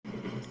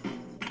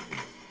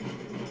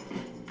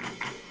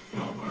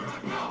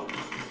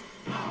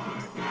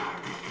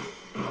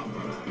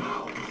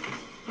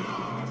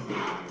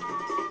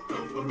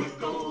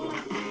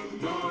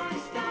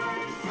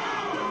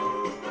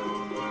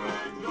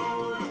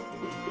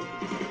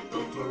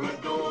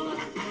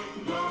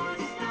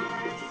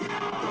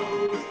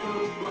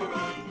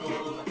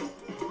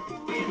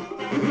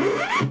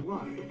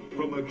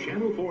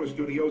Channel 4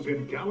 studios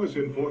in Dallas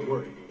and Fort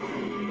Worth.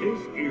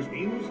 This is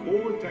News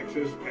 4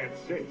 Texas at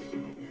 6.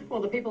 Well,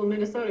 the people in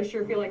Minnesota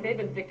sure feel like they've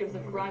been victims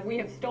of crime. We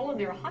have stolen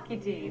their hockey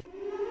team.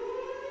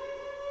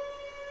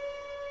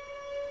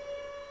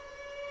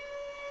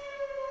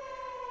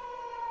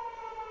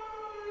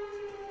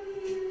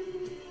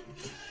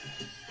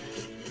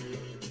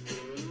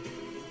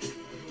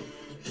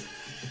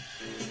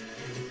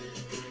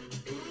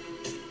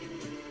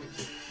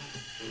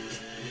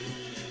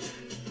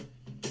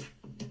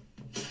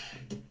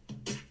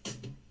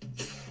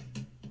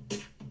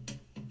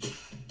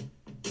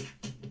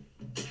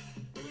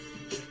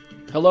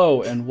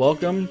 Hello and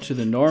welcome to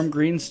the Norm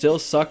Green Still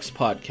Sucks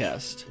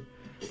podcast.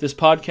 This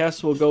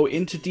podcast will go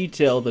into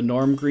detail the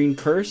Norm Green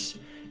curse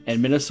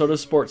and Minnesota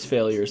sports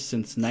failures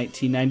since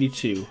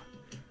 1992.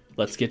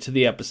 Let's get to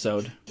the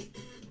episode.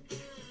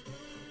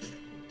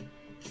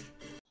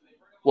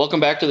 Welcome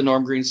back to the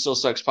Norm Green Still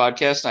Sucks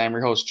podcast. I am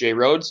your host, Jay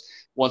Rhodes.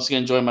 Once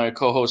again, joined by my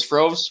co-host,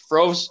 Froves.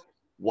 Froves,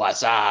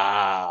 what's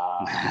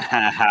up?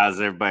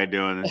 How's everybody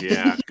doing?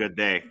 Yeah, good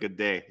day. Good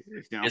day.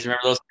 You guys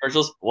remember those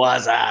commercials?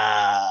 What's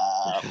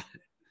up?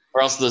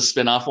 Or else the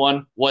spin-off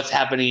one, what's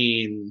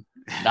happening?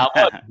 Not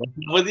what, what's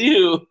with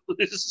you?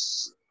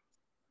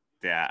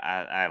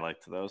 Yeah, I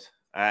liked those.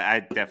 I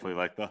definitely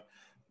like the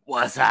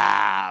what's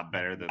up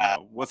better than the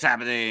what's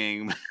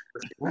happening.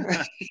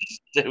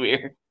 So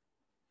weird.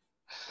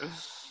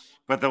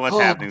 But the what's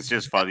happening is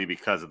just funny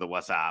because of the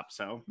what's up.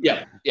 So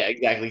yeah,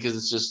 exactly. Because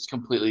it's just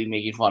completely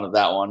making fun of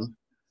that one.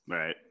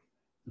 Right.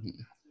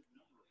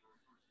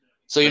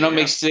 So you know what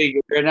makes today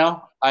good right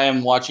now? I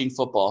am watching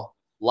football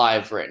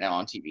live right now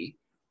on TV.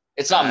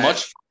 It's not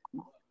much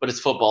fun, but it's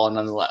football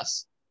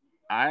nonetheless.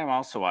 I am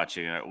also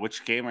watching it.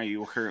 Which game are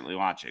you currently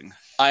watching?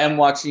 I am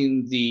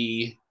watching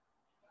the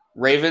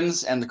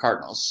Ravens and the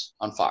Cardinals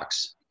on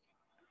Fox.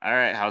 All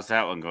right, how's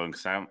that one going?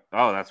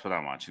 That's what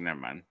I'm watching. Never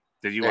mind.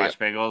 Did you watch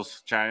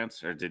Bengals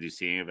Giants, or did you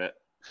see any of it?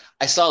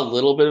 I saw a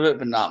little bit of it,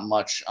 but not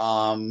much.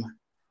 I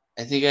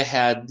think I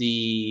had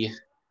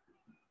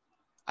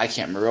I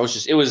can't remember.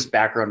 It was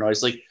background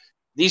noise. Like,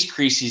 these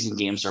preseason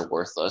games are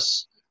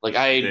worthless. Like,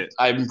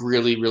 I'm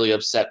really, really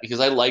upset because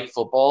I like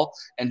football,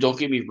 and don't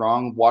get me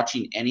wrong,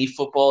 watching any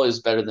football is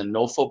better than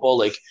no football,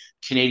 like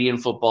Canadian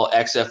football,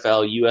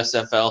 XFL,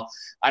 USFL.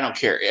 I don't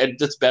care.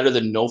 It's better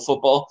than no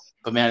football,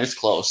 but, man, it's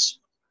close.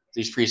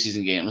 These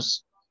preseason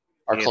games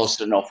are close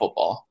to no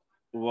football.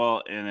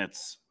 Well, and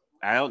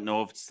I don't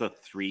know if it's the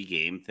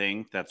 3-game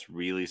thing that's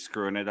really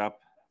screwing it up.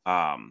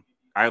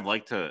 I'd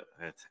like to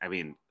 – I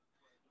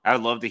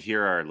would love to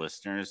hear our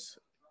listeners'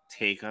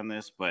 take on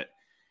this, but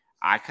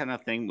I kind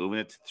of think moving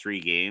it to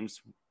 3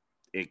 games,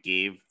 it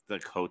gave the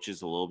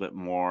coaches a little bit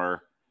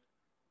more.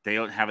 They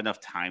don't have enough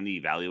time to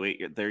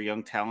evaluate their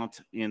young talent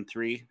in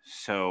 3.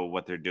 So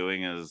what they're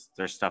doing is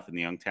they're stuffing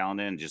the young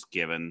talent in and just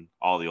giving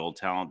all the old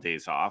talent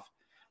days off.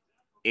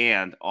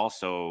 And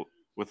also,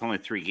 with only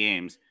 3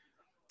 games,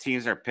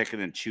 teams are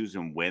picking and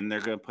choosing when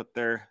they're going to put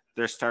their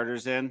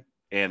starters in,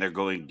 and they're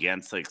going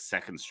against, like,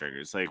 second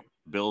stringers, like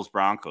Bills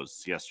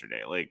Broncos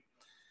yesterday. Like,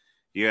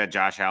 you had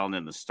Josh Allen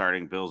in the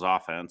starting Bills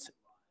offense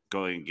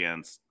going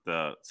against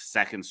the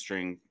second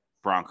string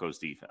Broncos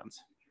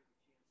defense.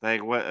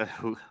 Like, what?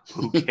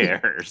 Who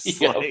cares?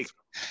 Yeah.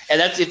 And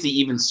that's if they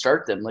even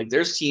start them. Like,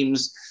 there's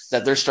teams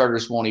that their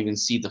starters won't even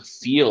see the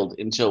field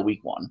until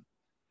week 1.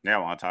 Yeah, I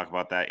want to talk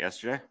about that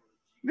yesterday.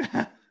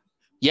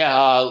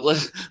 Yeah,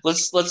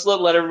 let's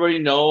let everybody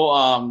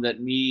know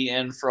that me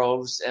and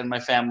Froves and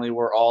my family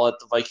were all at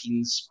the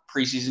Vikings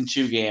preseason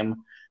 2 game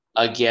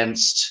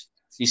against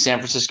the San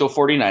Francisco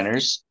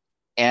 49ers,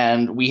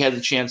 and we had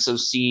the chance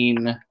of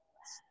seeing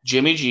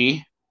Jimmy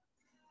G,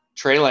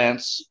 Trey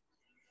Lance,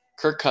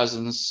 Kirk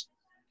Cousins,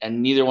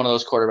 and neither one of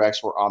those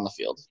quarterbacks were on the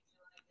field.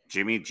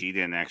 Jimmy G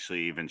didn't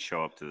actually even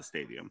show up to the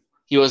stadium.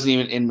 He wasn't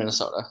even in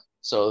Minnesota.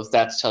 So if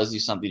that tells you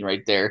something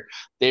right there.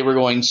 They were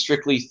going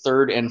strictly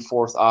 3rd and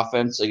 4th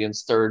offense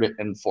against 3rd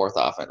and 4th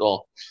offense.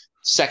 Well,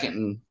 2nd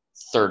and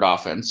 3rd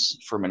offense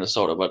for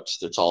Minnesota, but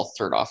it's all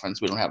 3rd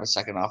offense. We don't have a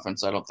 2nd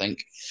offense, I don't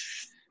think.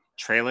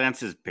 Trey Lance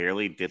has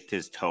barely dipped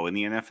his toe in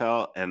the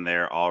NFL, and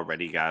they're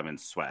already got him in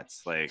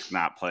sweats, like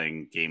not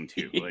playing game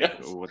 2. Like,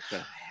 yes. What the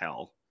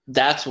hell?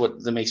 That's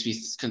what that makes me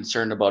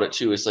concerned about it,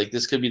 too. It's like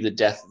this could be the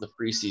death of the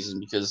preseason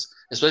because,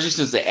 especially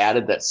since they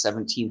added that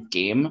 17th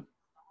game,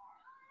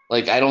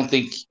 like, I don't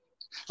think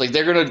like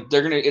they're gonna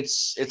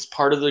it's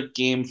part of the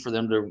game for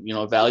them to,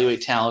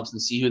 evaluate talents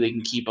and see who they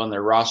can keep on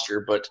their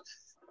roster. But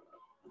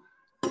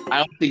I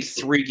don't think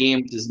 3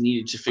 games is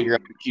needed to figure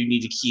out if you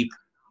need to keep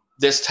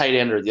this tight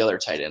end or the other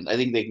tight end. I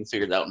think they can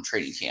figure it out in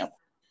training camp.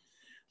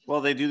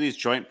 Well, they do these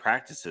joint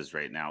practices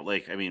right now.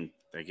 Like,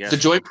 I guess the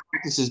joint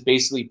practice is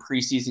basically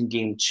preseason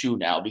game 2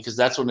 now because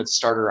that's when it's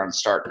starter on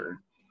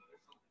starter.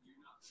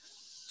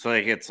 So,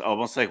 like, it's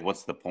almost like,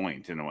 what's the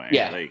point in a way?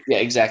 Yeah, yeah,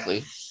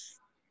 exactly.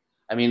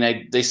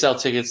 They sell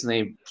tickets and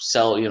they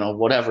sell,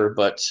 whatever,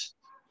 but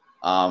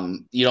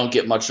you don't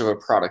get much of a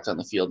product on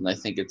the field. And I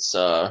think it's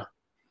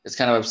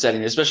kind of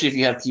upsetting, especially if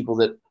you have people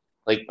that,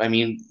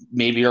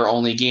 maybe our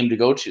only game to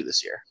go to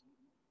this year.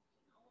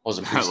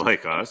 Wasn't preseason.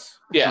 Like us.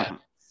 Yeah,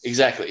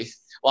 exactly.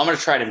 Well, I'm gonna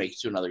try to make it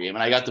to another game,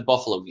 and I got the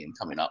Buffalo game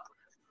coming up.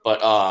 But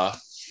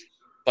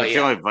it's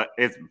yeah,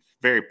 it's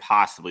very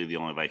possibly the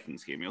only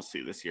Vikings game you'll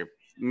see this year.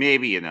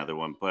 Maybe another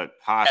one, but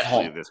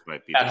possibly this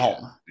might be at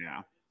home.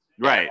 Yeah.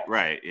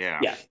 Right. Yeah.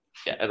 Yeah.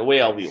 At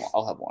away,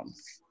 I'll have one.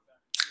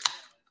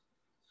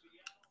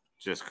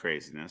 Just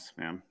craziness,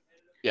 man.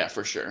 Yeah,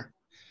 for sure.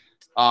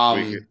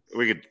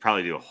 We could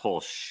probably do a whole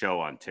show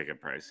on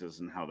ticket prices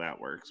and how that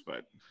works,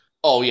 but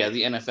oh yeah,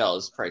 the NFL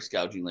is price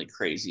gouging like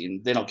crazy,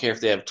 and they don't care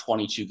if they have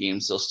 22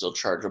 games; they'll still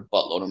charge a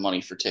buttload of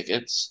money for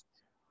tickets.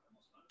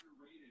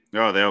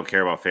 No, they don't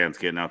care about fans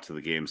getting out to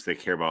the games. They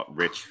care about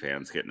rich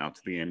fans getting out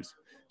to the games.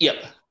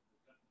 Yep.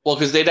 Well,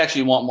 because they'd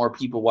actually want more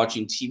people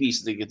watching TV,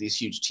 so they get these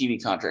huge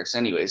TV contracts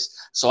anyways.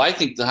 So I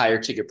think the higher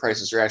ticket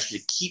prices are actually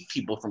to keep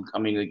people from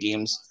coming to the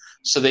games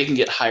so they can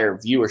get higher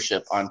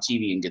viewership on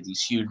TV and get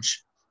these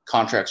huge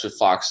contracts with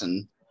Fox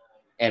and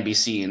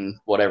NBC and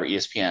whatever,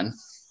 ESPN.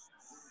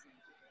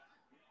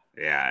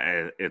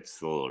 Yeah,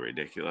 it's a little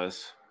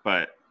ridiculous.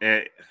 But,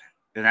 and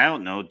I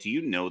don't know, do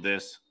you know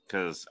this?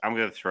 Because I'm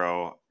going to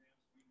throw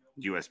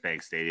US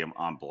Bank Stadium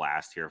on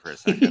blast here for a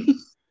second.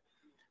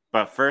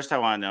 But first, I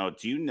want to know,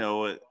 do you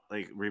know,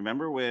 like,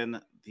 remember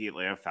when the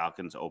Atlanta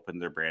Falcons opened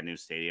their brand new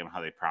stadium,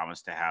 how they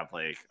promised to have,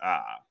 like,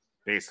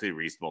 basically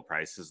reasonable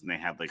prices, and they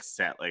had, like,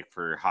 set, like,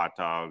 for hot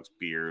dogs,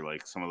 beer,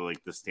 like, some of the,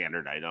 like, the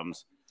standard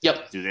items?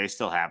 Yep. Do they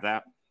still have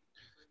that?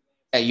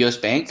 At US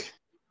Bank?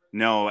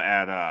 No,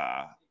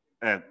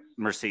 at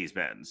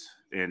Mercedes-Benz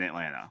in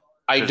Atlanta.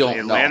 I don't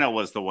know. Atlanta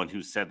was the one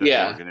who said that they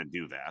were going to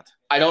do that.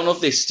 I don't know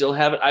if they still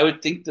have it. I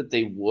would think that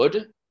they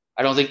would.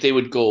 I don't think they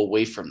would go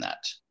away from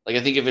that. Like,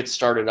 I think if it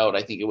started out,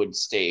 I think it would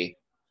stay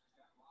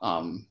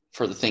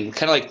for the thing.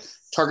 Kind of like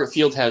Target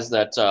Field has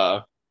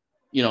that,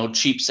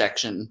 cheap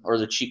section or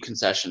the cheap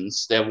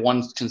concessions. They have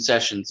one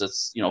concessions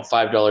that's,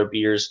 $5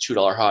 beers,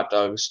 $2 hot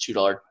dogs,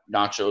 $2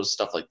 nachos,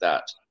 stuff like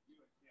that.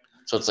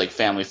 So it's like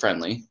family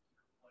friendly.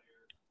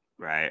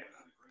 Right.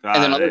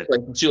 And then other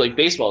places too, like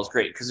baseball is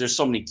great because there's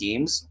so many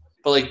games.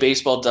 But like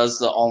baseball does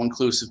the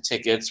all-inclusive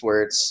tickets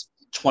where it's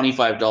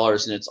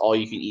 $25 and it's all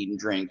you can eat and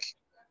drink.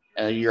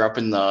 And you're up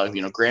in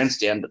the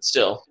grandstand, but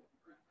still.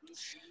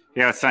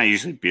 Yeah, it's not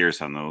usually beers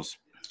on those,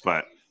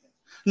 but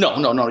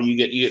no. You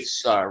get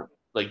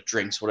like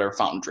drinks, whatever,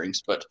 fountain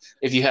drinks. But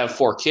if you have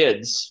 4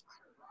 kids,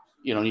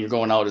 you're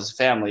going out as a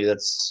family.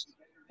 That's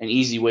an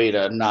easy way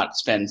to not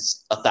spend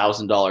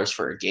 $1,000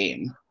 for a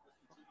game.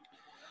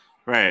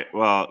 Right.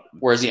 Well,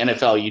 whereas the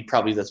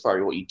NFL, that's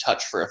probably what you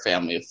touch for a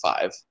family of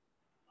 5.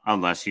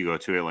 Unless you go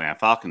to Atlanta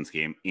Falcons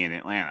game in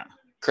Atlanta.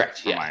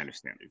 Correct. From my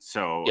understanding.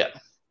 So yeah.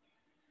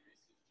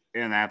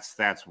 And that's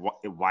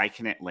why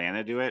can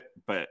Atlanta do it,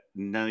 but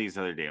none of these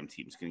other damn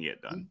teams can get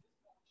it done.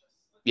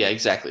 Yeah,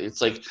 exactly. It's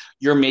like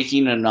you're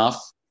making enough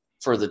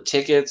for the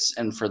tickets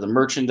and for the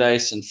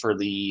merchandise and for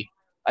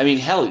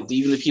hell,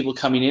 even the people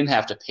coming in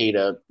have to pay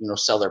to,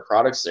 sell their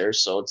products there.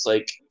 So it's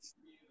like,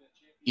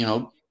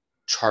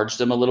 charge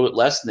them a little bit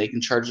less and they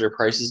can charge their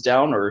prices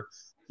down or,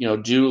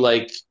 do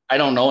like, I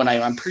don't know. And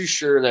I'm pretty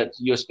sure that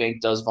US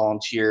Bank does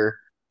volunteer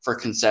for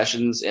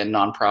concessions and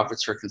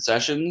nonprofits for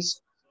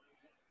concessions.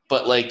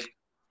 But like,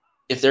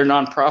 if they're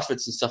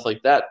nonprofits and stuff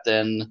like that,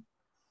 then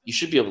you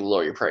should be able to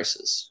lower your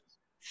prices.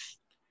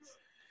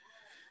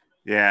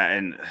 Yeah,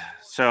 and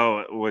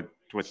so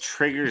what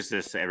triggers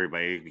this to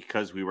everybody,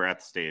 because we were at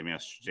the stadium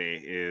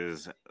yesterday,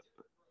 is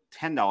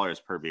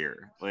 $10 per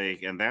beer.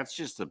 Like, and that's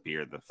just the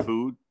beer. The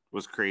food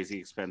was crazy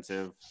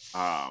expensive.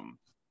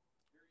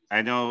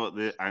 I know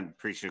that I'm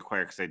preaching to the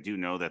choir because I do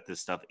know that this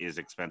stuff is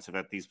expensive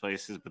at these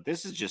places, but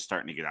this is just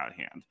starting to get out of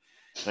hand.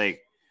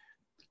 Like,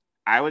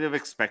 I would have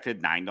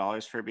expected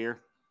 $9 for a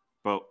beer,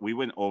 but we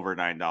went over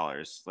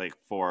 $9, like,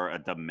 for a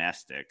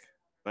domestic.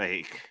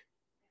 Like,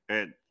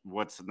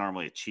 what's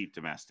normally a cheap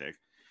domestic.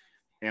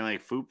 And,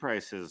 like, food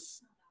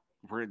prices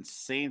were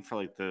insane for,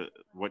 like,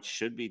 what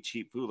should be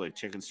cheap food, like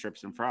chicken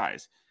strips and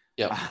fries.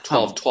 Yeah,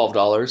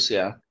 $12,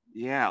 yeah.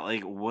 Yeah,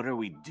 like, what are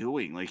we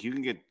doing? Like, you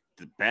can get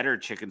the better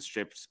chicken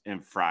strips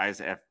and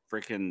fries at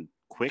freaking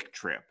Quick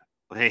Trip.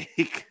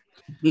 Like,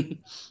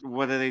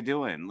 what are they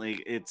doing?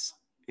 Like, it's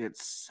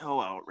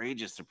so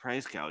outrageous, the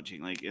price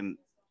gouging. Like, and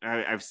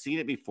I've seen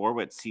it before,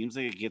 but it seems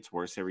like it gets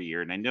worse every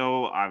year. And I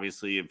know,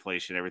 obviously,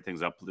 inflation,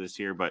 everything's up this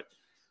year, but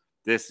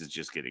this is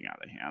just getting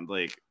out of hand.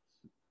 Like,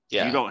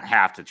 yeah, you don't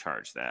have to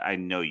charge that. I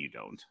know you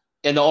don't.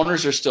 And the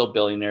owners are still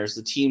billionaires.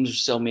 The teams are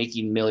still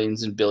making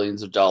millions and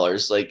billions of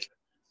dollars. Like,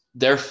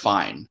 they're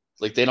fine.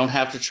 Like, they don't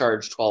have to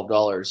charge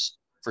 $12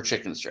 for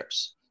chicken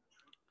strips.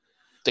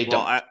 They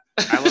don't. I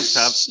looked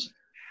up.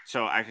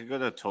 So I could go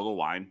to Total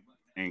Wine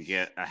and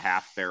get a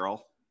half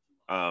barrel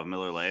of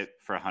Miller Lite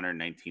for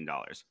 $119.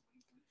 There's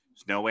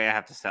no way I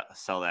have to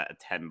sell that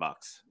at $10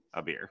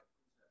 a beer.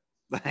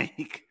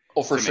 Like,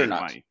 for sure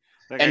not. Money.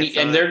 Like,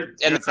 they're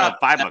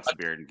not $5 a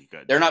beer and be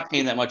good. They're not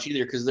paying that much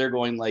either because they're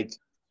going like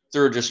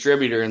through a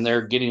distributor and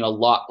they're getting a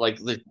lot. Like,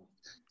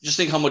 just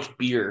think how much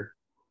beer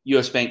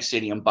US Bank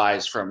Stadium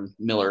buys from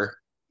Miller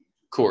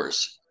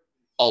Coors.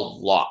 A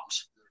lot.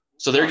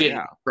 So they're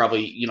getting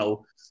probably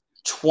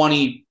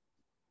 20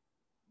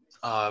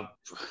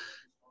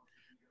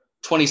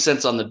 20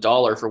 cents on the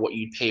dollar for what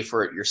you'd pay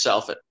for it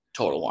yourself at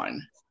Total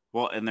Wine.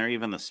 Well, and they're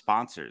even the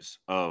sponsors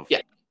of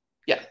Yeah.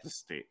 the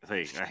state.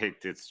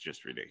 It's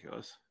just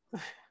ridiculous.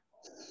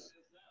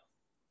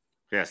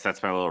 Yes,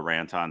 that's my little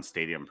rant on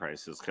stadium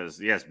prices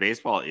because yes,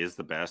 baseball is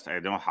the best. I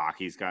know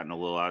hockey's gotten a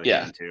little out of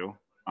hand too.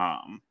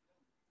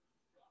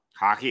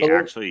 Hockey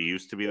actually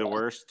used to be the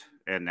worst,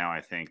 and now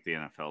I think the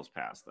NFL's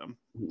passed them.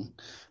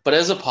 But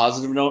as a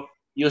positive note,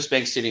 US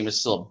Bank Stadium is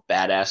still a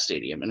badass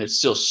stadium, and it's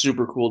still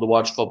super cool to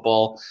watch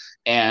football.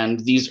 And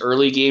these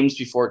early games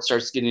before it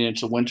starts getting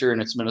into winter and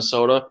it's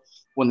Minnesota,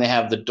 when they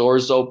have the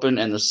doors open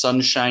and the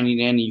sun shining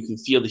in, you can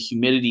feel the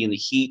humidity and the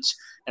heat,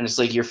 and it's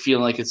like you're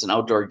feeling like it's an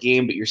outdoor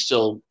game, but you're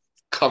still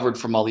covered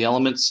from all the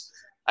elements.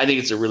 I think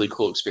it's a really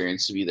cool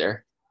experience to be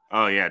there.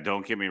 Oh yeah,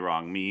 don't get me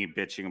wrong. Me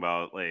bitching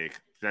about like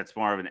that's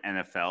more of an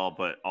NFL,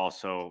 but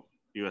also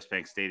US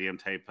Bank Stadium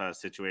type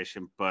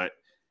situation. But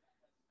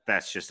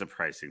that's just a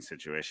pricing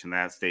situation.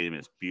 That stadium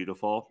is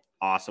beautiful,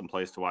 awesome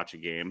place to watch a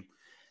game.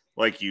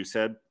 Like you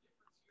said,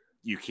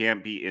 you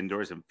can't be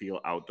indoors and feel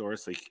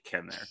outdoors like you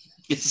can there.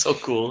 It's so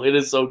cool. It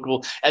is so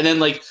cool. And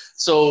then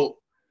so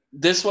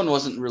this one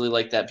wasn't really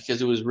like that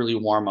because it was really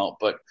warm out,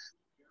 but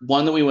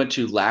one that we went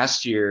to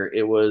last year,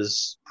 it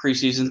was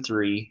preseason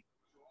 3,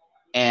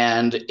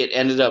 and it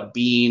ended up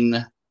being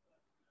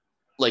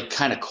like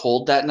kind of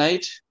cold that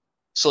night.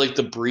 So like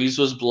the breeze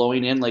was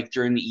blowing in like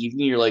during the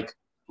evening. You're like,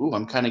 ooh,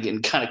 I'm kind of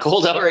getting kind of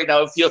cold out right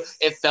now.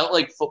 It felt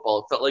like football.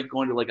 It felt like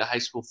going to like a high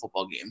school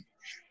football game.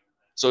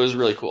 So it was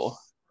really cool.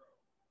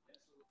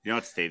 You know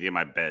what stadium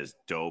I bet is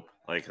dope?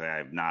 Like that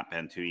I've not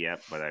been to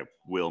yet, but I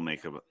will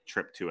make a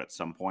trip to at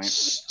some point.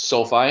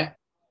 SoFi.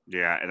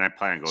 Yeah, and I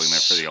plan on going there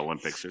for the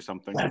Olympics or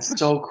something. That's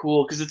so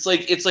cool because it's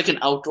like an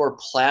outdoor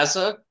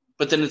plaza,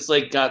 but then it's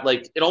like got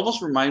like it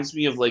almost reminds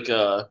me of like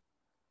a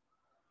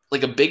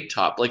big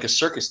top, like a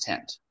circus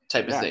tent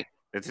type of thing.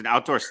 It's an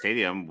outdoor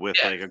stadium with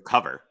like a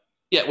cover.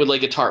 Yeah, with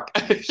like a tarp,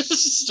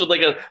 just with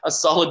like a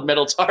solid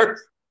metal tarp.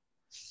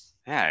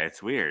 Yeah,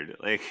 it's weird.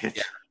 Like,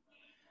 it's,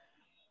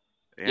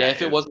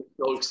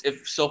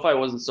 if SoFi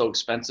wasn't so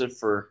expensive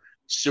for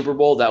Super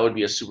Bowl, that would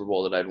be a Super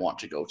Bowl that I'd want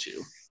to go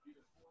to.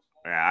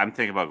 Yeah, I'm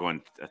thinking about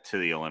going to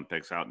the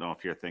Olympics. I don't know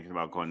if you're thinking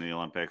about going to the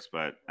Olympics,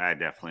 but I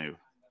definitely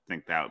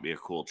think that would be a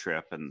cool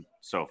trip, and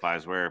SoFi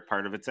is where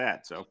part of it's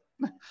at. So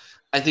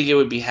I think it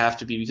would have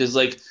to be because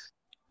like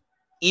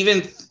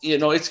even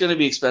it's going to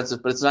be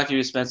expensive, but it's not going to be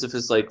expensive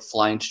as like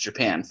flying to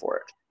Japan for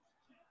it.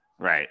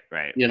 Right.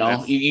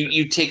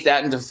 You take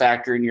that into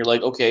factor, and you're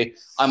like, okay,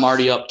 I'm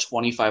already up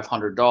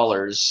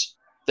 $2,500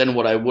 than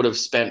what I would have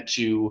spent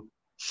to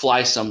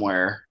fly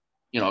somewhere,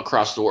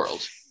 across the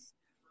world.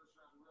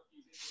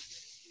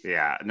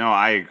 Yeah, no,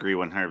 I agree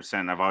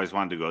 100%. I've always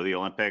wanted to go to the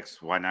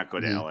Olympics. Why not go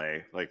to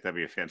LA? Like, that'd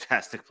be a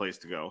fantastic place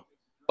to go.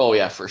 Oh,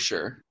 yeah, for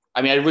sure.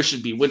 I mean, I wish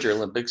it'd be Winter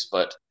Olympics,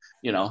 but,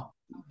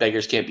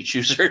 beggars can't be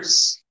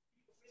choosers.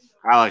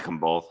 I like them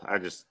both. I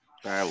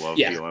love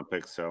the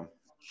Olympics, so.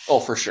 Oh,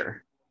 for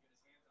sure.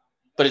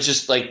 But it's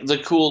just like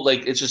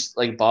it's just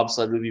like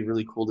bobsled would be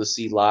really cool to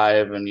see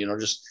live, and,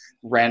 just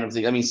random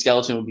things. I mean,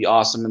 skeleton would be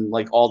awesome, and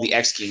like all the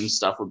X Games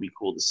stuff would be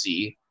cool to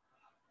see.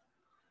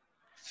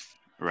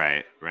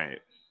 Right.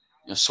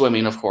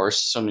 Swimming, of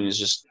course. Swimming is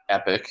just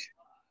epic.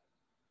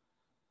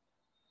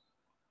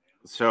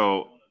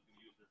 So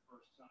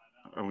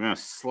I'm going to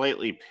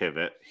slightly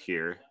pivot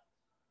here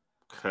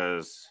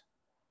because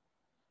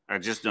I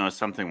just noticed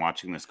something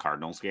watching this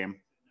Cardinals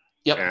game.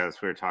 Yep.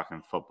 As we were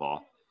talking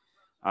football.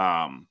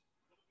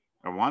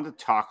 I wanted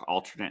to talk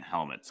alternate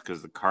helmets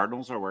because the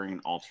Cardinals are wearing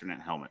an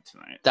alternate helmet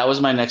tonight. That was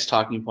my next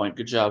talking point.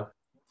 Good job.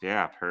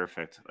 Yeah,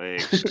 perfect.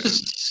 Like,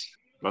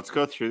 let's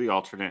go through the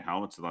alternate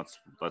helmets and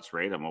let's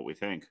rate them. What we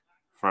think,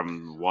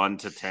 from 1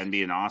 to 10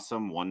 being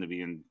awesome, 1 to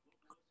being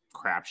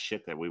crap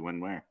shit that we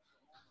wouldn't wear.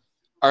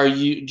 Do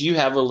you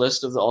have a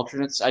list of the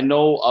alternates? I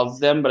know of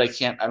them, but I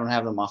don't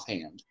have them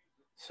offhand.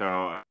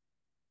 So,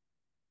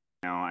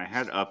 I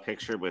had a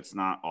picture, but it's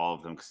not all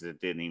of them because it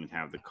didn't even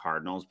have the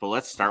Cardinals. But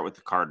let's start with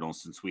the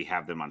Cardinals since we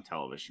have them on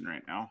television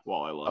right now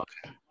while I look.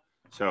 Okay.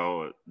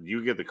 So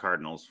you get the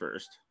Cardinals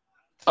first.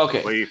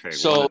 Okay. What do you think?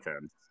 So, 1 to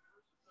 10.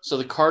 So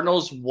the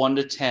Cardinals 1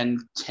 to 10,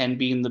 10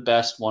 being the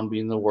best, 1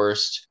 being the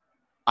worst.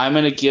 I'm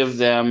going to give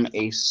them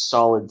a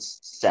solid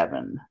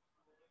 7.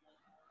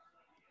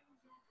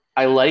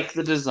 I like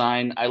the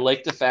design. I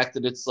like the fact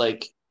that it's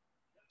like,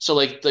 so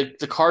like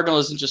the Cardinal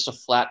isn't just a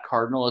flat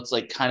Cardinal. It's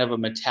like kind of a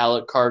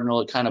metallic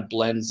Cardinal. It kind of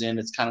blends in.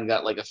 It's kind of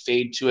got like a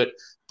fade to it.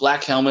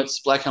 Black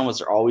helmets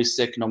are always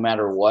sick no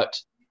matter what.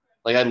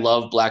 Like I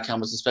love black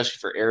helmets, especially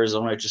for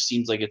Arizona. It just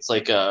seems like it's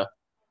like I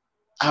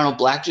don't know,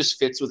 black just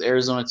fits with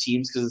Arizona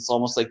teams because it's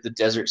almost like the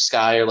desert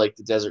sky or like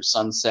the desert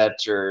sunset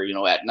or,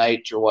 at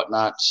night or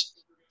whatnot.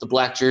 The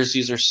black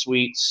jerseys are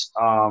sweet.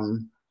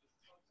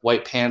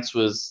 White pants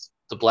with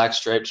the black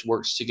stripes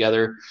works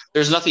together.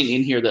 There's nothing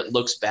in here that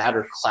looks bad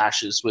or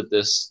clashes with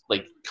this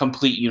like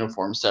complete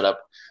uniform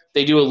setup.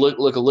 They do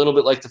look a little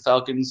bit like the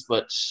Falcons,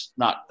 but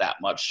not that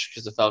much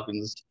because the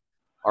Falcons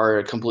are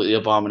a completely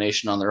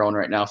abomination on their own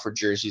right now for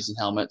jerseys and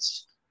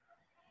helmets.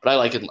 But I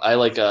like it. I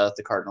like the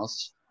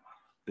Cardinals.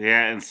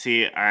 Yeah, and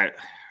see, I'm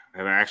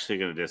actually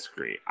going to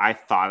disagree. I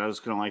thought I was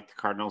going to like the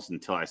Cardinals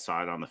until I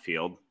saw it on the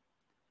field.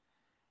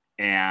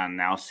 And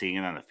now seeing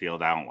it on the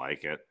field, I don't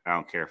like it. I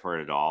don't care for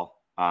it at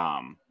all. I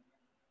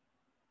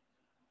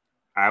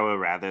would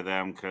rather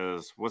them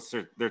because what's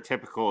their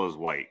typical is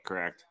white,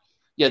 correct?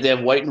 Yeah, they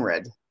have white and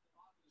red.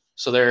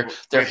 So their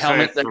Wait,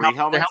 helmet, so three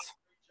helmets?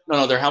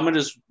 no, their helmet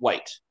is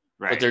white,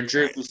 Right. but their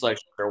jersey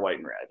selections are white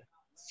and red.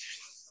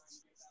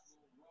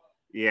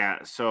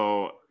 Yeah,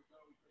 so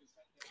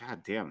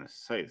God damn, this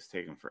site is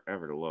taking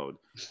forever to load.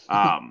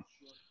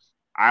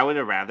 I would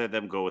have rather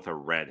them go with a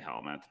red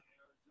helmet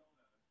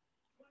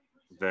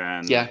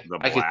than the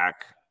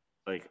black.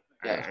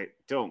 I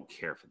don't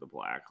care for the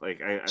black.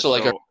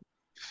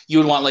 You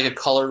would want like a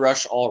color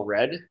rush all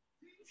red,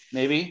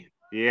 maybe?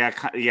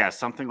 Yeah,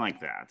 something like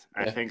that.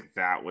 Yeah. I think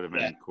that would have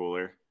been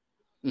cooler.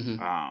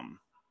 Mm-hmm.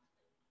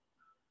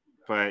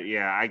 But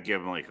yeah, I'd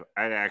give them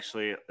I'd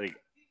actually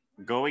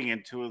going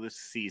into the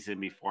season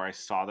before I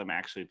saw them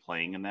actually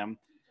playing in them,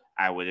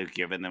 I would have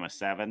given them a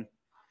 7.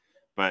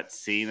 But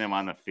seeing them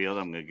on the field,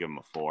 I'm going to give them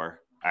a 4.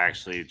 I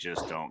actually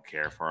just don't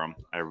care for them.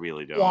 I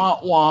really don't. Wah,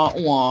 wah,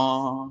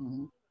 wah.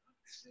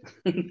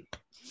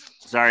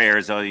 Sorry,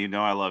 Arizona. You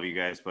know I love you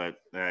guys, but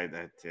I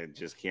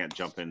just can't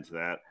jump into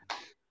that.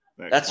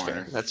 That's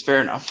corner. fair. That's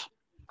fair enough.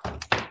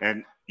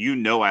 And you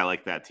know I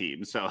like that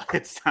team, so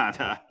it's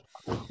not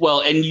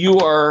Well, and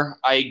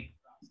I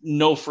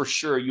know for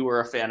sure you are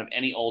a fan of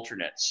any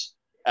alternates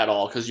at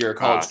all because you're a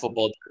college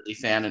football jersey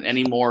fan, and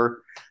any more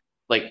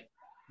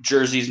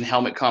jerseys and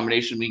helmet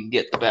combination we can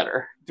get, the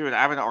better. Dude,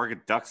 I'm an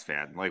Oregon Ducks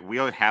fan. We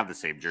don't have the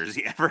same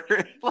jersey ever.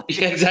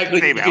 Yeah,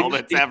 exactly. Same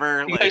helmets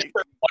ever. You guys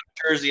wear one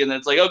jersey, and then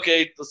it's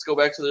okay, let's go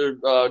back to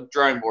the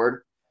drawing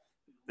board.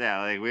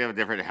 Yeah, we have a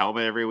different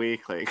helmet every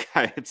week.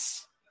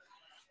 It's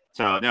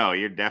so no,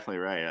 you're definitely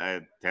right.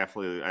 I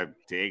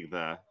dig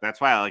that's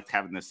why I liked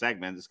having this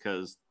segment, is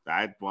because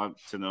I want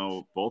to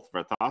know both of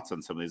our thoughts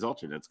on some of these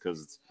alternates,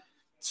 because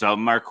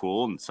some are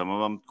cool and some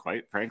of them,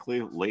 quite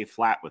frankly, lay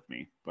flat with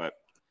me. But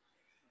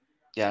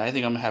yeah, I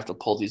think I'm gonna have to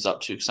pull these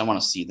up too because I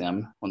want to see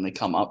them when they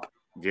come up.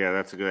 Yeah,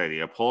 that's a good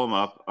idea. Pull them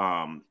up.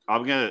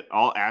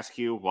 I'll ask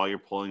you while you're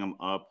pulling them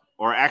up,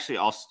 or actually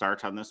I'll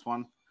start on this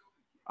one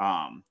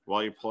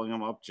while you're pulling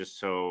them up, just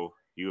so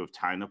you have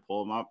time to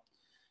pull them up.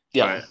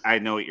 Yeah, but I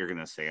know what you're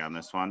gonna say on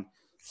this one.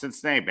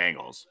 Cincinnati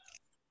Bengals.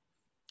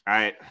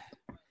 I'm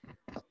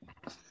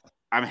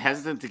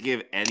hesitant to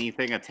give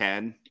anything a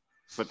 10,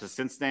 but the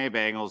Cincinnati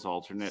Bengals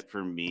alternate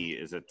for me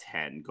is a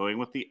 10, going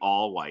with the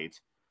all white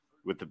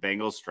with the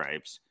Bengals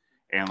stripes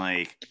and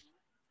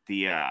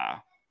the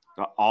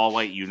all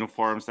white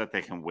uniforms that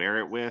they can wear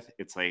it with.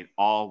 It's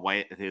all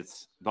white. The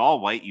all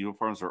white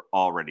uniforms are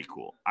already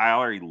cool. I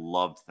already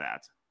loved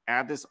that.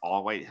 Add this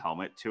all white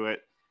helmet to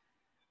it.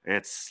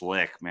 It's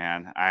slick,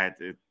 man. Like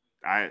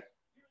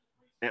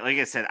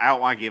I said, I don't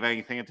want to give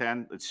anything a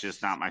 10. It's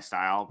just not my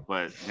style.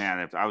 But man,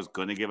 if I was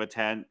going to give a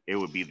 10, it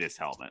would be this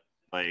helmet.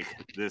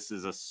 This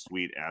is a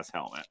sweet ass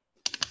helmet.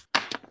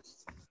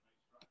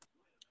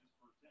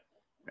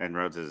 And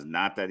Rhodes, is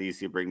not that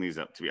easy to bring these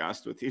up, to be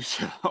honest with you.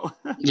 So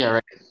yeah,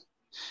 right.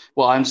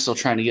 Well, I'm still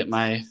trying to get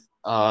my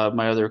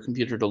my other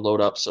computer to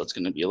load up, so it's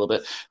going to be a little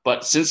bit.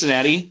 But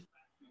Cincinnati,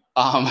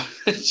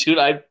 dude,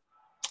 I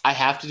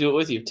have to do it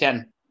with you.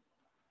 10.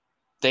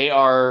 They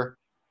are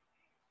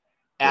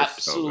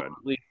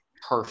absolutely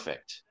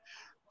perfect.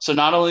 So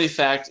not only the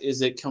fact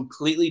is it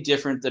completely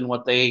different than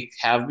what they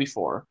have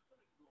before,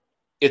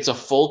 it's a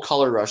full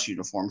color rush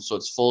uniform, so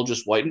it's full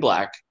just white and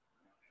black.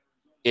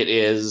 It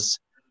is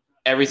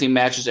everything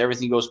matches,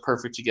 everything goes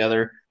perfect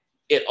together.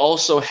 It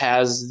also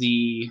has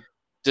the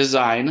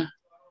design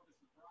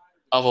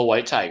of a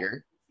white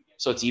tiger,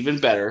 so it's even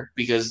better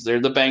because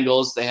they're the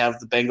Bengals. They have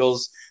the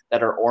Bengals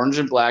that are orange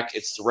and black.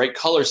 It's the right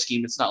color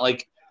scheme. It's not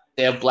like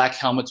they have black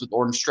helmets with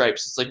orange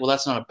stripes. It's well,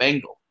 that's not a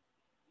Bengal.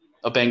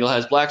 A Bengal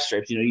has black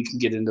stripes. You can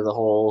get into the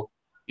whole,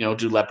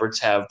 do leopards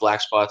have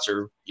black spots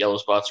or yellow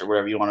spots or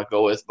whatever you want to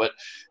go with, but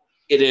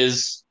it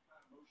is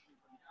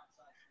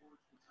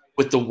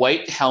with the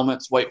white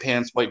helmets, white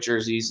pants, white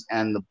jerseys,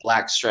 and the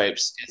black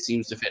stripes, it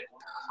seems to fit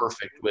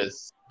perfect with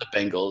the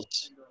Bengals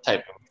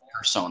type of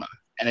persona.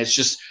 And it's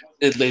just,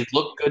 they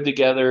look good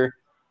together.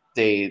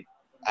 I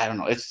don't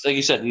know. It's like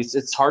you said,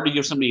 it's hard to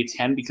give somebody a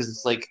 10 because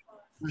it's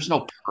there's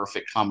no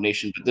perfect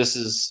combination. But this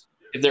is,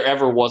 if there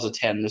ever was a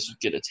 10, this would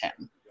get a 10.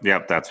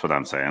 Yep, that's what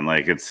I'm saying.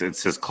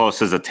 It's as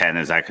close as a 10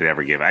 as I could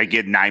ever give. I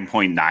get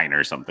 9.9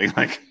 or something.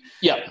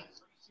 Yeah.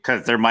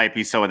 Because there might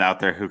be someone out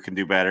there who can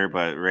do better,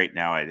 but right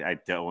now I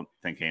don't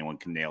think anyone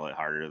can nail it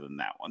harder than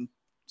that one.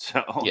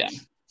 So yeah.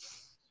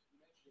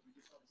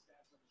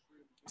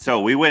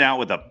 So we went out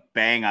with a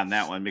bang on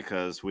that one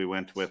because we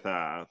went with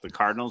the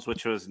Cardinals,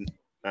 which was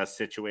a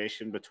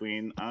situation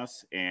between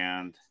us,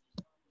 and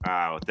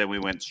then we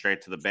went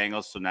straight to the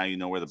Bengals. So now you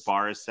know where the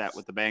bar is set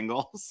with the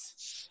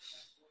Bengals.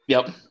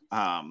 Yep.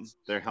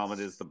 Their helmet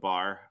is the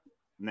bar.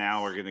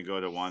 Now we're going to go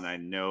to one I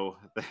know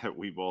that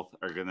we both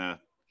are going to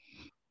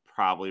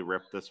probably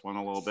rip this one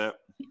a little bit.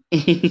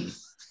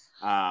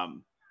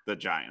 The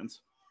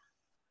Giants.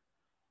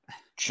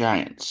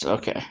 Giants.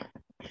 Okay.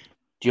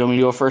 Do you want me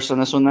to go first on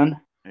this one then?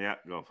 Yeah,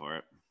 go for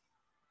it.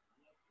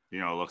 You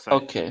know what it looks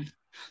like? Okay.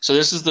 So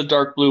this is the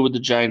dark blue with the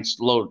Giants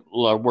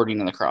wording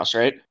in the cross,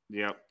 right?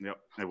 Yep.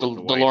 And The with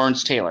white-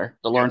 Lawrence Taylor.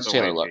 The Lawrence the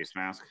Taylor white look. face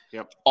mask.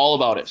 Yep. All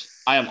about it.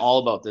 I am all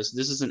about this.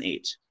 This is an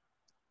 8.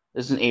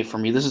 This is an 8 for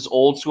me. This is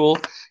old school.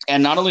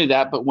 And not only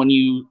that, but when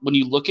you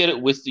look at it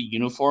with the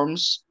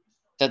uniforms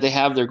that they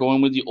have, they're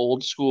going with the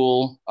old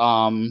school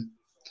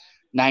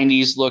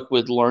 90s look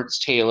with Lawrence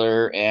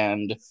Taylor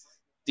and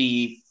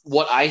the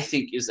what I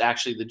think is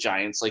actually the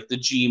Giants, like the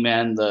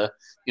G-Men, the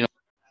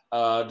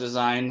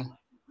design.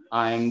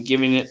 I'm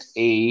giving it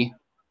a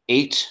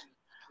 8.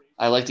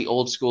 I like the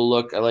old school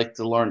look. I like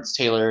the Lawrence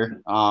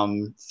Taylor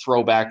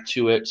throwback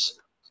to it.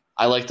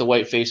 I like the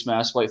white face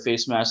mask. White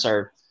face masks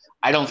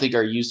I don't think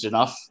are used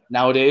enough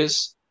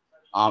nowadays.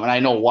 And I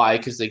know why,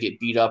 because they get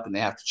beat up and they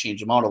have to change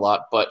them out a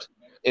lot, but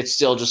it's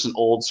still just an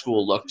old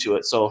school look to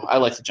it. So I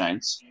like the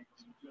Giants.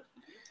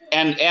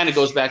 And it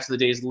goes back to the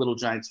days of Little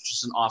Giants, which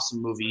is an awesome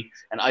movie,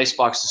 and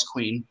Icebox is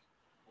queen.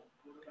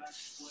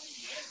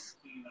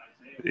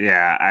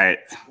 Yeah,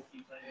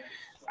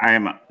 I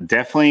am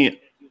definitely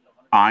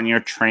on your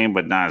train,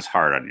 but not as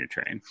hard on your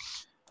train.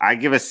 I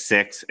give a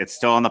 6. It's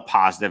still on the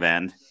positive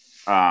end.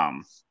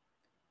 I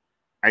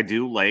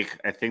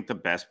think the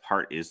best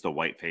part is the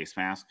white face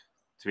mask,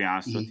 to be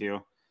honest with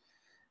you,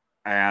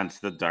 and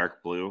the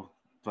dark blue.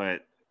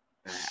 But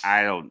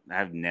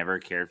I've never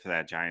cared for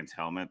that Giants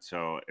helmet,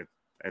 so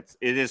it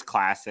is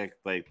classic,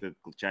 like the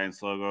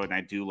Giants logo, and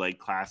I do like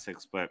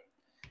classics, but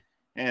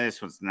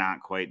this one's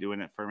not quite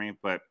doing it for me.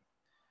 But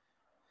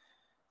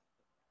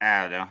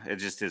I don't know. It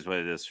just is what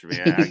it is for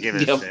me. I give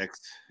it a 6.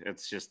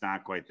 It's just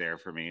not quite there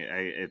for me.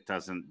 It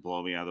doesn't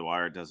blow me out of the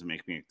water. It doesn't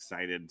make me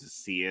excited to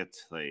see it.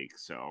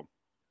 So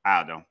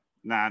I don't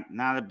know.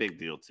 Not a big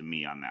deal to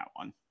me on that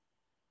one.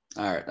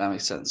 All right, that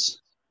makes sense.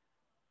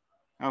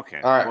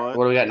 Okay. All right,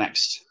 what do we got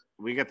next?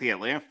 We got the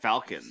Atlanta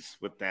Falcons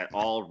with that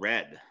all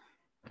red.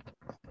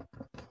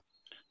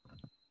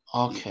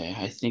 Okay,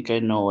 I think I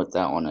know what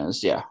that one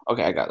is. Yeah.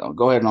 Okay, I got that one.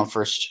 Go ahead on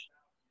first.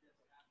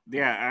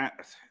 Yeah,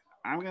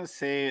 I'm going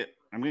to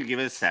give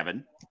it a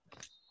 7.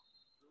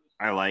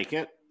 I like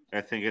it.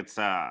 I think it's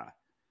I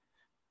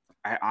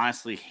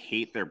honestly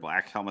hate their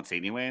black helmets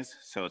anyways,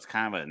 so it's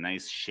kind of a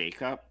nice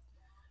shakeup.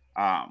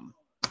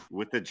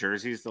 With the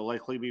jerseys they'll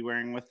likely be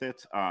wearing with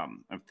it, I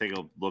think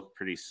it'll look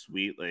pretty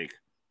sweet.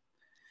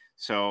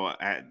 So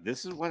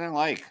this is what I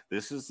like.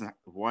 This is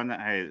one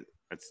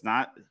it's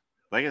not,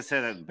 like I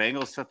said,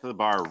 Bengals set the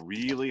bar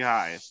really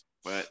high,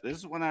 but this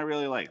is one I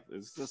really like.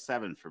 This is a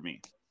 7 for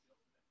me.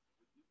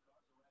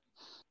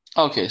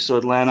 Okay, so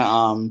Atlanta,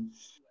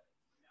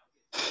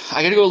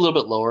 I gotta go a little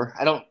bit lower.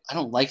 I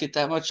don't like it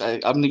that much. I'm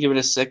gonna give it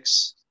a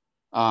 6,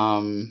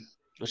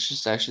 which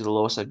is actually the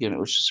lowest I've given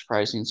it, which is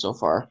surprising so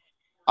far.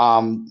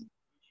 I don't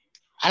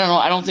know.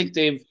 I don't think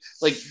they've,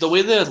 like, the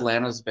way that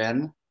Atlanta's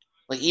been,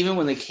 like, even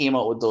when they came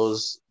out with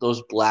those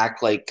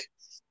black, like,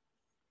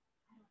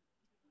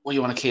 what do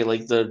you want to call,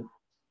 like,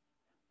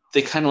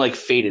 they kind of like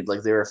faded,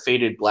 like they were a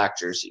faded black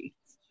jersey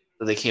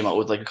that they came out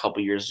with like a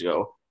couple years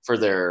ago for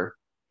their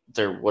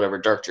whatever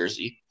dark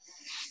jersey.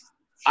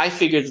 I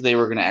figured that they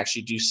were going to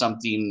actually do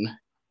something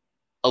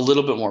a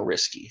little bit more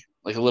risky,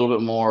 like a little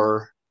bit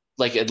more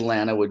like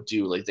Atlanta would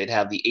do. Like they'd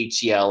have the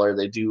ATL or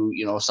they do,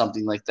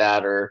 something like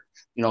that, or,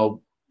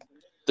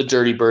 the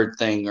Dirty Bird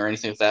thing or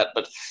anything like that.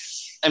 But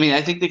I mean,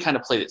 I think they kind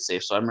of played it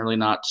safe. So I'm really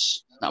not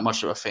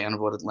much of a fan of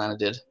what Atlanta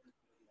did.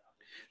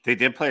 They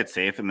did play it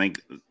safe.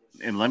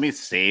 And let me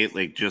say,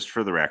 like, just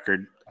for the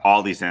record,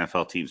 all these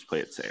NFL teams play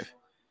it safe.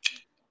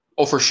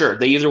 Oh, for sure.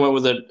 They either went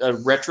with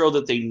a retro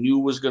that they knew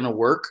was going to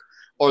work,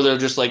 or they're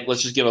just like,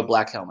 let's just give a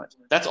black helmet.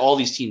 That's all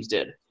these teams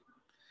did.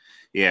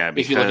 Yeah.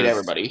 If you look at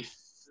everybody.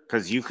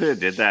 Because you could have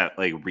did that,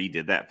 like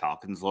redid that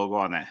Falcons logo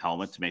on that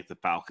helmet to make the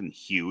Falcon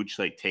huge,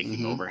 like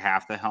taking over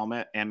half the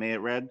helmet and made it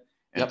red.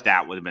 And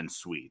that would have been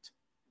sweet.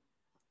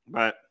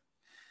 But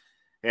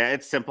yeah,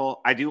 it's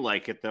simple. I do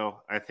like it,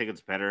 though. I think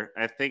it's better.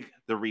 I think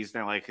the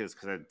reason I like it is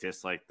because I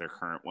dislike their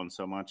current one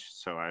so much.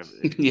 So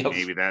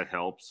maybe that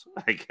helps,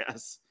 I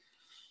guess.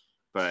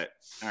 But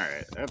all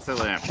right, that's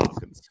Atlanta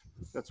Falcons.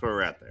 That's where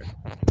we're at there.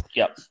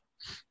 Yep.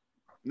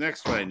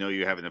 Next one I know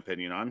you have an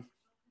opinion on,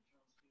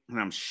 and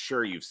I'm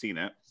sure you've seen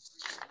it.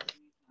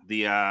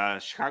 The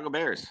Chicago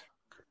Bears.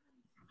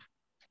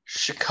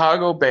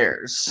 Chicago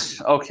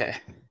Bears. Okay.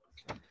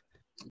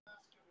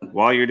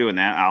 While you're doing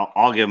that,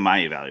 I'll give my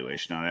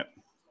evaluation on it.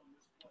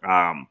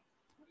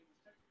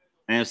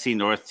 NFC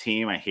North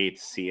team. I hate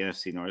to see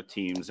NFC North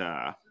teams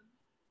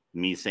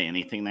me say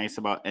anything nice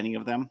about any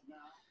of them.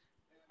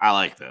 I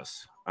like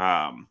this.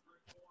 I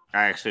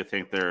actually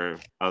think their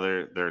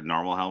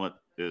normal helmet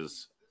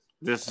is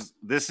this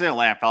is an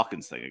Atlanta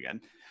Falcons thing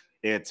again.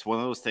 It's one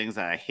of those things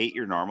that I hate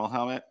your normal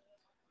helmet.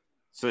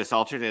 So this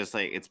alternate is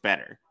like it's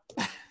better.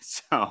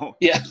 So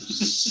yeah.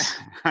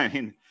 I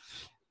mean,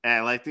 I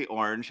like the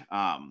orange.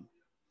 I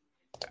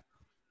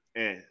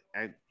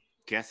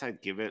guess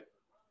I'd give it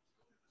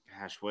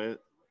gosh,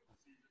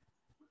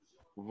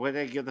 what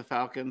did I give the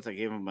Falcons? I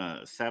gave them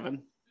a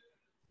 7.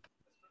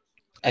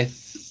 I Yeah, I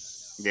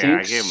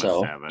think gave them a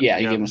so. 7. Yeah,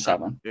 you Yep. gave him a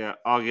 7. Yeah,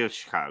 I'll give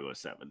Chicago a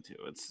 7 too.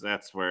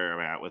 That's where I'm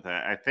at with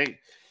that. I think,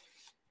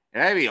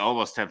 and I'd be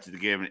almost tempted to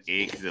give them an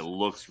 8 because it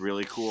looks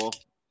really cool,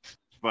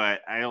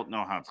 but I don't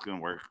know how it's going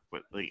to work.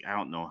 But like, I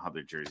don't know how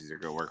their jerseys are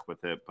going to work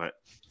with it. But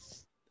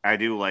I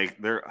do like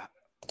their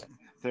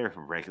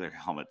regular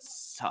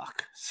helmets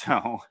suck.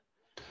 So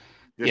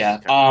this Yeah.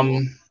 is kinda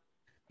cool.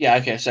 Yeah,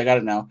 okay, so I got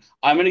it now.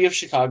 I'm gonna give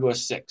Chicago a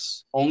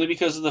 6, only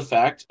because of the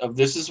fact of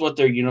this is what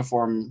their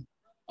uniform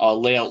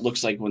layout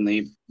looks like when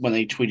they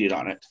tweeted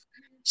on it.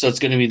 So it's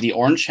gonna be the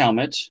orange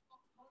helmet,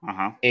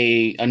 Uh-huh.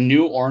 a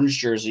new orange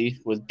jersey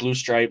with blue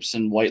stripes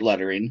and white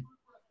lettering,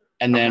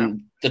 and Okay.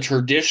 then the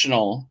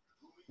traditional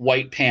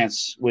white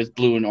pants with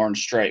blue and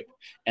orange stripe,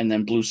 and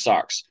then blue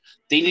socks.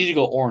 They need to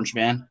go orange,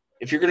 man.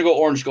 If you're gonna go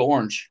orange, go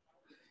orange.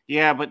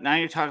 Yeah, but now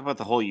you're talking about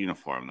the whole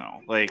uniform though.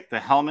 Like the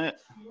helmet.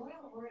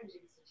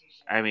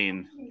 I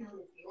mean,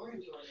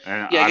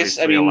 and Yeah, I guess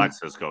obviously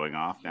Alexa's going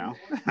off now.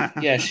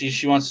 yeah,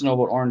 she wants to know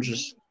about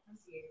oranges.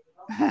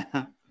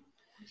 But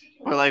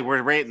like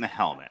we're rating the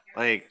helmet.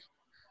 Like I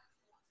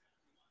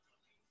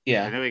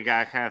Yeah. know we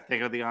gotta kind of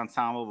think of the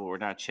ensemble, but we're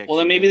not chicks. Well,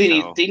 then maybe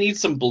either, they need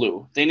some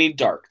blue. They need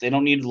dark. They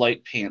don't need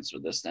light pants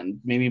with this. Then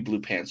maybe blue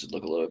pants would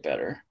look a little bit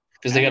better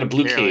because they I got a don't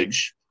blue care, like,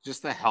 cage.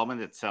 just the helmet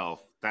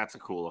itself. That's a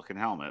cool looking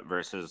helmet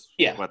versus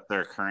Yeah. what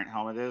their current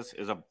helmet is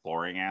a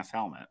boring ass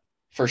helmet.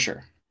 For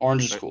sure.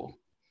 Orange is But- cool.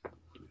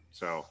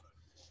 So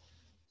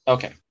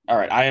Okay. All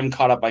right. I am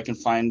caught up. I can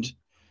find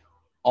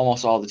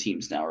almost all the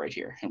teams now right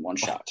here in one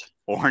shot.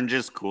 orange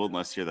is cool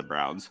unless you're the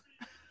Browns.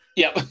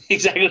 Yep,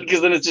 exactly.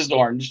 Because then it's just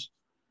orange.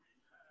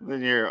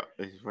 Then you're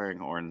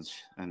wearing orange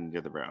and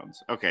you're the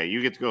Browns. Okay,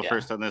 you get to go Yeah.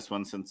 first on this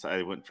one since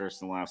I went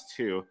first in the last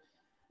 2.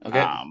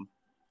 Okay.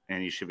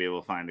 And you should be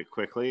able to find it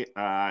quickly.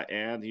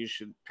 And you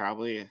should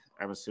probably,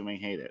 I'm assuming,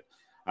 hate it.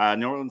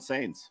 New Orleans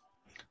Saints.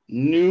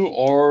 New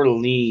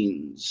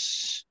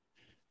Orleans.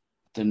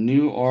 The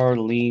New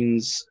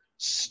Orleans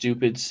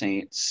stupid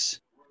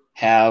Saints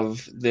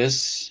have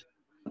this.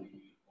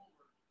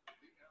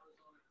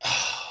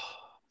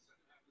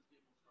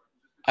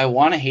 I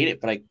want to hate it,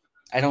 but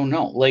I don't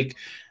know. Like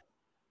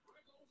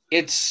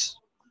it's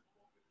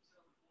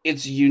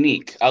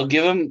unique. I'll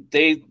give them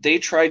they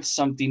tried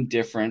something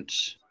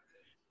different.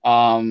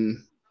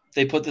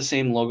 They put the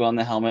same logo on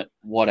the helmet,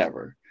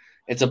 whatever.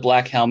 It's a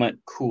black helmet,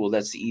 cool,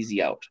 that's the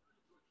easy out.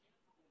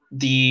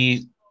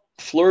 The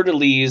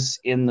fleur-de-lis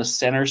in the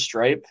center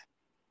stripe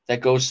that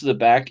goes to the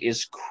back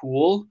is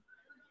cool,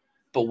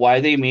 but why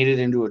they made it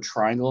into a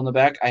triangle in the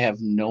back, I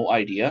have no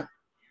idea.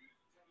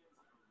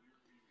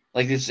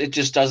 Like it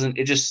just doesn't.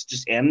 It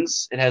just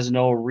ends. It has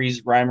no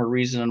rhyme or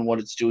reason on what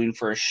it's doing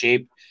for a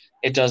shape.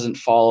 It doesn't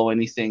follow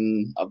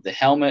anything of the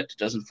helmet. It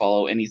doesn't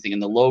follow anything in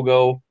the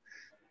logo.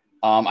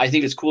 I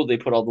think it's cool they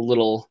put all the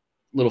little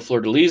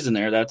fleur de lis in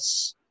there.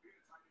 That's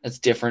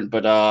different,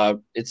 but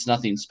it's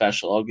nothing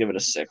special. I'll give it a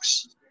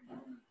 6.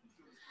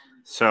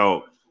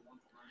 So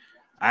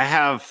I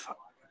have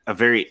a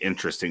very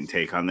interesting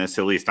take on this.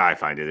 At least I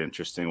find it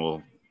interesting.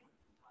 We'll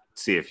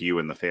see if you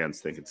and the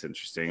fans think it's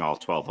interesting. All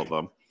 12 of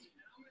them.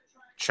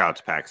 Shout out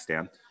to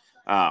Pakistan.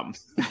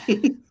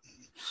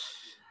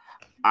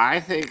 I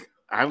think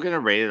I'm going to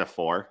rate it a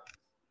 4.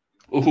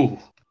 Ooh,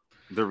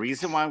 The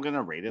reason why I'm going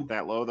to rate it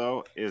that low,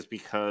 though, is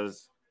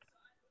because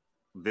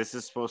this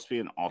is supposed to be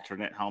an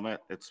alternate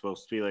helmet. It's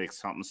supposed to be like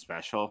something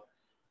special.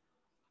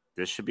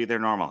 This should be their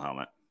normal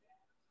helmet.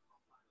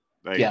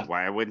 Like, Yeah.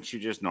 Why wouldn't you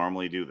just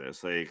normally do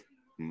this? Like,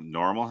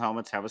 normal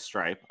helmets have a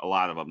stripe. A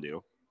lot of them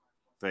do.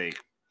 Like,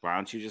 why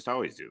don't you just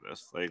always do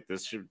this? Like,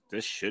 this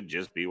should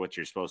just be what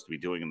you're supposed to be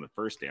doing in the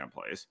first damn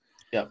place.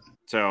 Yep.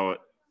 So,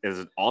 as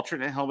an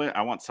alternate helmet,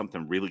 I want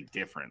something really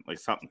different, like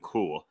something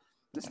cool.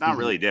 It's not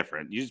really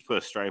different. You just put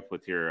a stripe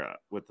with your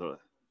with the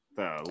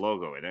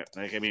logo in it.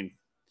 Like, I mean,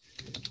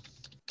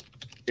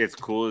 it's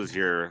cool as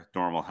your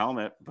normal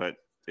helmet, but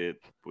it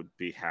would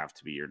have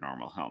to be your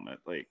normal helmet.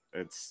 Like,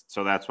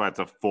 so that's why it's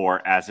a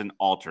 4 as an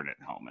alternate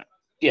helmet.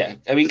 yeah.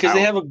 I mean, because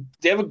they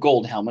have a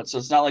gold helmet, so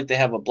it's not like they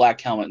have a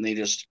black helmet and they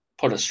just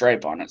put a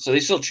stripe on it. So they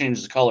still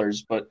change the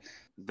colors, but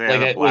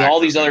like with all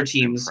these other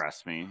teams,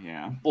 impress me.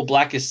 Yeah. well,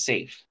 black is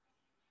safe.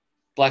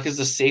 Black is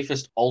the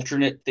safest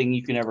alternate thing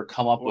you can ever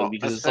come up with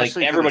because it's like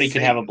especially for everybody the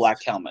could have a Saints.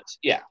 black helmet.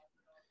 Yeah.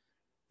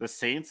 The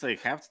Saints,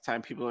 like half the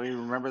time, people don't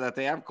even remember that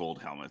they have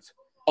gold helmets.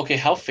 Okay,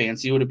 how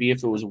fancy would it be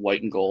if it was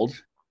white and gold?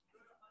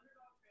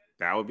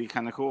 That would be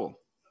kind of cool.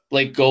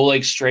 Like go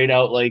like straight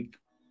out like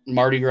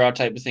Mardi Gras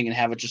type of thing and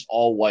have it just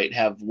all white.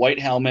 Have white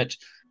helmet,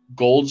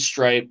 gold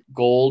stripe,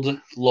 gold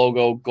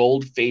logo,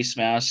 gold face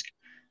mask,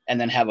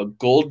 and then have a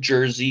gold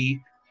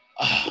jersey.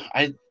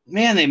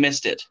 They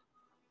missed it.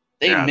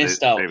 They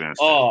missed out. They missed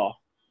oh,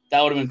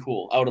 that would have been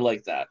cool. I would have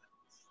liked that.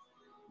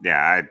 Yeah,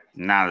 I'm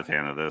not a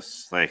fan of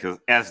this. Like,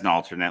 as an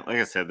alternate, like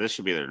I said, this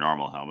should be their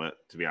normal helmet,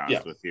 to be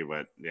honest with you.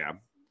 But yeah,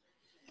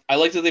 I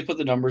like that they put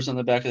the numbers on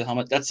the back of the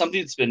helmet. That's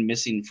something that's been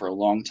missing for a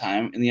long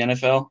time in the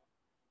NFL,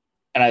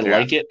 and I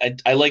like it.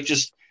 I like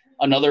just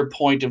another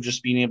point of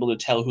just being able to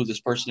tell who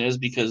this person is,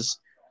 because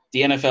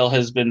the NFL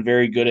has been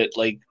very good at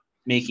like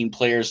making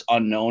players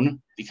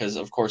unknown because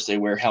of course they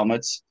wear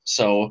helmets.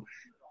 So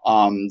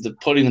the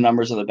putting the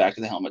numbers on the back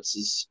of the helmets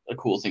is a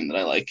cool thing that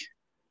I like.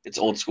 It's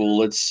old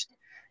school. It's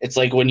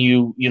like when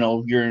you're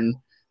in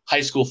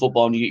high school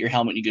football and you get your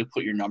helmet and you get to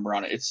put your number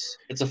on it.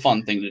 It's a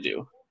fun thing to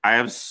do. I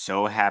am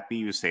so happy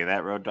you say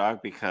that, Road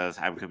Dog, because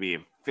I'm going to be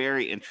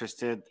very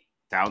interested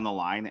down the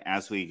line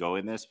as we go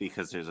in this,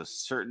 because there's a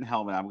certain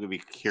helmet I'm going to be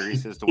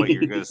curious as to what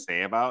you're going to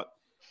say about.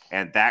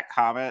 And that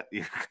comment,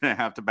 you're going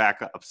to have to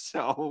back up.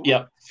 So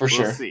yep, for we'll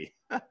sure. See.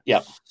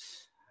 Yep.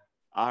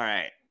 All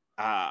right.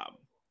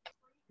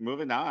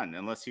 Moving on,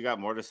 unless you got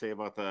more to say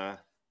about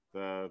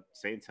the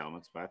Saints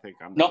helmets, but I think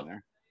I'm done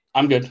there.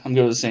 I'm good. I'm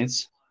good with the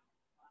Saints.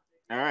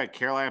 All right,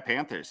 Carolina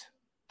Panthers.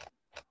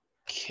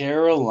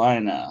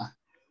 Carolina.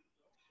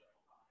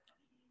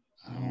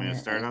 I'm going to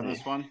start on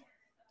this one.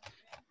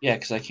 Yeah,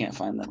 because I can't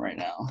find them right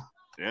now.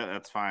 Yeah,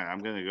 that's fine. I'm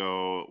going to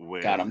go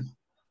with... Got them.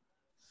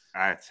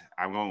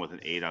 I'm going with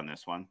an 8 on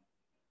this one.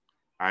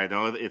 I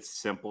know it's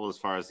simple as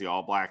far as the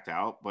all blacked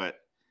out, but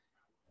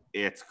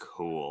it's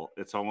cool.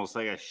 It's almost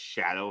like a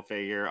shadow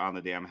figure on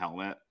the damn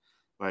helmet.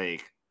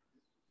 Like,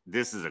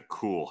 this is a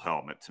cool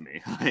helmet to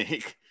me.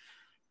 Like,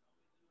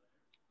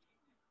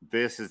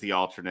 this is the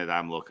alternate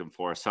I'm looking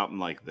for. Something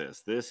like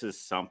this. This is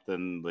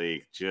something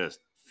like just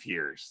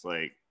fierce.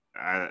 Like,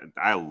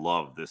 I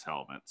love this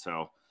helmet.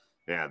 So,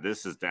 yeah,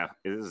 this is the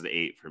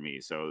 8 for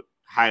me. So,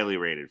 highly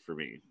rated for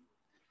me.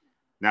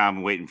 Now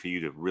I'm waiting for you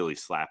to really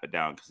slap it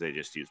down because they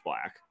just use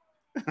black.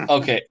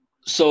 Okay,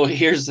 so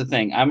here's the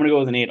thing. I'm going to go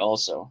with an 8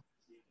 also.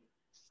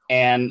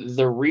 And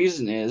the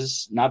reason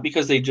is not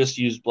because they just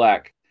use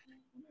black,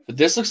 but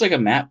this looks like a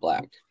matte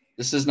black.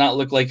 This does not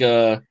look like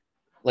a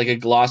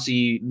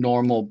glossy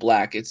normal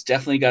black. It's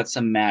definitely got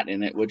some matte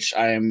in it, which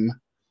I'm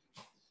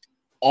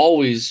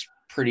always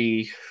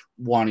pretty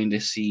wanting to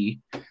see.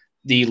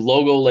 The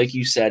logo, like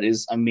you said,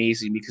 is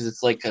amazing because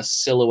it's like a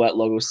silhouette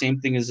logo. Same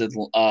thing as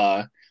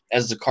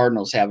the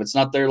Cardinals have. It's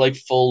not their like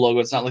full logo.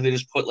 It's not like they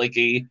just put like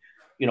a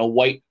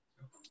white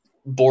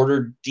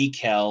bordered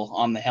decal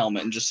on the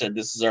helmet and just said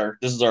this is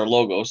our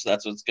logo, so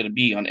that's what it's going to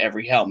be on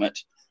every helmet.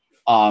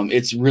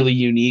 It's really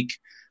unique.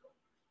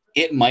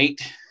 It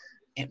might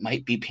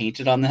be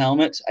painted on the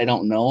helmet. I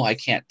don't know. I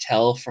can't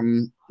tell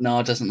from. No,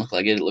 it doesn't look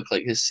like it. It looks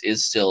like this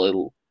is still a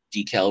little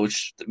decal,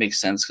 which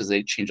makes sense because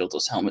they change out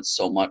those helmets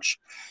so much.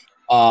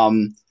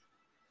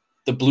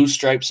 The blue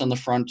stripes on the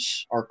front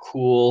are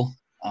cool.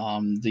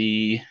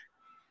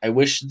 I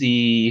wish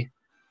the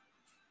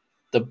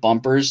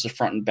bumpers, the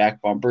front and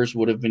back bumpers,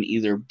 would have been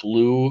either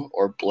blue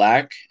or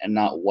black and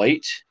not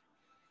white.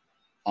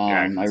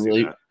 I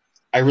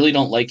really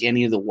don't like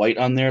any of the white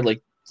on there.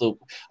 Like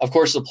of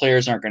course the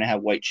players aren't going to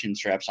have white chin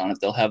straps on it.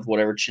 They'll have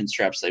whatever chin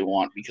straps they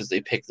want because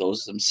they pick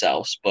those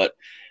themselves. But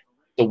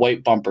the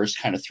white bumpers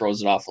kind of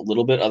throws it off a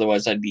little bit.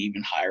 Otherwise, I'd be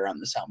even higher on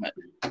this helmet.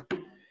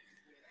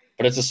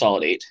 But it's a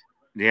solid 8.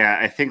 Yeah,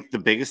 I think the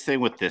biggest thing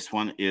with this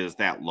one is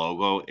that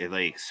logo.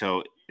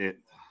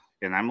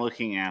 And I'm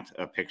looking at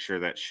a picture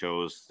that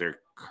shows their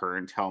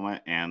current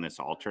helmet and this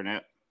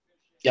alternate.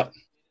 Yep.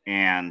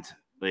 And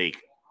like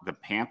the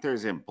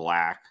Panthers in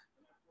black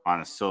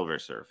on a silver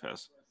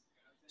surface.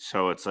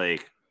 So it's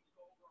like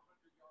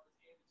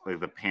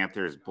the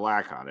Panthers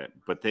black on it.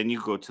 But then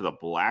you go to the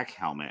black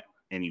helmet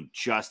and you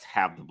just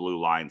have the blue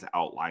lines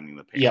outlining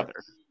the Panther. Yep.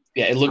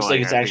 Yeah, it looks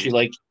like it's actually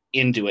like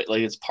into it,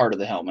 like it's part of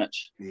the helmet.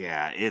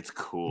 Yeah, it's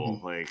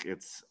cool.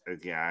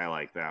 Mm-hmm. I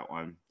like that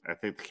one. I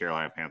think the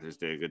Carolina Panthers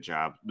did a good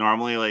job.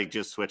 Normally, like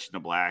just switching to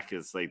black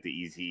is like the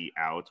easy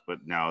out,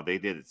 but no, they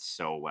did it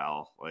so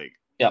well. Like,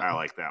 yep. I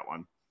like that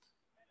one.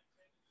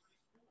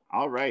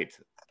 All right,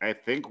 I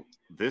think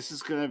this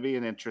is going to be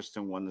an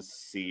interesting one to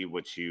see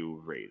what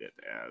you rate it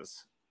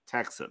as.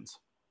 Texans.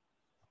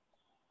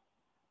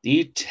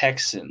 The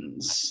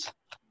Texans.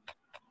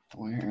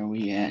 Where are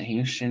we at?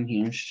 Houston.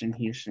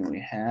 We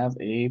have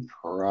a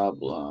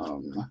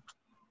problem.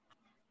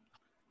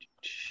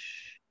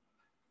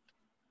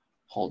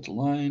 Hold the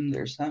line.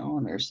 There's that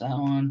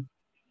one.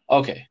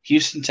 Okay.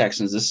 Houston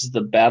Texans. This is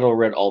the Battle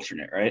Red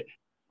alternate, right?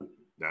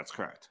 That's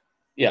correct.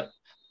 Yep.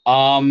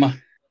 I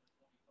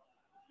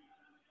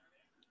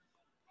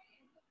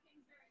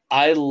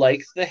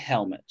like the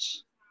helmet.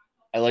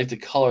 I like the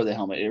color of the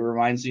helmet. It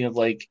reminds me of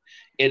like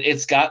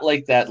it's got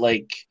like that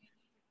like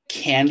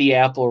candy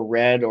apple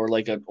red or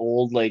like an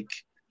old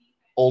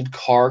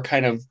car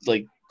kind of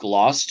like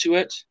gloss to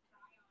it,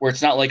 where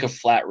it's not like a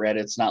flat red.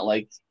 It's not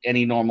like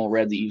any normal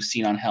red that you've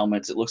seen on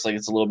helmets. It looks like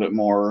it's a little bit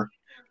more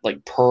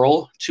like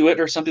pearl to it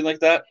or something like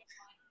that.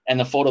 And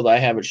the photo that I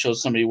have, it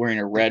shows somebody wearing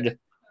a red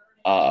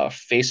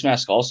face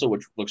mask also,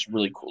 which looks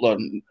really cool. A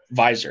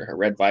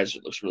red visor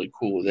looks really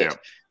cool with it.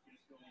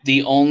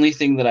 The only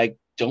thing that I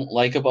don't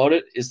like about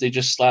it is they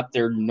just slapped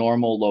their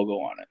normal logo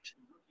on it.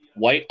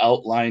 White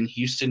outline,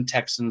 Houston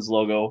Texans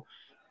logo,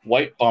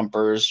 white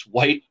bumpers,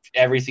 white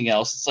everything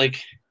else. It's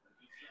like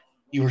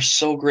you were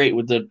so great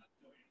with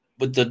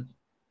the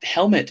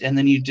helmet, and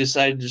then you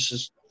decided to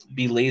just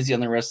be lazy on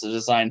the rest of the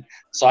design.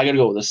 So I got to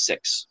go with a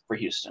 6 for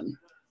Houston.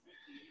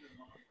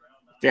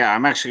 Yeah,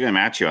 I'm actually going to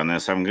match you on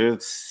this. I'm going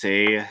to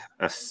say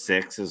a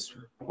 6 as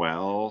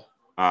well.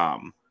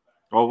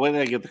 Well, what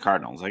did I give the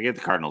Cardinals? I gave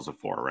the Cardinals a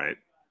 4, right?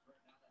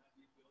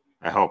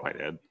 I hope I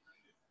did.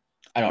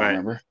 I don't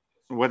remember.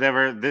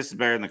 Whatever. This is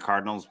better than the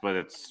Cardinals, but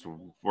it's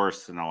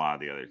worse than a lot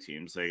of the other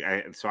teams.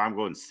 So I'm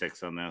going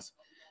 6 on this.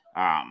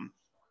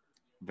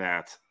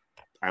 That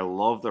I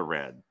love the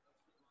red.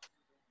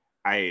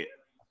 I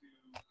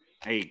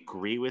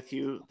agree with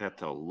you that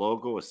the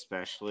logo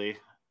especially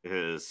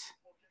is.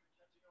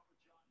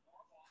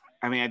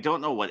 I mean, I don't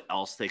know what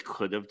else they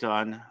could have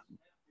done.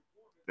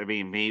 I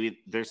mean, maybe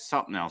there's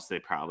something else they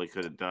probably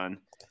could have done,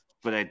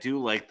 but I do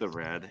like the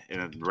red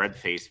and red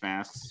face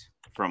masks.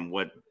 From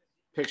what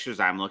pictures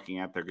I'm looking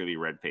at, they're going to be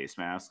red face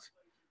masks,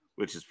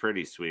 which is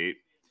pretty sweet.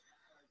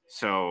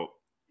 So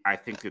I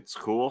think it's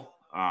cool,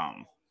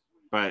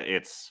 but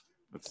it's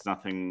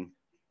nothing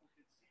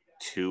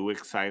too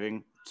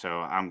exciting.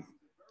 So I'm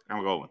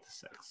going with the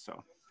 6.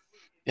 So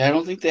yeah, I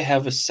don't think they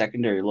have a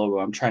secondary logo.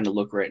 I'm trying to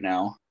look right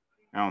now.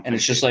 And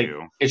it's just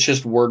it's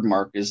just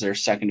Wordmark is their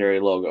secondary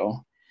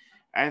logo.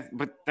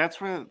 But that's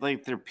where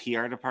like their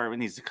PR department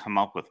needs to come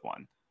up with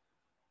one.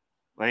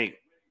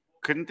 Like,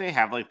 couldn't they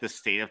have like the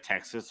state of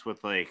Texas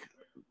with like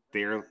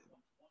their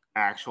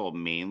actual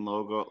main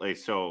logo? Like,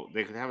 so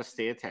they could have a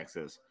state of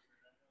Texas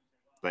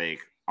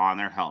like on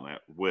their helmet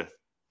with,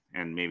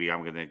 and maybe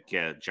I'm gonna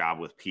get a job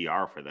with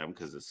PR for them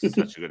because it's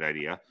such a good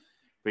idea.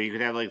 But you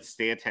could have like the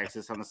state of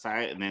Texas on the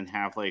side, and then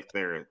have like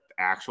their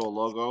actual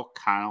logo,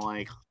 kind of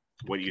like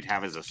what you'd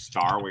have as a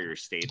star where your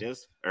state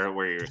is or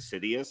where your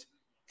city is.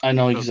 I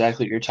know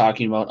exactly what you're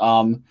talking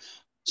about.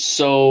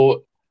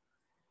 So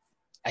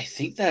I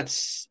think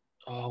that's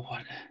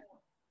what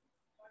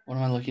am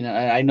I looking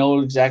at? I know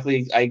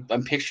exactly.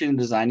 I'm picturing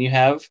the design you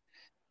have,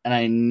 and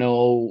I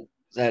know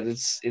that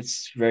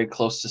it's very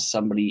close to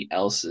somebody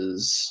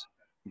else's.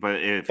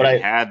 But if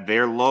it had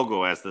their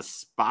logo as the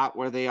spot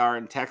where they are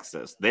in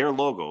Texas, their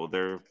logo,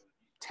 their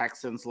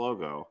Texans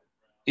logo,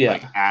 yeah,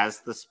 like as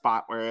the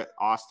spot where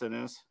Austin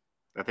is.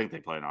 I think they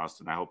play in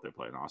Austin. I hope they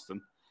play in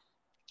Austin.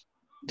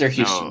 They're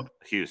Houston. No,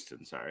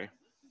 Houston, sorry.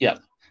 Yeah.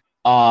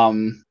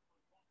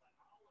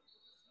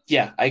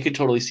 Yeah, I could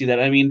totally see that.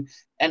 I mean,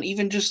 and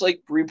even just like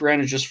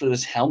rebranded just for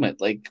this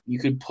helmet, like you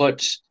could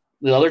put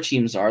the other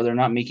teams they're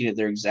not making it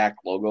their exact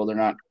logo. They're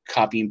not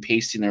copying and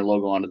pasting their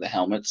logo onto the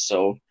helmet.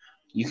 So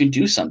you can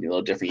do something a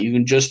little different. You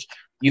can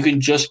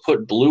just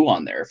put blue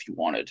on there if you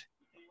wanted.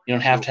 You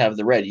don't have to have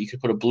the red. You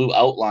could put a blue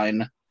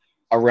outline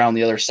around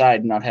the other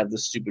side and not have the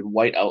stupid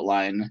white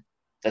outline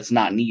that's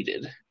not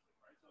needed.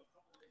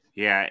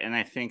 Yeah, and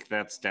I think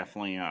that's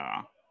definitely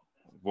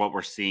what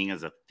we're seeing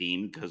as a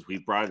theme because we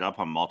brought it up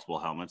on multiple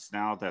helmets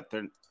now that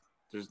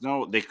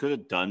they could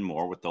have done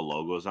more with the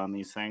logos on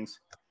these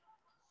things.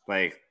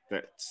 Like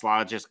it's a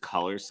lot of just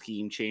color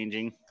scheme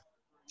changing.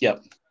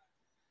 Yep.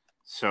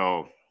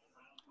 So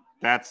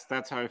that's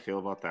how I feel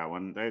about that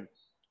one. I'd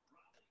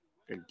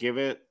give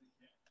it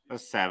a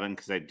 7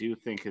 because I do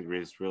think it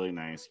is really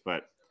nice,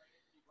 but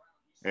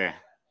yeah.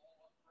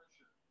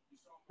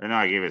 Or no,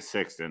 I gave it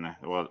 6, didn't I?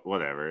 Well,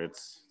 whatever.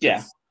 It's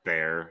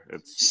there.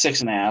 It's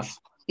 6.5.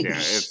 Yeah,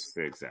 it's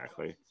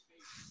exactly.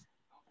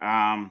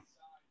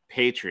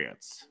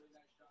 Patriots.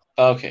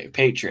 Okay,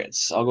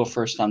 Patriots. I'll go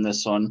first on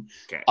this one.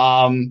 Okay.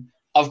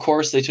 Of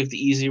course, they took the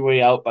easy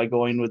way out by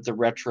going with the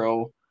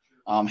retro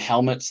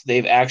helmets.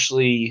 They've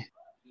actually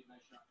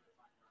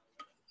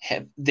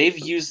they've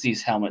used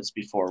these helmets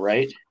before,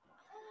 right?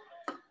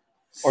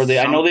 Or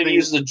I know they've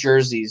used the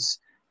jerseys.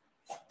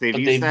 They've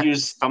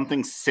used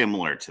something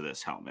similar to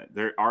this helmet.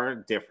 There are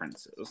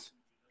differences.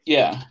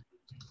 Yeah.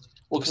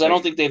 Well, because I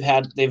don't think they've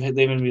been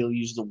able to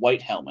use the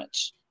white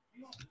helmets.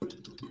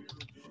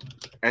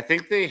 I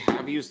think they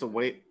have used the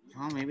white.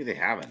 Oh, maybe they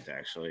haven't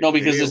actually. No,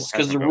 because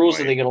the rules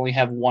that they can only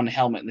have one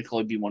helmet and they can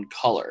only be one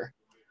color.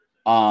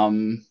 But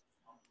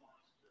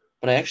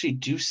I actually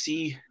do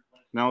see.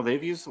 No,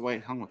 they've used the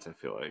white helmets. I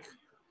feel like.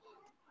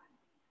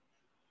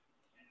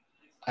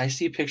 I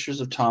see pictures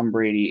of Tom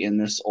Brady in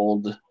this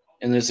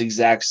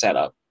exact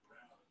setup.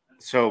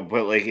 So,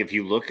 but like, if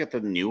you look at the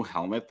new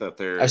helmet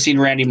that I've seen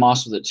Randy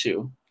Moss with it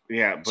too.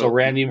 Yeah. But, so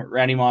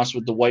Randy Moss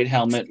with the white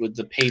helmet with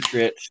the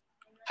Patriot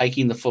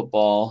hiking the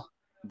football.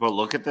 But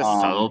look at the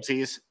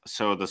subtleties.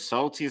 So the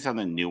subtleties on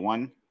the new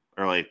one,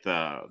 or like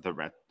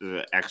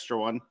the extra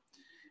one,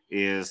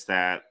 is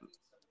that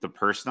the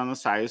person on the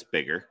side is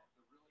bigger.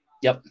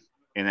 Yep.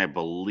 And I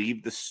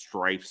believe the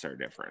stripes are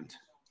different.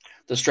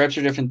 The stripes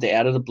are different. They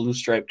added a blue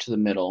stripe to the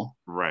middle.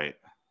 Right.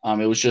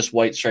 It was just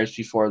white stripes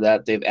before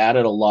that. They've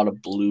added a lot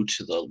of blue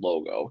to the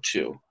logo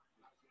too.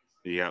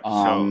 Yeah.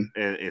 So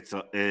it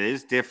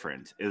is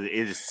different. It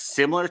is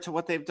similar to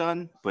what they've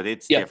done, but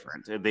it's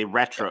different. They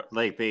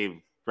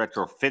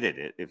retrofitted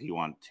it if you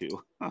want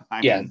to.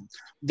 I mean,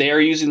 they are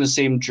using the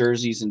same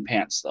jerseys and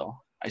pants though.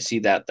 I see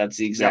that. That's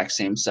the exact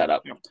same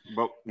setup. Yep.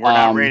 But we're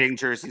not rating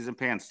jerseys and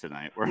pants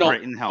tonight. We're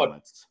rating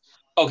helmets.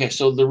 Okay,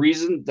 so the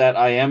reason that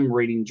I am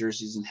rating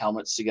jerseys and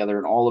helmets together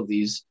in all of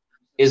these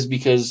is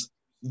because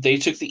they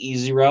took the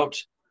easy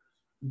route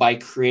by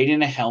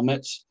creating a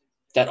helmet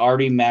that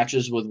already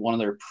matches with one of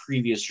their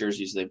previous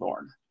jerseys they've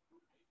worn.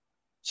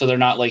 So they're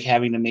not like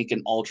having to make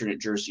an alternate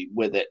jersey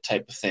with it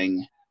type of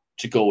thing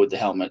to go with the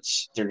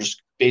helmets. They're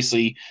just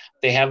basically,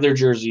 they have their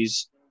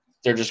jerseys.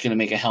 They're just going to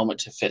make a helmet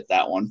to fit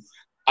that one.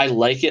 I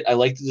like it. I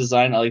like the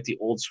design. I like the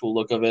old school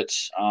look of it.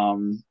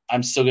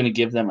 I'm still going to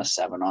give them a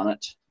 7 on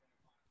it.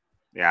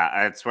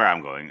 Yeah, that's where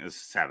I'm going. Is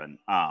 7.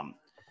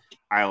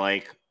 I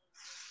like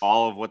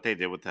all of what they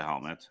did with the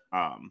helmet.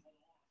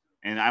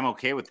 And I'm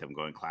okay with them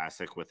going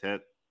classic with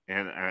it.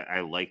 And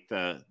I like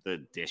the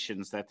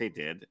additions that they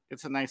did.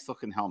 It's a nice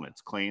looking helmet.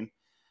 It's clean.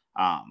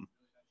 And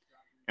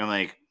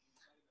like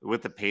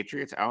with the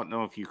Patriots, I don't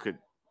know if you could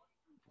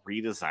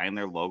redesign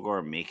their logo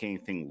or make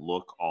anything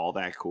look all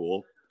that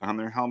cool on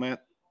their helmet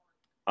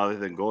other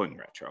than going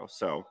retro.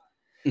 So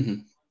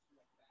I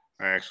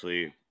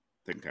actually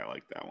think I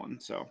like that one.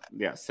 So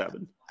yeah,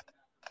 7.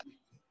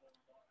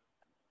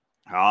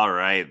 All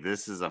right.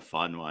 This is a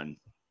fun one.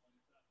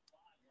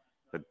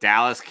 The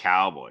Dallas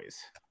Cowboys.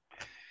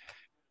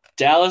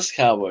 Dallas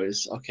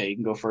Cowboys. Okay, you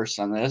can go first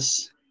on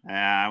this.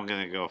 I'm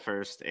going to go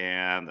first.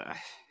 And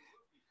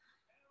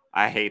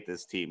I hate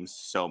this team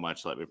so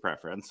much. Let me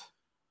preference.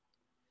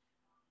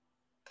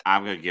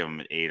 I'm going to give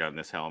them an 8 on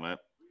this helmet.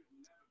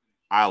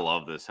 I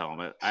love this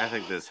helmet. I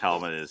think this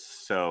helmet is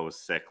so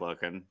sick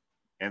looking.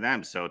 And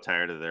I'm so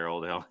tired of their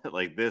old helmet.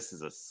 Like, this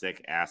is a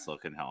sick ass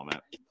looking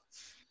helmet.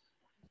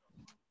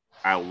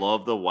 I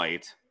love the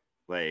white.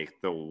 Like,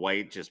 the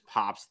white just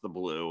pops the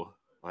blue.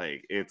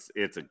 Like, it's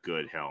a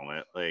good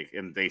helmet. Like,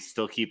 and they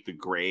still keep the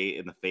gray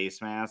in the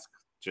face mask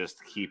just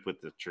to keep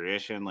with the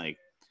tradition. Like,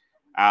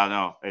 I don't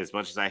know. As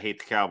much as I hate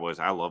the Cowboys,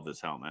 I love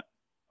this helmet.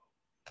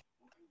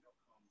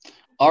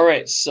 All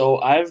right, so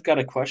I've got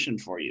a question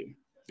for you.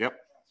 Yep.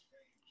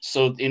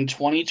 So in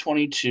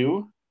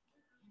 2022,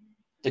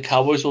 the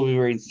Cowboys will be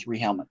wearing 3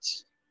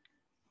 helmets.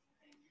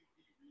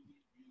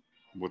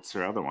 What's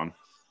their other one?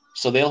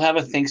 So they'll have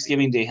a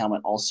Thanksgiving Day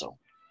helmet also.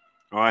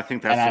 Oh, I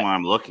think that's the one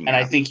I'm looking at.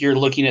 And I think you're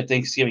looking at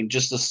Thanksgiving,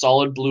 just a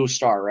solid blue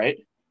star, right?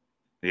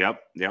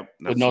 Yep. That's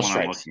with no the one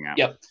stripes. I'm looking at.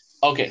 Yep.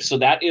 Okay, so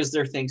that is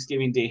their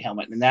Thanksgiving Day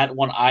helmet. And that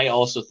one I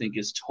also think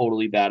is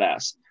totally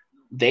badass.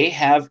 They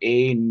have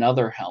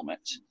another helmet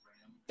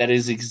that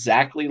is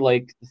exactly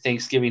like the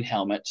Thanksgiving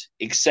helmet,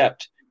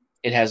 except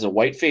it has a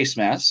white face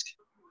mask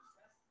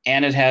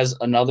and it has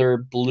another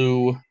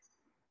blue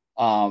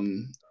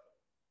outline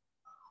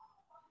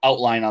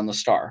on the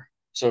star.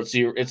 So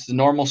it's the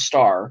normal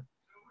star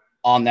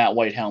on that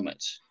white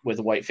helmet with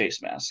a white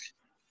face mask.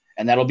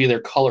 And that'll be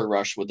their color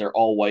rush with their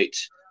all white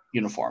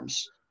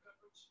uniforms.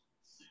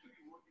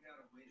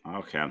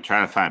 Okay, I'm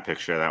trying to find a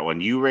picture of that one.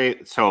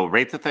 Rate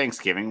the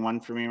Thanksgiving one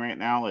for me right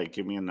now. Like,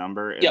 give me a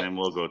number, and then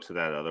we'll go to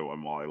that other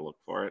one while I look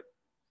for it.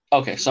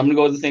 Okay, so I'm gonna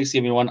go with the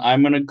Thanksgiving one.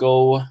 I'm gonna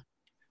go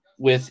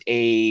with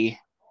a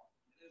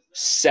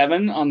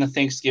 7 on the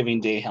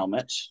Thanksgiving Day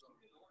helmet.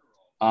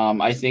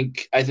 I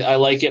think I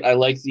like it. I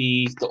like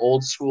the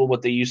old school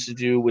what they used to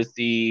do with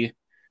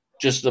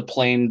just the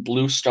plain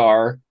blue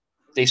star.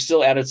 They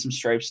still added some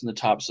stripes in the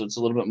top, so it's a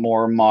little bit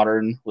more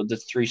modern with the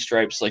 3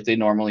 stripes like they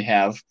normally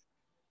have.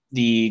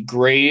 The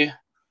gray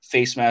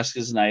face mask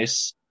is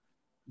nice.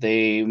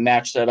 They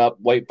match that up,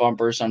 white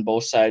bumpers on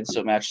both sides, so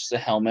it matches the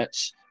helmet.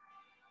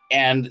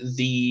 And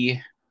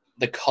the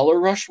color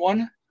rush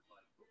one,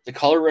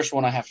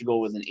 I have to go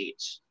with an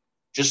 8.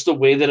 Just the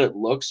way that it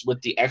looks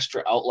with the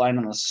extra outline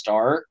on the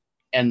star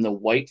and the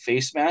white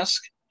face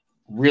mask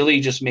really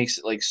just makes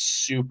it like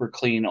super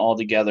clean all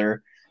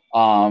together.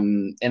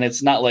 And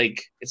it's not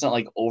like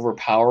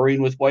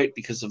overpowering with white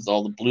because of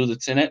all the blue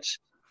that's in it.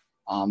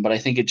 But I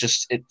think it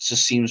just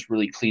seems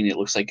really clean. It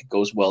looks like it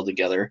goes well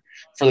together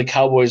for the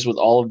Cowboys with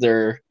all of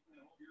their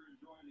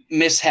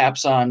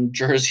mishaps on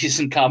jerseys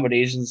and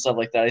combinations and stuff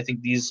like that. I think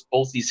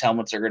both these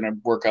helmets are going to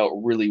work out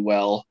really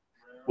well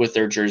with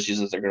their jerseys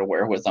that they're going to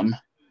wear with them.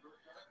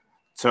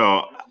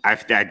 So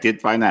I did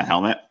find that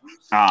helmet.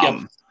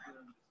 Yep.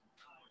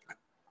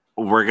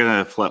 We're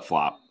gonna flip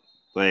flop.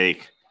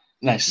 Like,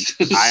 nice.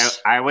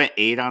 I went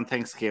 8 on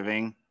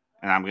Thanksgiving,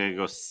 and I'm gonna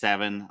go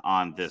 7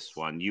 on this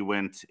one. You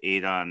went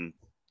 8 on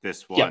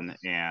this one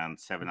and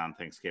 7 on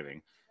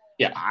Thanksgiving.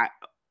 Yeah.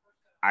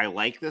 I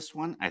like this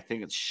one. I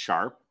think it's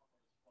sharp.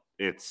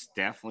 It's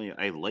definitely,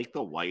 I like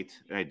the white.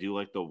 I do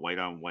like the white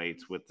on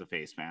white with the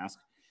face mask.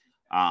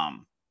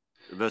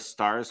 The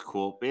star is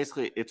cool.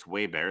 Basically, it's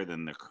way better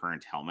than the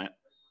current helmet.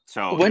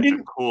 So it's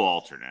a cool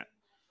alternate.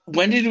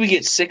 When did we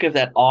get sick of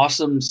that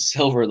awesome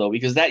silver though?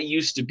 Because that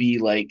used to be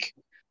like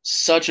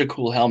such a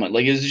cool helmet.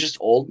 Like, is it just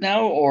old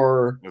now,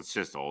 or it's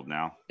just old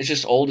now? It's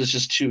just old. It's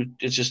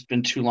just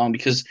been too long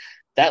because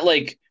that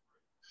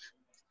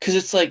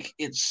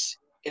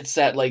it's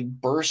that like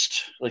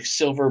burst, like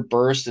silver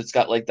burst. It's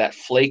got like that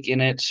flake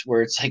in it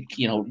where it's like,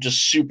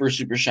 just super,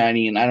 super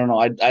shiny. And I don't know,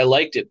 I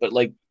liked it, but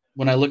like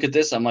when I look at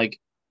this, I'm like,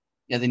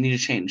 yeah, they need to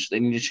change. They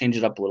need to change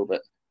it up a little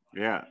bit.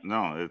 Yeah,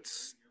 no,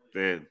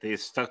 they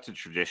stuck to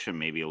tradition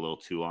maybe a little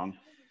too long.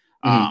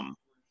 Mm-hmm.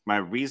 My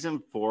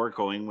reason for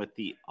going with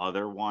the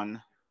other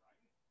one,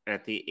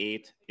 at the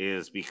 8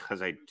 is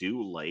because I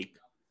do like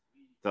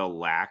the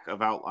lack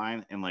of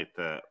outline and like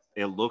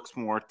it looks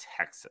more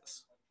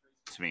Texas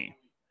to me.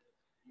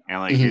 And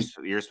like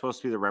you're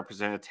supposed to be the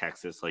representative of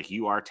Texas, like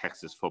you are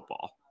Texas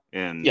football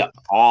in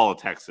all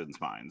Texans'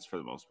 minds for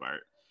the most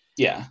part.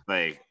 Yeah.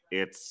 Like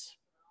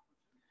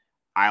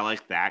I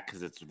like that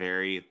because it's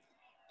very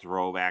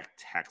throwback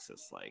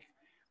Texas like.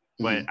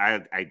 But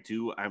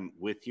I'm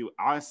with you.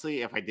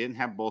 Honestly, if I didn't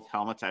have both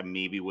helmets, I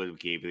maybe would have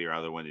gave the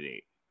other one an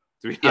 8.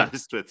 To be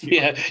honest with you.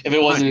 Yeah, if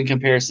it wasn't in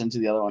comparison to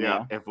the other one.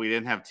 Yeah. If we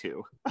didn't have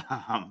two.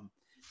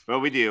 But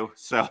we do.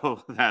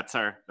 So that's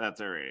our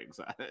ratings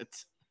on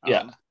it.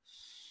 Yeah.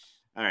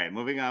 All right,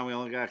 moving on. We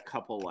only got a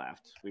couple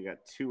left. We got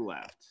 2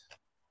 left.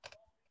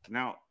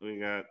 We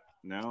got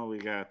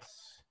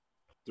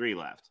 3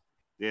 left.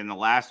 Then the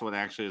last one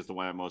actually is the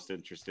one I'm most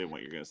interested in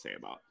what you're going to say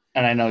about.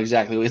 And I know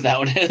exactly what that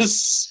one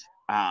is.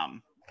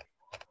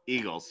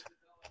 Eagles.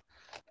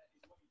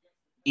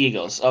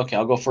 Okay,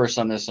 I'll go first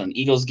on this one.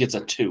 Eagles gets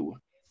a 2.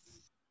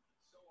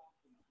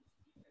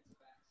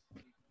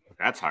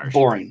 That's harsh.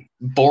 Boring.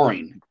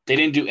 They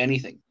didn't do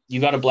anything. You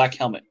got a black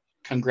helmet.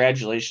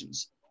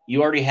 Congratulations.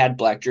 You already had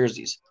black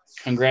jerseys.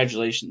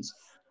 Congratulations.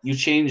 You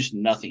changed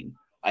nothing.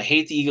 I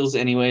hate the Eagles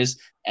anyways,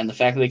 and the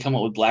fact that they come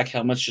up with black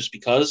helmets just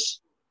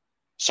because,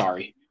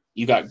 sorry.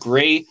 You got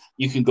gray.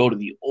 You can go to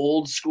the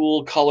old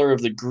school color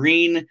of the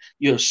green.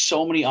 You have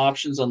so many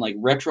options on like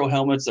retro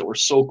helmets that were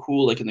so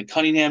cool, like in the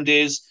Cunningham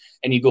days,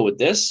 and you go with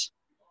this.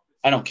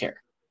 I don't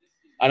care.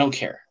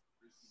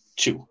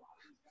 2.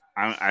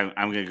 I'm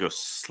going to go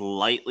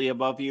slightly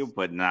above you,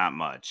 but not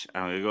much.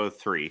 I'm going to go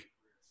 3.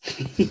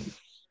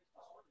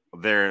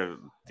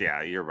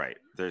 You're right.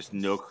 There's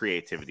no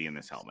creativity in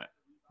this helmet.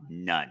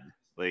 None.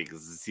 Like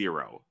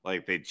 0.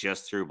 Like they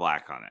just threw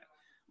black on it.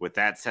 With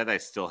that said, I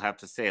still have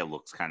to say it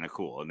looks kind of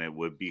cool, and it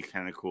would be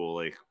kind of cool,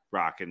 like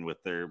rocking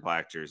with their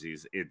black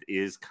jerseys. It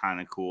is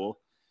kind of cool,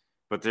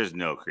 but there's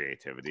no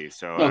creativity.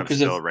 So I'm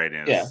still right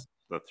in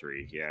the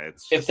 3. Yeah,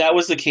 if that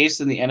was the case,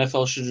 then the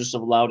NFL should just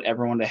have allowed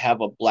everyone to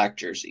have a black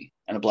jersey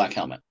and a black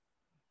helmet.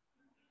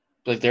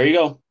 Like, there you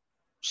go,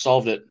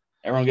 solved it.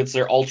 Everyone gets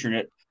their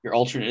alternate. Your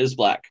alternate is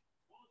black.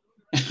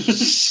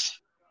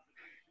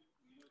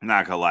 I'm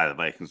not gonna lie, the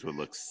Vikings would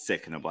look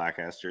sick in a black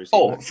ass jersey.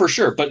 Oh, for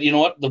sure. But you know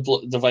what?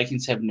 The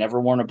Vikings have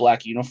never worn a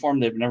black uniform.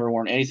 They've never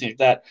worn anything like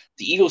that.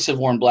 The Eagles have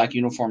worn black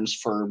uniforms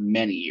for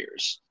many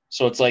years.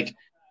 So it's like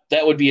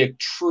that would be a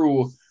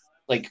true,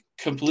 like,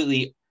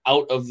 completely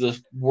out of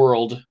the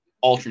world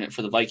alternate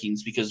for the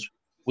Vikings because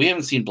we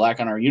haven't seen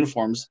black on our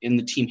uniforms in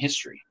the team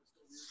history.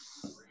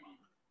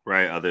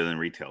 Right, other than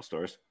retail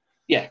stores.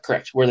 Yeah,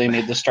 correct. Where they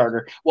made the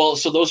starter. Well,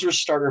 so those were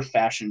starter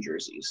fashion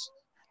jerseys.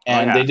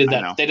 And they did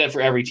that. They did that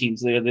for every team.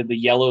 So they did the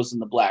yellows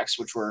and the blacks,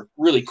 which were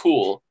really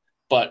cool,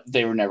 but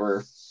they were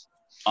never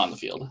on the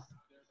field.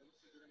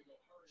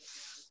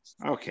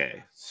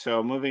 Okay,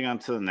 so moving on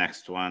to the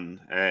next one.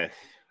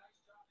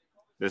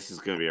 This is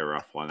going to be a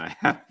rough one. I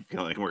have a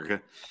feeling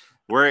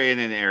we're in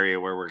an area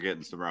where we're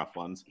getting some rough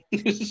ones.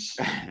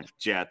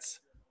 Jets.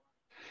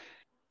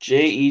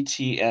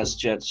 Jets,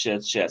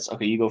 Jets.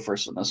 Okay, you go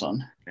first on this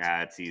one.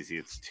 Yeah, it's easy.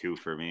 It's 2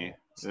 for me.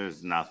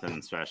 There's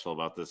nothing special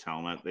about this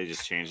helmet. They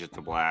just changed it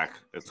to black.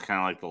 It's kind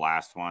of like the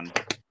last one,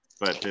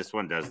 but this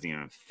one doesn't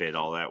even fit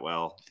all that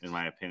well, in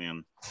my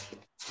opinion.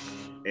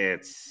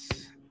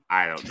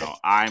 I don't know.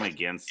 I'm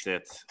against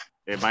it.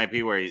 It might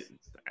be where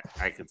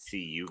I could see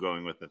you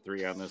going with the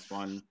 3 on this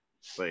one,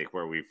 like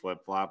where we flip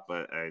flop.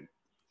 But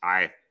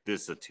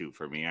this is a 2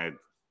 for me.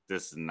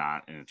 This is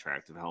not an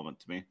attractive helmet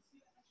to me.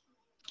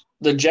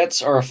 The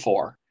Jets are a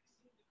 4.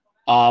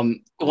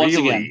 Once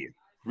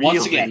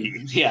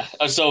again, yeah.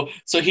 So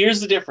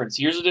here's the difference.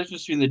 Here's the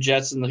difference between the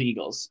Jets and the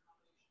Eagles.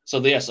 So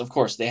yes, of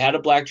course, they had a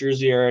black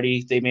jersey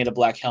already. They made a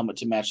black helmet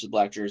to match the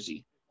black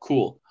jersey.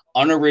 Cool.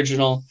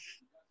 Unoriginal,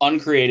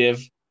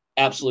 uncreative,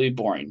 absolutely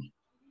boring.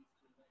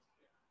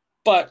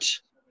 But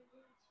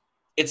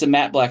it's a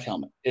matte black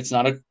helmet. It's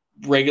not a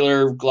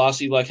regular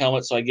glossy black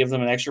helmet, so I give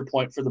them an extra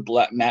point for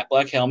the matte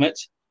black helmet.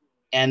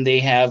 And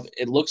they have,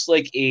 it looks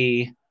like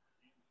a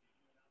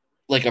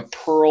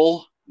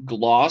pearl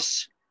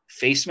gloss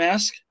face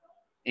mask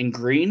in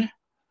green.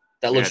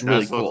 That looks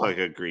really cool. It looks like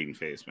a green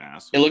face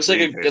mask. It looks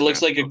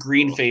like a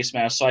green face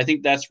mask. So I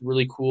think that's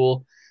really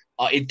cool.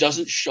 It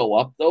doesn't show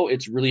up though.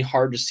 It's really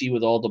hard to see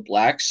with all the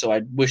black. So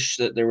I wish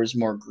that there was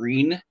more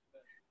green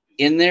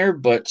in there.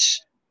 But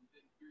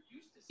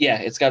yeah,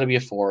 it's got to be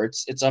a 4.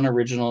 It's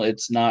unoriginal.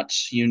 It's not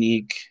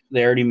unique.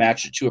 They already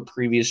matched it to a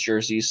previous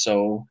jersey.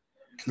 So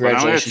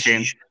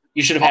congratulations.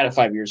 You should have had it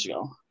 5 years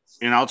ago.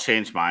 And I'll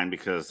change mine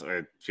because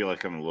I feel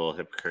like I'm a little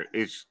hypocrite.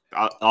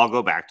 I'll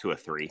go back to a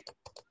 3.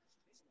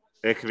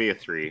 It could be a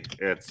 3.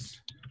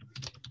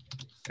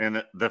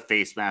 And the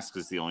face mask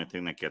is the only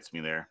thing that gets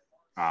me there.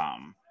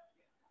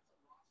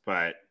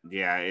 But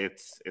yeah,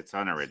 it's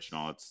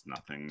unoriginal. It's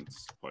nothing.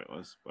 It's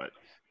pointless. But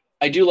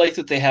I do like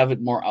that they have it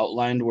more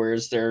outlined,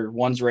 whereas their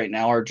ones right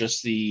now are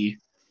just the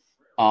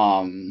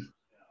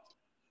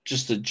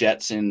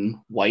Jets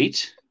in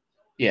white.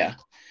 Yeah.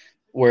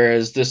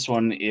 Whereas this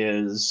one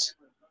is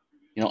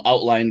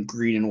outlined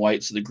green and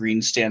white, so the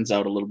green stands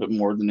out a little bit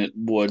more than it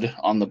would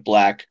on the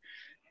black.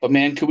 But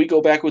man, could we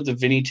go back with the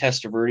Vinny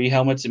Testaverde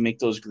helmets and make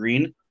those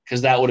green?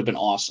 Because that would have been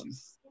awesome.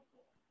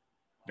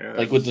 Yeah,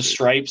 Like with the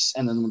stripes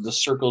and then with the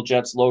Circle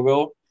Jets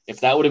logo. If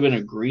that would have been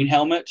a green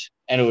helmet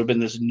and it would have been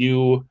this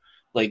new,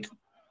 like,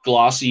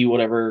 glossy,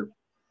 whatever,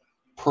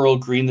 pearl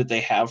green that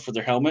they have for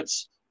their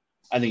helmets,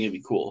 I think it'd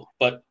be cool.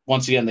 But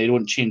once again, they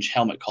wouldn't change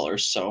helmet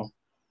colors. So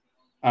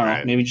I don't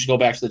know. Maybe just go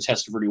back to the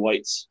Testaverde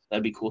whites.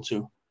 That'd be cool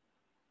too.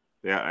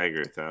 Yeah, I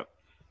agree with that.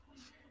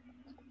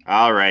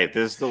 All right,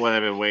 this is the one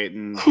I've been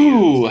waiting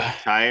the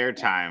entire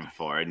time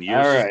for, and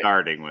you're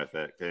starting with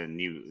it, and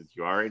you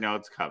already know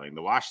it's coming.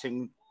 The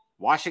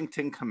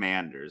Washington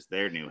Commanders,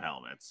 their new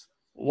helmets.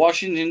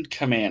 Washington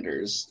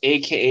Commanders,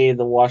 aka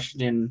the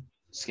Washington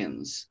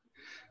Skins.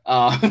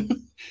 No,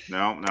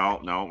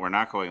 we're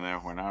not going there.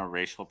 We're not a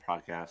racial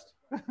podcast.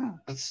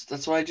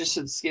 That's why I just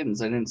said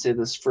Skins. I didn't say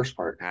this first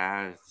part.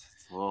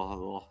 It's a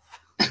little...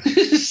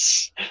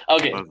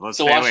 Okay, let's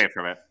stay away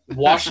from it.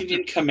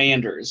 Washington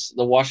Commanders,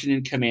 the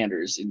Washington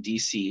Commanders in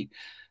DC.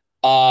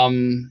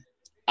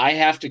 I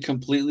have to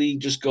completely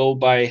just go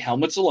by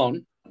helmets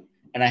alone,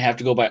 and I have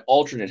to go by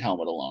alternate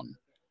helmet alone.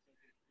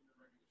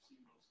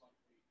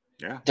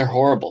 Yeah, they're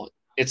horrible.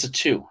 It's a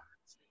 2.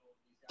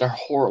 They're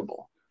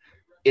horrible.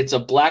 It's a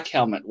black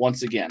helmet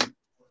once again.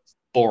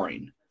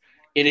 Boring.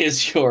 It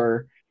is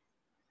your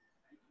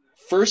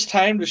first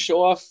time to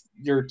show off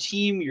your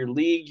team, your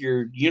league,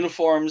 your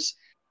uniforms,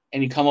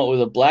 and you come out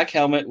with a black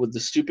helmet with the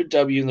stupid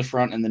W in the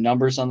front and the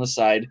numbers on the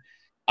side.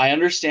 I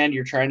understand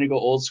you're trying to go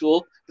old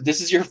school, but this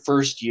is your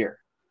first year.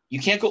 You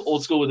can't go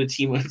old school with a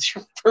team when it's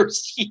your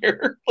first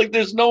year. Like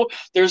there's no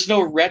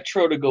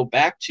retro to go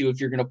back to if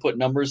you're going to put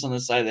numbers on the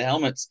side of the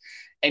helmets,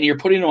 and you're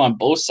putting them on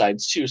both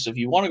sides too. So if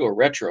you want to go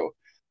retro,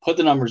 put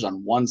the numbers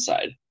on one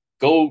side.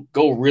 Go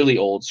really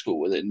old school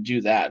with it and do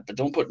that, but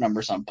don't put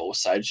numbers on both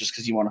sides just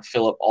because you want to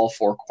fill up all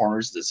 4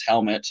 corners of this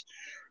helmet.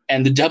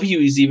 And the W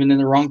is even in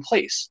the wrong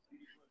place.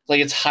 Like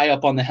it's high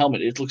up on the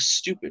helmet. It looks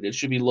stupid. It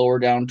should be lower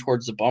down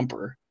towards the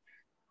bumper.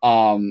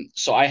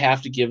 So I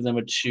have to give them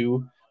a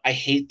 2. I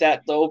hate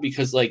that though,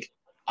 because like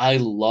I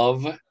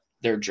love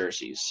their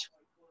jerseys.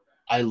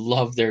 I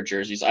love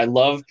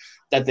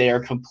that they are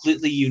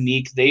completely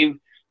unique.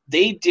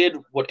 They did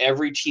what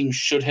every team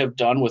should have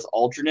done with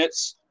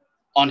alternates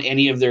on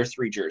any of their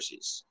 3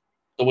 jerseys.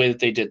 The way that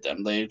they did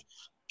them. They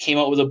came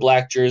out with a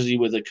black jersey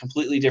with a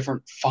completely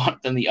different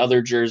font than the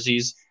other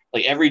jerseys.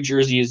 Like every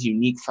jersey is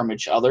unique from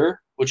each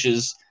other, which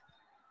is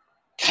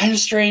kind of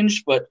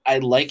strange, but I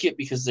like it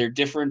because they're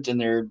different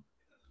and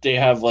they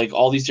have like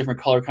all these different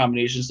color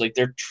combinations. Like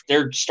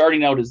they're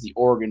starting out as the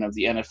Oregon of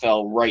the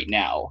NFL right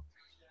now,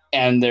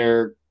 and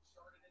they're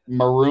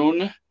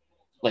maroon.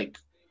 Like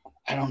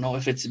I don't know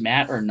if it's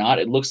matte or not.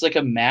 It looks like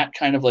a matte,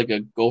 kind of like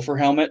a gopher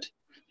helmet.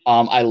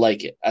 I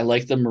like it. I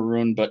like the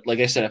maroon, but like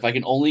I said, if I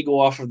can only go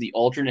off of the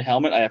alternate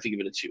helmet, I have to give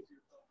it a 2.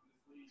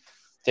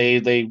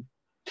 They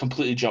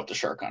completely jumped the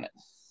shark on it.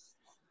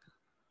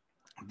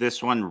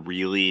 This one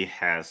really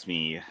has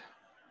me.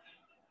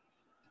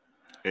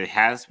 It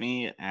has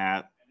me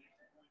at.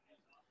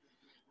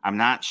 I'm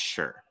not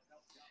sure.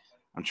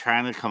 I'm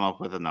trying to come up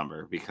with a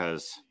number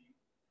because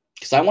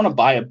I want to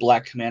buy a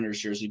black Commanders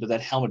jersey, but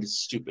that helmet is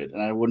stupid,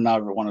 and I would not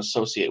ever want to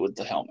associate with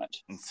the helmet.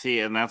 See,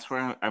 and that's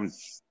where I'm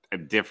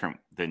different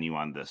than you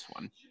on this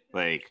one.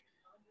 Like,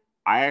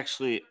 I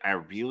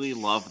really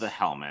love the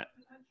helmet.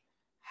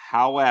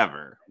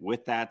 However,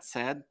 with that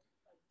said,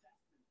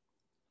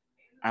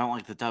 I don't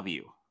like the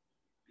W.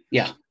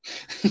 Yeah.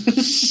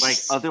 Like,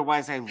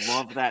 otherwise, I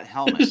love that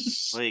helmet.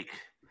 Like,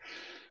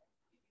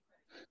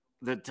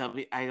 the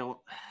W, I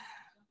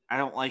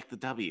don't like the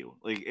W.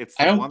 Like,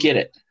 I don't get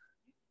it.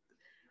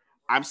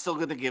 I'm still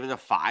going to give it a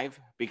 5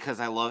 because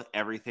I love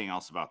everything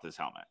else about this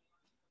helmet.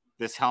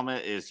 This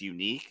helmet is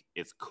unique.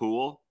 It's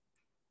cool.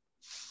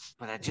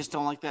 But I just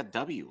don't like that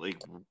W.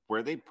 Like,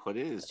 where they put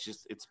it is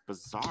just, it's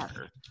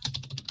bizarre.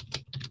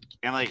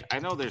 And, like, I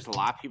know there's a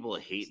lot of people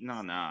hating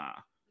on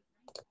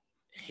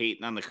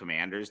the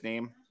Commander's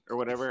name or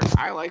whatever.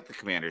 I like the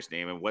Commander's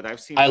name, and what I've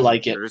seen from the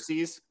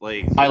jerseys,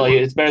 like I like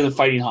it. It's better than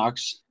Fighting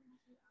Hawks.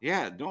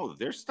 Yeah, no,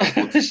 their stuff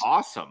looks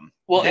awesome.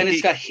 Well, and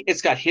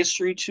it's got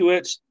history to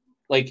it.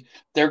 Like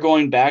they're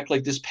going back,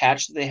 like this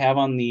patch that they have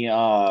on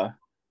the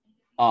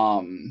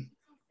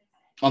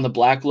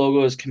black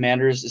logo is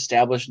Commanders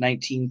established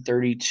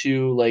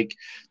 1932. Like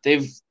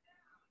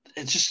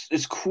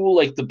it's cool.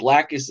 Like the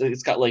black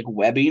it's got like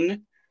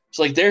webbing.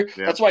 So like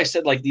that's why I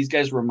said like these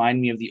guys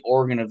remind me of the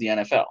Oregon of the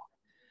NFL.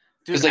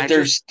 Because like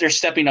they're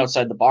stepping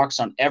outside the box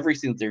on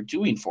everything that they're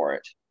doing for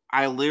it.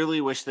 I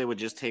literally wish they would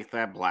just take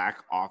that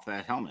black off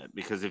that helmet,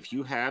 because if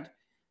you had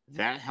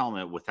that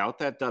helmet without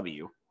that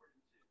W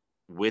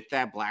with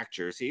that black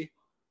jersey,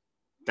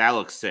 that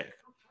looks sick.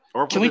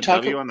 Or put the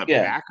W on the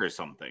back or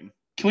something.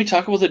 Can we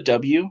talk about the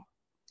W?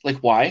 Like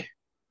why?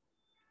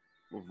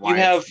 Why you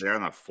have there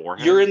on the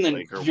forehead? You're in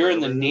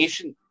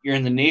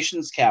the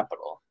nation's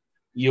capital.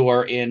 You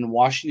are in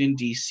Washington,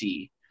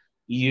 D.C.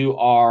 You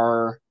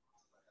are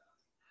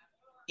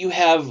you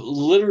have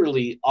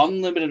literally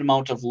unlimited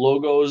amount of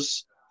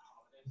logos,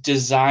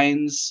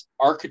 designs,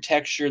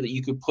 architecture that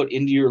you could put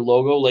into your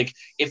logo. Like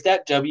if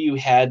that W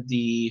had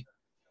the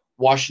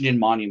Washington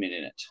Monument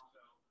in it,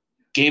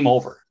 game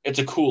over. It's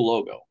a cool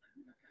logo.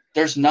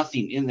 There's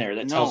nothing in there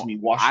that tells me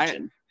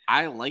Washington.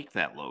 I like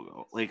that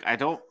logo. Like I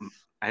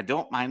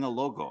don't mind the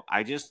logo.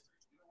 I just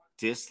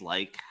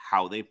dislike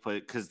how they put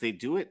it because they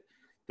do it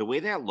the way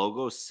that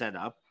logo is set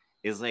up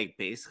is like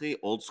basically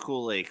old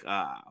school like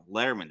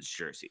Letterman's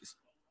jerseys.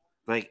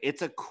 Like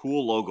it's a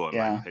cool logo in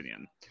my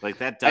opinion. Like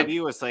that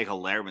W is like a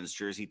Letterman's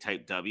jersey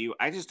type W.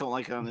 I just don't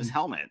like it on this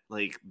helmet.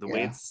 Like the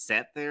way it's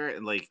set there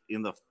and like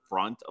in the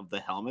front of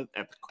the helmet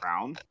at the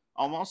crown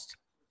almost.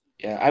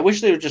 Yeah, I wish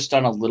they would just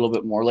done a little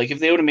bit more. Like if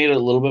they would have made it a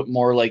little bit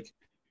more like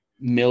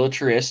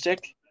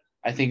militaristic,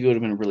 I think it would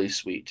have been really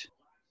sweet.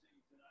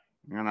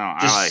 You know,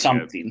 just I like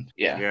something.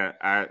 It. Yeah.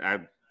 I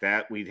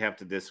that we'd have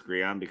to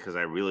disagree on because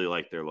I really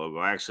like their logo.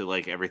 I actually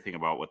like everything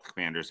about what the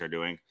Commanders are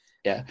doing.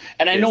 Yeah,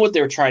 and I know what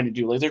they're trying to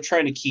do. Like they're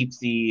trying to keep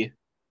the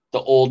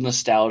old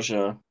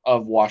nostalgia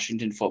of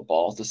Washington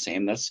football the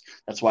same. That's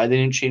why they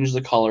didn't change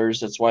the colors.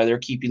 That's why they're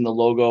keeping the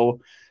logo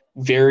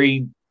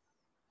very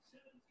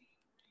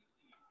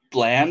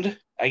bland,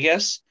 I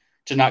guess,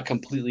 to not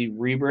completely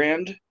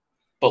rebrand,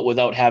 but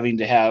without having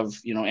to have,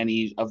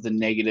 any of the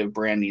negative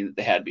branding that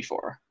they had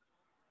before.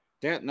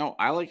 Yeah, no,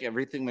 I like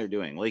everything they're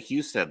doing. Like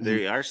you said,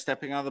 they are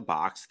stepping out of the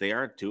box. They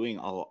are doing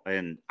all,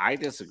 and I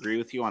disagree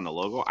with you on the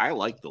logo. I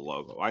like the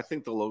logo. I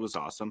think the logo is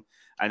awesome.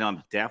 I know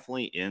I'm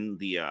definitely in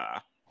the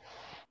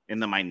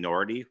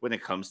minority when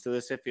it comes to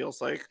this. It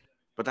feels like,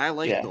 but I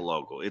like the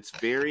logo. It's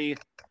very,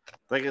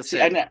 like I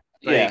said,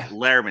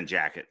 Letterman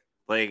jacket.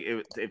 Like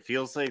it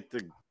feels like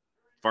the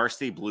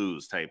Varsity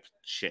Blues type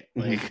shit.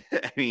 Like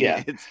I mean,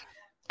 it's.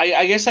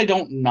 I guess I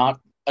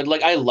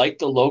like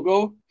the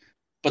logo.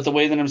 But the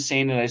way that I'm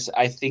saying it,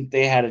 I think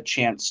they had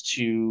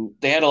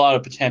they had a lot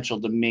of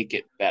potential to make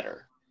it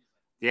better.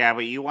 Yeah,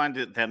 but you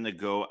wanted them to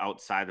go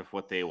outside of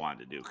what they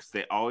wanted to do because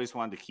they always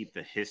wanted to keep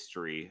the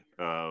history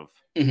of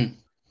the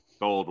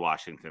old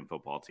Washington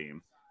football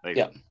team.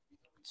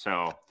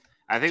 So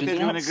I think they're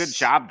doing a good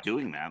job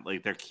doing that.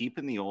 Like they're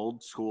keeping the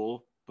old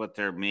school, but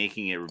they're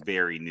making it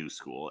very new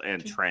school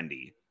and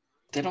trendy.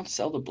 They don't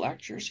sell the black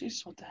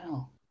jerseys? What the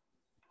hell?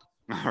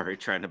 All right,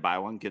 trying to buy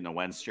one, getting a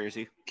Wentz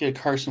jersey. Get a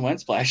Carson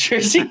Wentz black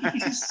jersey.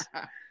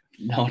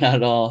 No, not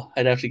at all.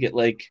 I'd have to get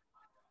I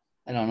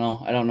don't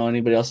know. I don't know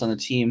anybody else on the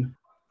team.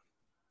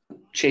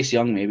 Chase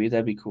Young, maybe.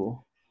 That'd be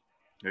cool.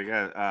 They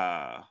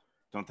got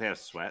don't they have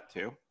Sweat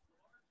too?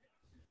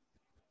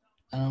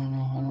 I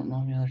don't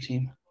know any other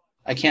team.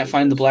 I can't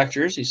find the black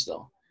jerseys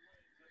though.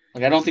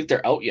 I don't think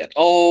they're out yet.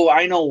 Oh,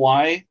 I know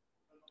why.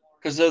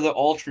 Because they're the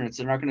alternates.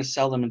 They're not going to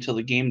sell them until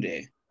the game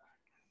day.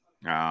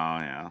 Oh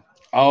yeah.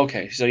 Oh,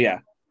 okay. So yeah.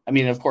 I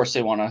mean, of course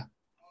they want to.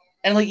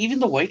 And even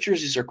the white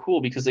jerseys are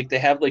cool because they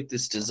have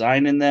this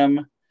design in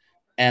them,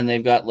 and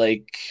they've got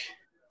let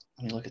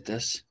me look at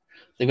this.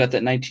 They've got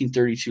that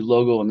 1932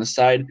 logo on the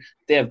side.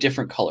 They have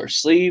different color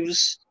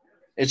sleeves.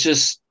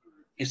 It's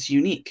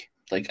unique.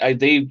 They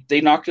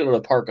knocked it out of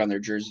the park on their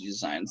jersey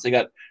designs. They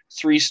got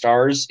 3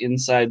 stars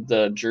inside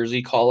the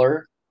jersey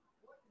collar.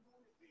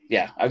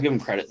 Yeah, I'll give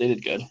them credit. They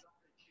did good.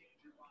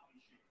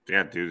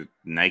 Yeah, dude,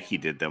 Nike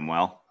did them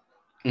well.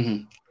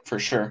 Mm-hmm, for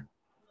sure.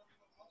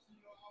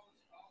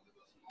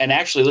 And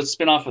actually, let's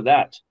spin off of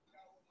that.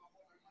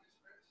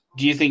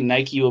 Do you think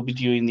Nike will be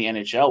doing the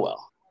NHL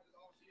well?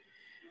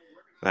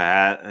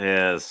 That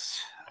is,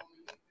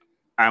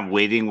 I'm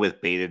waiting with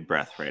bated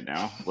breath right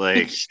now.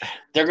 They're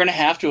going to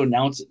have to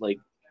announce it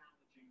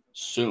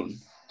soon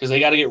because they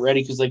got to get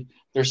ready because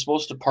they're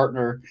supposed to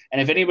partner. And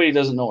if anybody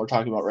doesn't know what we're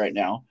talking about right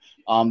now,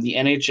 the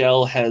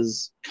NHL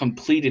has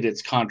completed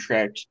its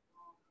contract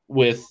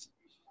with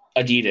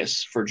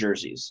Adidas for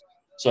jerseys.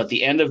 So at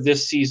the end of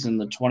this season,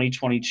 the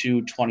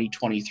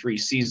 2022-2023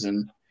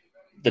 season,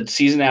 the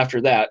season after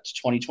that,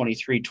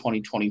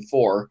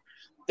 2023-2024,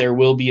 there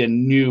will be a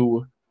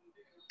new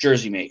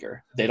jersey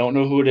maker. They don't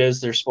know who it is.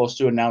 They're supposed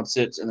to announce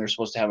it, and they're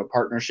supposed to have a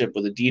partnership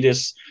with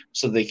Adidas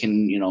so they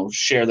can,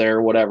 share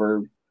their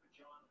whatever,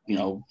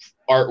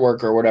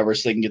 artwork or whatever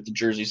so they can get the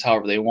jerseys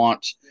however they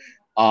want.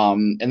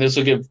 And this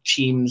will give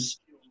teams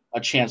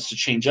a chance to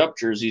change up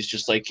jerseys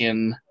just like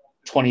in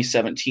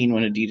 2017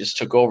 when Adidas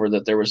took over,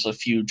 that there was a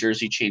few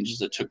jersey changes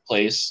that took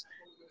place.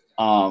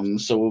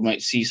 So we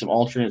might see some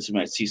alternates, we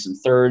might see some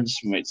thirds,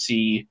 we might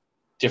see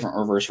different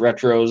reverse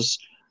retros,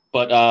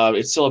 but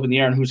it's still up in the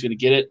air on who's going to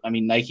get it. I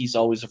mean, Nike's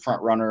always a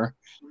front runner.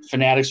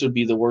 Fanatics would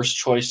be the worst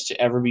choice to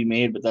ever be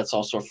made, but that's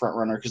also a front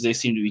runner because they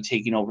seem to be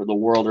taking over the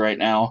world right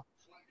now.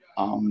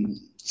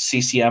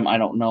 CCM, I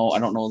don't know. I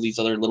don't know these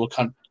other little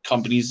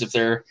companies if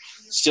they're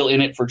still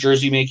in it for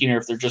jersey making or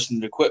if they're just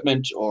in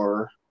equipment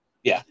or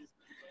yeah.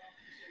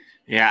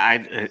 Yeah,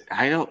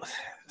 I don't.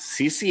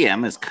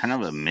 CCM is kind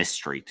of a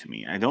mystery to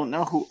me. I don't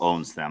know who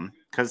owns them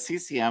because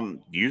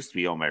CCM used to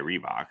be owned by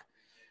Reebok.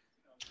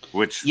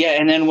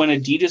 And then when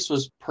Adidas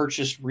was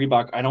purchased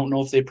Reebok, I don't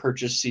know if they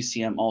purchased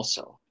CCM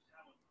also.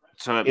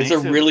 So it It's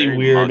makes a it really very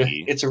weird.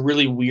 muggy. It's a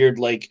really weird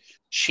like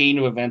chain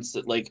of events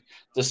that like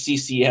the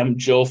CCM,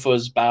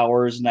 Jofas,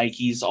 Bowers,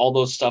 Nikes, all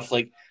those stuff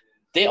like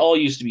they all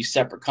used to be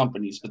separate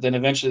companies, but then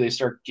eventually they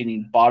start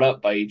getting bought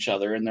up by each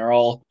other, and they're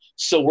all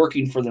still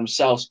working for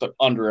themselves but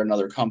under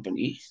another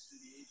company.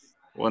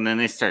 Well, and then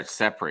they start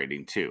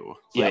separating too.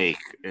 Yep. Like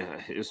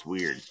it's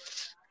weird.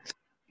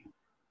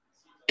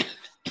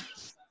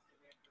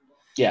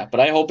 Yeah, but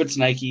I hope it's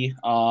Nike.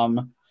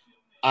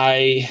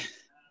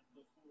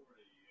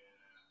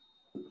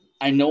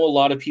 I know a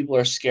lot of people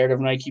are scared of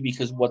Nike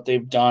because what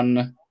they've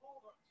done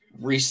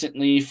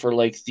recently for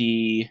like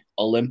the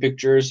Olympic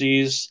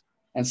jerseys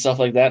and stuff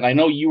like that. And I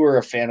know you were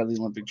a fan of the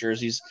Olympic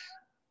jerseys.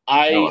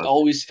 I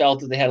always felt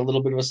that they had a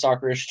little bit of a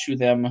stalkerish to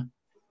them.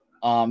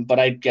 But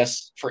I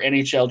guess for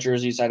NHL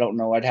jerseys, I don't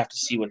know. I'd have to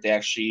see what they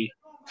actually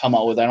come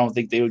out with. I don't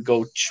think they would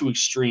go too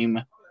extreme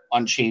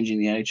on changing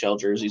the NHL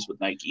jerseys with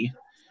Nike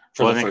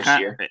for the first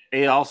year.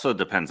 It also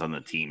depends on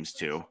the teams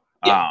too.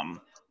 Yeah.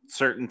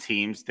 Certain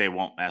teams they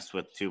won't mess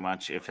with too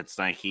much if it's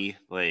Nike.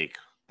 Like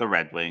the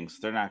Red Wings,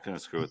 they're not going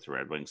to screw with the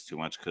Red Wings too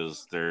much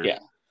because they're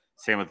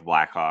same with the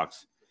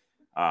Blackhawks.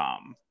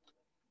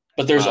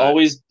 But there's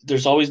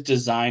always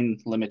design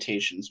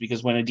limitations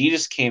because when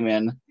Adidas came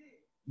in,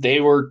 they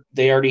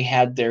already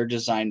had their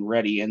design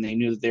ready, and they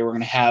knew that they were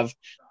going to have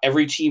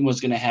every team was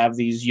going to have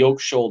these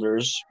yoke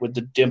shoulders with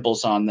the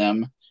dimples on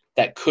them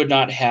that could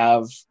not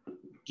have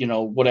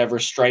whatever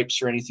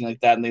stripes or anything like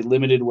that, and they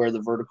limited where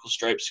the vertical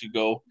stripes could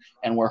go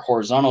and where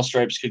horizontal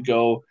stripes could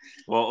go.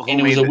 Well,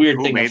 and it was a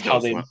weird thing of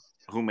how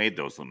who made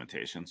those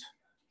limitations?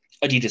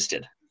 Adidas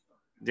did.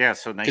 Yeah,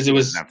 so Nike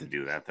doesn't have to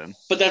do that then.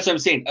 But that's what I'm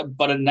saying.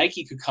 But a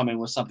Nike could come in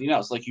with something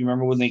else. Like you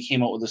remember when they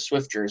came out with the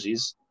Swift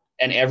jerseys,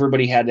 and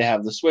everybody had to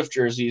have the Swift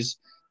jerseys,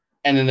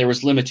 and then there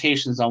was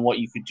limitations on what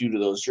you could do to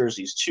those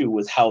jerseys too,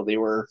 with how they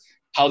were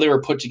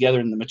put together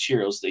and the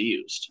materials they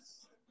used,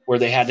 where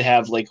they had to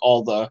have like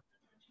all the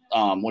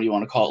what do you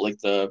want to call it, like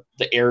the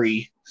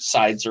airy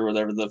sides or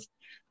whatever, the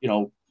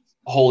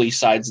holy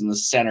sides in the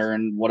center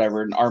and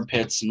whatever, and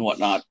armpits and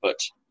whatnot. But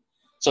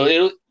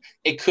so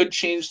it could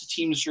change the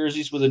team's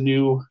jerseys with a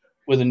new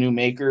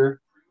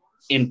maker,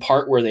 in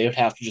part where they would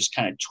have to just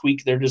kind of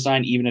tweak their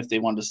design. Even if they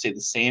wanted to stay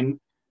the same,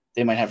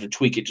 they might have to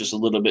tweak it just a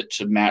little bit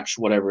to match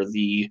whatever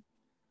the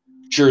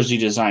jersey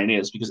design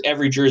is, because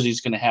every jersey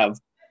is going to have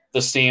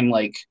the same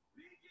like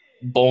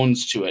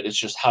bones to it. It's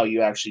just how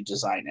you actually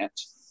design it.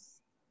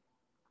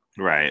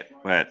 Right.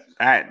 But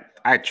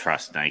I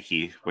trust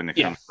Nike when it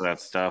comes to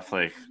that stuff.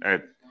 Like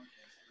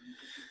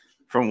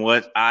from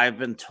what I've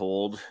been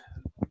told,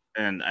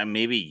 and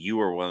maybe you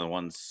were one of the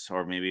ones,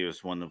 or maybe it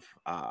was one of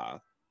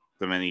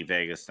the many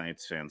Vegas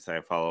Knights fans that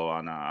I follow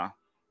on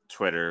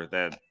Twitter,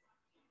 that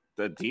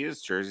the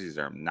Adidas jerseys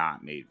are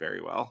not made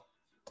very well.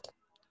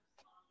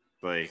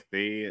 Like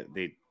they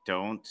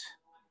don't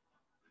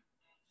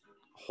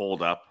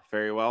hold up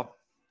very well.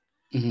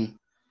 Mm-hmm.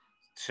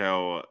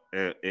 So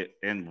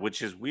and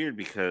which is weird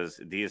because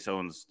Adidas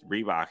owns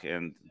Reebok,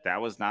 and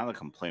that was not a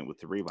complaint with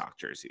the Reebok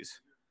jerseys.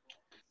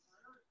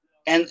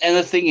 And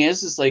the thing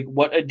is like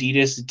what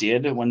Adidas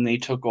did when they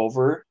took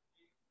over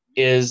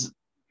is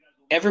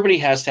everybody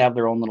has to have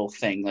their own little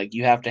thing. Like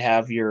you have to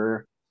have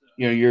your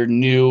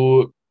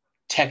new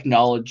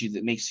technology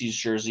that makes these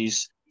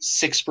jerseys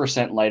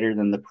 6% lighter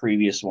than the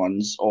previous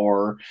ones,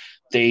 or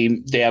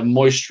they have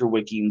moisture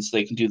wicking so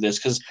they can do this,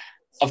 because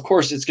of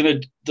course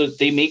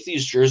they make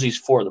these jerseys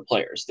for the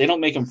players. They don't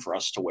make them for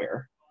us to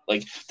wear.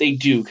 Like they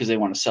do because they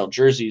want to sell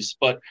jerseys,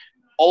 but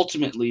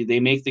ultimately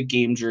they make the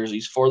game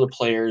jerseys for the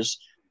players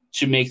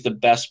to make the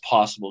best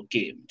possible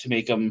game, to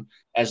make them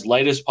as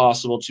light as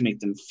possible, to make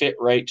them fit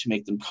right, to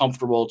make them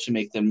comfortable, to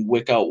make them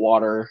wick out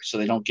water so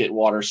they don't get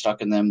water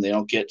stuck in them. They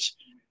don't get,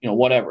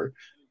 whatever.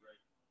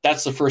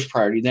 That's the first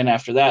priority. Then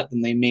after that,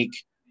 then they make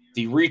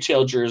the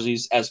retail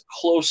jerseys as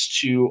close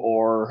to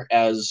or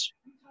as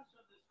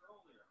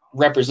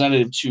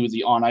representative to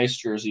the on ice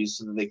jerseys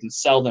so that they can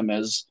sell them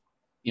as,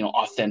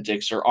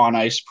 authentics or on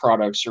ice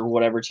products or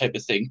whatever type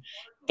of thing.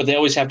 But they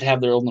always have to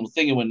have their own little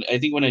thing. And when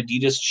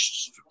Adidas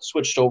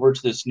switched over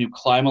to this new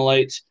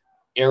Climalite,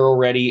 Aero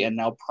Ready, and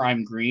now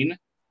Prime Green,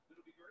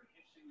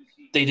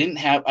 they didn't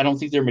have. I don't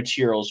think their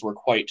materials were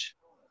quite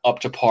up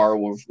to par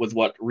with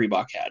what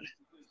Reebok had,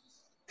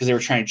 because they were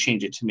trying to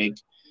change it to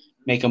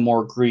make them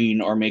more green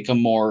or make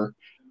them more,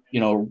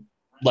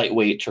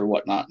 lightweight or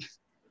whatnot.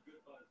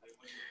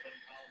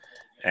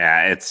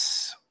 Yeah,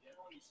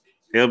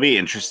 it'll be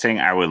interesting.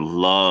 I would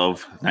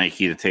love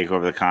Nike to take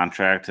over the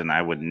contract, and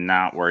I would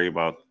not worry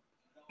about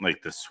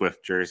like the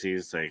Swift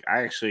jerseys. Like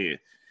I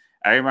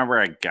remember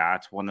I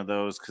got one of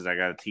those because I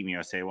got a Team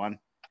USA one,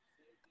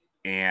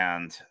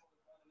 and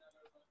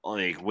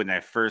like when I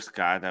first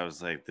got it, I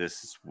was like,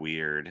 "This is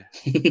weird."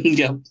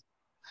 Yep.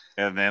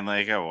 And then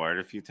like I wore it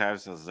a few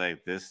times, I was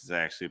like, "This is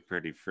actually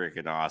pretty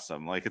freaking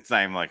awesome." Like it's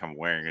not even like I'm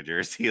wearing a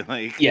jersey.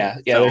 Like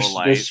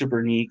they're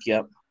super neat.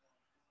 Yep.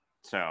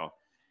 So.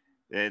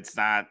 It's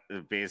not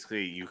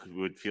basically you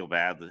would feel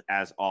bad,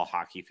 as all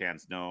hockey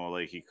fans know.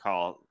 Like you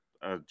call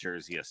a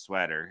jersey a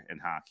sweater in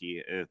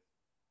hockey,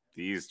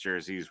 these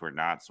jerseys were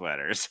not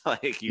sweaters.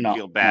 Like you No,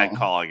 feel bad no.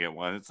 calling it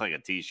one. It's like a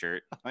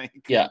t-shirt. Like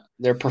Yeah,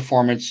 they're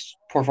performance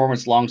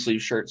long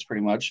sleeve shirts,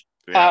 pretty much.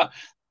 yeah,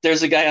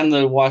 There's a guy on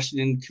the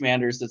Washington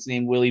Commanders that's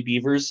named Willie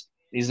Beavers.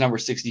 He's number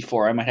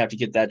 64. I might have to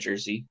get that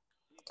jersey.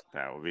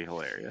 that would be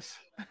hilarious.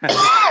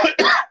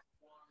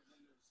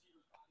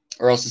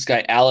 Or else this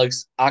guy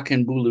Alex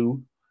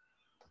Akinbulu.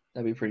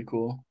 That'd be pretty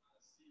cool.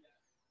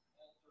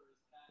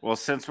 Well,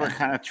 since we're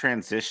kind of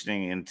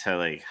transitioning into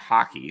like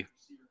hockey,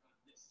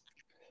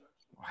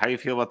 how do you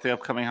feel about the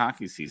upcoming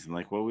hockey season?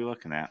 Like, what are we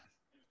looking at?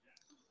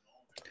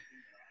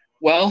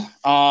 Well,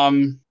 I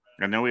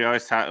know we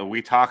always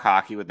talk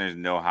hockey when there's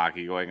no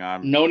hockey going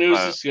on. no news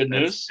is good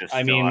It's news. just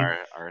I still mean,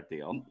 our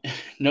deal.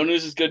 no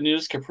news is good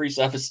news.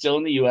 Kaprizov is still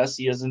in the U.S.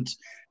 He hasn't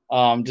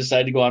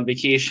decided to go on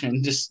vacation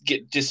and just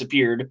get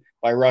disappeared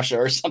by Russia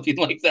or something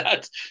like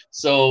that.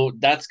 So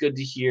that's good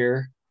to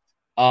hear.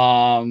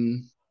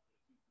 I'm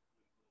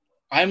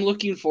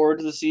looking forward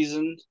to the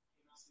season.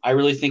 I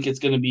really think it's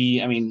going to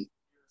be. I mean,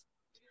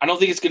 I don't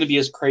think it's going to be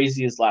as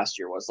crazy as last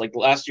year was. Like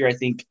last year, I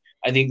think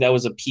that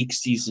was a peak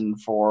season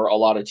for a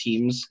lot of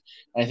teams.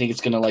 And I think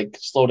it's going to like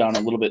slow down a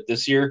little bit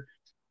this year,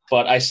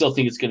 but I still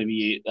think it's going to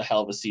be a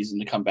hell of a season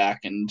to come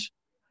back and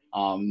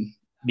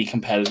be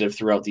competitive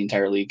throughout the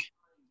entire league.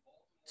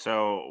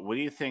 So, what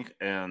do you think?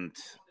 And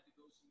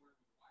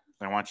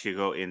I want you to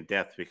go in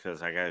depth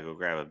because I got to go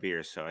grab a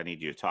beer, so I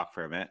need you to talk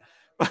for a minute.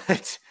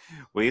 But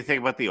what do you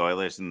think about the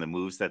Oilers and the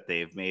moves that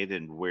they've made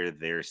and where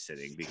they're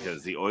sitting?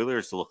 Because the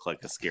Oilers look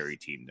like a scary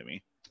team to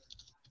me.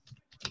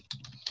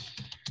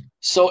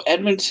 So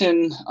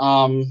Edmonton,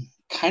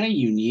 kind of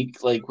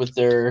unique, like with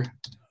their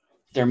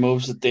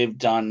moves that they've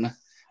done.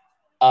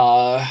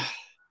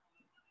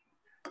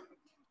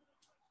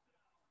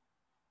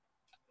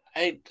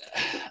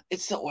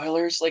 It's the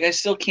Oilers. Like I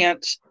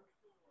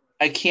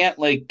can't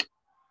like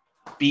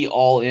be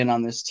all in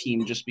on this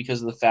team just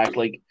because of the fact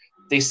like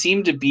they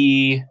seem to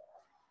be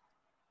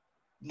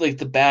like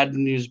the bad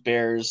news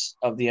bears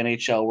of the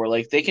NHL, where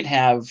like they can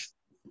have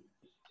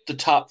the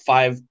top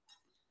 5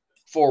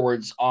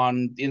 forwards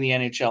in the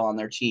NHL on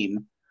their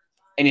team,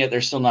 and yet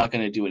they're still not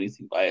going to do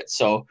anything by it.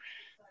 So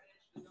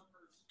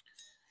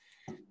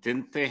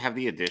didn't they have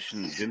the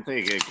addition? Didn't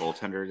they get a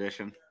goaltender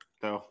addition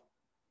though?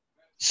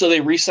 So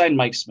they re-signed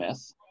Mike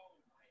Smith.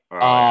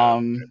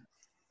 Yeah.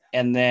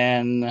 And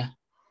then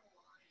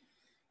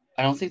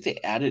I don't think they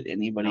added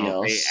anybody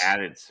else. They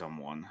added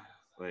someone.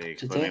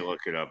 Like, let me look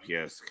it up.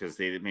 Yes, because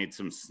they made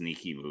some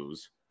sneaky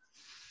moves.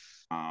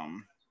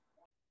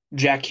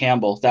 Jack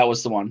Campbell, that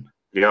was the one.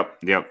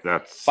 Yep.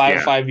 That's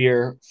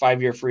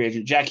 5-year free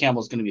agent. Jack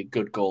Campbell's going to be a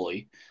good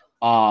goalie.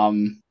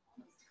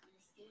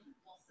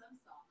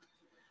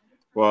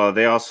 Well,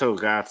 they also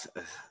got,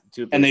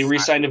 they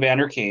re-signed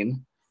Evander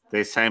Kane.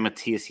 They signed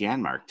Matthias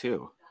Janmark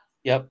too.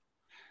 Yep.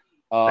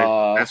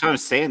 That's what I'm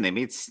saying. They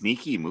made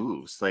sneaky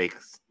moves, like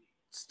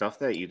stuff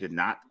that you did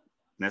not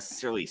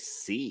necessarily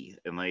see,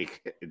 and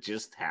like it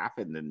just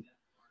happened. And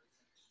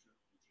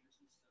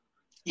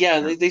yeah,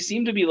 they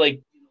seem to be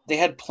like they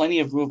had plenty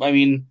of move. I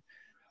mean,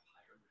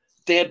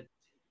 they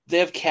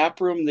have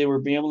cap room. They were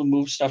being able to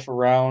move stuff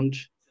around.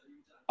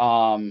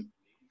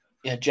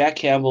 Yeah, Jack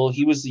Campbell,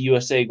 he was the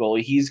USA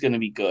goalie. He's going to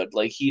be good.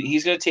 Like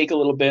he's going to take a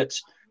little bit.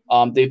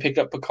 They picked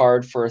up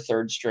Picard for a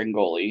third string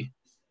goalie.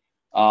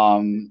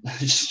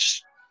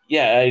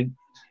 Yeah.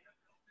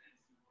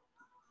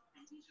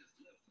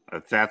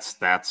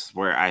 That's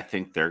where I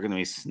think they're going to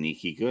be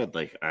sneaky good.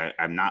 Like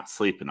I'm not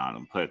sleeping on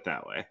them. Put it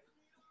that way.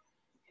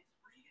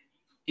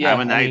 Yeah, I'm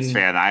a Knights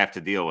fan. I have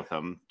to deal with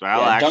them.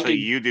 Well, actually,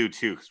 you do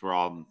too, because we're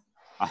all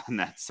on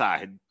that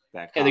side.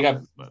 They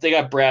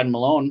got Brad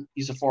Malone.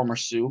 He's a former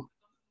Sioux.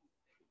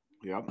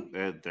 Yep,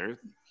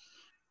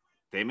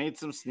 they made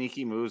some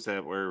sneaky moves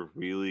that were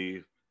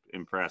really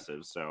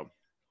impressive. So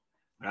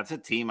that's a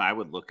team I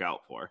would look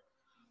out for.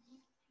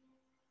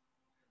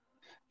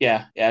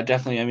 Yeah,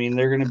 definitely. I mean,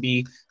 they're going to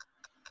be,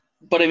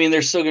 but I mean,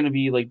 they're still going to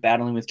be like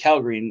battling with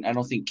Calgary, and I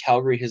don't think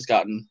Calgary has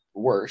gotten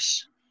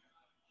worse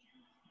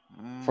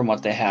from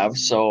what they have.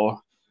 So,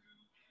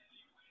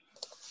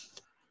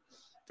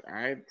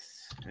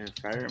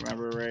 if I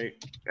remember right,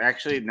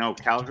 actually, no,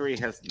 Calgary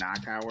has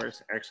not got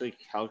worse. Actually,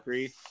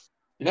 Calgary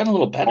got a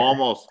little better.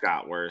 Almost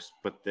got worse,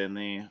 but then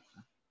they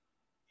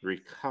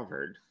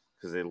recovered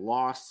because they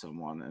lost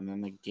someone and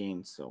then they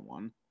gained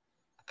someone.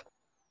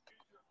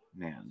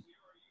 Man.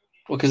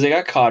 Well, because they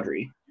got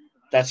Kadri.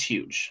 That's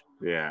huge.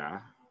 Yeah.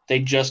 They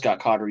just got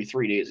Kadri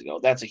 3 days ago.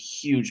 That's a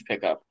huge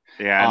pickup.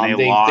 Yeah, and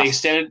they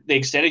lost. They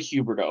extended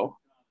Huberdeau.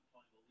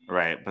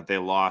 Right, but they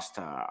lost.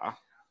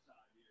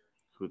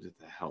 Who the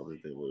hell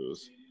did they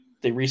lose?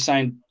 They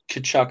re-signed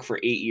Kachuk for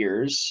 8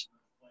 years.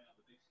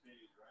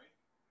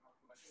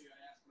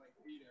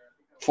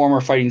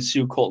 Former Fighting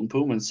Sioux Colton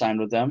Pullman signed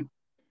with them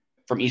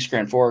from East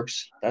Grand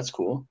Forks. That's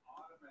cool.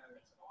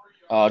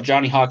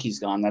 Johnny Hockey's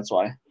gone. That's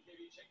why.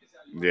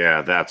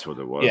 Yeah, that's what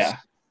it was. Yeah.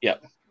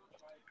 Yep.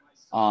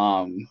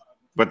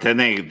 But then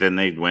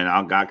they went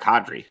out and got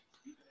Kadri.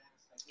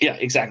 Yeah,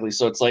 exactly.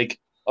 So it's like,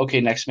 okay,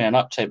 next man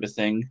up type of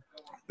thing.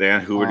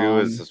 Dan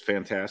Huberdeau is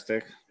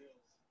fantastic.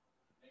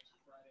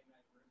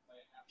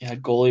 Yeah,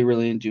 goalie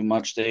really didn't do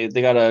much. They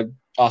got a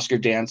Oscar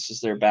Dance as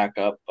their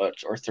backup,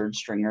 or third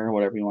stringer,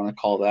 whatever you want to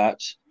call that.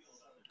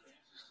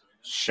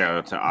 Shout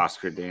out to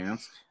Oscar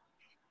Dansk.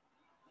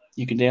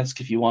 You can dance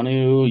if you want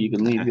to. You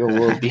can leave your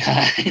world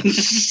behind.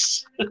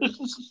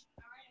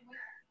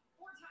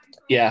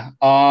 Yeah.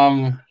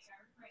 I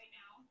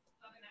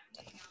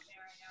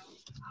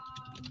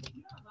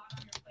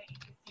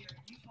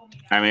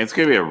mean, it's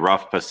gonna be a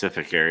rough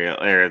Pacific area,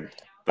 or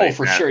like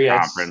for that sure, yeah.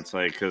 conference,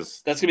 like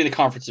because That's gonna be the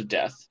conference of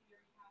death.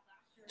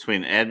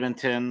 between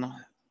Edmonton,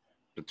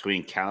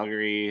 between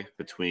Calgary,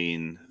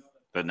 between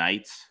the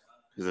Knights,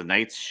 because the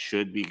Knights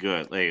should be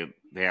good. Like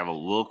they have a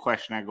little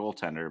question at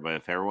goaltender, but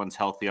if everyone's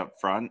healthy up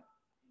front,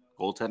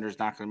 goaltender's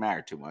not going to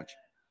matter too much.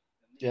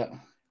 Yeah.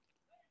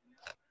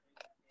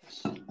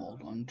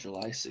 Hold on,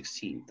 July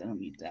 16th. I don't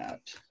need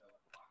that.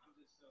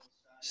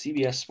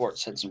 CBS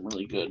Sports had some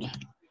really good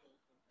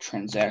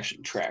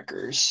transaction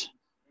trackers.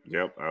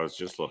 Yep, I was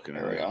just looking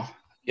at it. There we go.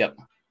 Yep.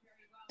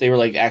 They were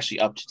like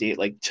actually up to date.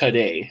 Like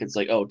today, it's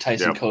like, oh,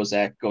 Tyson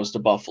Kozak goes to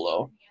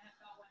Buffalo.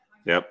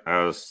 Yep,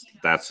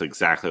 that's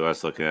exactly what I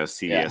was looking at.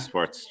 CBS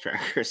Sports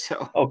tracker.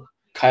 So, oh,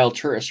 Kyle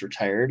Turris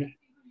retired.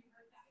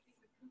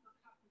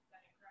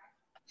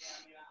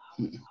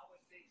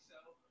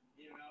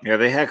 Yeah,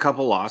 they had a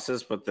couple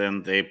losses, but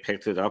then they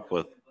picked it up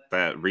with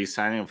that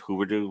re-signing of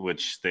Huberdeau,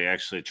 which they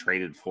actually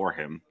traded for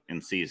him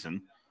in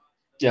season.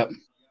 Yep.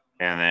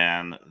 And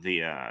then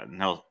the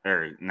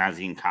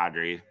Nazem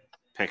Kadri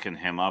picking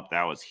him up,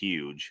 that was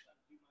huge.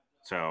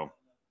 So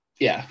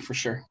yeah, for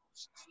sure.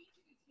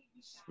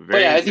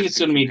 But yeah, I think it's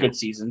going to be a good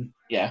season.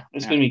 Yeah,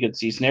 it's going to be a good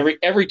season.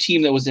 Every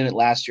team that was in it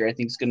last year, I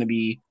think, is going to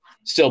be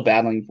still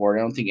battling for it.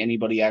 I don't think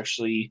anybody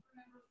actually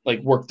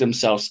worked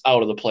themselves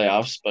out of the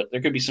playoffs, but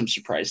there could be some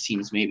surprise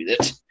teams maybe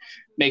that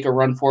make a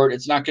run for it.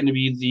 It's not going to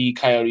be the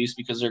Coyotes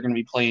because they're going to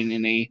be playing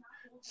in a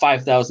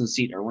 5,000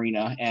 seat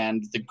arena,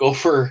 and the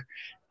Gopher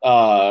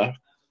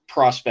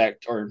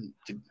prospect, or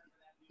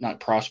not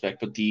prospect,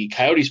 but the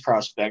Coyotes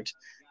prospect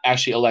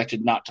actually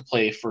elected not to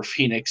play for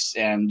Phoenix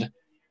and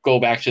go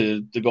back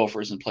to the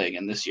Gophers and play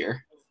again this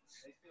year.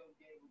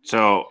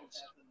 So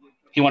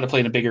he wanted to play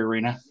in a bigger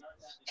arena.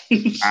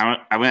 I'm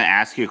going to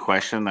ask you a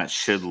question that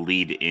should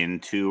lead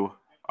into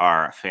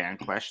our fan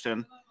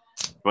question,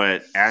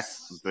 but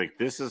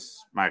this is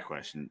my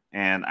question,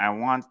 and I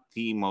want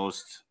the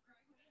most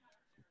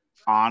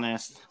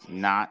honest,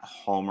 not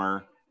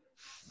Homer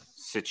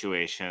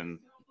situation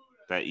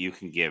that you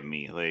can give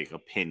me,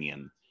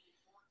 opinion.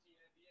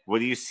 What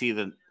do you see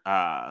the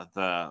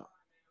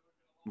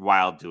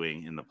Wild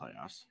doing in the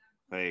playoffs,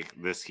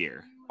 this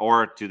year,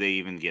 or do they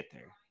even get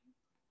there?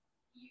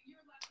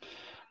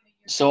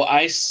 So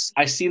I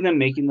see them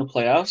making the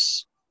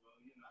playoffs.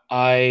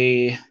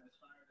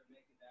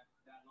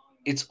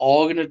 It's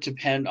all going to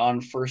depend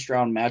on first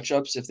round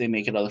matchups if they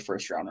make it out of the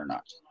first round or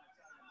not.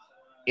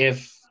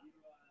 If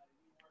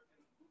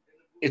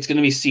it's going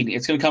to be seeding,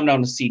 it's going to come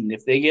down to seeding.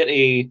 If they get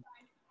a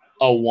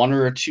 1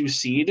 or a 2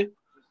 seed,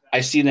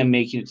 I see them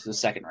making it to the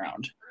second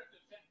round.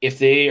 If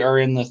they are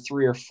in the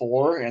 3 or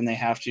 4 and they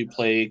have to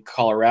play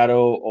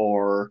Colorado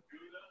or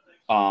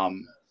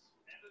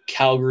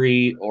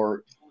Calgary,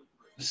 or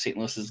St.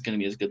 Louis is going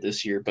to be as good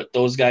this year, but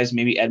those guys,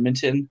 maybe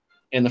Edmonton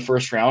in the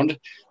first round,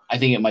 I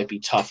think it might be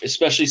tough,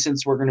 especially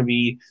since we're going to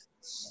be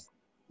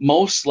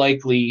most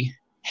likely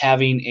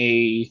having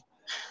a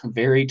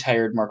very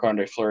tired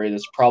Marc-Andre Fleury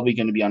that's probably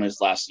going to be on his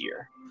last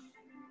year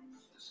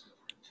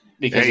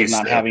because of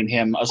not having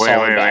him a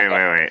solid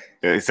backup. Wait.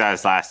 Is that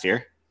his last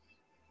year?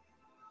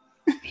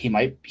 He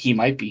might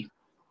be.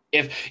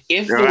 If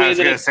the way I was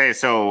going to say,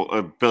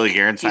 so Billy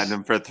Guerin signed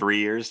him for 3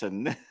 years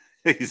and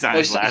he's on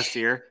his last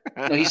year.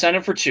 No, he signed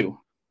him for 2.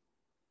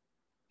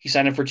 He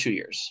signed him for 2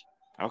 years.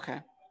 Okay.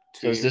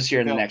 So it was this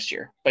year and the next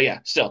year. But yeah,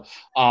 still.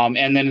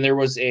 And then there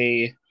was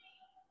an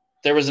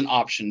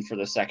option for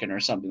the second or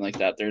something like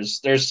that.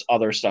 There's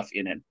other stuff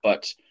in it,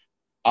 but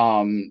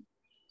I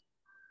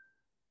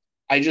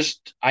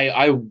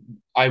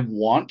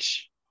want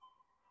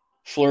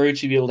Fleury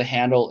to be able to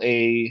handle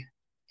a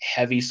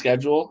heavy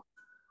schedule,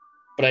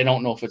 but I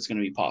don't know if it's going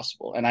to be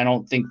possible. And I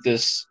don't think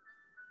is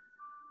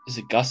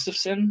it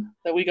Gustafson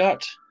that we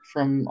got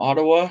from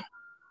Ottawa?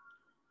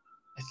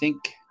 I think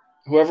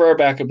whoever our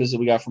backup is that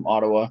we got from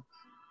Ottawa,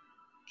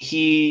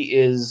 he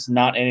is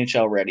not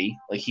NHL ready.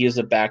 He is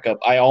a backup.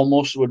 I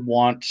almost would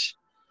want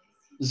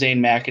Zane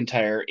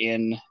McIntyre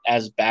in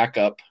as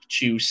backup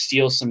to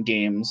steal some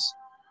games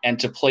and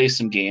to play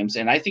some games.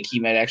 And I think he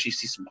might actually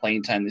see some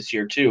playing time this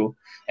year too.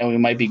 And we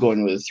might be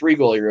going with a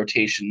 3-goalie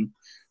rotation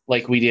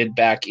like we did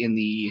back in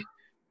the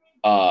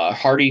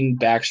Harding,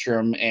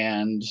 Backstrom,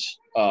 and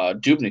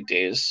Dubnyk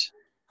days.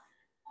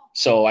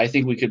 So I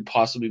think we could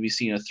possibly be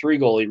seeing a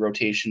 3-goalie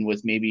rotation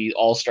with maybe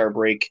all-star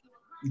break,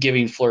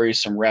 giving Fleury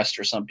some rest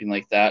or something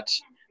like that,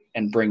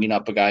 and bringing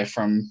up a guy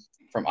from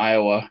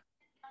Iowa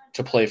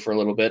to play for a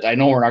little bit. I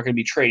know we're not going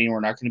to be trading. We're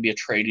not going to be a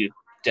trade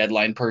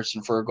deadline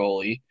person for a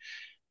goalie.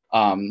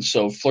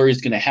 So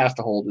Fleury's going to have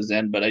to hold his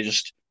end, but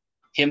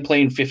him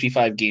playing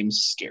 55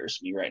 games scares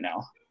me right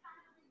now.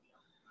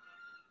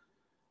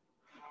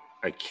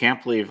 I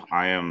can't believe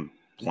I am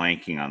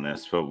blanking on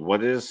this, but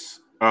what is?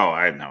 Oh,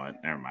 I know it.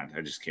 Never mind.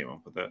 I just came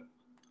up with it.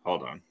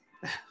 Hold on.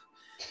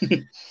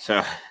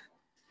 So,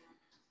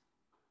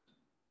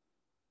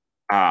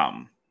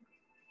 I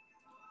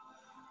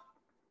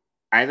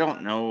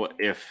don't know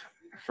if.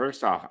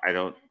 First off, I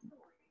don't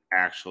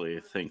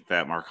actually think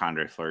that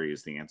Marc-Andre Fleury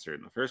is the answer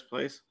in the first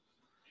place.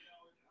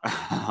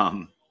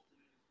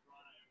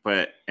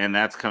 And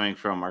that's coming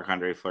from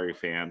Marc-Andre Fleury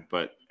fan,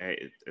 but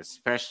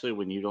especially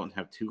when you don't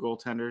have two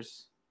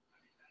goaltenders.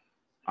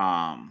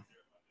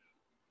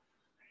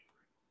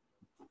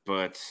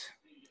 But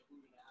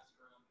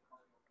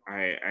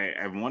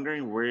I'm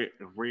wondering where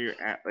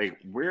you're at. Like,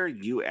 where are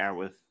you at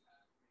with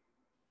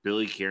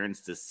Billy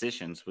Guerin's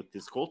decisions with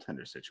this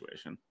goaltender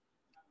situation?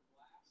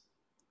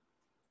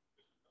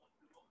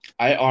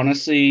 I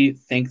honestly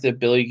think that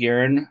Billy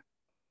Guerin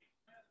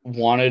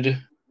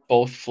wanted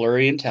both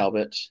Fleury and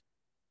Talbot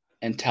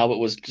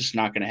was just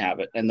not going to have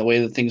it. And the way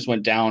that things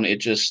went down,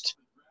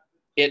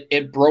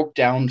 it broke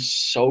down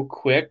so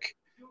quick.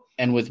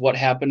 And with what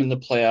happened in the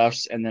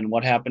playoffs and then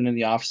what happened in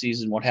the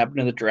offseason, what happened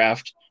in the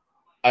draft,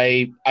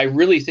 I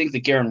really think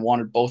that Guerin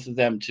wanted both of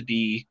them to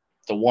be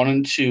the 1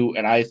 and 2,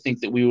 and I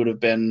think that we would have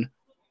been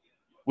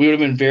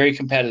very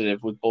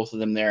competitive with both of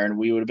them there, and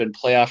we would have been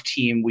playoff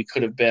team. We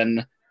could have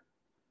been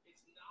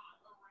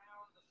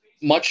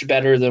much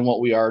better than what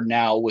we are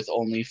now with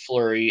only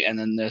Fleury and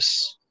then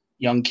this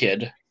young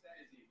kid.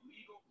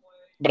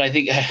 But I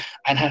think,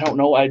 and I don't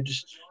know,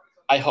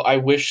 I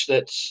wish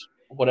that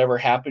whatever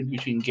happened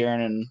between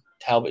Guerin and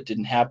Talbot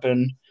didn't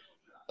happen.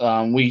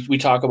 We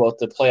talk about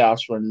the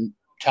playoffs when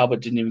Talbot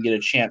didn't even get a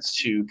chance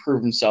to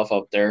prove himself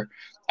out there.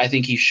 I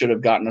think he should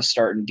have gotten a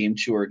start in game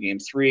 2 or game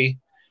 3,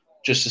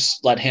 just to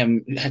let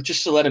him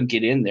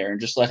get in there and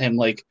just let him,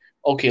 like,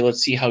 okay, let's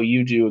see how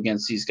you do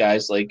against these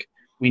guys. Like,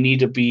 we need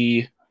to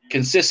be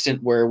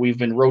consistent where we've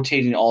been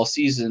rotating all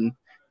season,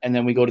 and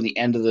then we go to the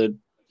end of the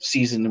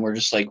season and we're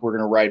just like, we're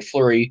going to ride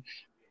Fleury,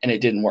 and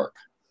it didn't work.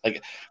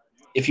 Like,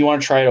 if you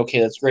want to try it, okay,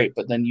 that's great.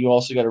 But then you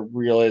also got to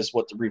realize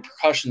what the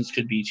repercussions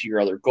could be to your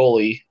other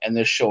goalie. And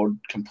this showed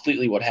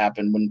completely what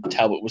happened when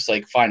Talbot was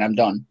like, fine, I'm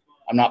done.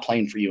 I'm not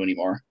playing for you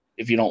anymore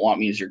if you don't want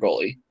me as your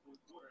goalie.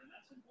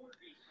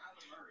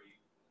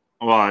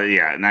 Well,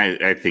 yeah, and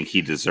I think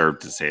he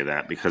deserved to say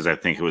that because I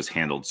think it was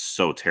handled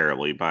so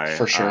terribly by,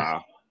 for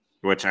sure.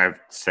 Which I've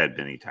said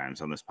many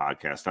times on this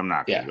podcast. I'm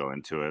not going to go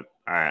into it.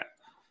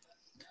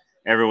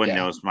 Everyone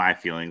knows my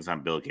feelings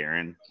on Bill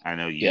Guerin. I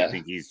know you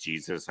think he's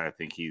Jesus. I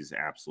think he's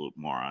absolute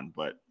moron.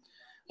 But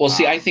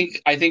see, I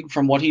think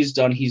from what he's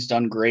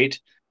done great.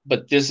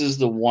 But this is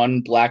the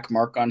one black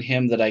mark on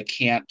him that I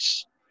can't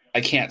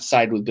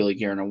side with Billy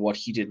Guerin on what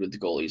he did with the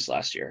goalies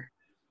last year.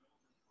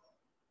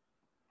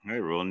 It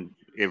ruined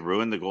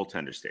the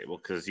goaltender stable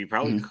because he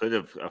probably could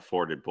have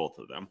afforded both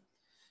of them.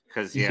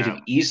 Because he could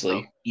have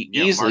easily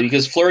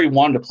because Fleury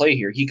wanted to play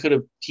here. He could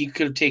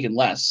have taken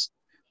less,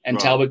 and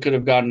Talbot could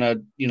have gotten a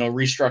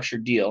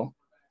restructured deal.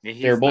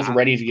 They're both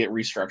ready to get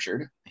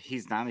restructured.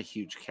 He's not a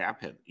huge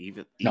cap hit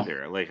either. No.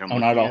 Like, I'm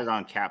looking at it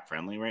on Cap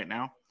Friendly right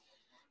now.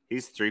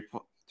 He's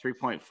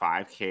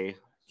 3.5K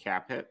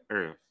cap hit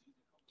or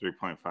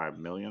 3.5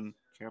 million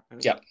cap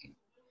hit. Yep.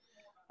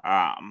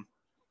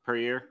 Per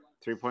year,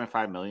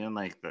 3.5 million.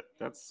 Like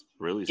that's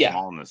really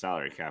small in the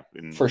salary cap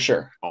in for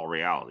sure. All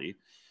reality.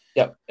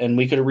 Yep, and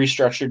we could have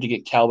restructured to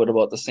get Talbot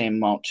about the same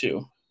amount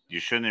too. You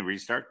shouldn't have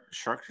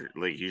restructured.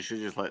 Like, you should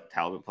just let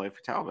Talbot play for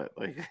Talbot.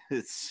 Like,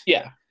 it's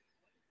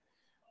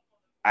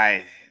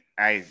I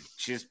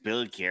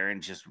Billy Guerin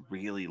just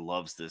really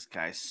loves this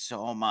guy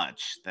so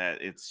much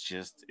that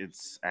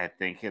I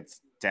think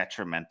it's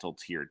detrimental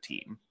to your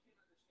team.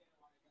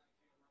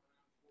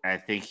 I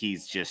think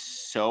he's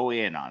just so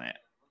in on it.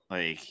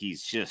 Like,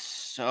 he's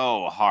just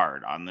so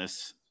hard on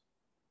this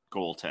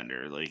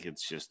goaltender. Like,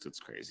 it's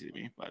crazy to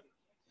me, but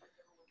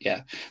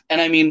yeah.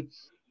 And I mean,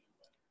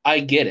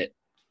 I get it.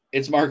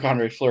 It's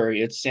Marc-Andre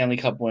Fleury. It's Stanley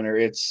Cup winner.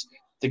 It's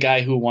the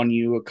guy who won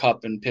you a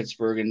cup in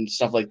Pittsburgh and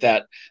stuff like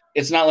that.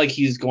 It's not like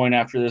he's going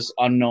after this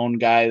unknown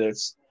guy that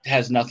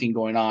has nothing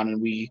going on,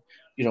 and we,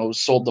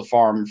 sold the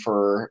farm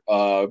for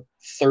a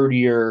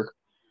third-year,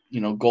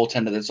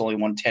 goaltender that's only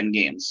won 10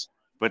 games.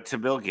 But to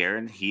Bill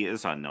Guerin, he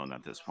is unknown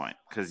at this point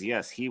because,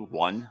 yes, he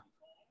won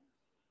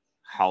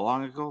how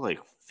long ago? Like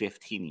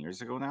 15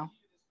 years ago now?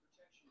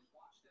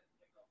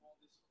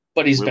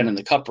 But he's been in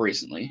the cup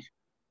recently.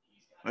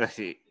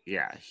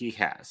 Yeah, he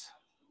has.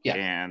 Yeah.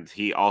 And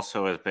he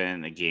also has been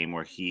in a game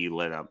where he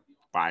let up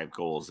 5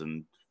 goals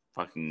in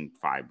fucking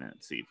 5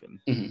 minutes even.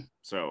 Mm-hmm.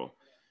 So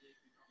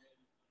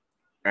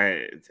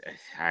I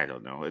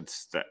don't know.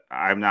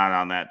 I'm not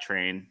on that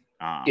train.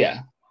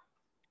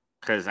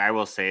 Because I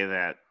will say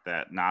that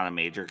not a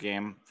major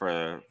game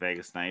for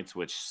Vegas Knights,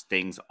 which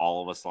stings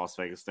all of us Las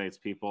Vegas Knights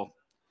people.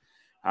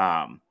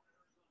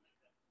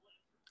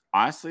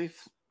 Honestly,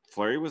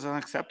 Fleury was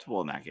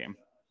unacceptable in that game.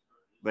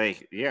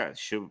 Like, yeah,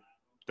 should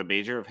the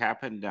major have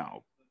happened?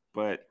 No.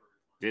 But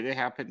did it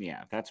happen?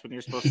 Yeah. That's when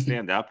you're supposed to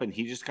stand up, and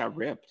he just got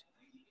ripped.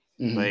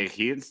 Mm-hmm. Like,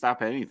 he didn't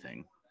stop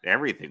anything.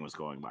 Everything was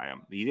going by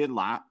him. He didn't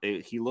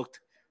he looked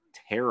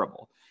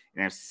terrible.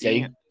 And I've Yeah,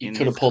 seen you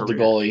could have pulled the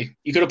goalie.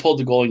 You could have pulled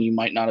the goalie, and you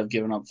might not have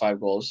given up 5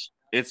 goals.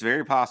 It's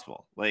very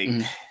possible. Like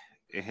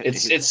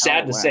it's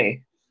sad to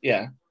say.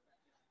 Yeah.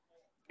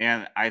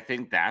 And I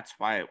think that's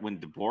why when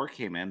DeBoer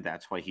came in,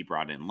 that's why he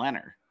brought in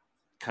Leonard,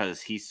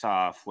 because he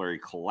saw Fleury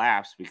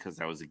collapse because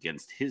that was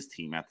against his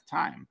team at the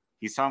time.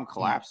 He saw him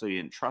collapse, so he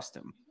didn't trust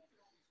him.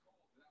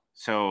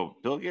 So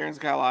Bill Guerin's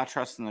got a lot of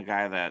trust in the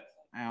guy that,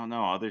 I don't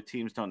know, other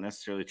teams don't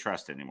necessarily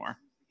trust anymore.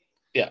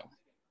 Yeah.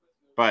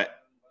 But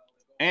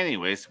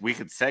anyways, we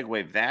could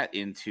segue that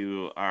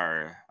into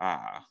our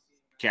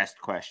guest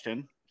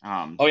question.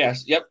 Oh,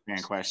 yes. Yep.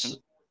 Fan question.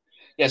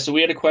 Yeah, so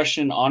we had a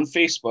question on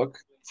Facebook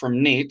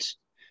from Nate.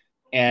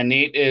 And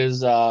Nate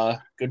is a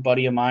good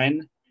buddy of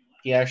mine.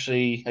 I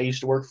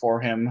used to work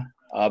for him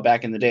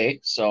back in the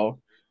day. So,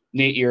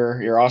 Nate,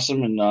 you're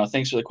awesome, and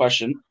thanks for the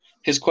question.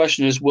 His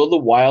question is, will the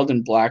Wild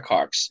and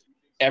Blackhawks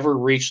ever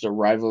reach the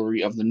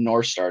rivalry of the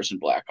North Stars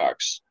and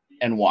Blackhawks,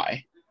 and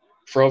why?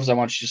 Froves, I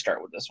want you to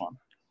start with this one.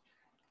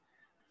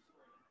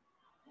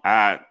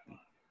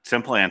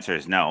 Simple answer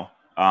is no.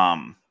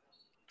 I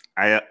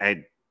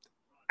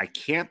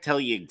can't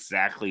tell you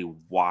exactly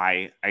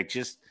why.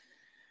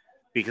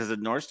 Because the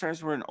North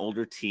Stars were an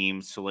older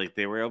team, so like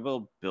they were able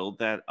to build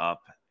that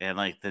up, and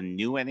like the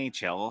new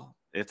NHL,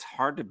 it's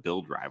hard to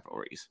build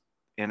rivalries,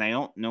 and I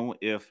don't know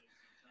if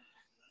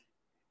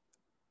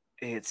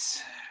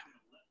it's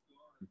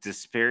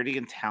disparity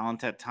in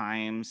talent at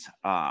times.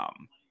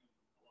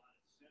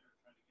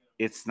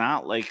 It's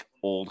not like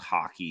old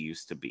hockey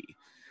used to be.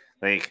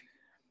 Like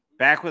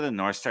back when the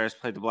North Stars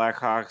played the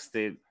Blackhawks,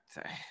 they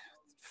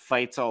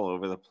fights all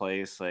over the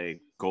place. Like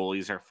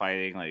goalies are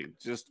fighting, like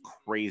just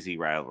crazy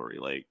rivalry.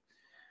 Like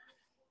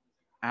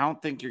I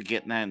don't think you're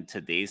getting that in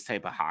today's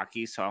type of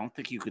hockey. So I don't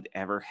think you could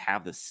ever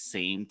have the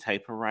same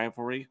type of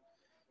rivalry.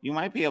 You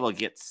might be able to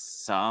get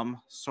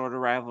some sort of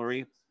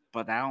rivalry,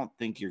 but I don't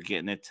think you're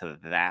getting it to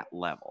that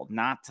level.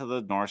 Not to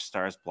the North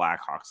Stars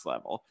Blackhawks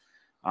level.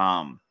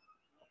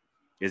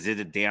 Is it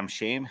a damn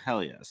shame?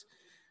 Hell yes.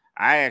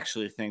 I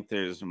actually think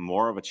there's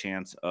more of a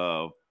chance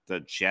of the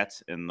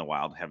Jets and the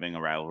Wild having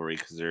a rivalry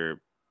because they're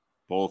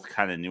both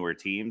kind of newer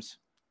teams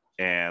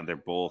and they're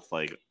both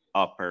like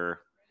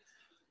upper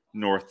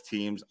north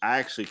teams. I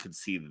actually could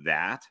see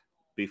that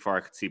before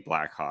I could see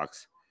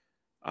Blackhawks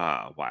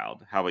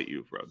Wild. How about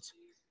you, Rhodes?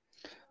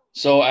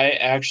 So I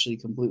actually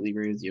completely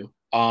agree with you.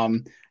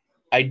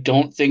 I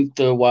don't think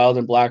the Wild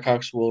and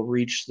Blackhawks will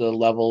reach the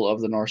level of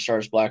the North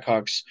Stars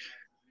Blackhawks.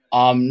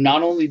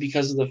 Not only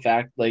because of the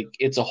fact like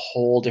it's a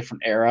whole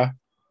different era,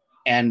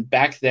 and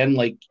back then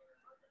like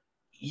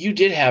you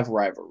did have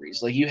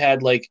rivalries. Like you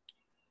had like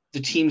the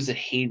teams that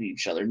hated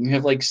each other. And you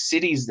have like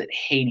cities that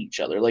hate each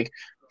other. Like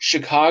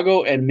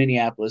Chicago and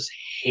Minneapolis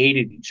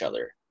hated each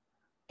other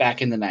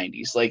back in the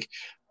 90s. Like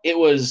it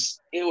was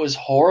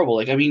horrible.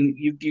 Like I mean,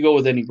 you go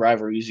with any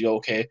rivalries, you go,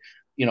 okay,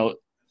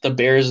 the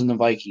Bears and the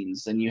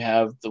Vikings, then you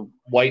have the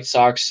White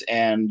Sox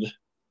and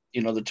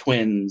the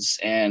Twins,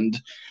 and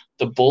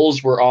the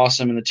Bulls were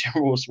awesome and the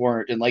Timberwolves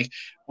weren't. And like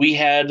we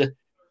had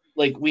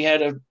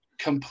a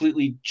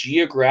completely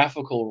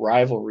geographical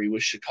rivalry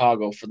with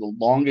Chicago for the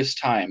longest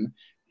time,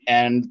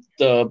 and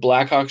the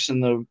Blackhawks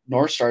and the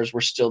North Stars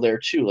were still there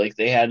too. Like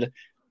they had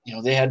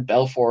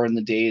Belfour in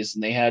the days,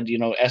 and they had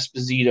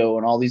Esposito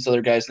and all these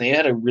other guys, and they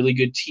had a really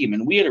good team,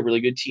 and we had a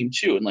really good team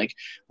too, and like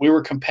we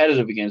were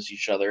competitive against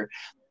each other,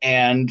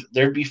 and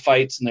there'd be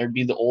fights, and there'd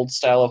be the old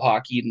style of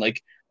hockey, and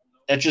like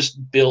that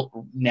just built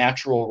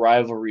natural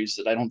rivalries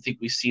that I don't think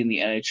we see in the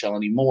NHL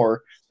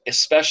anymore,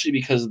 especially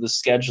because of the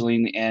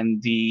scheduling and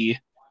the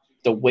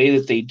way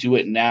that they do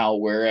it now,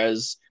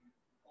 whereas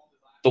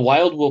the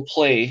Wild will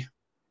play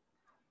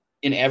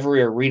in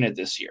every arena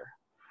this year,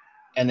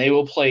 and they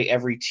will play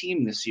every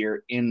team this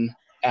year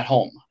at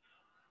home.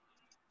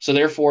 So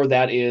therefore,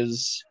 that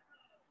is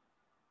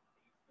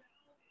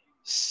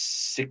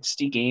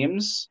 60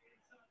 games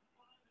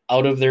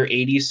out of their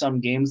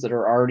 80-some games that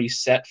are already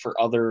set for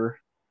other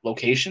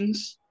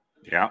locations.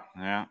 Yeah,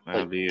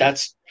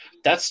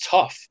 that's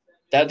tough.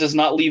 That does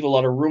not leave a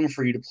lot of room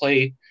for you to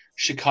play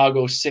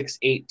Chicago 6,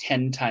 8,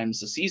 10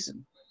 times a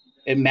season.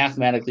 It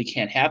mathematically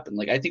can't happen.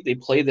 Like I think they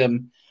play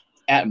them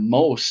at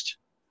most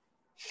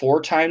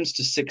 4 times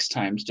to 6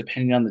 times,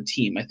 depending on the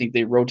team. I think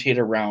they rotate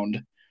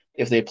around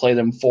if they play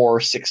them 4 or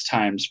 6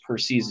 times per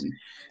season.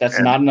 That's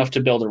not enough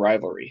to build a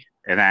rivalry.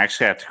 And I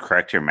actually have to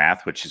correct your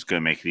math, which is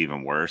going to make it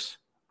even worse.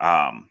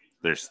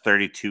 There's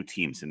 32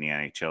 teams in the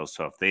NHL,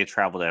 so if they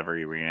travel to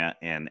every arena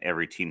and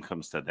every team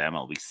comes to them,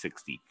 it'll be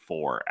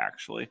 64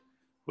 actually,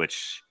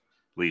 which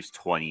leaves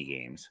 20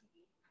 games.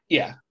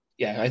 Yeah.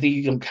 I think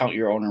you can count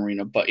your own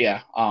arena, but yeah,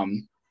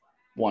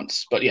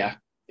 once. But yeah,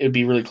 it would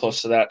be really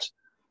close to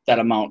that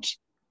amount.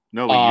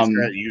 No,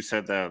 but you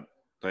said that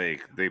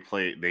like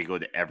they go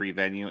to every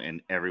venue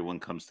and everyone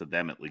comes to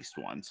them at least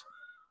once.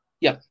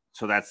 Yeah.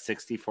 So that's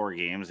 64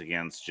 games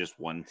against just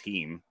one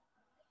team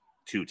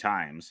 2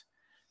 times.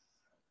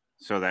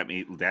 So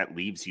that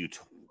leaves you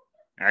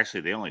actually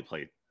they only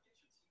played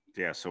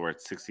so we're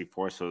at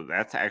 64. So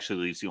that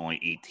actually leaves you only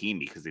 18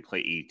 because they play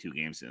 82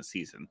 games in a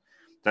season.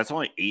 that's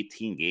only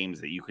 18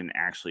 games that you can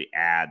actually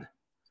add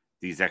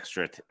these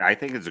extra. I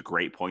think it's a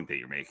great point that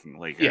you're making.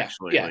 Like,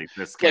 actually, like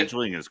the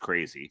scheduling is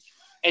crazy.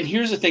 And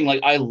here's the thing,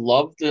 like I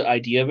love the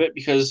idea of it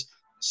because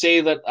say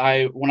that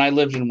when I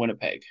lived in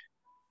Winnipeg,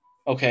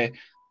 okay,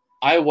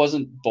 I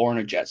wasn't born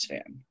a Jets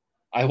fan.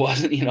 I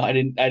wasn't, I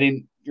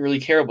didn't really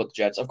care about the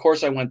Jets. Of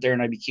course I went there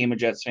and I became a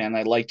Jets fan.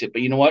 I liked it.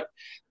 But you know what?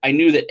 I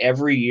knew that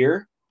every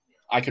year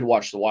I could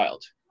watch the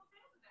Wild.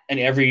 And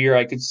every year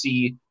I could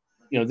see,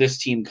 this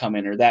team come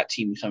in or that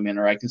team come in,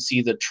 or I can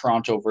see the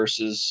Toronto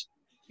versus,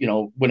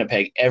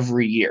 Winnipeg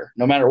every year,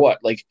 no matter what.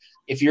 Like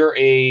if you're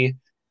a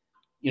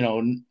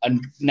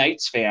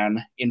Knights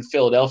fan in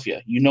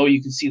Philadelphia,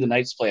 you can see the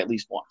Knights play at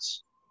least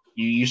once.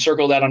 You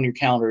circle that on your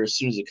calendar as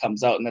soon as it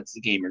comes out, and that's the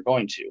game you're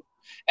going to.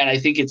 And I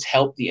think it's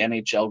helped the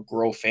NHL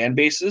grow fan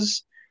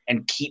bases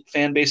and keep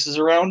fan bases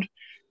around.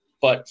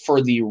 But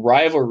for the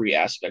rivalry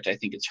aspect, I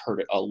think it's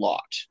hurt it a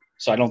lot.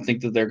 So I don't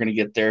think that they're going to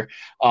get there.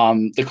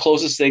 The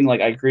closest thing,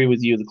 like I agree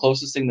with you, the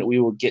closest thing that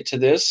we will get to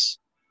this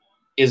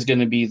is going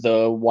to be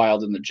the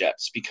Wild and the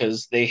Jets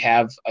because they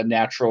have a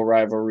natural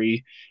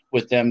rivalry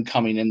with them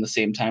coming in the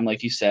same time.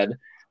 Like you said,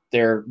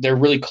 they're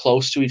really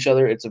close to each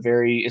other. It's a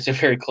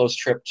very close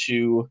trip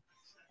to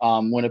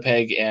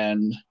Winnipeg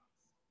and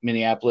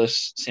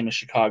Minneapolis, same as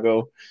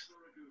Chicago.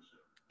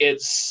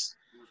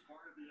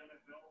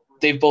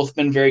 They've both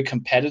been very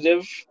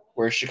competitive,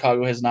 where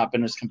Chicago has not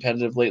been as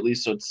competitive lately.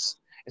 So it's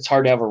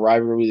hard to have a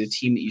rivalry with a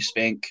team that you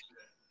spank,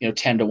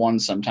 10-1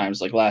 sometimes,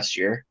 like last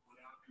year.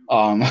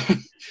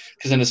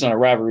 Because then it's not a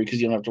rivalry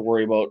because you don't have to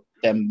worry about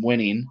them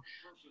winning.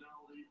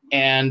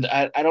 And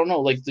I don't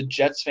know, like the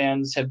Jets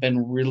fans have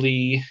been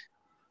really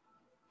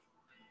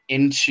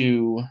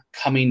into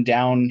coming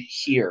down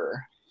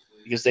here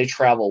because they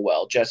travel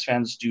well. Jets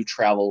fans do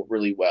travel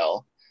really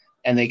well,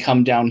 and they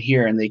come down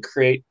here and they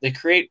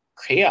create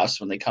chaos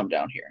when they come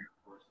down here.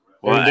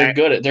 Well, they're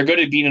good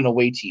at being an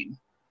away team.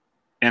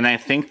 And I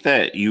think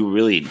that you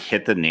really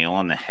hit the nail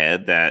on the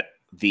head that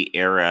the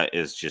era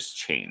is just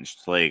changed.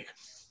 Like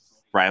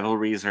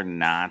rivalries are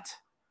not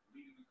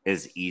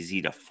as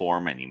easy to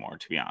form anymore,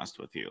 to be honest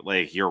with you.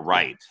 Like you're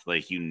right.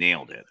 Like you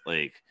nailed it.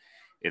 Like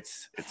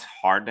it's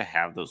hard to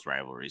have those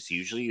rivalries.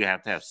 Usually you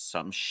have to have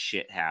some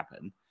shit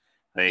happen.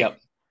 Like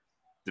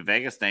the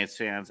Vegas Knights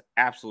fans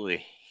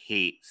absolutely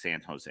hate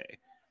San Jose,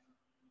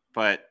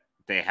 but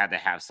they had to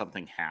have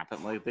something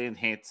happen. Like they didn't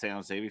hate San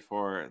Jose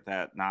before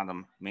that not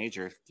a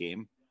major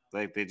game.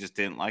 Like they just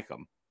didn't like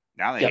them.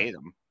 Now they hate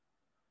them.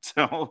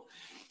 So,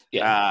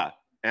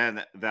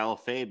 and that'll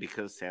fade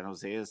because San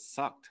Jose has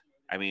sucked.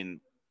 I mean,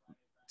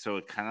 so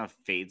it kind of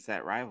fades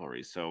that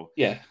rivalry. So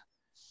it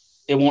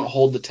won't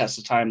hold the test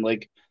of time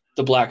like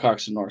the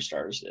Blackhawks and North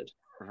Stars did.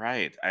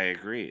 Right, I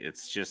agree.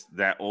 It's just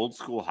that old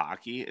school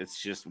hockey.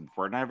 It's just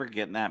we're never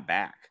getting that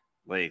back.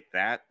 Like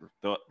that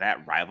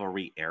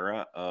rivalry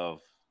era of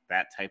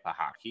that type of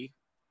hockey.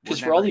 Because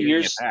for all the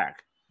years,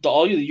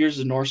 all the years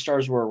the North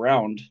Stars were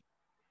around,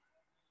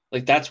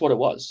 like that's what it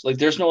was. Like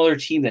there's no other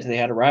team that they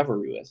had a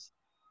rivalry with.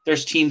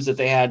 There's teams that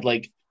they had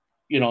like,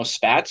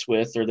 spats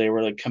with, or they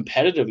were like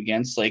competitive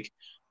against, like,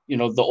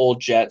 the old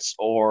Jets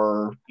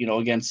or,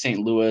 against St.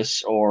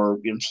 Louis or,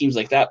 teams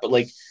like that. But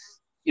like,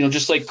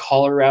 just like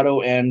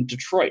Colorado and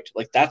Detroit,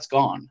 like that's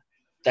gone.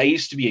 That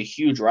used to be a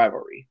huge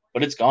rivalry,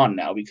 but it's gone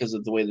now because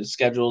of the way the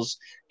schedules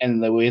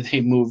and the way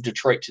they moved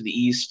Detroit to the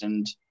East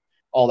and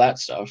all that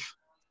stuff.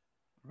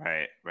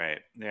 Right.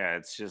 Yeah,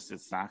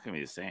 it's not going to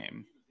be the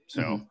same.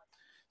 So,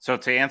 So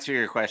to answer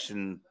your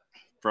question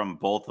from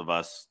both of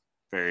us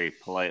very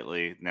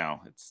politely,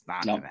 no, it's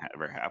not going to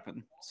ever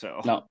happen.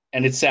 So no,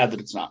 and it's sad that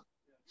it's not.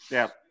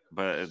 Yeah,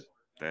 but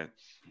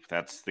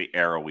that's the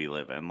era we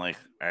live in. Like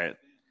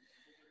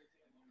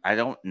I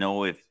don't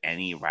know if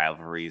any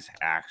rivalries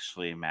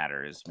actually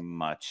matter as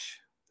much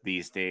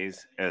these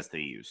days as they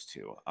used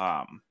to.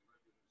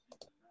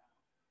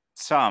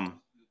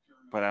 Some,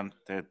 but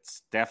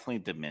it's definitely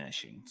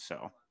diminishing.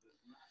 So,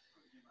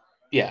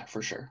 yeah,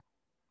 for sure.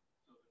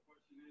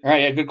 All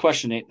right, good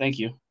question, Nate. Thank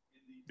you.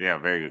 Yeah,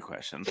 very good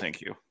question.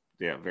 Thank you.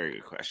 Yeah, very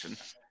good question.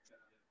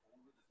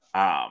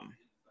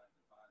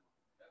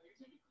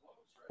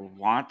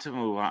 Want to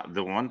move on.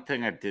 The one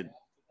thing I did.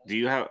 Do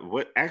you have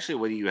what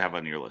do you have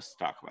on your list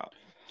to talk about?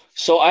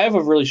 So I have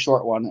a really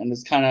short one, and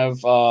it's kind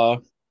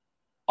of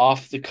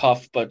off the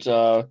cuff, but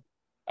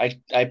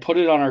I put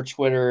it on our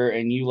Twitter,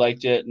 and you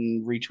liked it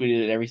and retweeted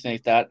it and everything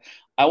like that.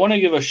 I want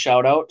to give a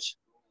shout out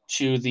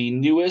to the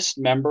newest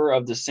member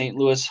of the St.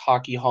 Louis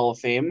Hockey Hall of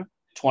Fame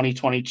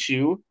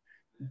 2022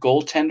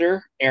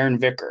 goaltender, Aaron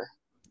Vicker.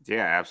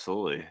 Yeah,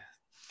 absolutely.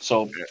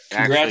 So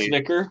congrats,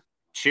 Vicker.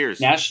 Cheers.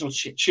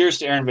 Cheers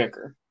to Aaron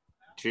Vicker.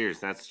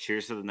 Cheers. That's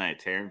cheers to the night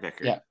to Aaron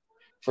Vicker. Yeah,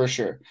 for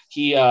sure.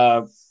 He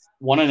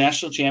won a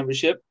national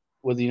championship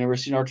with the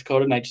University of North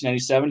Dakota in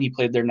 1997. He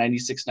played there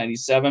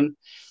 96-97.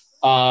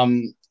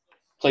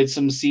 Played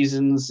some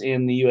seasons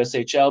in the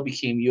USHL,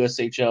 became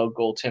USHL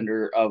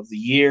goaltender of the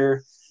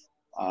year.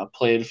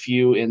 Played a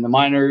few in the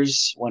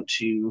minors, went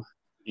to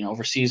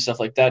overseas,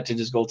 stuff like that, did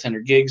his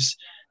goaltender gigs.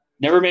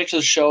 Never made it to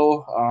the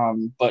show,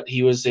 but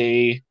he was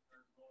a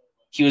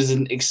He was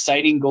an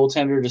exciting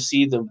goaltender to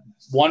see. The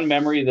one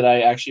memory that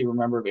I actually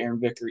remember of Aaron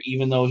Vicker,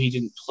 even though he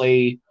didn't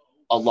play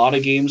a lot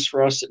of games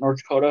for us at North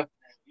Dakota,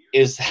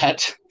 is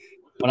that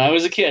when I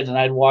was a kid and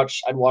I'd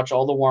watch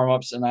all the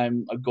warm-ups, and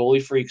I'm a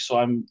goalie freak, so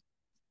I'm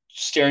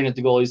staring at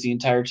the goalies the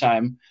entire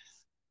time.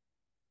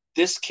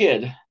 This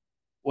kid,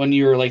 when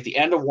you're like the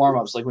end of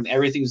warm-ups, like when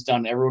everything's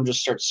done, everyone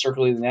just starts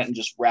circling the net and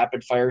just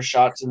rapid fire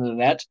shots into the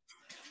net.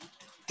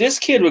 This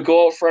kid would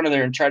go out front of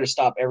there and try to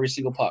stop every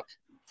single puck.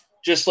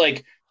 Just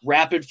like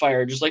rapid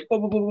fire, just like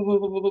boom, boom, boom, boom,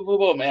 boom, boom, boom,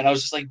 boom. And I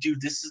was just like,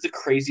 dude, this is the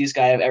craziest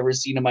guy I've ever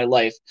seen in my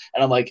life.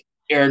 And I'm like,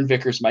 Aaron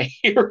Vicker's my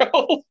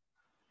hero.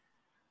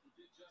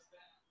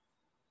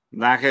 I'm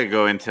not going to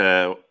go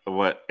into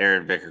what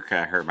Aaron Vicker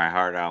kind of hurt my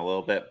heart on a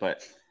little bit,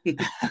 but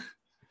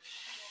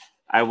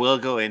I will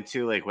go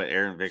into like what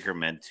Aaron Vicker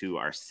meant to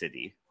our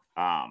city.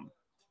 Aaron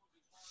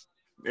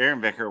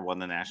Vicker won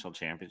the national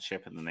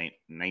championship in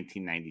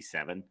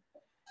 1997.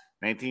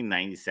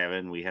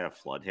 1997, we had a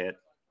flood hit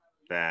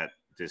that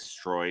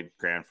destroyed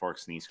Grand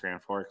Forks and East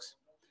Grand Forks.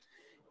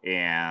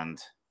 And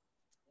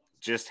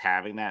just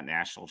having that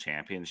national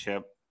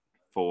championship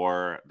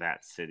for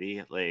that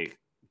city, like,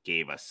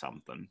 gave us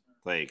something.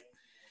 Like,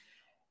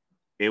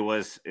 it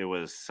was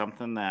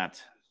something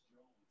that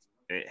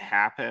it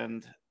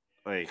happened,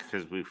 like,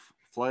 because we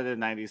flooded in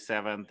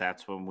 97.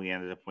 That's when we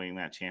ended up winning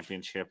that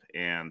championship.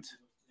 And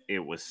it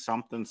was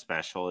something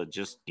special. It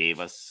just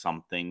gave us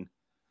something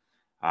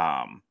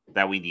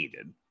that we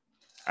needed,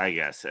 I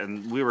guess.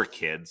 And we were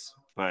kids,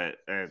 but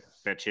I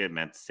bet you it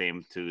meant the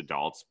same to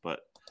adults. But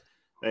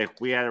like,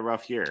 we had a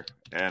rough year,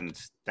 and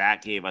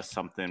that gave us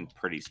something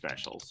pretty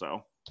special.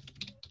 So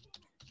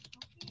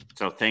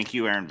thank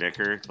you, Aaron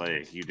Vicker.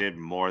 Like, you did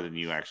more than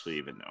you actually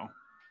even know.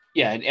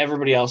 Yeah, and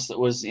everybody else that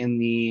was in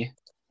the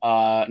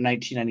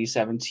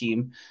 1997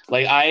 team.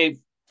 Like,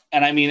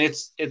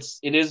 it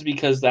is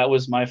because that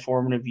was my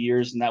formative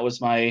years, and that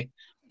was my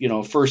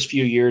first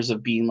few years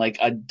of being like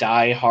a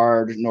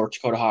diehard North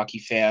Dakota hockey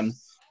fan.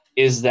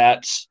 Is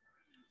that's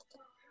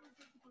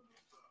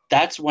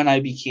when I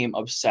became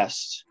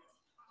obsessed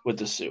with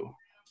the Sioux,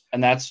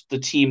 and that's the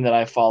team that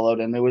I followed.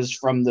 And it was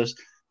from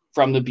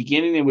the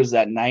beginning. It was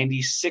that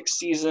 96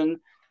 season,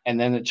 and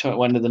then it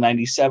went to the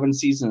 97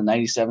 season. The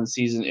 97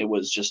 season, it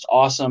was just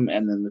awesome.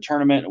 And then the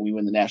tournament, and we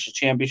win the national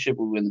championship.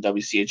 We win the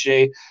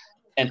WCHA,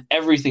 and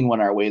everything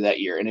went our way that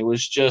year. And it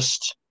was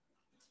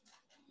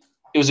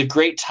a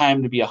great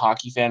time to be a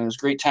hockey fan. It was a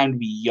great time to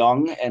be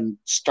young and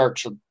start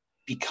to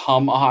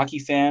become a hockey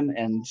fan.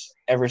 And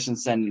ever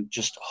since then,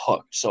 just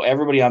hooked. So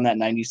everybody on that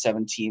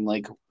 97 team,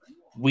 like,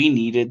 we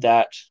needed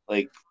that,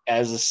 like,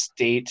 as a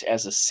state,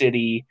 as a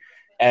city,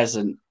 as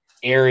an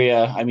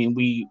area. I mean,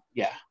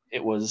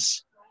 it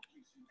was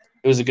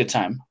a good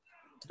time.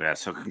 Yeah.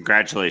 So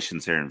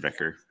congratulations, Aaron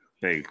Vicker.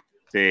 Big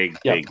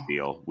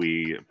deal.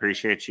 We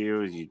appreciate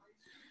you.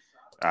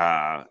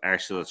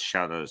 Actually, let's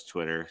shout out his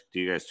Twitter. Do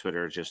you guys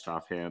Twitter just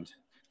offhand?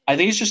 I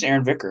think it's just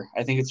Aaron Vicker.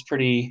 I think it's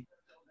pretty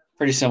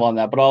simple on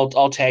that, but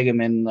I'll tag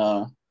him in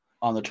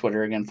on the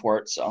Twitter again for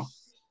it. So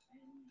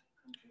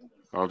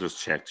I'll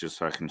just check just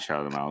so I can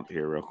shout him out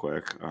here real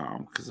quick,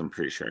 because I'm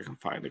pretty sure I can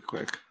find it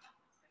quick.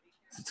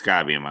 It's got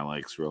to be in my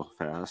likes real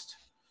fast.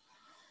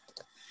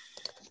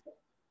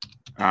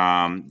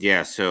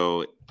 Yeah,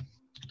 so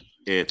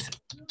it's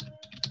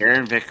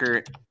Aaron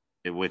Vicker,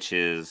 which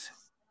is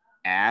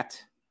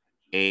at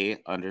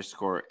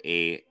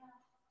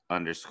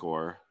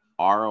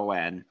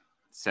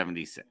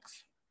 @A_RON76.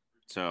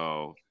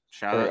 So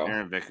shout out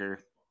Aaron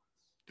Vicker.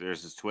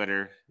 There's his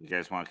Twitter. You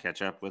guys want to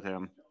catch up with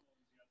him?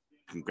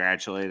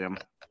 Congratulate him.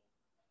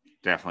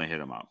 Definitely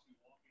hit him up.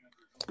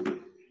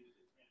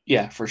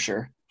 Yeah, for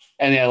sure.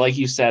 And yeah, like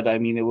you said, I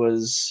mean, it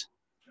was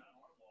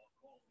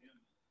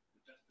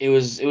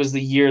the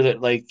year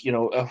that, like,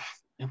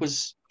 it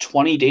was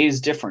 20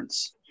 days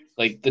difference.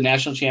 Like, the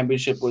national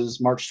championship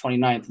was March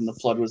 29th and the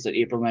flood was at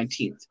April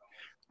 19th.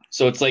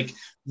 So it's like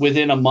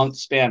within a month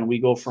span, we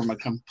go from a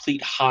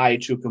complete high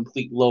to a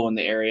complete low in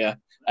the area.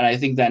 And I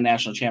think that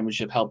national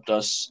championship helped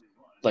us,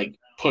 like,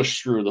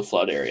 push through the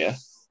flood area.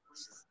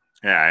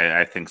 Yeah,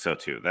 I think so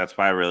too. That's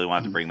why I really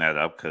wanted to bring that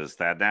up, because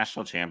that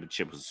national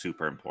championship was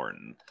super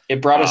important.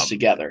 It brought us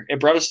together.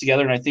 And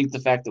I think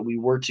the fact that we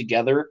were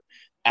together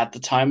at the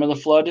time of the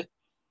flood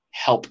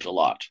helped a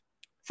lot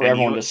for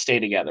everyone to stay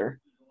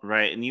together.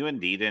 Right, and UND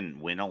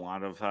didn't win a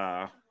lot of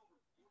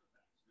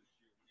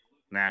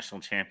national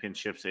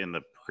championships in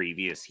the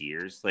previous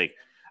years. Like,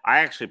 I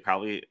actually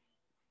probably...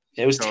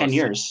 It was 10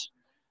 years.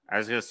 I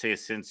was going to say,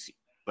 since,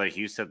 like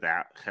you said,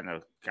 that kind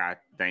of got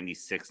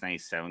 96,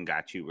 97,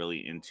 got you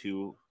really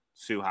into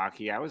Sioux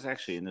hockey. I was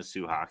actually into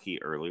Sioux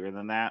hockey earlier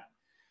than that.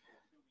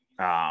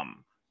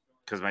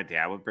 Because my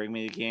dad would bring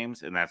me to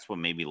games, and that's what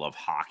made me love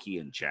hockey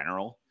in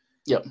general.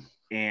 Yep.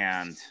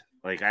 And,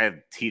 like, I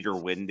had Teeter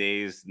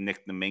Windays,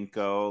 Nick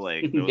Nemenko,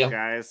 like, those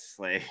guys.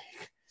 Like,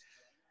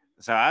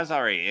 so I was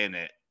already in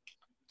it.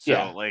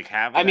 So, like,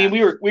 having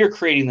we were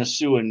creating the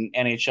Sioux in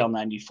NHL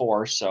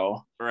 94,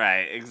 so.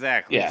 Right,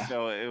 exactly. Yeah.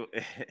 So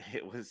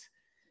it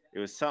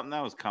was something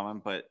that was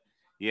coming, but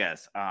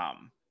yes, I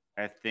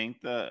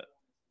think the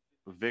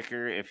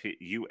Vicar, if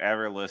you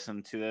ever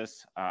listen to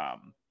this,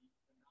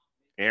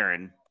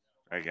 Aaron,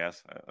 I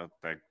guess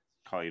I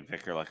call you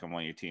Vicar like I'm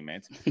one of your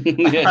teammates.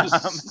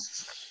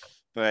 Yes.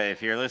 But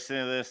if you're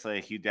listening to this,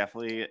 like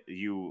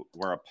you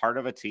were a part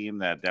of a team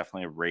that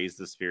definitely raised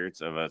the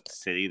spirits of a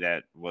city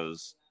that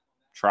was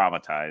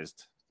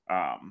traumatized,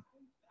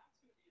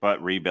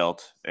 but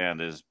rebuilt and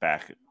is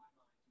back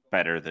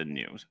better than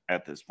new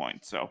at this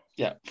point. So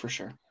Yeah, for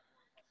sure.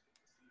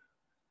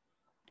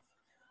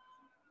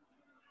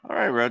 all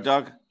right, Road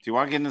Dog, do you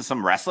want to get into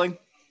some wrestling?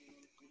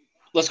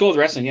 Let's go with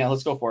wrestling. Yeah,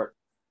 let's go for it.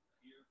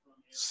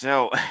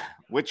 So,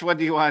 which one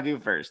do you want to do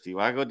first? Do you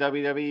want to go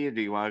WWE or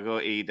do you want to go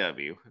AEW?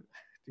 Do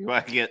you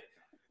want to get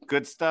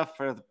good stuff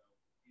for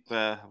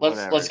the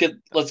whatever? Let's get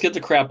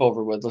the crap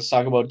over with. Let's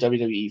talk about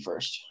WWE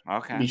first.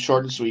 Okay. Be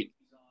short and sweet.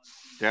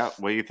 Yeah.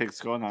 What do you think's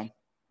going on?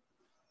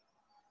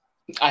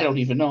 I don't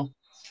even know.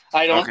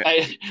 I don't.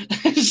 Okay.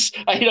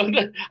 I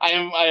don't.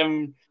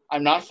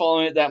 I'm not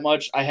following it that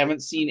much. I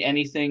haven't seen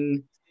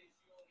anything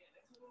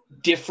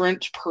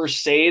different per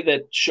se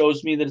that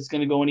shows me that it's going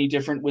to go any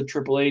different with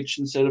Triple H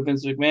instead of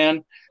Vince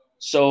McMahon.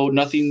 So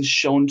nothing's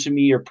shown to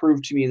me or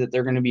proved to me that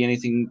they're going to be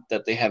anything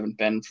that they haven't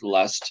been for the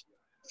last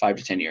 5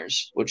 to 10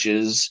 years, which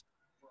is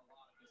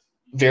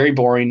very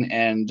boring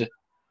and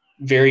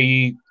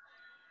very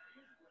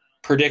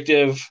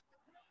predictive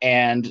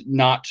and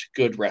not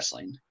good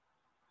wrestling.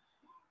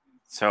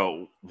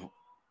 So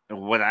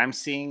what I'm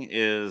seeing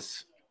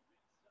is,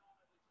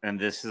 and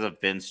this is a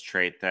Vince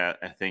trait that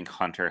I think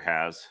Hunter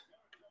has.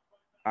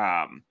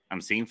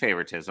 I'm seeing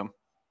favoritism.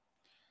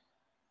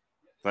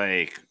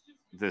 Like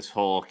this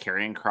whole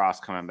Karrion Kross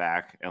coming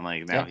back, and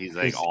like now he's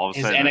like all of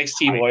a sudden his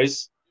NXT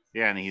voice.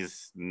 Yeah, and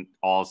he's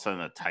all of a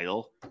sudden a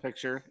title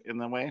picture in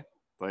the way.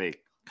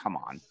 Like, come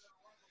on.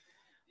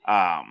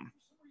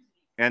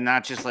 And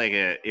not just like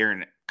a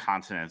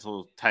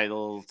intercontinental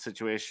title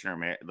situation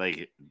or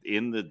like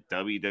in the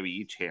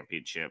WWE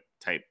Championship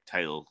type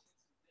title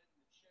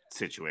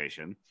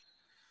situation.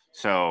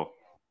 So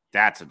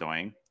that's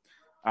annoying.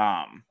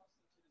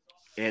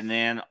 And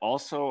then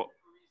also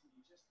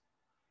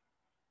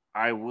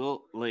I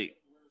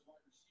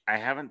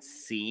haven't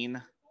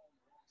seen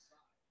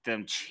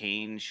them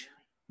change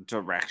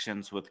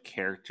directions with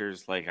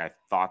characters like I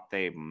thought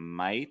they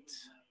might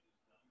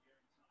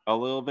a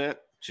little bit,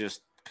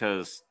 just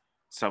because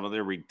some of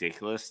the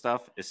ridiculous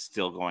stuff is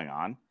still going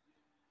on.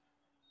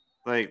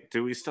 Like,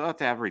 do we still have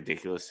to have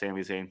ridiculous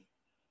Sami Zayn?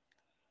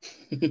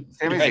 Sami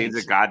Right.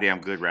 Zayn's a goddamn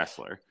good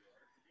wrestler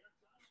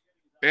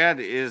and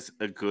is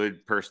a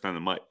good person on the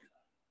mic.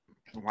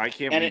 Why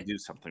can't we do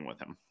something with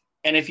him?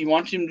 And if you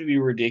want him to be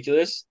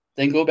ridiculous,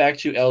 then go back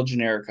to El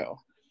Generico.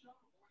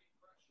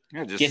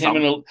 Yeah, just get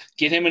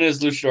him in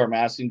his luchador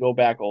mask and go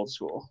back old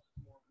school.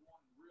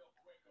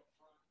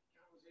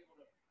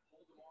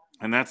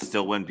 And that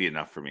still wouldn't be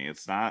enough for me.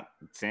 It's not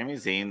Sami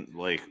Zayn.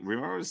 Like,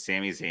 remember when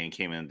Sami Zayn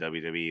came in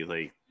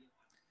WWE,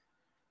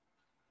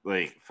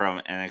 like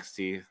from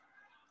NXT?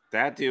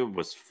 That dude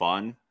was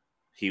fun.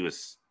 He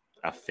was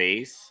a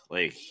face.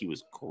 Like, he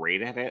was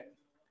great at it.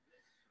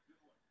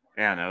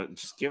 I don't know.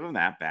 Just give him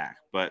that back.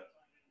 But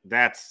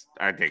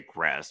I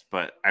digress.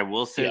 But I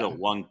will say the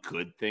one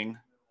good thing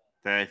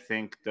that I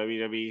think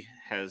WWE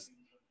has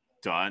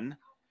done,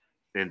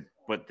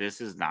 but this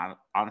is not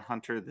on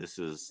Hunter. This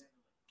is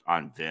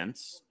on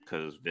Vince,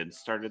 because Vince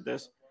started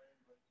this.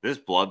 This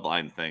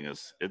bloodline thing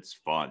it's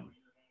fun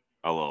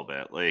a little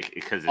bit, like,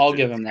 because I'll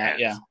give him that.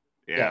 Yeah.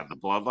 The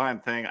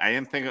bloodline thing. I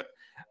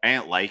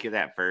didn't like it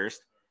at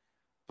first,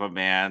 but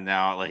man,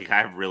 now like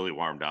I've really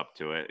warmed up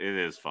to it. It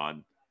is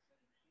fun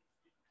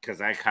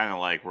because I kind of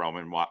like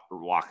Roman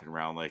walking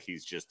around like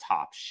he's just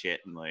top shit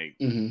and like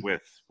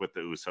with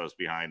the Usos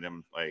behind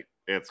him. Like,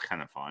 it's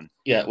kind of fun.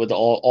 Yeah, with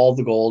all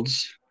the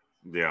golds.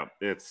 Yeah,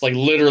 it's like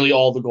literally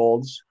all the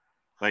golds.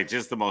 Like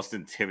just the most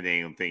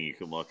intimidating thing you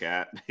can look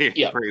at,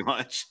 pretty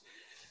much.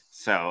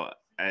 So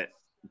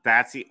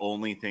that's the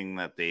only thing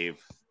that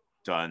they've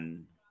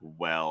done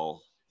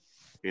well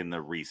in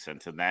the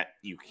recent, and that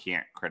you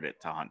can't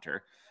credit to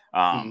Hunter.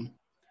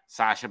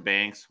 Sasha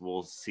Banks,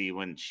 we'll see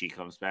when she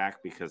comes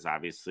back, because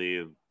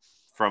obviously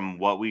from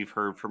what we've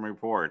heard from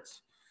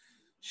reports,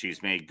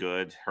 she's made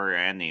good. Her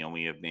and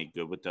Naomi have made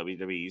good with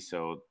WWE,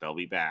 so they'll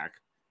be back.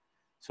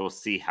 So we'll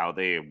see how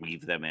they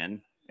weave them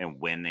in and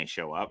when they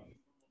show up.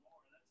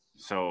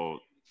 So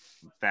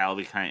that'll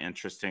be kind of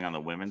interesting on the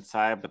women's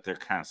side, but they're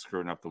kind of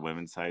screwing up the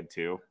women's side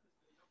too.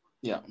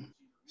 Yeah.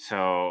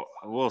 So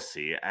we'll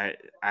see.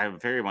 I'm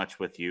very much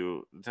with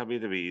you.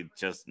 WWE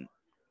just,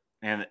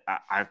 and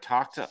I've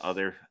talked to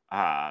other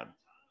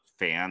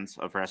fans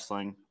of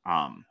wrestling,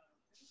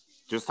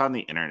 just on the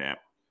internet,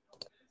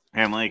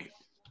 and like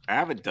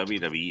avid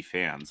WWE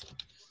fans,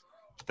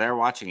 they're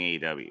watching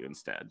AEW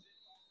instead.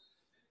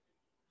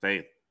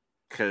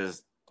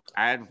 Because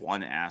I had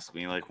one ask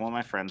me, like one of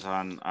my friends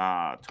on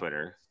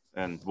Twitter,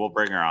 and we'll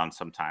bring her on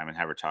sometime and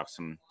have her talk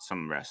some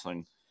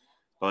wrestling.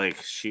 But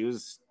like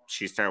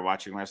she started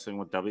watching wrestling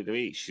with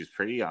WWE. She's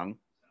pretty young.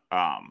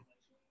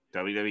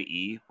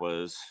 WWE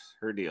was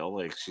her deal.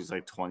 Like she's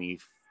like 20,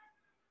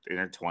 in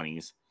her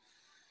 20s.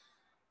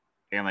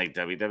 And like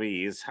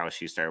WWE is how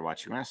she started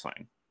watching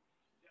wrestling.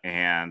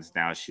 And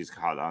now she's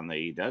caught on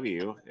the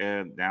AEW.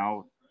 And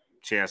now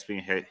she asked me,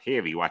 hey,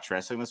 have you watched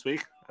wrestling this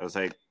week? I was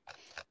like,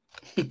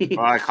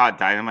 well, I caught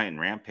Dynamite and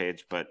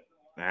Rampage, but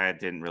I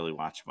didn't really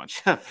watch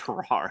much of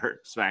Raw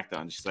or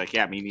SmackDown. She's like,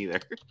 yeah, me neither.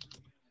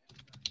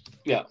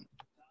 Yeah.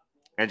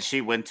 And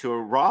she went to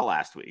a Raw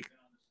last week.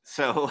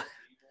 So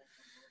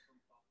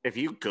if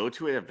you go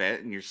to an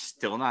event and you're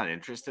still not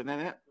interested in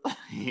it,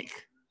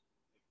 like,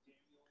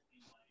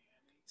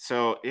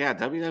 so yeah,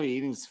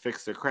 WWE needs to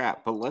fix their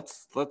crap. But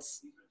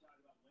let's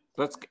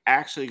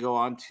actually go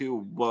on to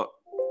what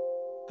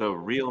the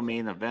real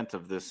main event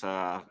of this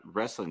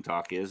wrestling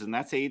talk is, and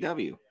that's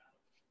AEW.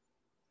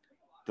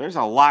 There's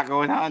a lot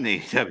going on in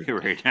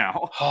AEW right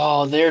now.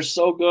 Oh, they're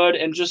so good.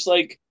 And just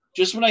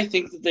when I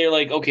think that they're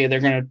like, okay,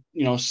 they're gonna,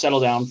 settle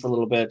down for a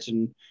little bit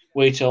and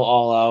wait till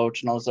All Out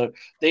and all that stuff,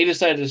 they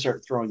decided to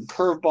start throwing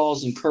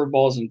curveballs and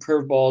curveballs and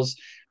curveballs.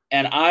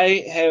 And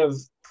I have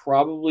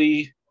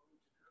probably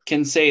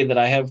can say that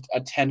I have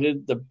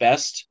attended the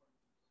best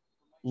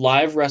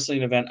live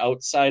wrestling event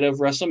outside of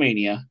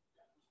WrestleMania,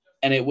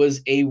 and it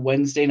was a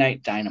Wednesday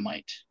night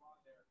Dynamite.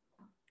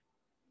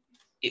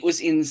 It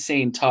was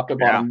insane, top to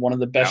bottom. One of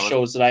the best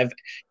shows that I've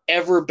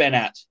ever been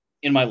at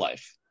in my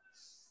life.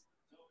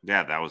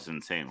 Yeah, that was an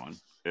insane one.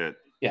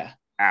 Yeah.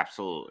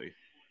 Absolutely.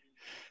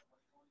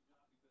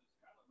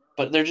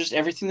 But they're just,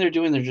 everything they're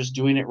just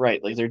doing it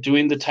right. Like, they're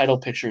doing the title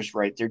pictures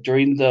right. They're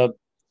doing the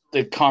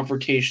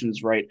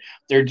confrontations right.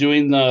 They're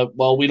doing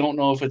we don't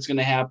know if it's going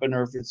to happen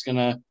or if it's going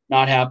to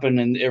not happen,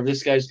 and if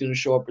this guy's going to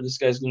show up or this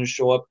guy's going to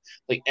show up.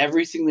 Like,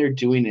 everything they're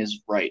doing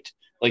is right.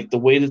 Like, the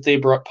way that they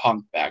brought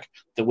Punk back,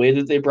 the way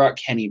that they brought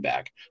Kenny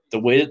back, the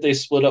way that they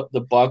split up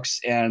the Bucks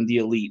and the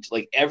Elite,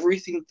 like,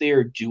 everything that they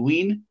are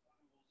doing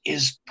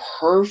is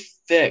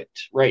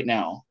perfect right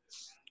now.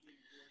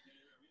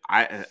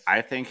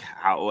 I think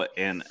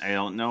and I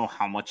don't know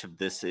how much of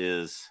this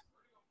is,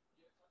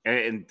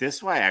 and this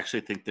is why I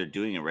actually think they're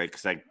doing it right,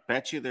 because I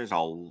bet you there's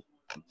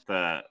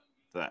the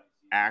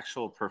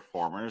actual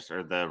performers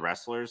or the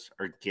wrestlers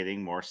are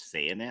getting more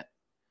say in it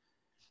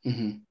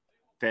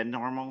than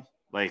normal.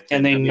 Like,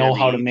 and they know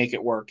how to make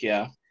it work,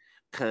 yeah.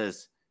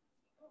 Because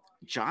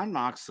Jon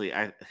Moxley,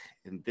 I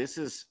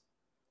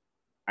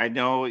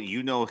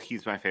know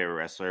he's my favorite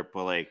wrestler,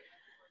 but like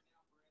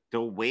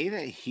the way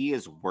that he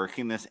is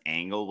working this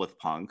angle with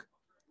Punk,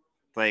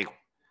 like,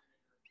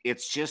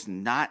 it's just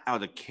not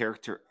out of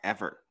character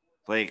ever.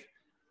 Like,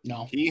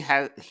 no,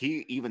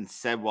 he even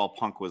said while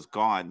Punk was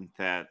gone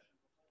that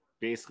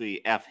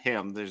basically F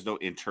him, there's no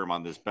interim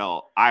on this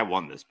belt. I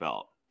won this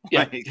belt.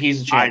 Yeah, like,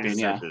 he's a champion. I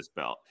deserve this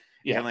belt.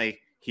 Yeah. And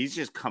like, he's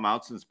just come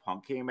out since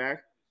Punk came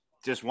back,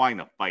 just wanting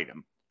to fight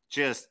him.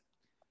 Just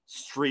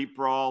street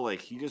brawl.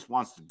 Like, he just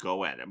wants to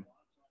go at him.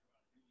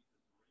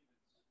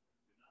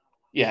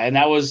 Yeah, and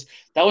that was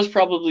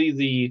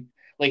probably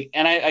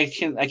and I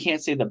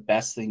can't say the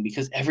best thing,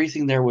 because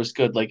everything there was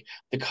good. Like,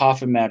 the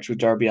coffin match with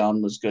Darby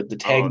Allin was good. The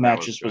tag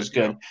matches was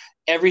good.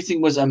 Yeah.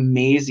 Everything was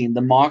amazing.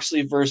 The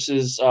Moxley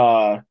versus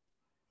who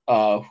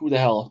the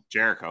hell?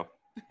 Jericho.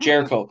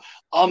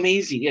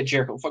 Amazing. Yeah,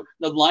 Jericho.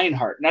 The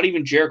Lionheart. Not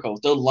even Jericho.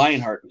 The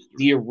Lionheart.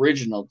 The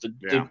original.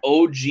 The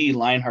OG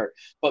Lionheart.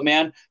 But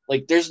man,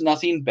 like, there's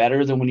nothing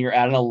better than when you're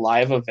at a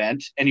live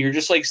event and you're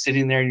just like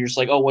sitting there and you're just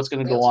like, oh, what's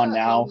going to go on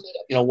now?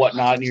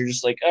 Whatnot. And you're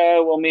just like,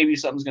 well, maybe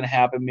something's going to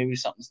happen. Maybe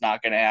something's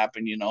not going to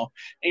happen, And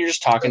you're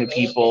just talking to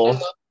people.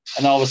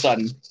 And all of a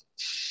sudden,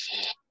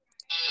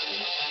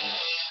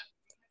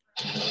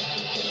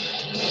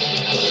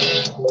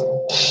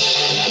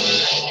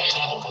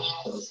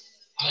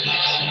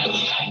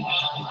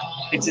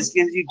 it just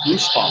gives you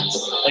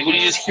goosebumps. Like, when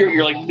you just hear it,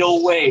 you're like,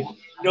 no way,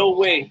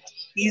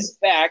 he's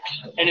back.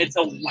 And it's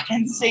a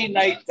Wednesday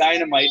night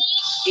Dynamite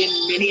in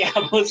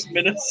Minneapolis,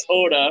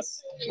 Minnesota.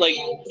 Like,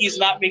 he's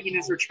not making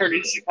his return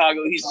in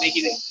Chicago, he's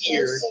making it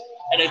here.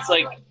 And it's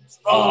like,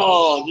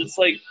 just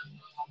like,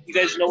 you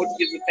guys know what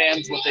to give the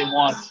fans what they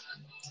want.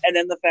 And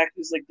then the fact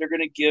is, like, they're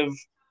going to give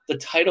the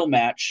title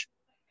match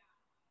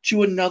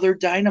to another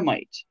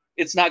Dynamite.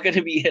 It's not going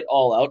to be at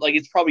All Out. Like,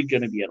 it's probably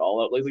going to be at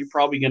All Out. Like, we're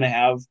probably going to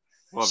have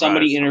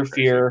somebody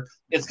interfere.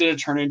 It's going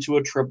to turn into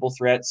a triple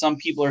threat. Some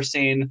people are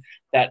saying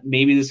that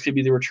maybe this could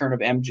be the return of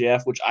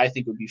MJF, which I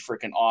think would be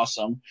freaking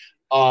awesome.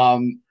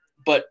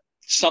 But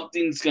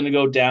something's going to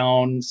go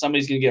down.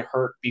 Somebody's going to get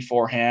hurt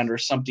beforehand or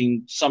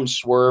something, some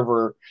swerve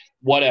or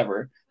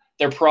whatever.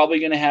 They're probably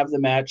going to have the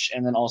match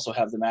and then also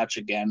have the match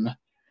again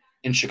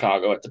in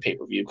Chicago at the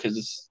pay-per-view,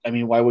 because,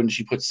 why wouldn't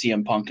you put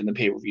CM Punk in the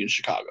pay-per-view in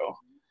Chicago?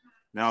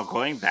 Now,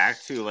 going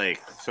back to, like,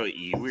 so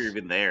you were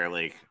even there,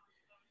 like,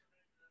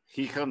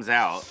 he comes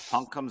out,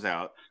 Punk comes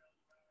out,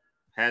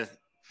 has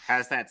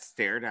that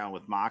stare down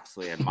with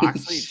Moxley, and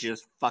Moxley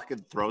just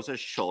fucking throws his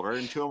shoulder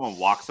into him and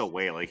walks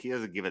away. Like, he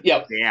doesn't give a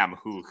damn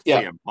who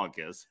CM Punk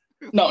is.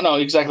 No,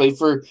 exactly.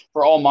 For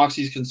all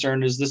Moxley's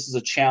concerned is this is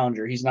a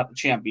challenger. He's not the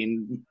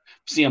champion.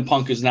 CM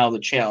Punk is now the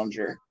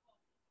challenger.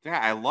 Yeah,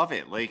 I love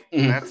it. Like,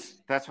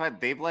 that's why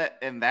they've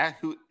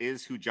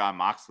who Jon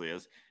Moxley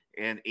is,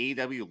 and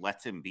AEW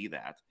lets him be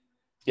that.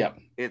 Yeah.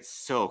 It's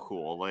so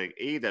cool. Like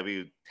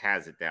AEW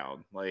has it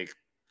down. Like,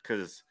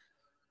 because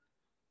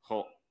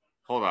hold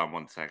on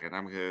one second.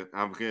 I'm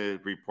gonna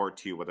report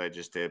to you what I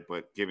just did,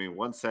 but give me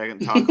 1 second.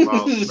 Talk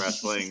about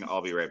wrestling.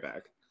 I'll be right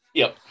back.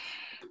 Yep.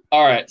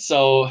 All right.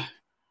 So,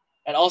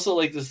 and also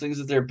like the things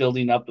that they're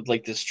building up with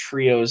like this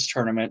trios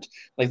tournament,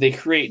 like they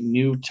create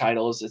new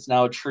titles. It's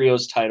now a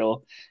trios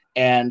title,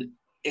 and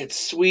it's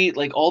sweet.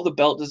 Like all the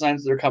belt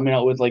designs they're coming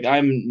out with, like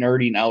I'm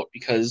nerding out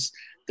because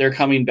they're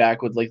coming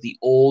back with like the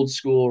old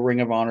school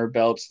Ring of Honor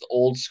belts, the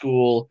old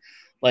school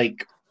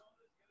like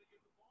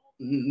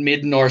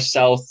mid north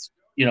south,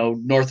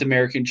 North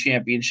American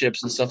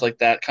championships and stuff like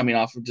that coming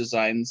off of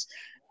designs.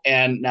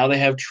 And now they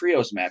have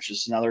trios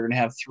matches. So now they're going to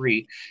have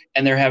 3,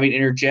 and they're having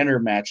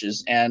intergender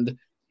matches. And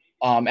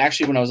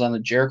actually, when I was on the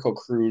Jericho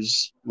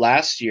cruise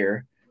last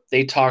year,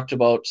 they talked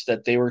about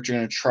that they were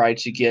going to try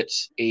to get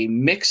a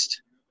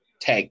mixed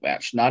tag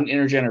match, not an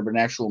intergender, but an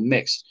actual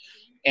mixed.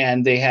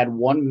 And they had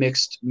one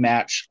mixed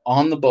match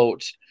on the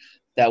boat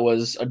that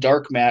was a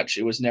dark match.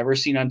 It was never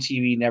seen on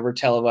TV, never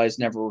televised,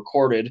 never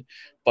recorded,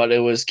 but it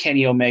was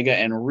Kenny Omega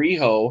and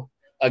Riho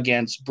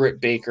against Britt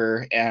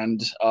Baker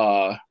and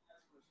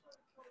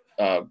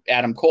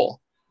Adam Cole.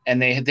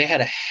 And they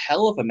had a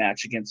hell of a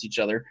match against each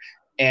other.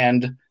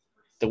 And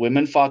the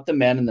women fought the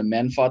men and the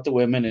men fought the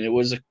women, and it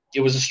was a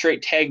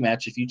straight tag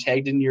match. If you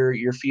tagged in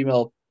your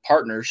female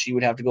partner, she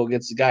would have to go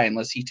against the guy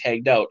unless he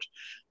tagged out.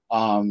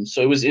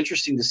 So it was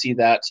interesting to see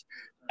that.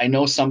 I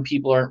know some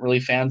people aren't really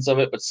fans of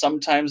it, but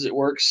sometimes it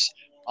works.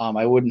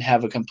 I wouldn't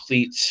have a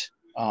complete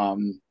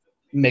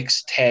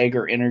mixed tag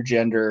or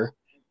intergender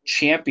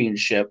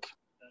championship,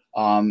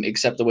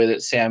 except the way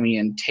that Sammy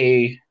and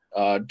Tay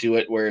do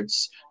it, where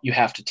it's you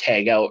have to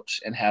tag out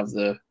and have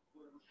the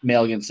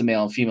male against the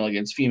male and female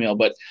against female.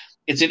 But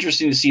it's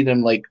interesting to see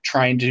them like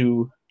trying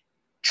to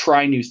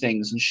try new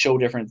things and show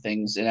different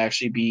things and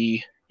actually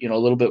be, a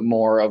little bit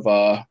more of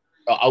a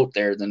out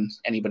there than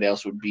anybody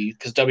else would be,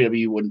 because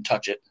WWE wouldn't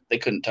touch it. They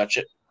couldn't touch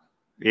it.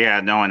 Yeah,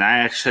 no, and I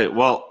actually,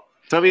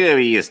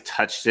 WWE has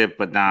touched it,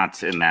 but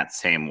not in that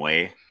same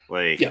way.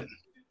 Like,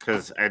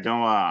 because I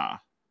know,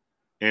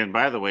 and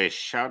by the way,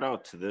 shout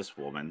out to this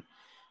woman.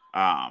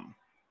 Oh,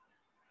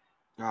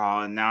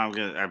 and now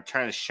I'm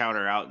trying to shout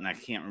her out and I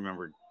can't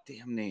remember her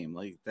damn name.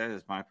 Like, that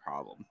is my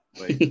problem.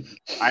 Like,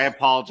 I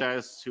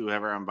apologize to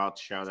whoever I'm about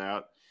to shout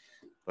out.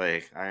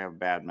 Like, I have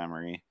bad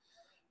memory.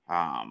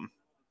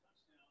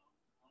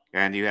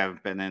 And you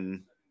haven't been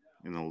in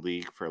the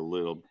league for a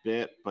little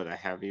bit, but I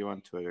have you on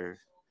Twitter.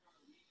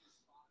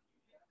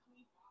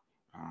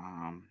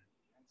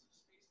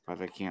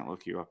 But I can't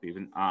look you up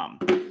even.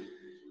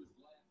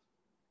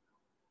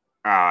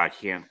 I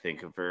can't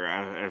think of her.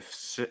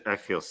 I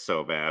feel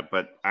so bad,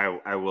 but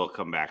I will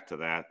come back to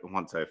that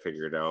once I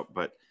figure it out.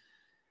 But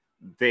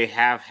they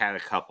have had a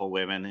couple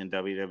women in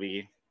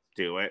WWE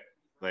do it,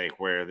 like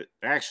where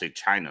actually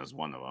Chyna's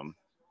one of them.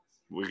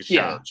 We could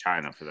shout out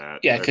Chyna for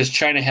that. Yeah, because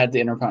Chyna had the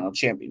Intercontinental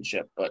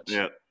Championship, but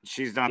yeah,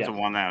 she's not the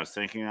one that I was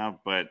thinking of.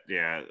 But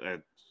yeah,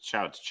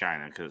 shout out to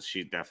Chyna because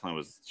she definitely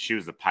was. She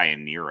was the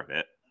pioneer of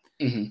it.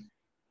 Mm-hmm.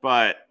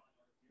 But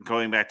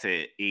going back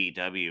to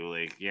AEW,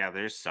 like, yeah,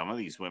 there's some of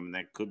these women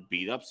that could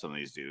beat up some of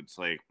these dudes.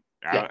 Like,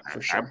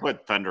 for sure. I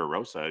put Thunder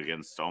Rosa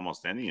against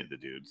almost any of the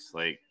dudes.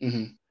 Like,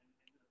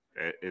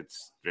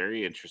 it's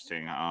very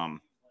interesting.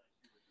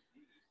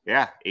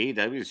 Yeah,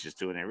 AEW is just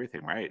doing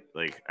everything right.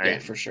 Like,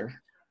 for sure.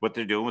 What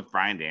they're doing with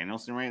Bryan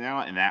Danielson right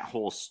now, and that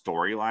whole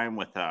storyline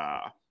with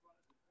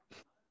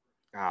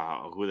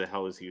who the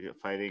hell is he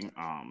fighting?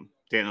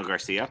 Daniel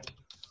Garcia.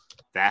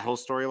 That whole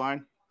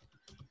storyline.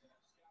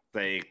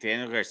 Like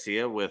Daniel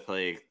Garcia with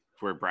like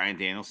where Bryan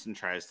Danielson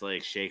tries to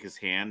like shake his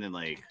hand and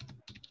like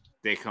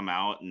they come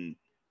out and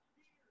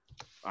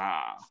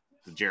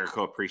the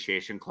Jericho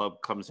Appreciation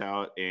Club comes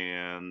out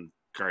and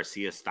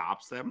Garcia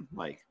stops them.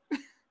 Like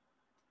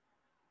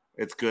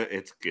it's good.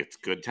 It's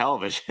good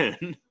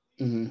television.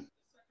 Mm-hmm.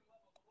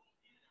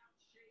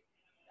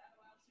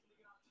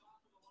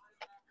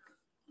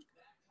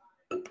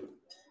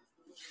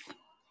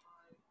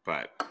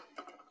 But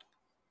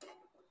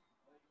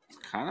it's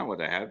kind of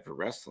what I had for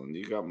wrestling.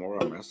 You got more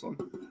on wrestling?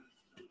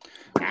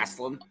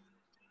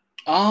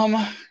 I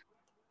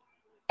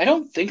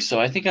don't think so.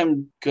 I think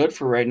I'm good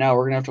for right now.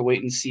 We're gonna have to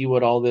wait and see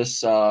what all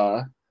this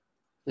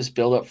this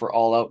build up for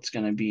All Out's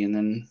gonna be, and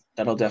then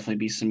that'll definitely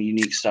be some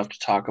unique stuff to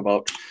talk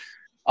about.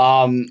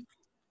 I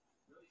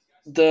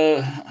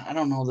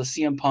don't know, the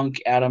CM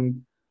Punk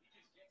Adam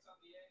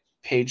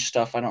Page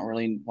stuff I don't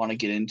really want to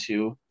get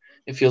into.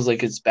 It feels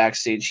like it's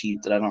backstage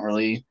heat that I don't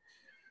really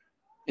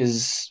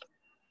is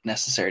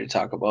necessary to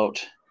talk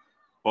about.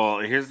 Well,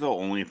 here's the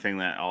only thing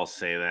that I'll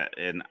say that,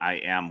 and I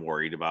am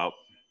worried about,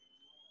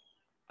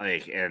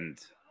 like, and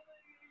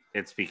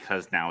it's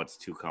because now it's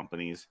two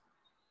companies,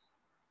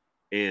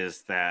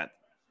 is that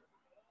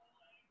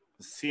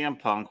CM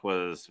Punk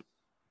was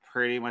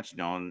pretty much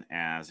known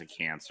as a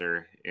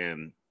cancer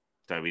in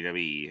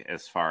WWE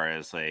as far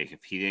as, like,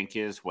 if he didn't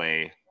get his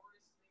way,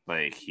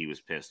 like, he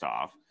was pissed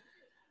off.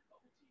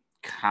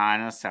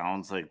 Kind of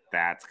sounds like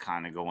that's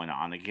kind of going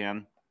on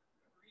again.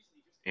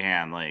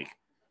 And like,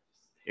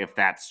 if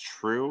that's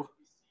true,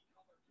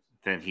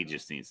 then he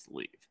just needs to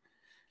leave.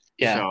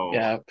 Yeah, So,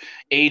 yeah.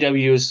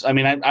 AEW is. I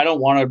mean, I don't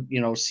want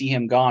to see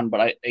him gone,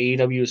 but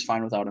AEW is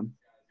fine without him.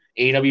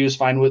 AEW is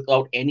fine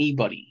without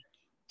anybody.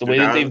 The dude, way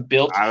that they've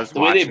built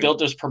way they built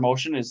this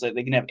promotion is that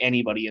they can have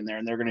anybody in there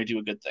and they're going to do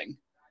a good thing.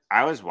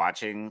 I was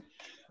watching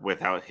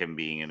without him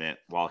being in it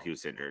while he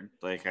was injured.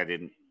 Like I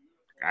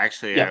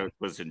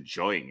was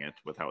enjoying it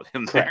without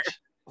him. Correct. There.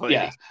 Like,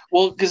 yeah.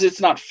 Well, because it's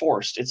not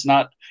forced. It's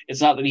not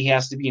that he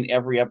has to be in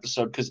every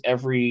episode because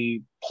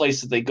every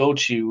place that they go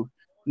to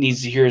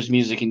needs to hear his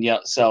music and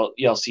yell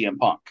CM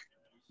Punk.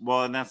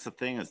 Well, and that's the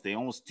thing is they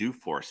almost do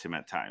force him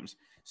at times.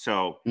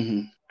 So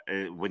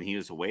when he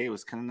was away, it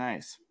was kind of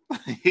nice.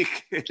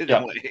 In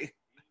a way.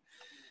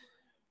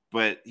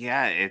 But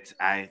yeah,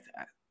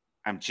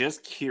 I'm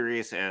just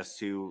curious as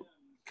to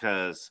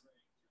because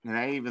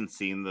I even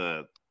seen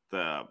the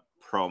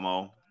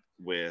promo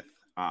with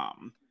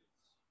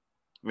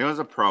it was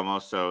a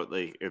promo, so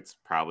like it's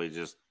probably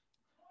just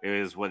it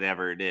is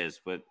whatever it is,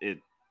 but it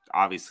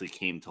obviously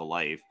came to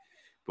life.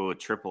 But with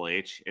Triple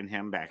H and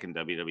him back in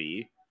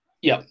WWE,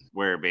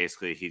 where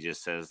basically he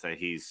just says that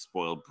he's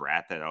spoiled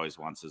brat that always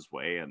wants his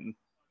way, and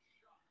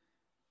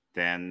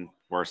then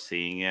we're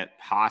seeing it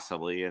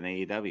possibly in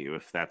AEW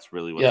if that's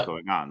really what's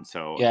going on.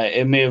 So yeah,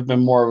 it may have been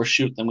more of a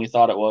shoot than we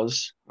thought it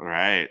was.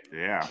 Right.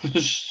 Yeah.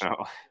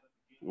 So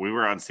we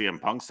were on CM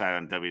Punk's side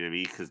on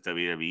WWE because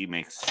WWE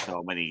makes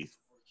so many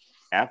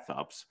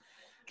F-ups.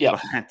 Yeah.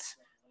 But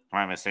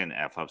why am I saying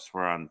F-ups?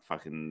 We're on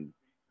fucking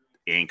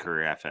Anchor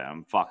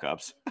FM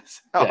fuck-ups. So,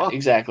 yeah,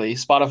 exactly.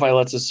 Spotify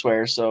lets us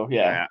swear, so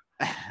yeah.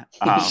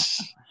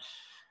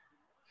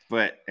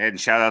 And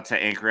shout out to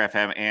Anchor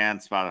FM and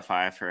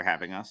Spotify for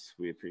having us.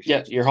 We appreciate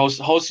it. Yeah, you're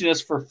hosting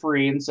us for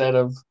free instead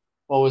of,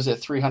 what was it,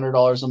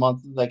 $300 a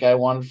month that guy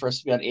wanted for us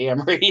to be on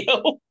AM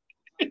radio.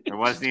 It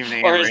wasn't even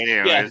AM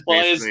radio. Yeah, it was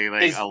basically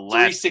his like a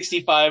less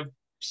 365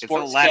 it's a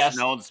less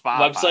known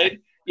Spotify website.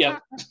 Yeah.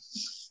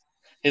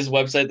 His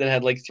website that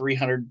had like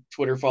 300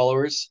 Twitter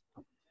followers.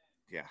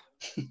 Yeah.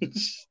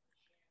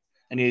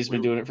 And he's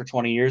been doing it for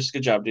 20 years.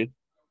 Good job, dude.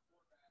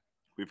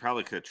 We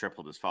probably could have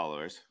tripled his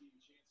followers.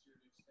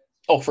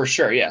 Oh, for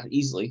sure. Yeah,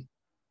 easily.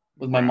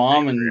 With my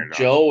mom and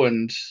Joe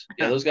and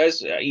those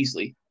guys,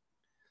 easily.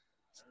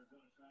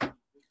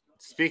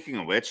 Speaking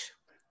of which,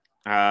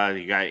 you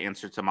got an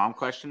answer to mom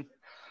question?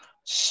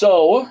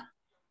 So,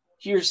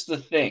 here's the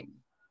thing.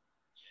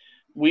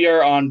 We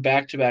are on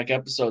back-to-back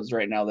episodes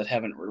right now that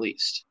haven't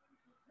released.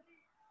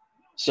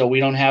 So we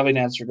don't have an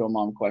answer to a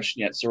mom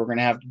question yet. So we're going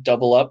to have to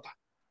double up.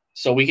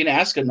 So we can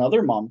ask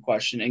another mom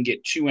question and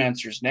get 2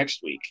 answers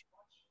next week.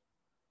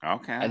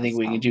 Okay. I think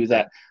we can do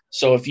that.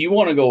 So if you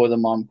want to go with a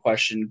mom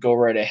question, go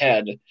right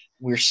ahead.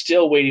 We're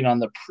still waiting on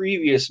the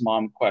previous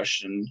mom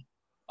question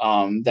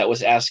that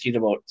was asking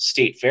about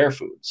state fair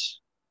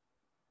foods.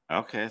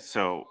 Okay.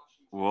 So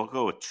we'll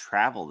go with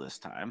travel this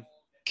time.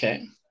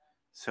 Okay.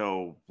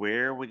 So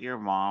where would your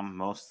mom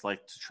most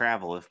like to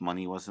travel if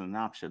money wasn't an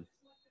option?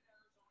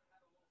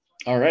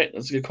 All right.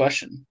 That's a good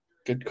question.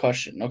 Good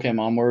question. Okay,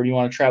 Mom, where do you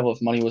want to travel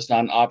if money was not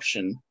an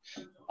option?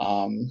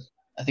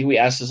 I think we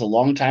asked this a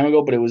long time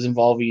ago, but it was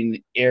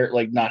involving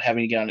not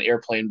having to get on an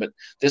airplane. But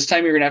this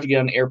time you're going to have to get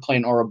on an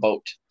airplane or a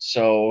boat.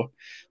 So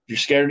if you're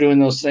scared of doing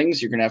those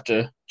things, you're going to have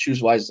to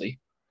choose wisely.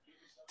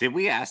 Did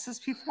we ask this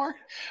before?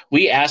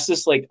 We asked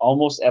this like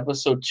almost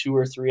episode 2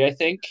 or 3, I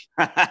think.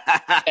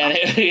 And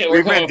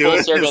we're going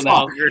full circle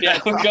now. Yeah,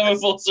 we're going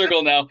full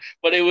circle now.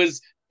 But it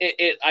was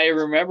I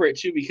remember it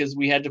too because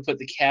we had to put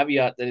the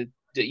caveat that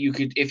you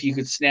could, if you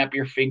could snap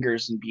your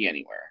fingers and be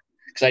anywhere.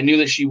 Because I knew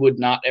that she would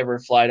not ever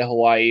fly to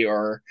Hawaii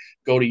or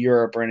go to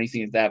Europe or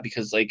anything like that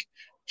because like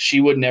she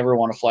would never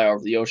want to fly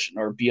over the ocean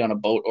or be on a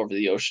boat over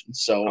the ocean.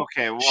 So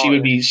she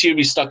would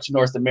be stuck to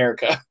North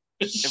America.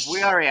 If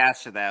we already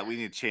asked her that, we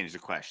need to change the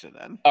question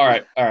then. All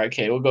right.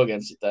 Okay, we'll go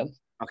against it then.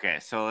 Okay,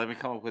 so let me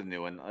come up with a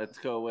new one. Let's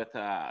go with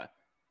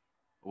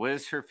what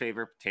is her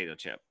favorite potato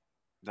chip?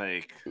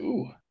 Like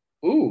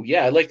Ooh,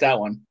 yeah, I like that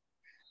one.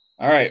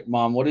 All right,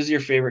 Mom, what is your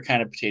favorite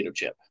kind of potato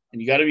chip?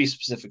 And you got to be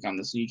specific on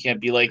this. You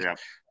can't be like,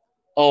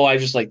 oh, I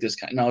just like this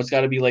kind. No, it's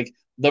got to be like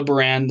the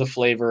brand, the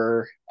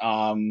flavor,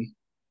 and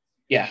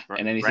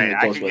anything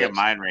that goes with it. I can get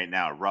mine right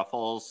now.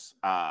 Ruffles,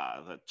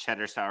 the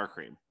cheddar sour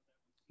cream.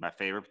 My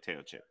favorite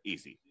potato chip.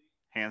 Easy.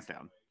 Hands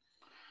down.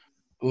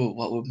 Ooh,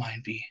 what would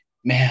mine be?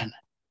 Man,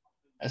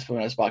 that's put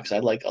me on a spot because I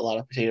like a lot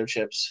of potato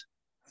chips.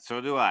 So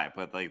do I,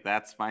 but like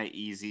that's my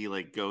easy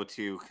like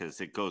go-to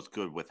because it goes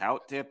good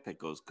without dip. It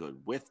goes good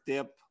with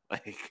dip.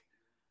 Like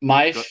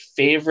my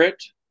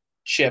favorite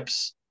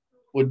chips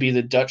would be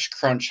the Dutch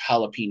Crunch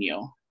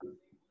jalapeno.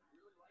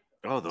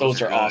 Oh,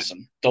 those are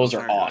awesome. Those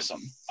are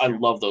awesome. I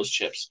love those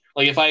chips.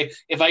 Like if I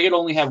could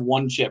only have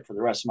one chip for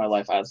the rest of my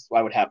life,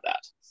 I would have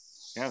that.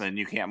 Yeah, then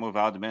you can't move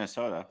out to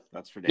Minnesota.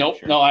 That's for damn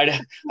sure. No, I'd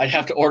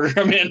have to order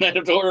them in. I'd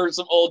have to order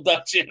some Old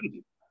Dutch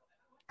in.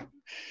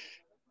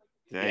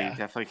 Yeah, you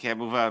definitely can't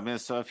move out of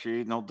Minnesota if you're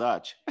eating Old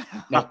Dutch.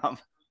 Nope.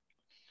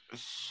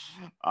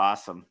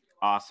 Awesome.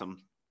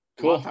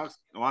 Cool.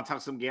 Want to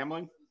talk some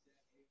gambling?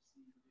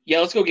 Yeah,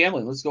 let's go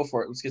gambling. Let's go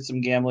for it. Let's get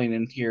some gambling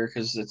in here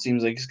because it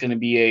seems like it's going to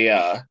be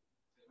a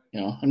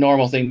a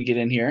normal thing to get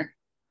in here.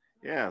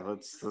 Yeah,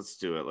 let's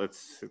do it.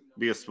 Let's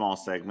be a small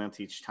segment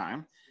each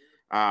time.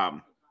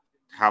 How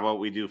about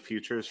we do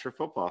futures for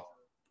football?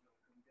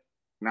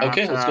 Not,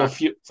 Okay, let's go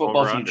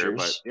football over under,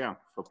 but futures. yeah,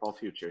 football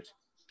futures.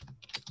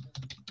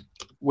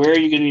 Where are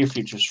you getting your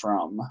futures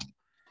from?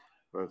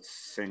 Let's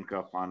sync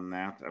up on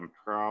that. I'm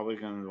probably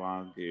going to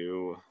want to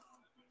do.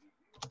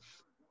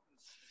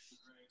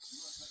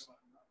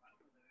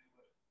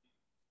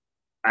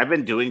 I've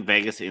been doing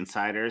Vegas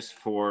Insiders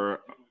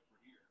for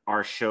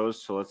our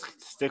shows, so let's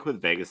stick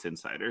with Vegas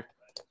Insider.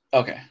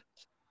 Okay.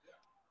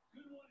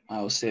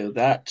 I will stay with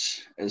that.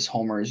 As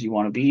homer as you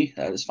want to be,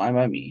 that is fine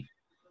by me.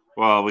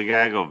 Well, we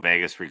gotta go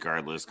Vegas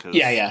regardless because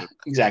yeah,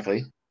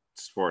 exactly.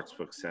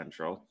 Sportsbook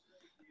Central.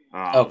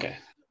 Okay.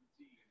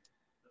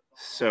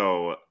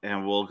 So,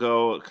 and we'll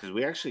go because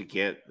we actually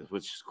get,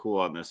 which is cool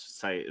on this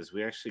site, is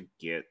we actually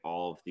get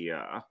all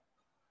the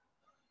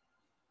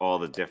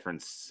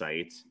different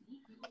sites.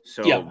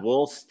 So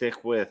we'll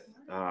stick with.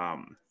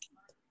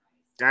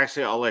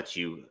 Actually, I'll let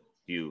you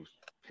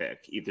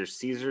pick either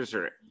Caesars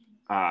or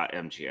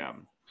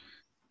MGM.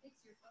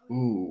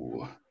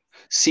 Ooh,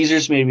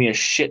 Caesars made me a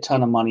shit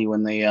ton of money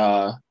when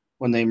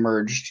they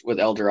merged with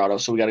Eldorado,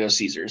 so we got to go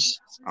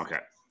Caesars. Okay,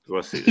 go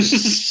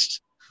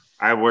Caesars.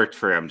 I worked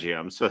for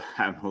MGM, so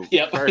I'm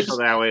partial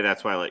that way.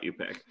 That's why I let you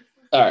pick.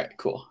 All right,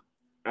 cool.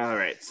 All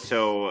right,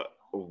 so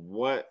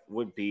what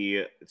would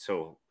be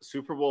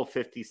Super Bowl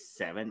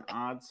 57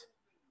 odds?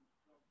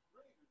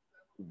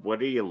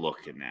 What are you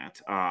looking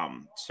at?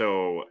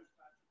 So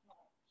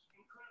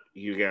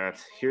you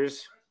got here.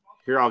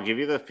 I'll give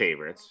you the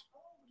favorites.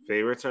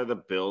 Favorites are the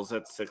Bills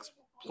at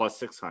plus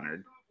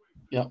 600.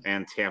 Yeah.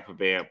 And Tampa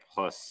Bay at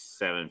plus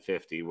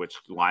 750, which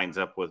lines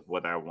up with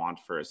what I want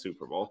for a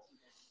Super Bowl.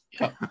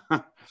 Yeah.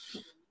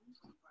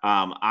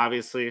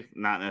 Obviously,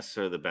 not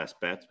necessarily the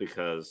best bets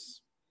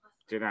because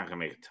they're not going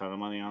to make a ton of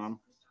money on them.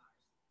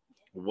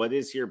 What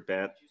is your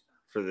bet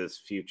for this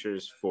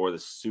futures for the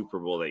Super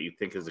Bowl that you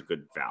think is a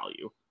good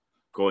value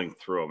going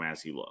through them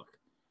as you look?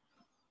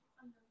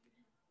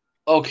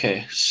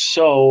 Okay,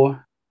 so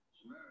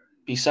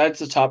besides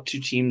the top two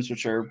teams,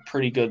 which are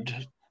pretty good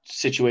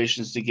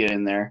situations to get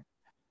in there,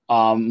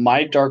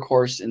 my dark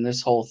horse in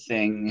this whole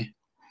thing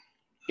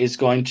is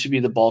going to be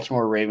the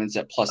Baltimore Ravens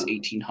at plus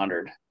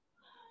 1,800.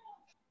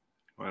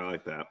 I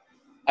like that.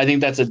 I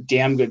think that's a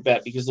damn good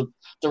bet because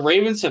the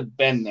Ravens have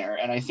been there,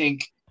 and I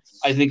think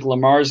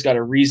Lamar's got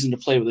a reason to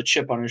play with a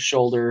chip on his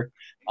shoulder.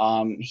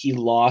 He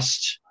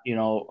lost,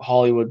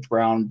 Hollywood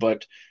Brown,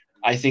 but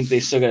I think they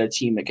still got a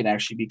team that can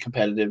actually be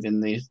competitive in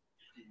the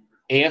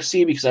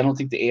AFC because I don't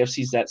think the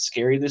AFC is that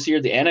scary this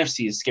year. The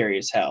NFC is scary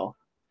as hell,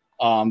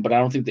 but I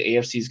don't think the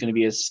AFC is going to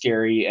be as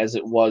scary as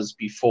it was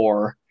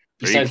before.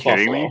 Besides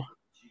Buffalo.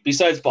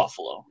 Besides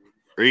Buffalo.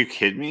 Are you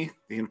kidding me?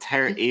 The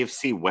entire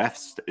AFC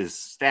West is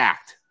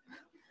stacked.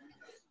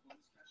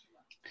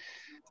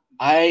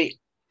 I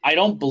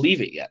don't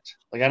believe it yet.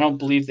 Like I don't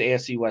believe the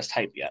AFC West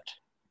hype yet.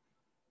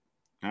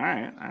 All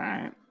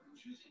right.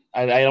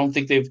 I don't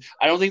think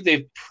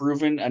they've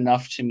proven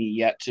enough to me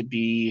yet to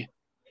be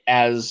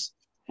as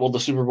well. The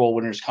Super Bowl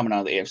winners coming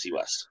out of the AFC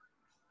West.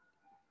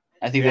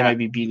 I think they might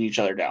be beating each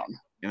other down.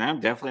 And I'm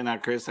definitely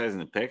not criticizing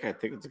the pick. I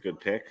think it's a good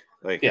pick.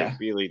 Like, I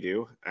really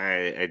do.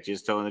 I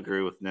just don't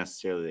agree with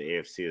necessarily the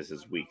AFC is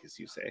as weak as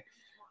you say.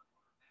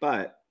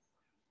 But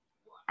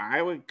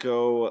I would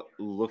go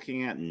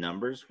looking at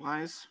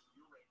numbers-wise.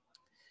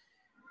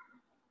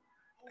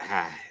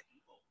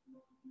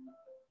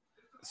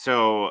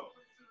 So,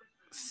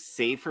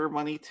 safer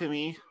money to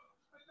me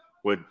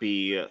would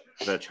be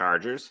the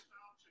Chargers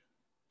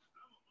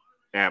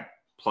at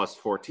plus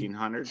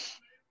 1,400.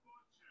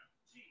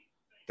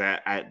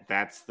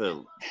 That's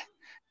the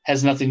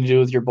has nothing to do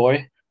with your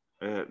boy.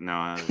 No,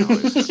 it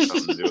always has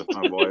something to do with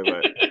my boy,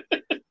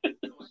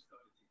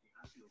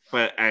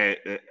 but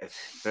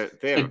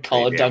they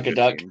call it duck a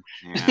duck.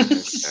 Yeah,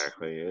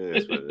 exactly. It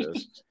is what it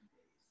is.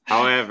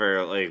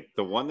 However, like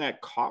the one that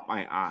caught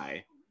my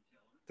eye,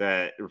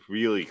 that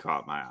really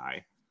caught my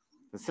eye,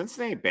 the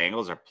Cincinnati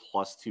Bengals are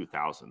plus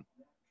 2,000.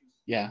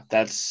 Yeah,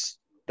 that's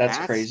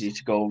crazy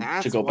to go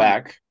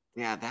back.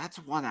 Yeah, that's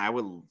one I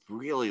would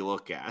really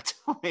look at.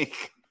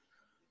 Like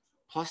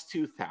plus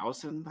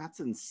 2,000, that's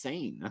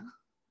insane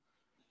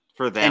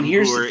for them who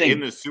were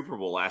in the Super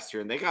Bowl last year,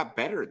 and they got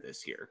better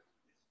this year.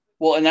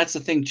 Well, and that's the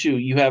thing too.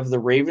 You have the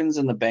Ravens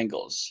and the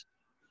Bengals.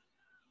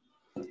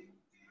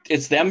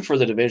 It's them for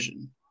the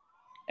division,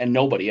 and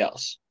nobody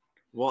else.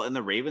 Well, and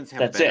the Ravens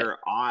have better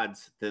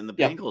odds than the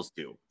Bengals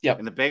do. Yep.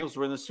 And the Bengals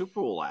were in the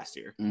Super Bowl last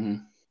year.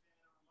 Mm-hmm.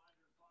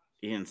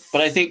 Insane.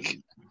 But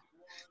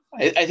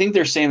I think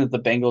they're saying that the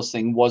Bengals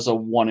thing was a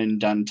one and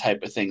done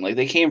type of thing. Like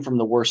they came from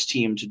the worst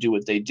team to do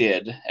what they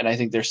did, and I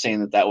think they're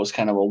saying that was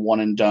kind of a one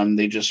and done.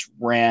 They just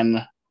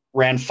ran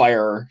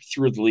fire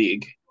through the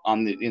league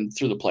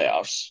through the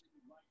playoffs.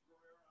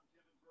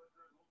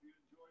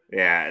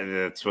 Yeah,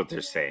 that's what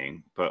they're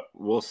saying. But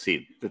we'll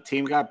see. The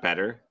team got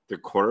better. Their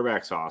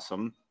quarterback's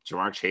awesome.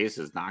 Jamar Chase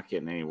is not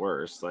getting any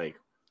worse. Like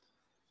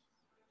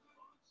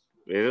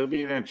It'll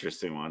be an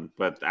interesting one,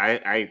 but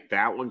I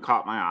that one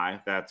caught my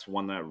eye. That's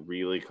one that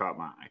really caught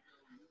my eye.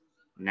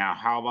 Now,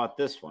 how about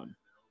this one?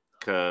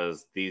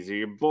 Because these are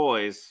your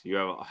boys. You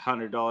have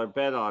 $100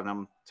 bet on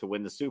them to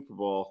win the Super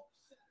Bowl,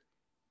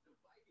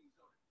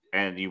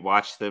 and you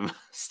watched them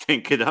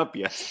stink it up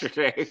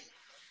yesterday.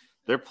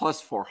 They're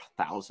plus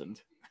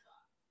 4,000.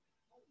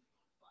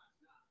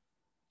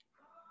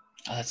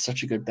 Oh, that's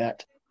such a good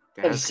bet.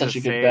 I That was is such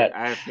a gonna good say, bet.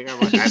 I think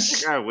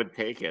I would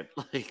take it.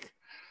 Like,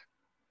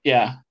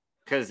 Yeah.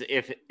 because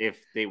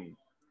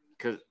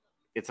because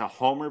it's a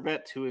homer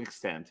bet to an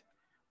extent,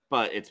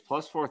 but it's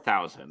plus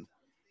 4,000,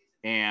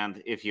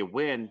 and if you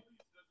win,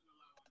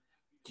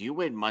 you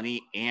win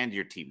money and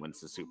your team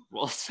wins the Super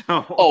Bowl.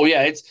 So, Oh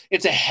yeah,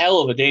 it's a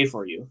hell of a day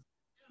for you.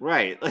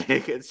 right, like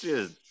it's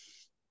just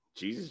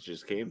Jesus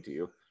just came to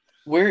you.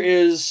 Where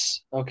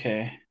is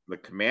okay? The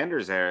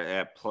Commanders are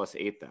at plus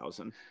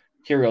 8,000.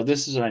 Here we go.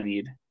 This is what I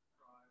need.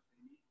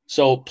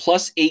 So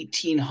plus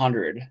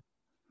 1,800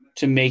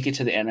 to make it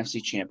to the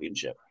NFC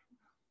Championship.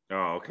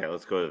 Oh, okay.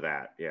 Let's go to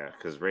that. Yeah,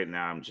 because right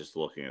now I'm just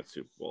looking at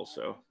Super Bowl.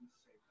 So,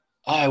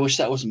 Oh, I wish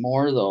that was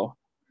more though.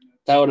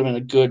 That would have been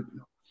a good.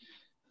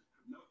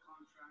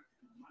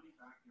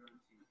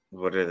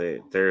 what are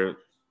they?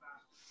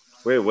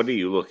 Wait, what are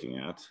you looking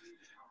at?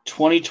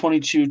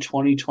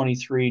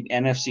 2022-2023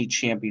 NFC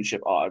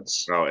Championship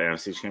odds. Oh,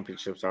 NFC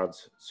Championships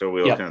odds. So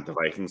we're looking at the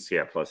Vikings.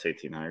 Yeah, plus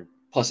 1,800.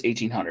 Plus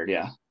 1,800,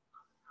 yeah.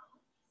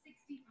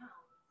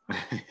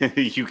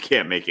 You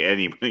can't make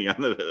any money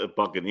on the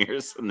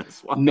Buccaneers in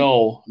this one.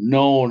 No.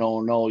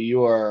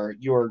 You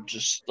are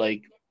just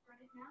like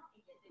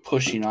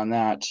pushing on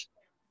that.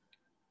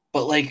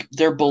 But like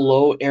they're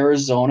below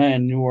Arizona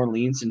and New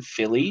Orleans and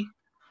Philly.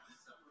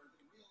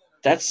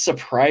 That's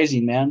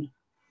surprising, man.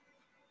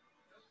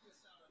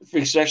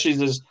 Especially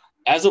this,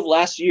 as of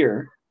last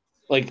year,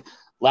 like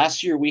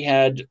last year we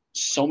had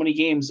so many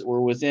games that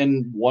were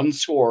within one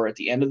score at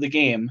the end of the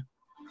game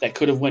that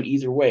could have went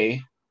either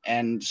way,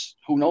 and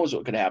who knows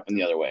what could happen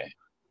the other way.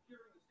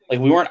 Like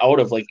we weren't out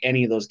of like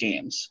any of those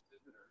games.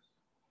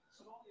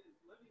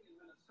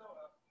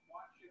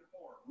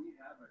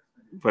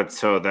 But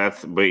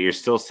you're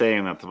still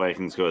saying that the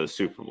Vikings go to the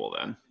Super Bowl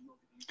then?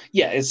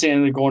 Yeah, it's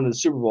saying they're going to the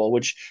Super Bowl,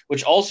 which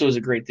also is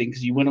a great thing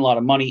because you win a lot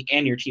of money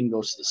and your team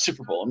goes to the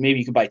Super Bowl, and maybe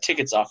you can buy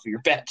tickets off of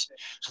your bet.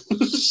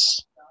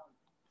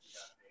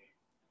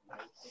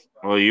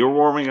 Well, you were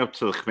warming up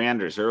to the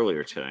Commanders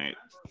earlier tonight.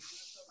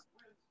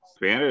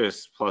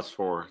 Commanders plus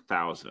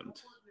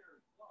 4,000.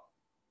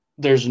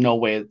 There's no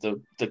way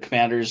that the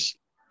Commanders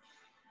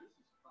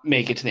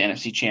make it to the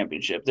NFC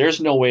Championship. There's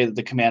no way that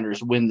the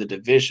Commanders win the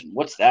division.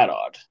 What's that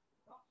odd?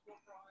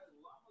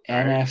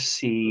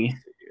 NFC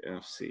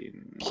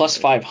plus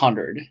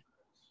 500.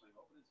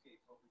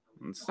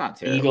 It's not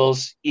terrible.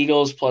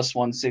 Eagles plus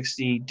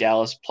 160.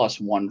 Dallas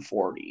plus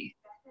 140.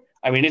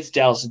 I mean, it's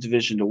Dallas'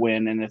 division to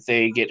win, and if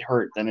they get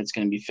hurt, then it's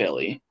going to be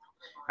Philly.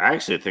 I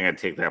actually think I'd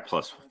take that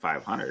plus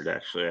 500.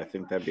 Actually, I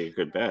think that'd be a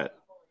good bet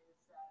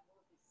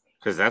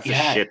because that's a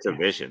shit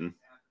division.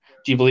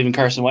 Do you believe in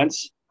Carson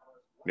Wentz?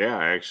 Yeah,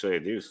 I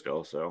do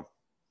still. So,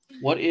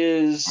 what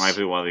is? I might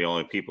be one of the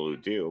only people who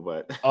do,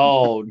 but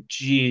oh,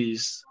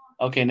 geez.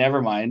 Okay,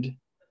 never mind.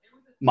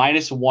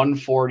 Minus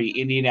 140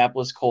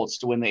 Indianapolis Colts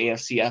to win the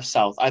AFC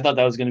South. I thought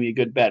that was going to be a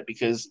good bet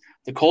because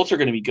the Colts are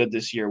going to be good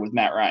this year with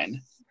Matt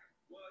Ryan.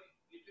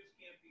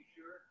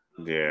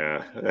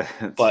 Yeah,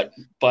 but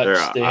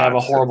they have a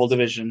horrible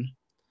division.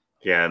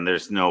 Yeah, and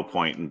there's no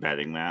point in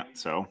betting that.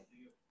 So,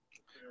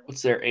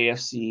 what's their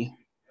AFC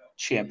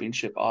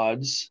Championship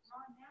odds?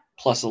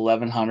 Plus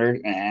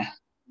 1,100.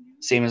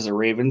 Same as the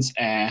Ravens.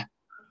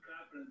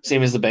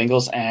 Same as the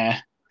Bengals.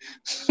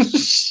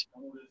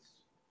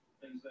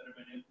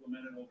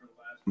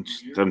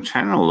 I'm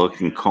trying to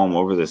look and comb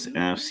over this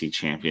NFC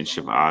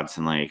Championship odds,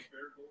 and like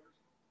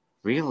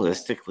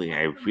realistically,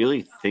 I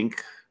really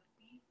think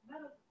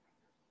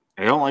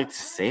I don't like to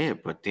say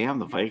it, but damn,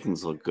 the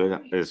Vikings look good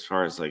as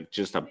far as like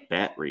just a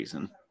bet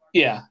reason.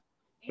 Yeah,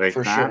 like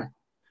for sure.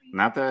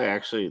 Not that I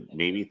actually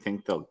maybe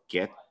think they'll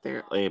get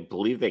there. I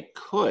believe they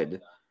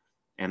could,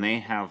 and they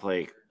have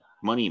like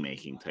money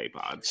making type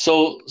odds.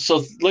 So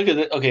look at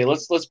it. Okay,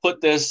 let's put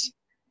this: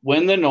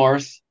 win the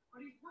North,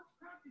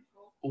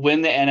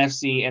 win the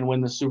NFC, and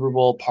win the Super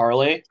Bowl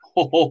parlay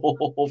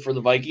for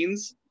the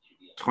Vikings.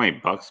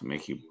 $20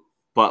 make you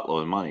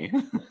buttload of money.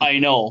 I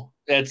know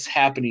that's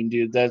happening,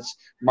 dude.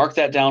 Mark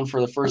that down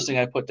for the first thing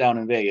I put down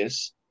in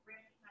Vegas.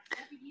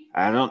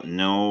 I don't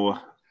know.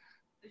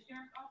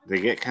 They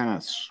get kind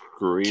of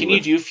screwy. Can you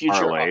do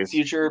future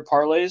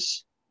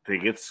parlays? They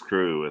get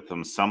screwy with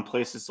them. Some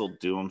places will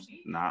do them,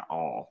 not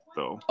all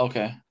though.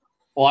 Okay.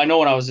 Well, I know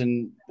when I was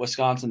in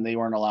Wisconsin, they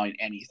weren't allowing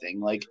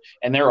anything.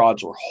 And their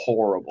odds were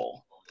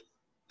horrible.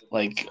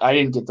 Like, I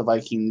didn't get the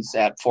Vikings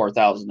at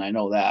 4,000. I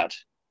know that.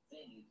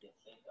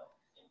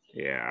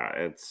 Yeah,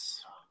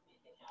 it's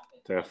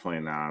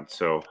definitely not.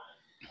 So,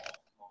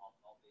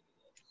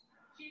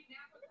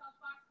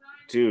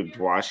 dude,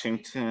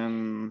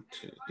 Washington,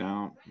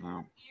 no.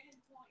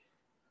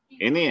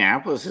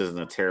 Indianapolis isn't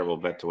a terrible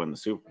bet to win the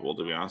Super Bowl,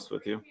 to be honest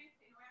with you.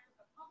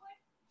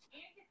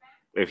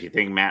 if you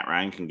think Matt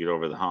Ryan can get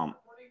over the hump.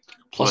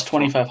 Plus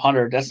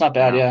 2,500. That's not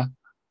bad, yeah.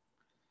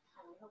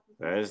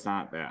 That is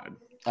not bad.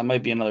 That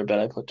might be another bet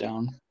I put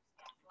down.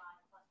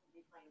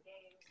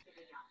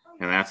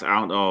 And that's, I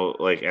don't know,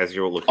 like, as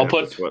you're looking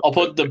I'll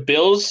put the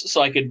Bills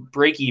so I could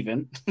break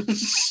even.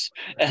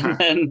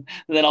 and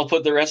then I'll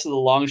put the rest of the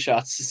long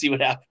shots to see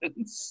what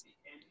happens.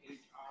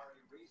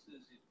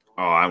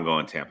 Oh, I'm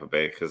going Tampa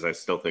Bay because I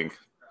still think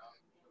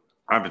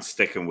I've been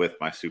sticking with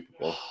my Super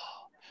Bowl.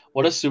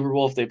 What a Super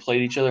Bowl if they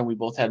played each other and we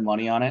both had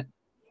money on it.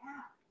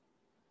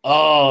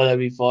 Oh, that'd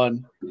be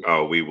fun.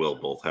 Oh, we will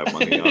both have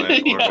money on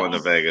it. Yeah. We're going to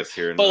Vegas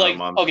here in a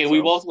month. Okay,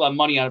 we both will have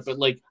money on it, but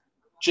like,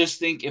 just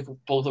think if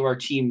both of our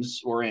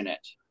teams were in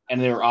it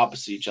and they were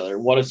opposite each other,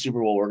 what a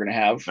Super Bowl we're going to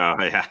have.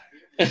 Oh, yeah.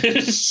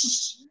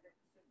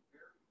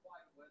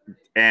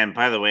 And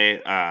by the way,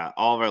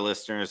 all of our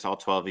listeners, all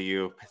 12 of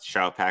you,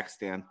 shout out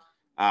Pakistan.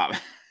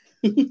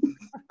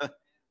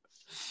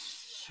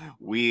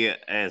 We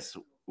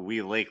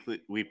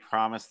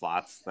promised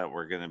lots that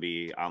we're going to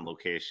be on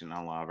location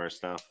on a lot of our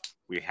stuff.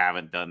 We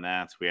haven't done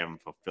that. We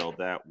haven't fulfilled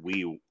that.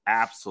 We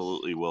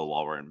absolutely will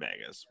while we're in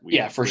Vegas.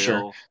 For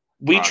sure.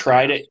 We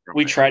tried it.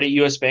 We tried at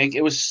US Bank.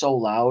 It was so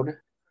loud.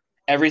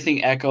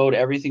 Everything echoed.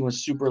 Everything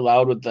was super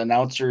loud with the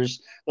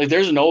announcers. Like,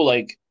 there's no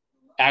like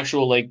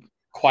actual like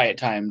quiet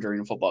time during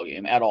a football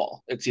game at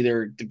all. It's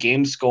either the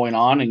game's going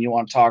on and you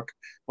want to talk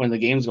when the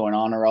game's going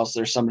on, or else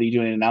there's somebody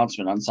doing an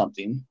announcement on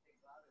something.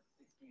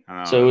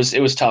 So it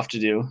was tough to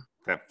do.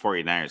 That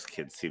 49ers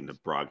kid seemed to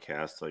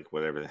broadcast like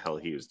whatever the hell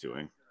he was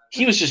doing.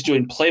 He was just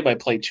doing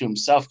play-by-play to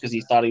himself because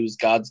he thought he was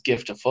God's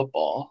gift to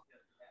football.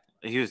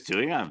 He was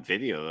doing it on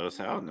video, though,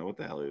 so I don't know what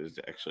the hell he was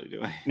actually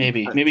doing.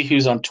 Maybe he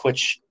was on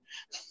Twitch,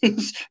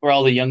 where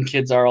all the young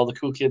kids are, all the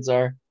cool kids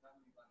are.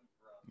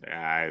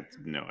 I have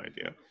no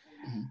idea.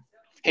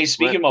 Hey,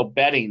 speaking about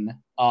betting,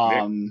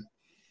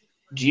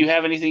 do you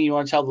have anything you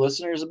want to tell the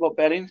listeners about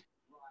betting?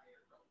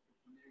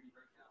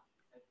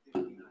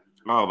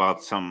 Oh,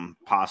 about some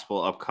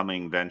possible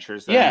upcoming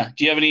ventures. Yeah.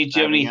 Do you have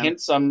any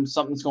hints on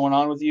something's going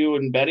on with you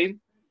in betting?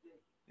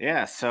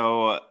 Yeah.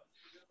 So,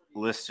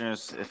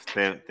 listeners, if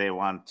they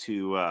want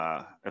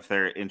to, if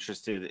they're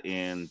interested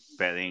in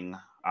betting,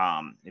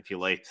 if you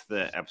liked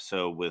the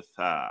episode with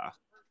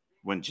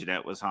when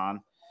Jeanette was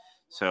on,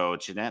 so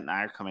Jeanette and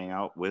I are coming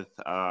out with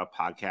a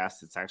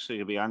podcast. It's actually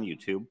going to be on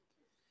YouTube,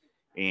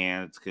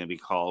 and it's going to be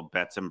called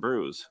Bets and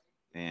Brews,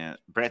 and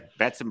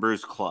Bets and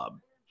Brews Club.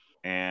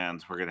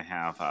 And we're going to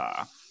have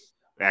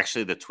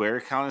actually the Twitter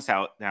account is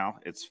out now.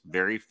 It's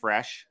very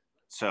fresh.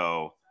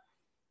 So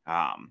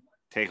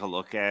take a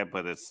look at it,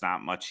 but it's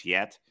not much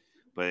yet.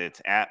 But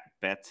it's at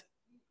Bet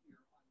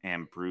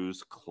and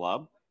Brews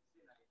Club.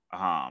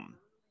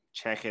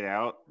 Check it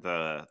out.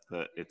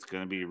 It's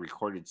going to be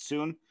recorded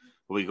soon.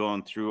 We'll be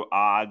going through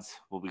odds.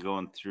 We'll be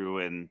going through,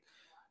 and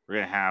we're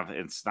going to have,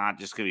 it's not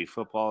just going to be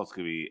football. It's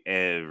going to be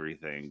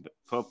everything.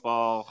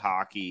 Football,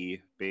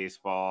 hockey,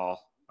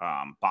 baseball,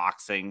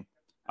 boxing.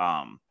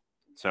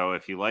 So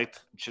if you liked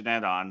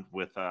Jeanette on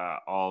with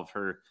all of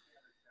her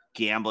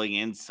gambling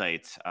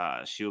insights,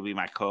 she will be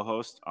my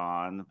co-host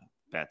on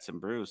Bets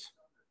and Brews.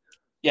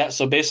 Yeah,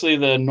 so basically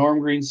the Norm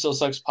Green Still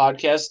Sucks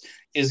podcast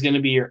is going to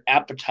be your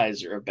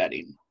appetizer of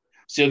betting.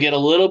 So you'll get a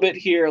little bit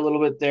here, a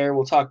little bit there.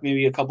 We'll talk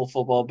maybe a couple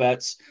football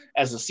bets.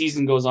 As the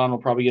season goes on, we'll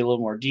probably get a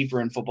little more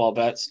deeper in football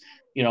bets,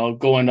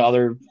 go into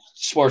other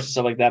sports and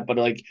stuff like that. But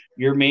like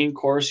your main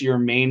course, your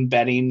main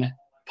betting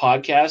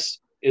podcast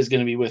is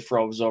going to be with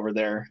Froves over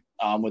there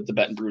with the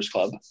Bet and Brews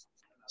Club.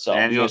 So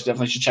you guys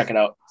definitely should check it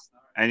out.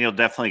 And you'll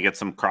definitely get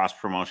some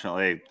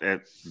cross-promotional.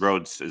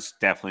 Rhodes is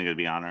definitely going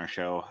to be on our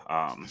show,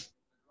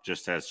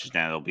 just as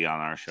Jeanette will be on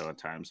our show at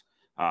times.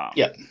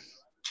 Yeah.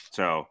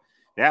 So,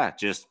 yeah,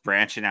 just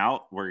branching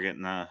out. We're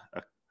getting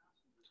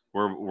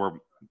we're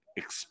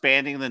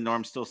expanding the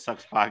Norm Still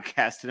Sucks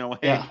podcast in a way.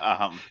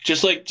 Yeah.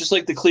 Just like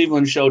the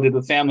Cleveland show did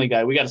with Family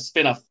Guy. We got a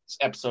spin-off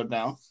episode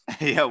now.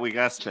 Yeah, we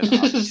got a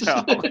spin-off.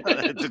 So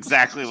it's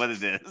exactly what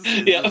it is.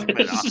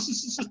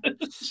 It's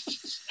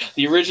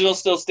the original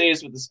still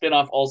stays, but the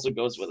spin-off also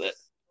goes with it.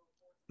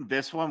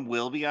 This one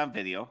will be on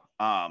video.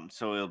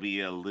 So it'll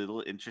be a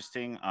little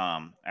interesting.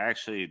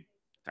 Actually,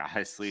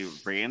 honestly,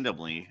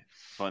 randomly,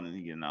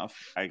 funny enough,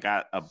 I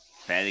got a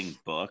betting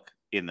book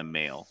in the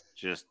mail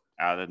just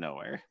out of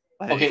nowhere.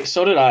 Okay,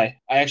 so did I.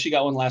 I actually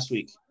got one last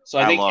week. So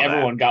I think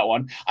everyone got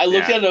one. I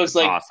looked at it, it was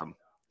like awesome.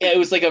 Yeah, it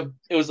was like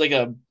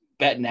a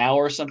Bet Now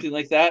or something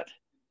like that.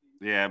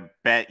 Yeah,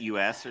 Bet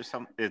US or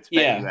something. It's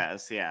Bet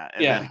US, yeah.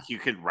 And then you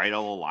could write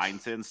all the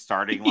lines in,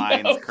 starting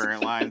lines,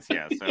 current lines.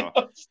 Yeah, so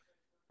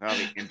that'll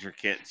be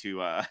intricate to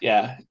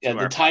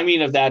the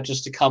timing of that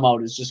just to come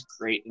out is just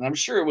great. And I'm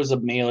sure it was a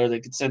mailer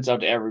that could send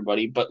out to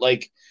everybody, but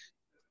like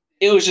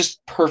it was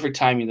just perfect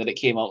timing that it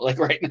came out like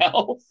right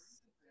now.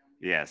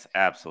 Yes,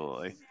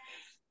 absolutely.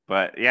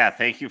 But yeah,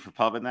 thank you for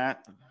pubbing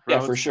that. Rhodes. Yeah,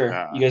 for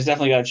sure. You guys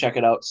definitely got to check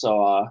it out.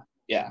 So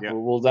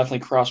we'll definitely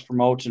cross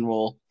promote and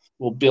we'll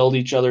build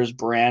each other's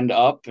brand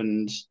up.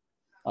 And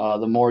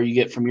the more you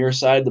get from your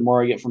side, the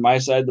more I get from my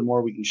side, the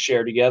more we can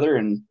share together,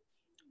 and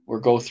we'll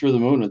go through the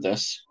moon with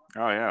this.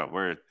 Oh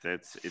yeah,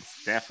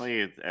 it's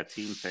definitely a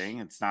team thing.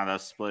 It's not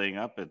us splitting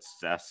up;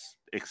 it's us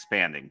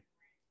expanding.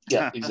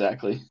 Yeah,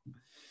 exactly.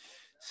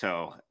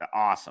 So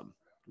awesome,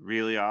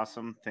 really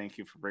awesome. Thank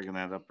you for bringing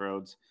that up,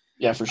 Rhodes.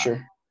 Yeah, for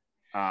sure.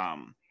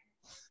 Um,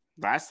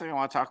 last thing I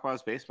want to talk about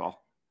is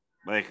baseball.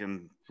 Like,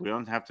 and we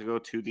don't have to go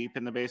too deep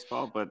into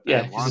baseball, but I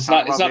Yeah, because want to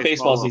talk it's about not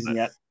baseball a little season bit.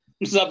 yet.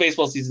 It's not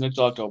baseball season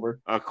until October.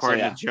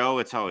 According So, to Joe,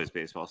 it's always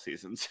baseball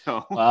season.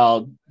 So,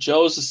 well,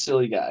 Joe's a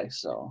silly guy,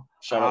 so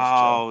shout out to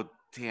Joe. oh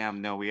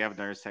damn, no, we have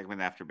another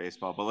segment after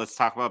baseball, but let's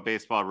talk about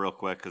baseball real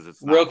quick because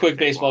it's not Real gonna quick, take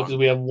baseball, long. because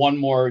we have one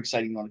more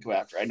exciting one to go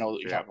after. I know that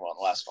we Yep. talked about in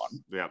the last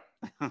one.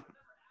 Yep.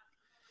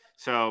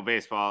 So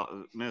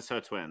baseball,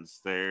 Minnesota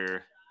Twins.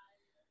 They're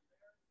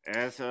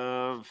as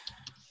of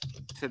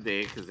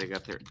today because they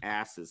got their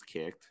asses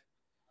kicked.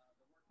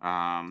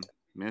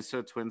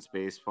 Minnesota Twins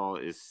baseball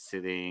is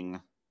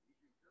sitting,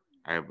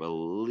 I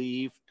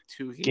believe,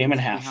 2 games Game and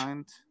a half.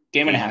 behind.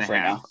 Game and a half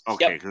right now.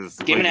 Okay, Yep. because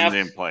Game and a half.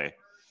 didn't play.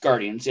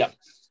 Guardians, yep.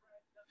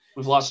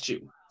 We've lost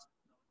 2.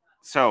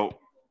 So,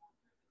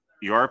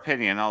 your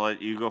opinion, I'll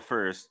let you go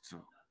first.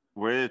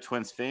 Where did the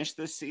Twins finish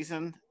this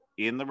season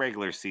in the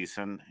regular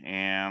season?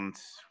 And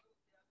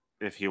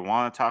if you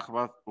want to talk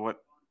about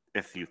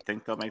if you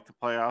think they'll make the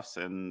playoffs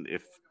and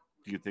if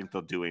you think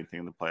they'll do anything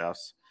in the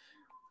playoffs,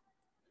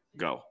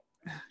 go.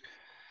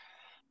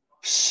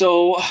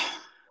 So,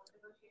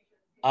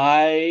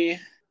 I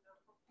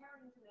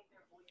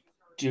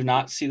do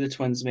not see the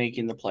Twins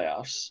making the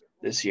playoffs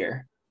this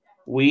year.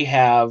 We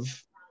have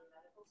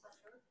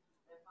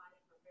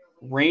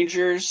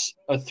Rangers,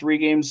 a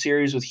 3-game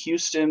series with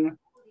Houston,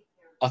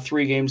 a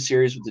 3-game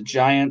series with the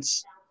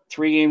Giants,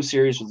 3-game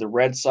series with the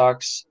Red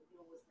Sox,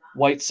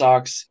 White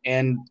Sox,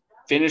 and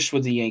finish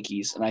with the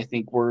Yankees. And I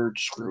think we're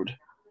screwed.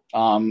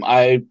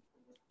 I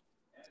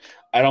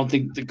don't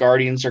think the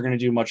Guardians are going to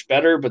do much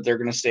better, but they're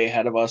going to stay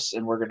ahead of us,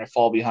 and we're going to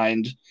fall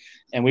behind.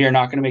 And we are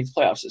not going to make the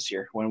playoffs this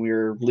year when we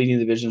were leading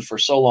the division for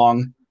so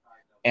long.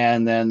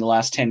 And then the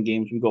last 10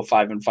 games, we go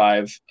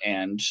 5-5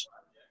 and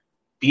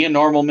be a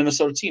normal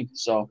Minnesota team.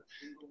 So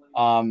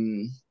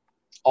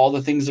all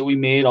the things that we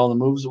made, all the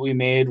moves that we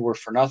made were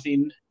for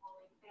nothing.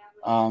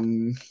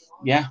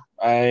 Yeah,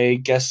 I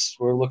guess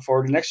we'll look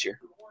forward to next year.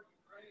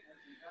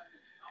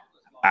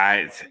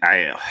 I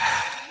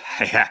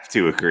have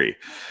to agree.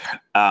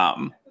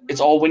 It's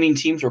all winning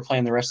teams we're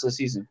playing the rest of the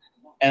season,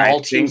 and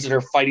all teams that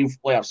are fighting for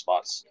playoff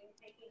spots.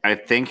 I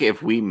think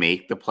if we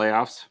make the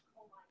playoffs,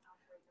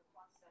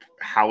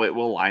 how it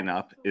will line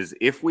up is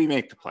if we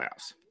make the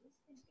playoffs,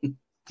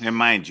 and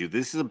mind you,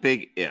 this is a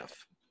big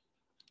if,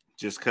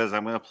 just because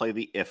I'm going to play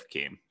the if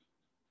game.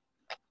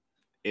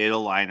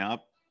 It'll line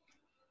up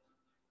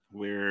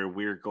where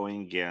we're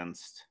going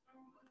against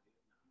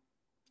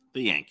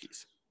the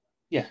Yankees.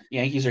 Yeah,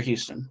 Yankees or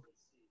Houston.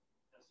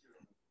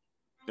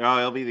 Oh,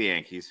 it'll be the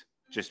Yankees.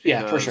 Just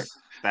because for sure.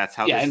 That's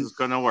how this is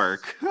going to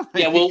work.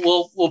 Yeah,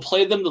 we'll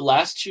play them the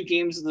last 2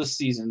 games of the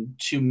season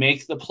to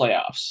make the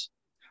playoffs.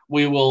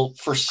 We will,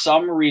 for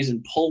some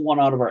reason, pull one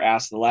out of our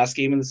ass the last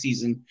game of the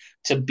season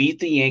to beat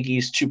the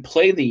Yankees, to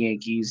play the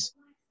Yankees,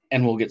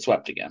 and we'll get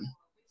swept again.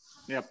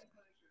 Yep.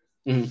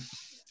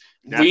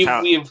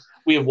 Mm-hmm.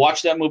 We have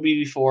watched that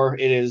movie before.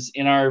 It is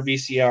in our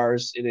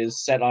VCRs. It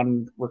is set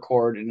on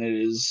record, and it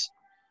is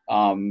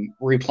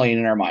replaying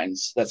in our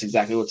minds. That's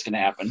exactly what's going to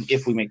happen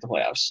if we make the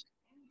playoffs.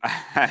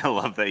 I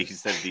love that you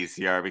said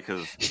VCR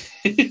because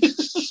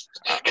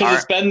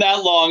it's been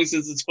that long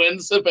since the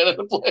Twins have been in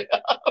the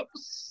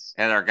playoffs.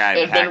 And our guy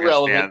in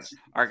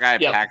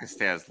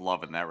Pakistan is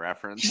loving that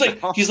reference.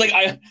 He's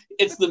like,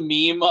 it's the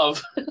meme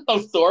of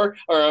Thor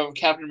or of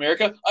Captain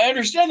America. I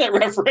understand that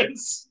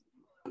reference.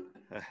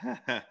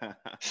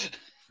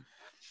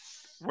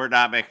 We're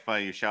not making fun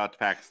of you. Shout out to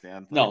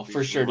Pakistan. No,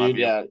 for sure, dude.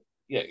 Yeah,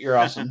 you're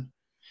awesome.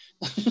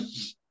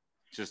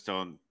 Just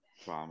don't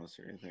bomb us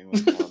or anything.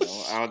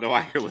 I don't know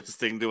why you're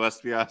listening to us,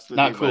 to be honest with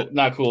you.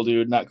 Not cool,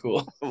 dude. Not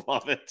cool.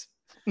 Love it.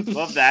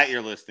 Love that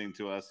you're listening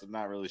to us. I'm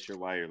not really sure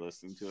why you're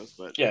listening to us,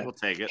 but we'll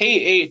take it.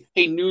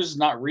 Hey, news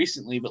not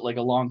recently, but like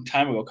a long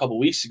time ago, a couple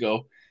weeks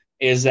ago,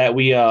 is that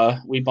we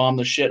bombed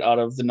the shit out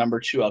of the number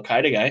 2 Al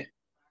Qaeda guy.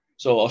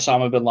 So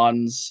Osama bin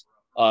Laden's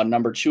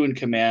number 2 in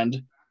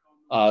command,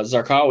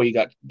 Zarqawi,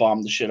 got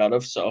bombed the shit out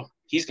of. So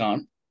he's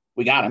gone.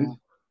 We got him.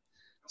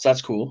 So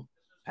that's cool.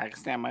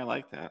 Pakistan might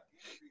like that.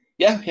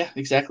 Yeah,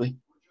 exactly.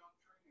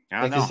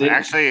 I don't know.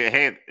 Actually,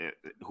 hey,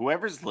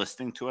 whoever's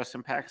listening to us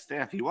in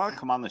Pakistan, if you want to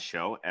come on the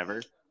show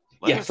ever,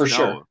 let us know.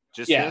 Sure.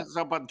 Just hit us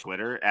up on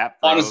Twitter at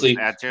honestly,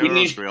 we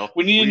need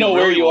to know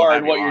where you are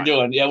and what you're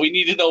doing. Yeah, we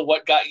need to know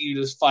what got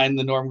you to find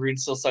the Norm Green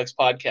Still Sucks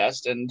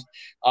podcast. And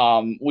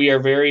we are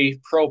very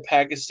pro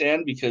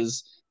Pakistan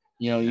because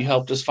you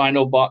helped us find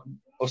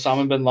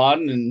Osama bin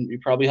Laden, and you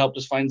probably helped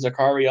us find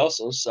Zarqawi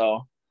also.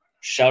 So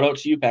shout out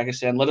to you,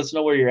 Pakistan. Let us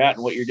know where you're at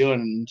and what you're doing,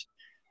 and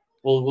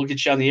we'll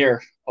get you on the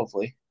air,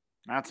 hopefully.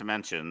 Not to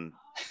mention,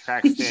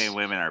 Pakistani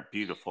women are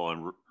beautiful,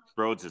 and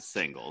Rhodes is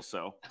single,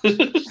 so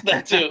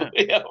that too.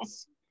 Yeah.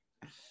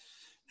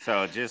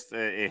 So just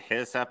hit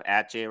us up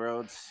at J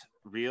Rhodes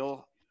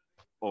Real,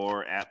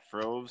 or at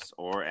Froves,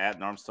 or at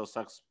Norm Still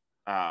Sucks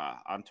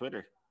on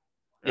Twitter.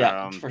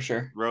 Yeah, for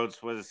sure. Rhodes,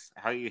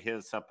 how do you hit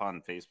us up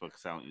on Facebook?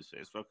 Because I don't use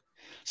Facebook.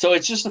 So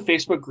it's just the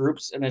Facebook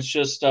groups, and it's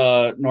just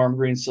Norm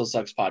Green Still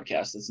Sucks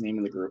podcast. That's the name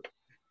of the group.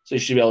 So you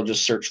should be able to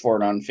just search for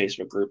it on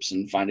Facebook groups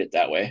and find it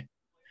that way.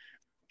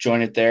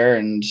 Join it there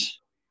and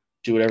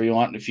do whatever you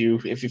want. If you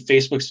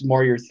Facebook's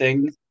more your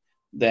thing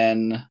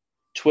than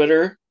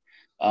Twitter,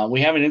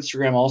 we have an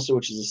Instagram also,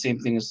 which is the same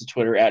thing as the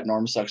Twitter at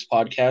Norm Sucks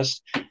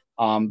Podcast.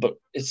 But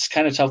it's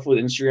kind of tough with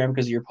Instagram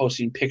because you're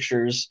posting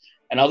pictures,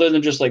 and other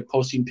than just like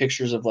posting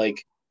pictures of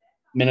like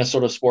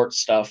Minnesota sports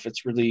stuff,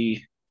 it's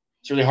really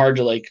hard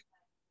to like,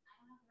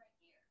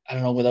 I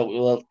don't know,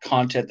 without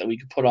content that we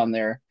could put on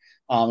there.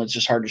 It's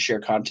just hard to share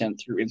content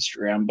through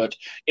Instagram, but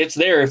it's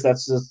there if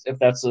that's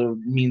a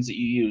means that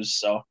you use.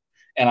 So,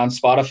 and on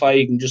Spotify,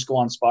 you can just go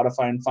on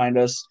Spotify and find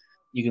us.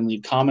 You can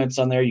leave comments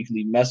on there. You can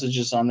leave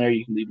messages on there.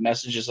 You can leave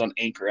messages on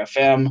Anchor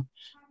FM.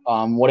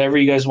 Whatever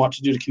you guys want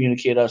to do to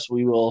communicate us,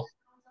 we will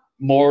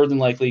more than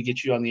likely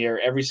get you on the air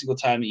every single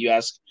time that you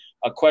ask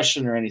a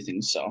question or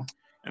anything. So,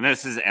 and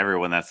this is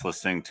everyone that's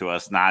listening to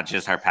us, not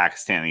just our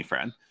Pakistani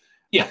friend.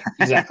 Yeah,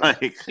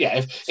 exactly.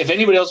 Yeah, if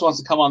anybody else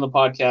wants to come on the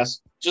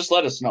podcast, just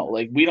let us know.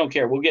 Like, we don't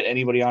care. We'll get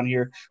anybody on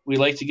here. We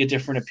like to get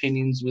different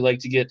opinions. We like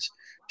to get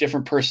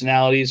different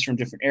personalities from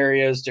different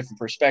areas, different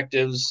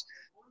perspectives.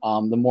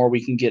 The more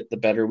we can get, the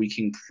better we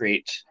can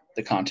create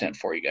the content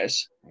for you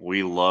guys.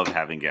 We love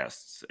having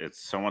guests.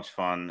 It's so much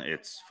fun.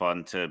 It's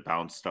fun to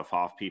bounce stuff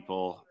off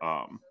people.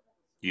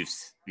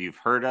 You've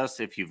heard us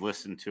if you've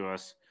listened to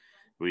us.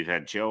 We've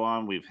had Joe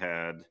on. We've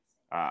had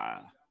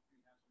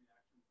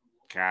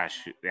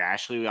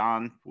Ashley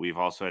on. We've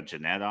also had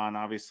Jeanette on,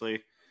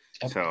 obviously.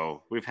 Yep.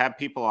 So we've had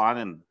people on,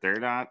 and they're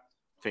not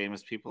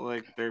famous people.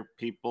 Like, they're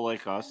people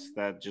like us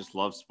that just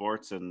love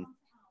sports and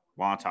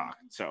want to talk.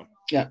 So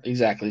yeah,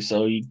 exactly.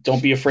 So you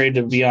don't be afraid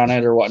to be on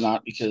it or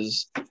whatnot,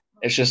 because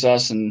it's just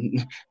us.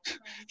 And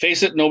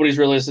face it, nobody's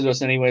really listening to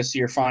us anyway, so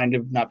you're fine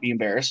to not be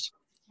embarrassed.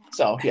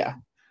 So yeah.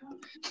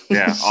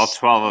 Yeah, all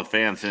 12 of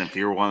fans, and if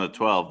you're one of the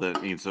 12,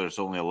 that means there's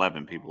only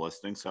 11 people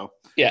listening. So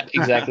yeah,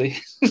 exactly.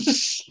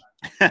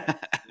 All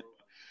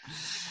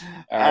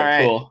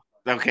right, cool.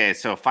 Okay,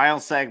 so final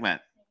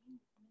segment.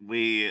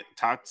 We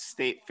talked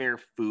State Fair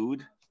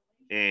food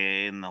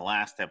in the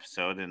last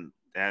episode, and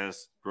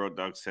as Road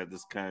Dog said,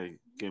 this is kind of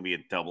going to be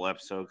a double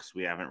episode because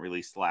we haven't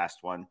released the last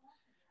one.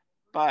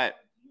 But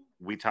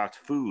we talked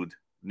food,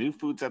 new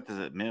foods at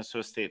the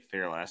Minnesota State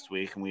Fair last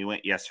week, and we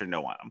went yes or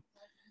no on them.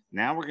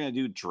 Now we're going to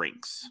do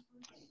drinks.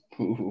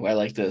 Ooh, I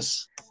like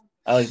this.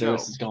 I like where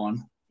this is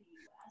going.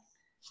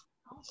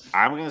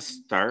 I'm going to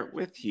start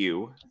with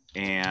you,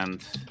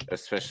 and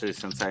especially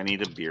since I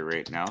need a beer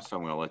right now, so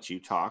I'm going to let you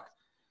talk.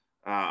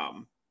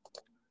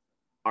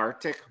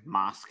 Arctic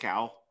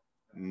Moscow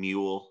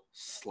Mule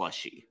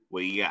Slushy.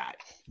 What you got?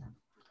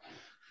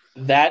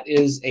 That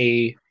is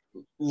a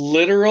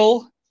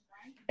literal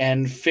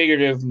and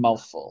figurative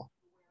mouthful.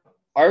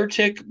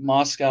 Arctic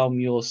Moscow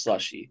Mule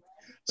Slushy.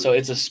 So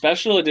it's a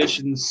special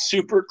edition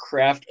super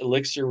craft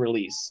elixir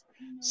release.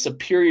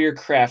 Superior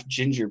craft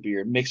ginger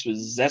beer mixed with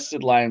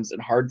zested limes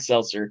and hard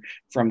seltzer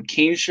from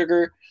cane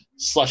sugar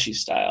slushy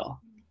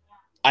style.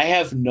 I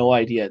have no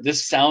idea.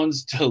 This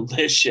sounds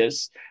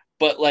delicious,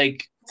 but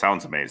like,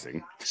 sounds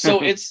amazing. So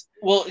here's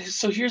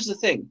the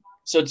thing.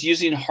 So it's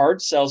using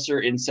hard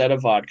seltzer instead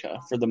of vodka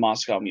for the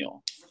Moscow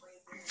Mule.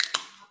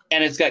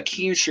 And it's got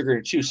cane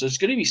sugar too. So it's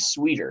going to be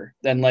sweeter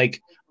than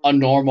like a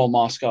normal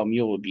Moscow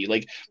Mule would be.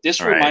 Like,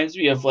 this reminds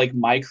me of like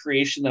my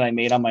creation that I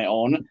made on my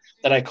own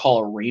that I call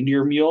a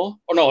reindeer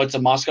mule. Oh no, it's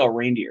a Moscow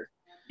reindeer.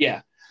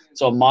 Yeah.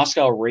 So a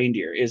Moscow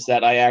reindeer is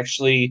that I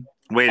actually.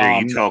 Wait,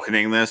 are you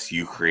tokening this?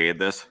 You created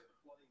this?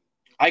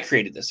 I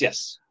created this.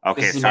 Yes.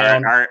 Okay. So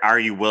are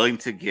you willing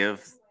to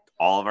give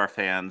all of our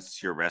fans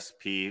your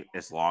recipe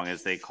as long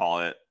as they call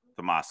it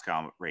the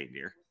Moscow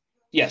reindeer?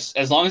 Yes.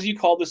 As long as you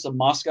call this a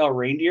Moscow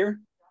reindeer,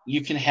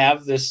 you can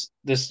have this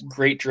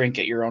great drink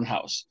at your own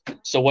house.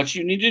 So what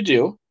you need to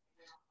do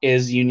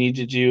is you need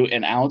to do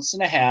 1.5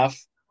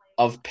 ounces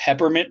of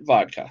peppermint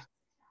vodka.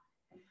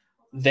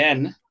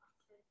 Then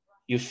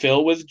you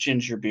fill with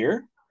ginger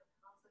beer.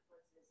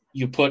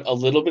 You put a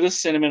little bit of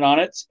cinnamon on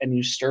it, and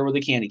you stir with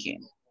a candy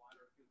cane.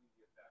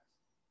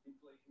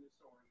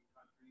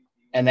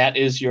 And that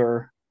is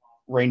your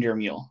reindeer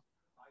mule.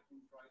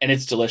 And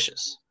it's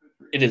delicious.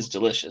 It is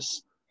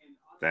delicious.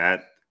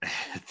 That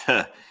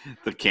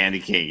the candy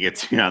cane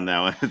gets me on that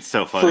one. It's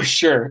so funny. For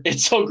sure.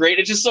 It's so great.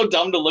 It's just so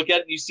dumb to look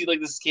at. You see like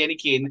this candy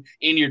cane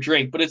in your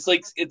drink, but it's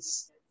like,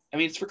 it's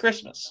for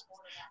Christmas.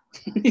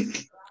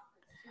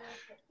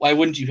 Why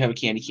wouldn't you have a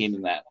candy cane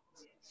in that?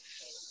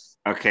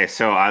 Okay,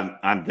 so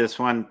on this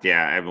one,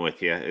 yeah, I'm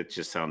with you. It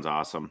just sounds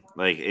awesome.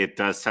 Like, it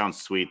does sound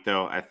sweet,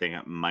 though. I think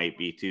it might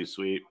be too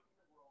sweet.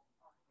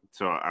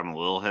 So I'm a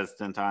little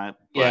hesitant on it.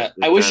 Yeah,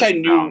 I wish I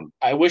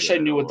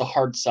knew what the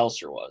hard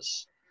seltzer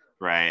was.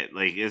 Right.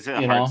 Like, is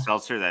it a hard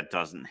seltzer that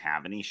doesn't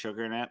have any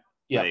sugar in it?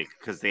 Yeah. Like,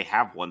 because they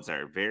have ones that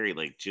are very,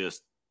 like,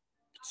 just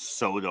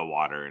soda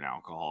water and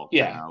alcohol.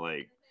 Yeah.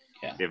 Like,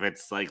 if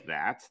it's like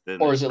that, then.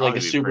 Or is it like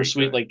a super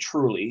sweet, like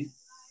Truly?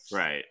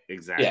 Right,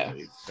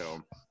 exactly.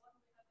 So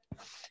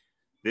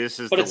this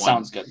is But the it one.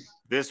 sounds good.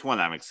 This one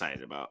I'm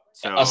excited about.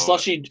 So A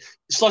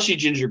slushy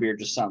ginger beer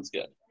just sounds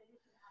good.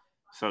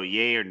 So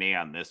yay or nay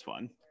on this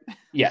one?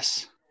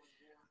 Yes.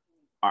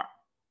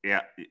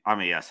 Yeah,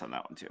 I'm a yes on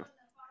that one too.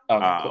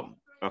 Okay, cool.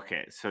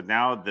 Okay, so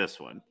now this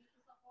one.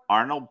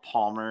 Arnold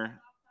Palmer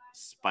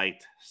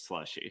spiked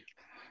slushy.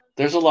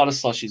 There's a lot of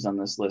slushies on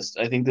this list.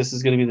 I think this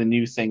is going to be the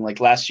new thing. Like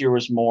last year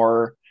was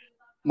more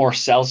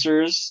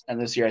seltzers,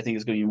 and this year I think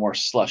it's going to be more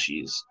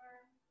slushies.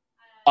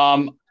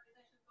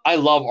 I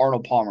love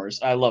Arnold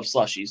Palmer's. I love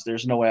slushies.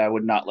 There's no way I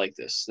would not like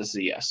this. This is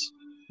a yes.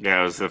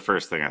 Yeah, it was the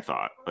first thing I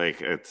thought.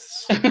 Like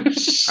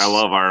I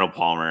love Arnold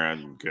Palmer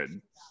and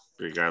good.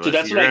 Regardless, So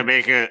that's you're what gonna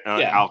make it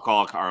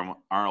alcoholic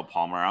Arnold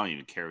Palmer. I don't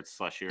even care if it's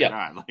slushy or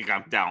not. Like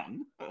I'm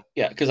down.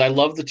 Yeah, because I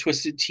love the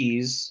twisted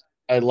teas.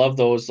 I love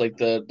those, like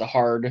the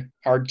hard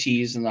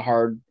teas and the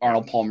hard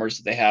Arnold Palmers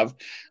that they have.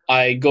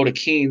 I go to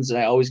Cane's and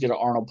I always get an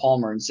Arnold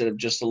Palmer instead of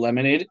just the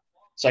lemonade.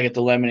 So I get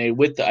the lemonade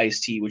with the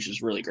iced tea, which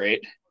is really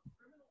great.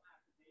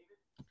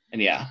 And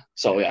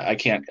I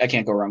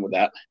can't go wrong with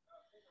that.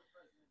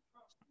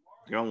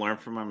 You don't learn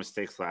from my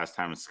mistakes last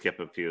time and skip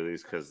a few of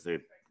these because they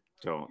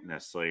don't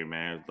necessarily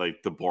matter.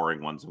 Like the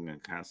boring ones, I'm gonna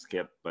kind of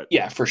skip. But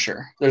yeah, for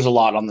sure. There's a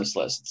lot on this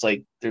list. It's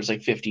like there's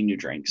like 50 new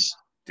drinks.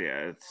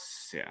 Yeah,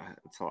 it's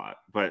a lot.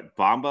 But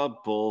Bomba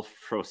Bull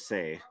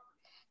Frosé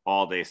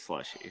all day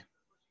slushy.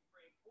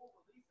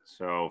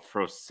 So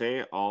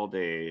Frosé all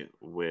day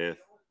with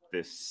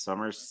this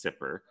summer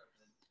sipper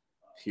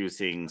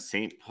using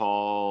St.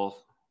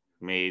 Paul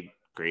made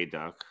Grey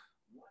Duck.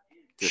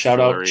 Shout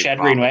out Chad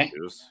Greenway.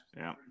 Juice.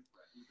 Yeah.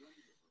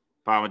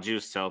 Bomba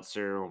Juice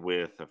seltzer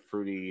with a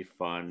fruity,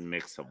 fun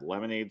mix of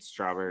lemonade,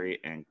 strawberry,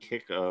 and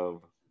kick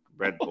of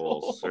Red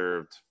Bull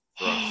served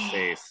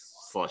Frosé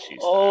slushy style.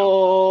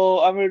 Oh,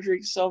 I'm going to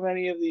drink so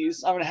many of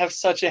these. I'm going to have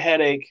such a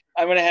headache.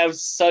 I'm going to have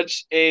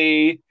such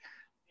a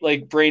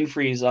brain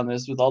freeze on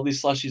this with all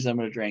these slushies I'm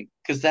going to drink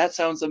because that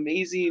sounds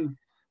amazing.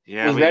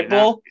 Yeah, with Red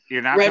Bull,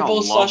 you're not Red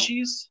Bull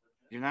slushies.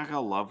 You're not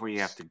going to love where you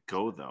have to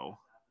go though.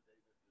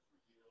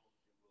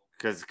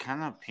 Because it's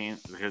kind of pain.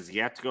 Because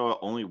you have to go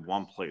only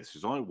one place.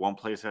 There's only one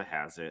place that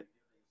has it,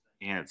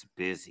 and it's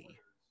busy.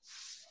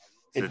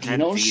 So it's at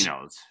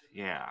Dino's.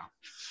 Yeah,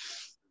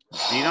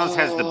 Dino's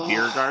has the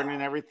beer garden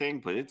and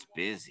everything, but it's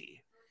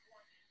busy.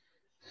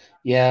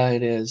 Yeah,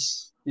 it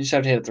is. You just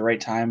have to hit it at the right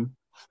time.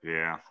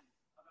 Yeah.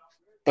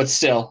 But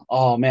still,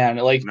 oh man,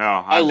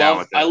 I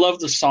love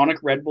the Sonic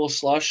Red Bull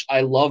slush.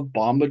 I love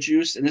Bomba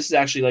Juice, and this is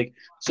actually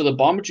so the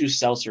Bomba Juice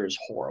seltzer is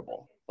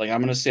horrible. I'm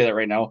going to say that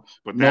right now.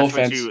 But no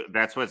offense.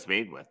 That's what it's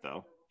made with,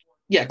 though.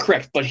 Yeah,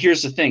 correct. But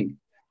here's the thing.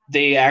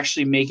 They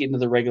actually make it into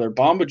the regular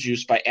Bomba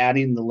Juice by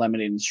adding the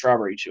lemonade and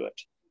strawberry to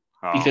it.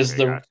 Because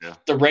the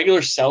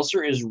regular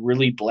seltzer is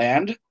really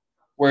bland,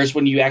 whereas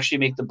when you actually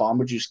make the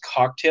Bomba Juice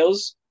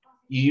cocktails,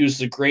 you use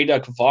the Grey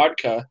Duck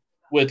vodka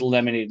with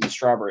lemonade and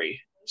strawberry.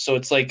 So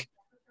it's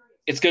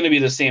going to be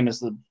the same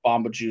as the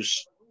Bomba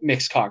Juice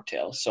mixed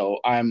cocktail. So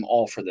I'm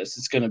all for this.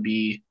 It's going to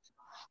be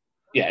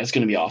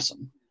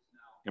awesome.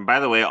 And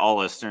by the way, all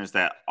listeners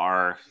that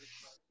are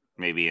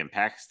maybe in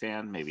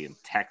Pakistan, maybe in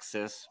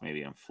Texas,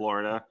 maybe in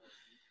Florida,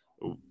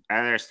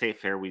 at our state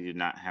fair, we do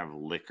not have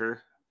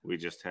liquor. We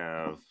just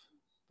have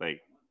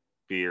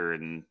beer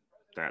and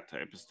that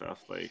type of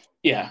stuff. So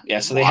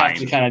they have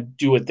to kind of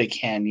do what they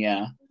can.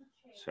 Yeah.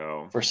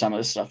 So for some of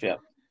this stuff, yeah.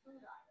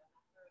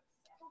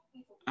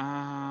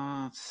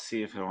 Let's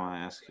see if I want to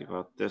ask you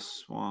about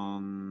this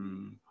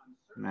one.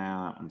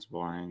 Nah, that one's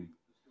boring.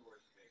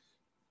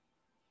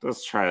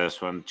 Let's try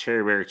this one.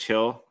 Cherry Berry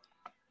Chill,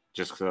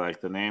 just because I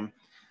like the name.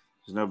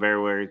 There's no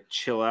Berry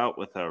Chill Out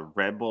with a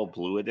Red Bull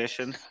Blue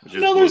Edition, which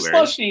is another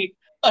slushy.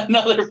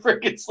 Another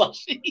freaking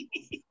slushy.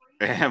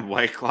 And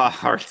White Claw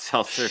Hard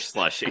Seltzer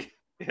Slushy.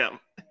 Yep.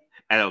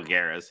 At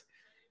O'Gara's.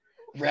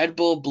 Red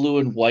Bull Blue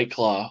and White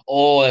Claw.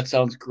 Oh, that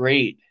sounds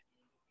great.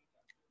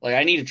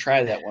 I need to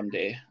try that one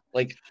day.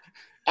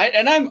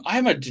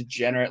 I'm a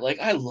degenerate.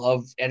 I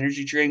love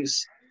energy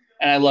drinks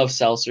and I love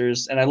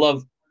seltzers and I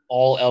love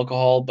all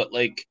alcohol, but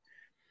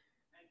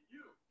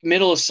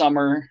middle of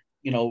summer,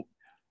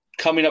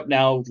 coming up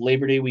now,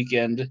 Labor Day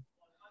weekend,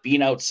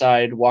 being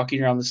outside,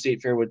 walking around the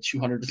state fair with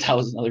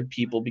 200,000 other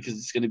people because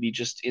it's going to be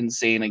just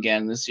insane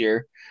again this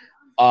year.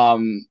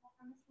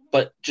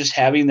 But just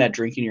having that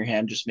drink in your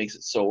hand just makes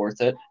it so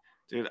worth it.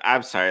 Dude,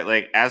 I'm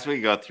sorry. As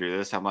we go through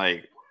this, I'm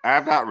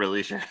not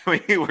really sure we're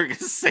going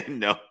to say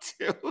no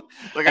to.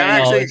 I'm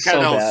actually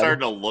kind of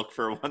starting to look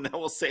for one that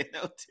we'll say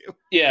no to.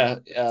 Yeah,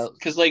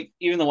 because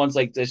even the ones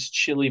like this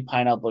chili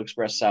pineapple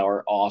express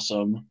sour,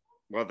 awesome.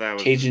 Well, that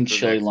was Cajun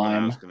chili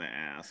lime. I was going to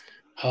ask.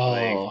 Oh,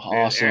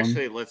 awesome!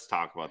 Actually, let's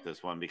talk about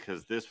this one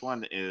because this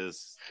one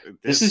is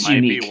this is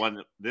unique.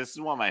 This is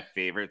one of my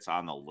favorites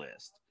on the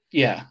list.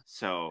 Yeah.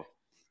 So,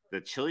 the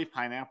chili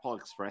pineapple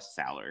express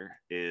sour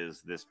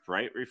is this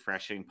bright,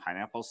 refreshing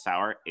pineapple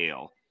sour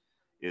ale.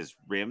 Is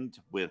rimmed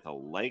with a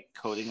light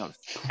coating of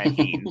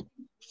tahini.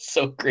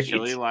 So great.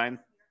 Chili lime.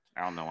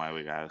 I don't know why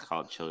we gotta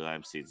call it chili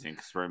lime seasoning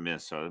because we're in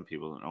Minnesota and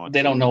people don't know what.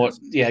 They don't know what.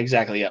 Yeah,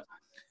 exactly. Yeah.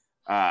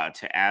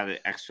 to add an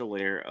extra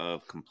layer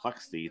of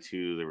complexity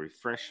to the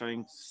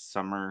refreshing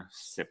summer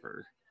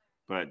sipper.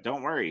 But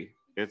don't worry,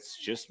 it's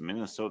just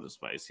Minnesota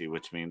spicy,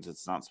 which means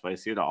it's not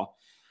spicy at all.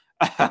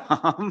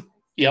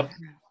 Yep.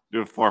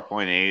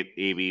 4.8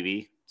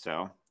 ABV.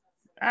 So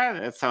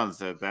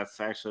that's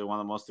actually one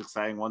of the most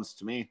exciting ones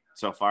to me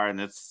so far, and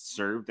it's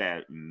served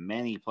at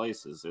many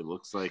places. It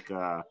looks like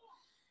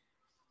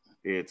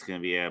it's going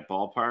to be at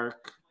Ballpark.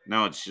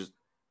 No, it's just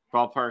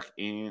Ballpark,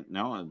 and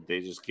no,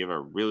 they just give a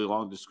really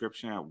long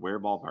description of where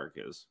Ballpark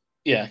is.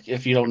 Yeah,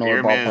 if you don't know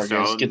where Beer Ballpark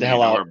Minnesota, is, get the you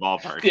hell know out. where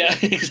Ballpark Yeah,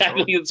 is.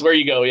 exactly. It's where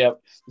you go.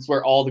 Yep, it's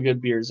where all the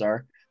good beers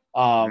are.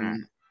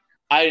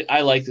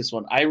 I like this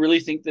one. I really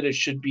think that it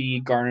should be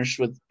garnished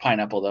with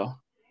pineapple, though.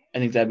 I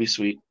think that'd be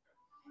sweet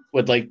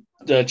with like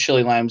the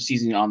chili lime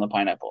seasoning on the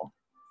pineapple.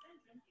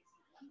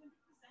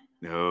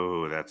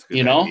 No, that's a good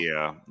You know?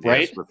 idea.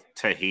 Right? Yes, with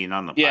tahini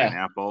on the Yeah.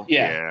 pineapple.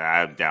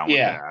 Yeah. I'm down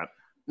Yeah. with that.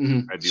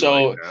 Mm-hmm. I do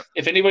So like that.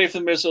 if anybody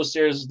from the Minnesota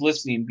Stairs is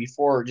listening,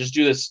 before just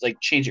do this, like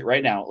change it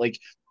right now. Like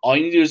all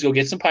you need to do is go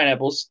get some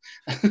pineapples,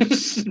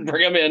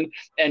 bring them in,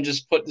 and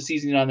just put the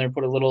seasoning on there.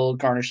 Put a little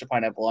garnish of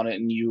pineapple on it,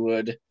 and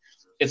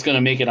it's going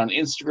to make it on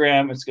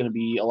Instagram. It's going to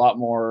be a lot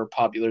more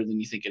popular than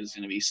you think it is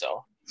going to be.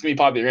 So it's going to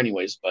be popular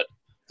anyways, but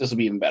this will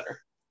be even better.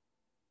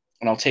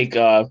 And I'll take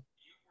a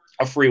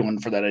free one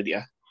for that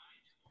idea.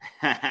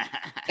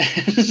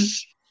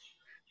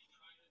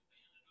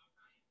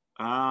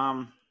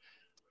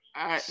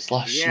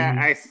 Slushy. Yeah,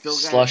 I still got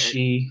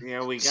slushy.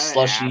 Yeah, we got to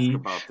slushy. ask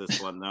about this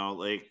one though.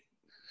 Like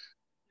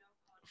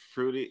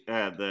fruity,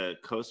 the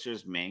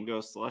Coasters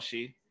mango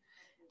slushy.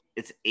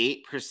 It's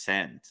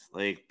 8%.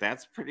 Like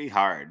that's pretty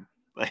hard.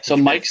 Like So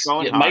Mike's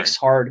hard. Mike's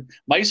hard.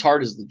 Mike's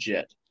hard is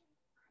legit.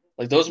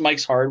 Like those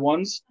Mike's hard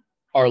ones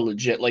are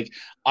legit. Like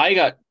I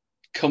got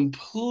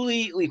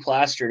completely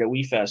plastered at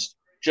WeFest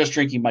just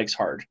drinking Mike's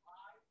hard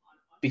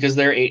because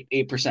they're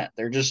 8%.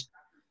 They're just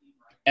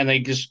and they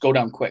just go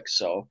down quick.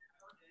 So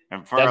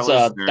and for our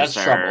listeners that's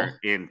that trouble. are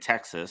in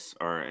Texas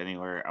or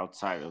anywhere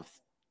outside of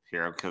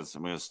here, because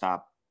I'm going to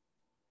stop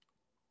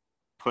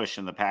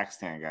pushing the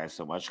Pakistan guy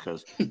so much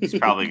because he's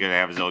probably going to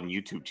have his own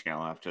YouTube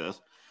channel after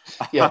this.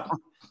 Yeah,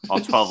 all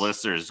 12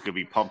 listeners could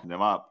be pumping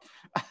him up.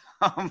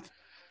 God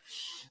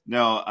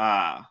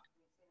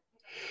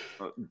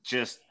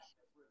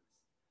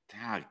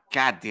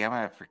damn it!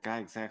 I forgot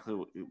exactly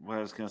what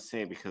I was going to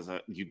say because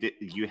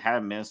you had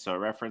a Minnesota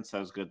reference. I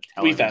was going to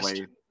tell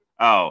everybody.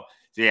 Oh,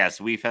 yes,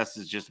 WeFest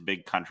is just a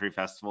big country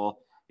festival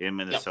in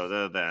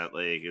Minnesota that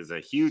like is a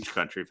huge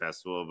country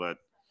festival, but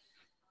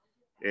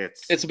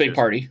it's a big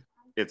party.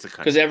 It's a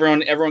because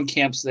everyone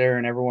camps there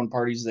and everyone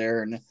parties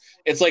there, and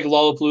it's like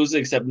Lollapalooza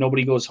except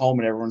nobody goes home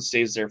and everyone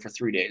stays there for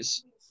 3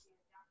 days.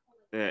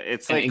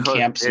 It's like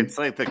camps. It's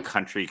like the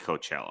country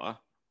Coachella.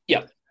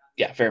 Yeah,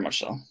 very much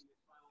so.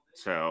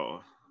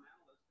 So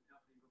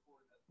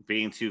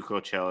being to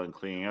Coachella and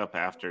cleaning up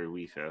after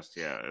WeFest,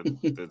 yeah,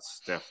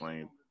 it's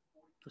definitely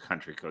the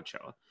country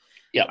Coachella.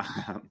 Yep,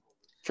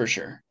 for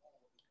sure.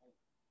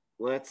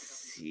 Let's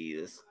see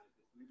this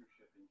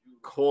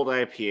cold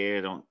IPA.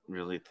 I don't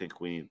really think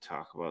we need to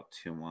talk about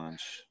too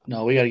much.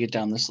 No, we got to get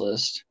down this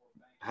list.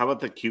 How about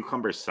the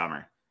Cucumber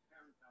Summer?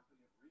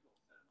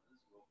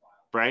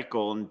 Bright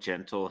golden,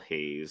 gentle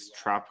haze,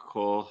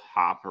 tropical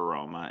hop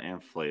aroma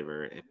and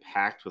flavor,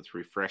 packed with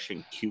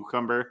refreshing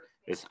cucumber.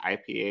 This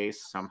IPA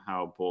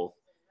somehow both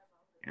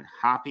and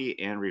hoppy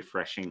and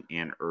refreshing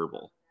and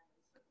herbal.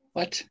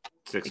 What?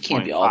 6.5 it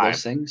can't be all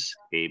those things.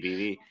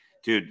 ABV.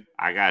 Dude,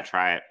 I gotta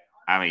try it.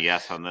 I'm a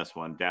yes on this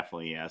one.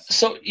 Definitely yes.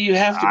 So you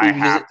have to. I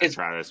have to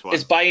try this one.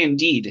 It's by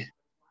Indeed.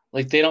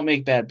 Like they don't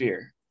make bad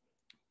beer.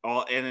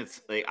 Oh, and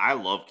it's like I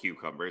love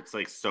cucumber. It's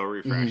like so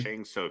refreshing.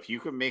 Mm-hmm. So if you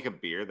can make a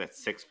beer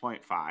that's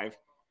 6.5,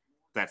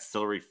 that's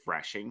still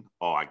refreshing.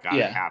 Oh, I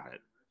gotta have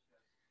it.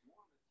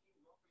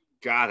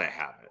 Gotta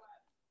have it.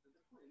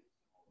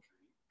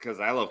 Because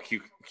I love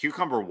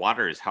cucumber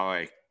water is how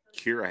I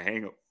cure a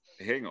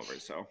hangover.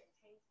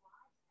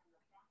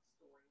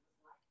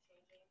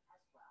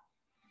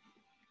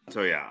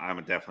 So yeah, I'm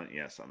a definite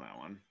yes on that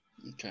one.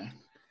 Okay.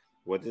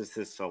 What is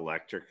this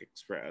Electric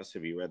Express?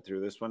 Have you read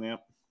through this one yet?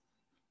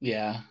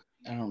 Yeah,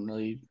 I don't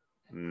really.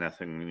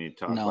 Nothing we need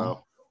to talk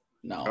about.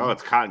 No. Oh,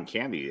 it's cotton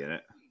candy in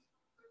it.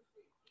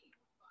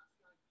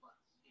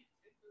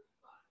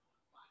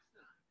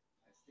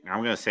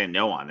 I'm gonna say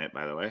no on it,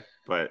 by the way.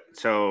 But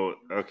so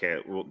okay,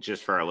 well,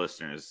 just for our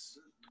listeners,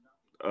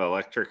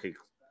 Electric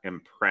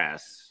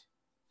Impress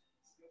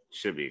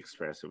should be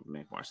Express. It would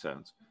make more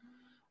sense.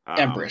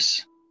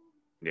 Empress.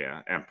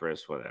 Yeah,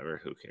 Empress. Whatever.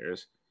 Who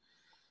cares?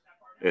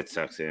 It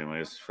sucks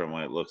anyways. From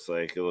what it looks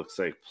like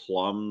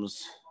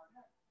plums.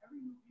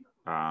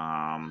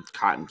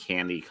 Cotton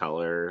candy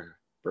color,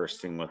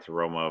 bursting with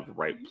aroma of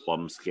ripe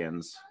plum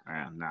skins.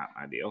 Not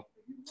ideal.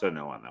 So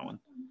no on that one.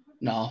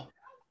 No.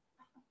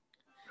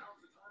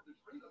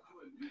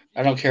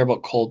 I don't care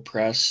about cold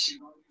press.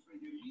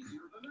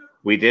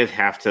 We did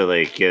have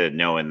to get a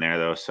no in there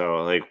though,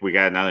 so we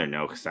got another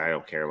no because I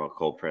don't care about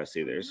cold press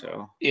either.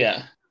 So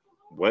yeah.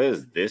 What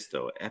is this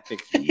though?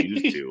 Epic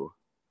Yuzu.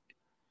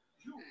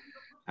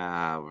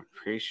 We're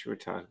pretty sure we're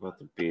talking about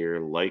the beer.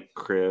 Light,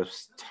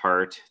 crisp,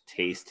 tart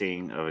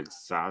tasting of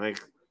exotic.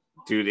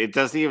 Dude, it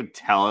doesn't even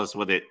tell us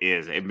what it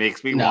is. It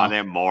makes me No. want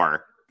it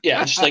more.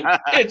 Yeah, it's just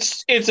like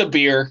it's a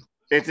beer.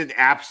 It's an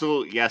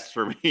absolute yes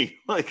for me.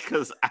 Like,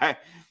 because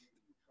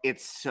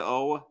it's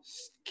so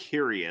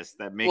curious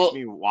that makes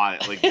me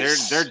want it. Like,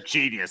 they're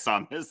genius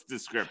on this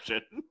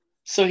description.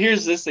 So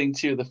here's this thing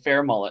too: the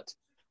fair mullet.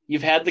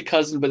 You've had the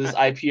cousin, but this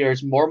IPA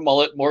is more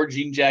mullet, more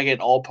jean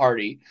jacket, all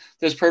party.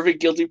 There's perfect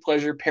guilty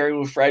pleasure pairing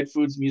with fried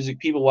foods, music,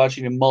 people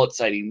watching, and mullet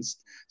sightings.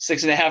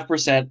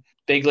 6.5%,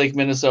 Big Lake,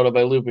 Minnesota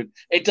by Lupin.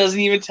 It doesn't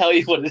even tell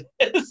you what it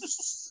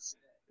is.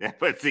 Yeah,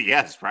 but it's a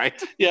yes, right?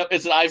 Yep,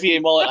 it's an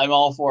IPA mullet. I'm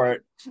all for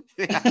it.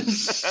 Yeah.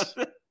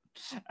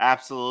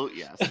 Absolute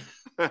yes.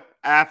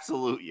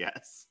 Absolute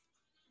yes.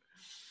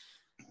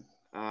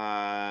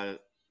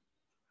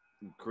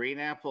 Green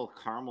apple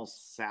caramel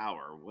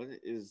sour. What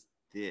is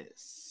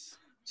this?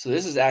 So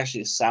this is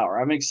actually a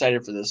sour. I'm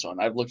excited for this one.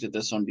 I've looked at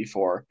this one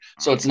before.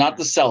 So it's not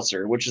the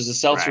seltzer, which is a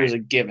seltzer is a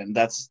given.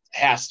 That's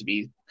has to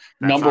be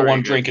number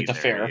one drink at the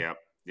fair.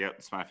 Yep,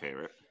 it's my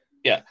favorite.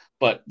 Yeah,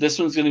 but this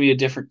one's going to be a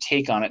different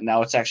take on it.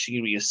 Now it's actually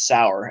going to be a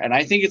sour, and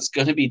I think it's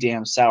going to be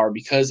damn sour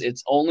because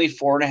it's only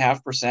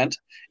 4.5%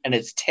 and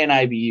it's 10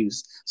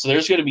 IBUs. So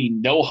there's going to be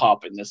no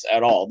hop in this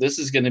at all. This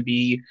is going to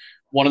be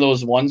one of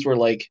those ones where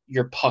like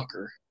you're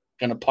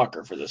going to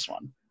pucker for this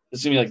one.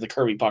 It's going to be like the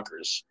Kirby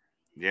puckers.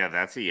 Yeah,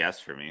 that's a yes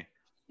for me.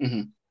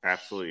 Mm-hmm.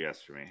 Absolutely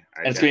yes for me.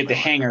 And it's going to be at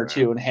the Hangar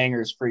too, and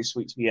Hangar is pretty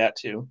sweet to be at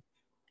too.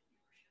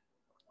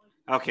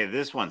 Okay,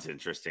 this one's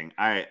interesting.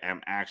 I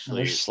am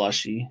actually Another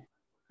slushy.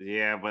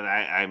 Yeah, but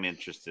I'm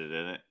interested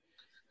in it.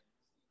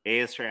 A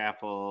is for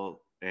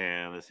apple,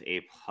 and this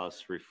A+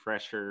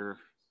 refresher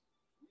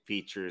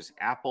features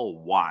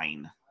apple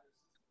wine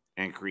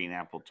and green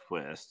apple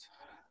twist.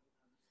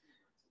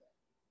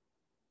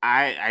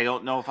 I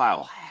don't know if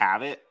I'll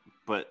have it,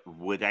 but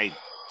would I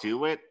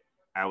do it?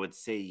 I would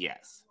say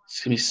yes.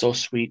 It's gonna be so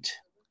sweet.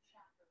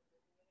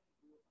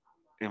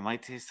 It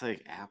might taste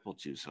like apple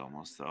juice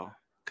almost though,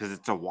 because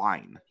it's a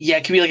wine. Yeah,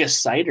 it could be like a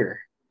cider.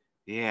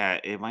 Yeah,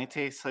 it might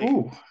taste like.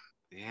 Ooh.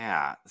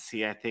 Yeah.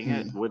 See, I think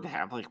it would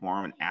have like more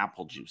of an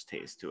apple juice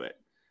taste to it.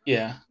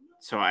 Yeah.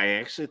 So I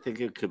actually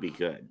think it could be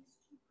good.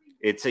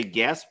 It's a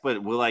yes,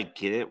 but will I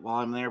get it while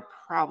I'm there?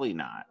 Probably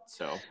not.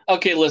 So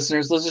okay,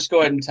 listeners, let's just go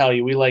ahead and tell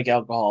you we like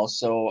alcohol.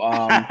 So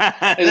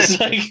it's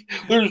like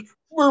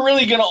we're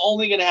really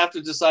only gonna have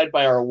to decide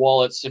by our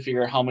wallets to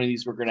figure out how many of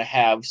these we're gonna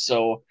have.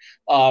 So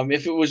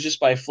if it was just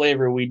by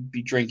flavor, we'd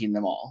be drinking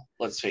them all.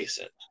 Let's face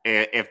it.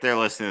 If they're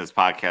listening to this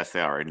podcast,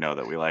 they already know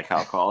that we like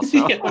alcohol.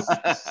 So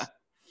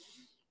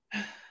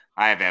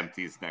I have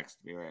empties next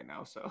to me right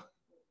now. So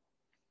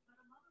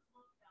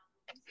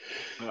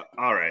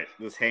all right,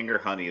 this Hangar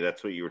Honey,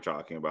 that's what you were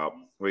talking about.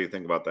 What do you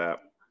think about that?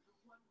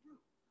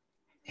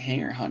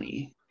 Hangar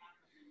Honey.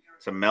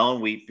 It's a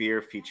melon wheat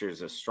beer,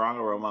 features a strong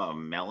aroma of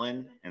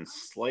melon and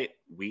slight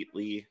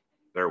weedy,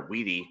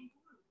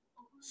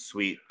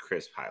 sweet,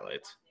 crisp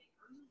highlights.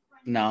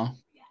 No.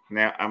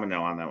 Now I'm a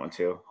no on that one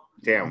too.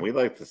 Damn, we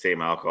like the same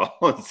alcohol,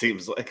 it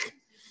seems like.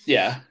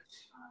 Yeah.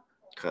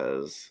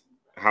 Because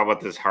how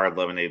about this hard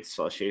lemonade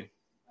slushy?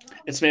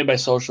 It's made by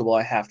Sociable.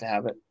 I have to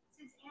have it.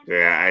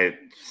 Yeah,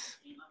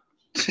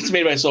 it's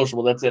made by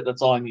Sociable. That's it.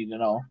 That's all I need to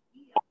know.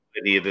 All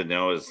I need to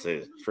know is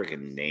the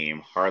freaking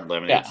name. Hard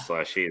lemonade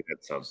slushy.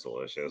 That sounds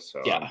delicious.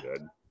 So I'm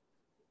good.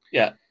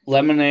 Yeah.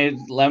 Lemonade,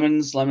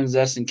 lemons, lemon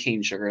zest, and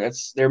cane sugar.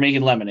 They're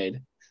making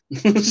lemonade.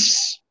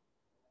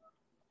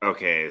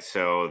 Okay,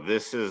 so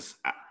this is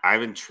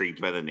I'm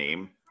intrigued by the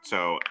name.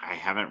 So I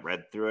haven't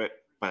read through it,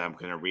 but I'm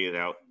gonna read it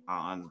out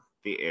on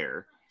the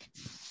air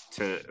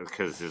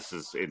because this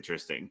is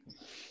interesting.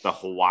 The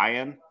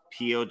Hawaiian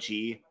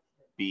POGBOLO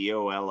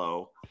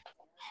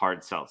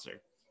hard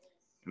seltzer.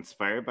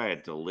 Inspired by a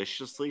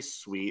deliciously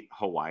sweet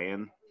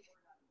Hawaiian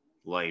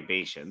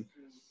libation,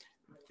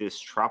 this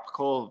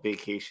tropical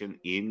vacation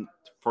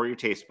for your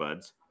taste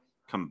buds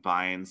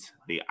combines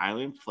the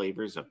island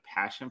flavors of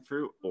passion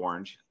fruit,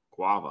 orange,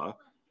 guava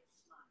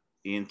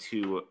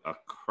into a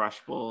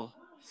crushable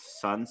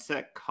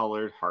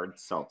sunset-colored hard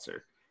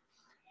seltzer.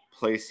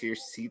 Place your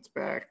seat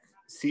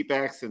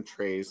backs and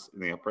trays in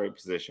the upright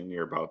position.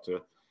 You're about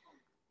to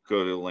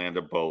go to the land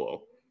of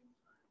Bolo.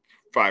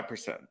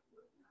 5%.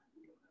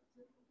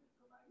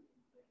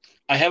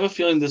 I have a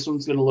feeling this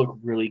one's going to look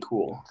really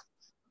cool.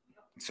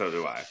 So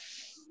do I.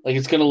 Like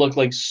it's going to look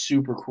like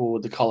super cool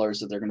with the colors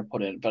that they're going to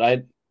put in. But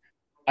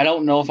I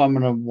don't know if I'm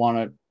going to want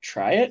to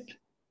try it.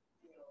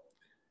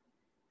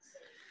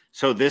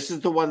 So this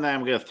is the one that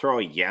I'm going to throw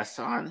a yes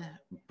on,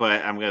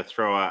 but I'm going to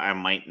throw I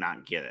might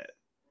not get it.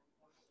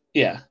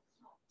 Yeah.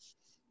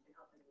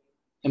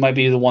 It might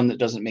be the one that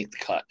doesn't make the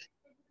cut.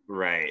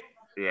 Right.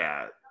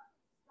 Yeah.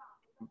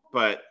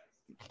 But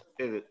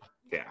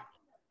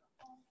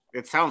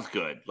it sounds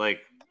good.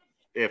 Like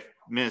if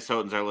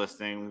Minnesotans are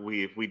listening,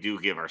 we do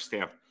give our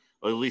stamp.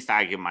 Well, at least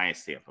I give my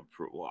stamp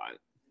approval on it.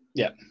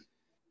 Yeah.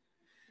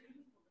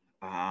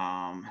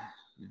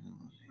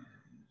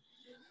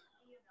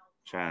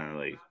 Trying to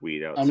like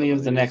weed out. How many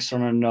of the next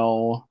one are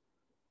no?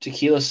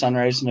 Tequila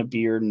Sunrise and a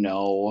beer,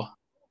 no.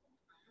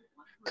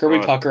 Kirby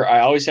Oh. Pucker, I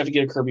always have to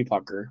get a Kirby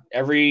Pucker.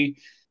 Every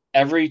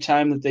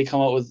time that they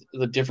come out with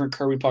the different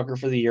Kirby Pucker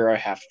for the year, I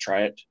have to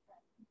try it.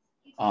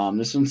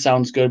 This one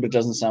sounds good, but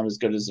doesn't sound as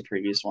good as the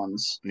previous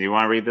ones. Do you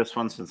want to read this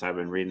one since I've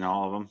been reading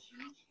all of them?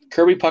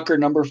 Kirby Pucker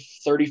number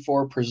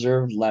 34,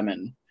 Preserved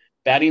Lemon.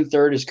 Batting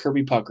third is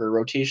Kirby Pucker,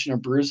 rotation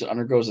of brews that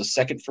undergoes a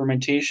second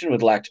fermentation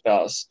with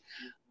lactobacillus.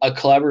 A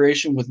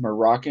collaboration with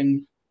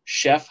Moroccan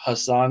chef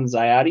Hassan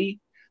Zayati.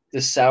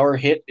 This sour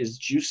hit is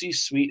juicy,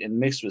 sweet, and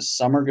mixed with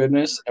summer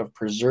goodness of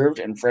preserved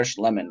and fresh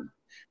lemon.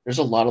 There's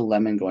a lot of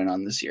lemon going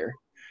on this year.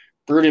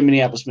 Brewed in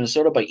Minneapolis,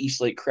 Minnesota by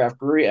Eastlake Craft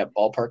Brewery at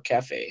Ballpark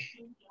Cafe.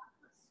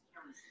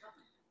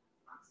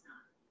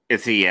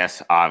 It's a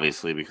yes,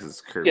 obviously, because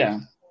it's Kirby.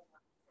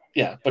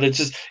 Yeah, but it's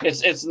just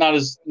it's not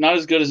as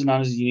good as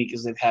not as unique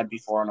as they've had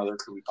before on other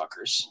Kirby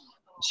Puckers.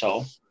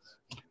 So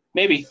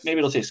maybe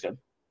it'll taste good.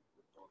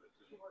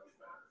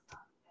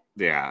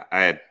 Yeah,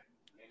 I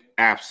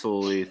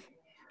absolutely.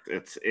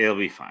 It'll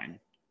be fine.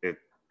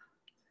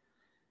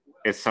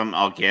 It's something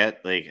I'll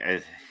get. Like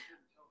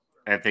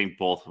I think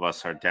both of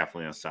us are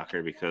definitely a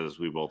sucker because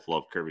we both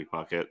love Kirby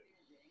Puckett.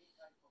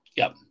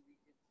 Yep.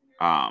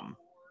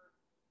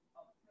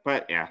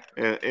 But yeah,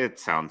 it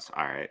sounds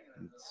all right.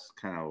 It's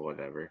kind of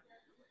whatever.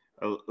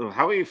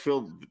 How do you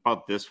feel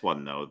about this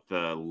one though?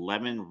 The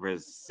lemon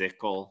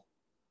razicle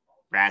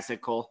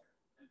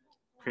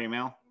cream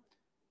ale.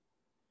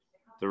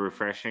 The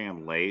refreshing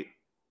and light.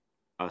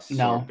 A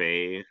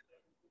sorbet.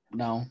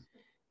 No.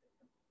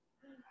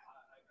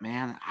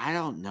 Man, I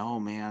don't know,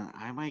 man.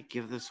 I might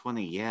give this one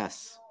a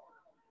yes.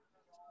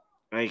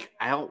 Like,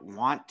 I don't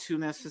want to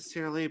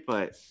necessarily,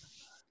 but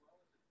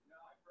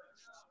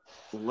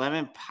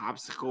lemon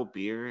popsicle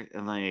beer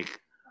and like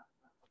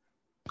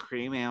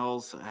cream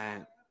ales.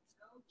 I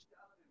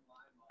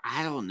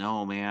don't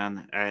know,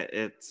 man.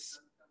 I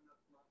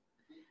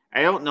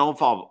don't know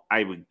if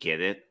I would get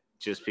it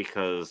just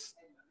because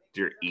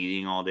you're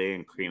eating all day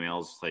and cream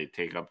ales like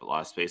take up a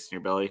lot of space in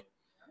your belly.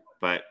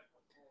 But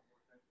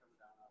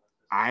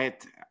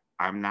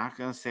I'm not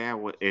gonna say I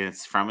would.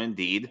 It's from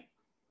Indeed,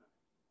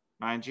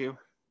 mind you.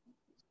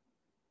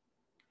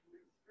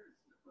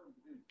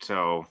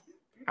 So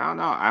I don't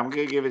know. I'm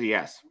gonna give it a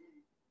yes.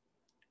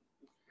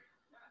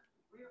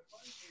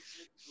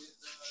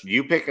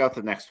 You pick out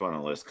the next one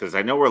on the list because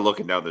I know we're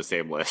looking down the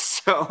same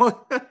list.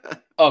 So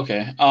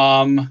okay.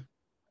 I'm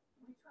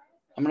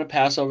gonna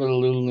pass over the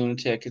Lulu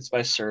Lunatic. It's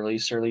by Surly.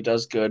 Surly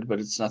does good, but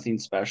it's nothing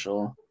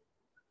special.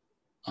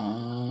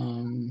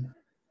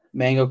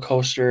 Mango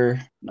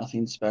Coaster,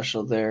 nothing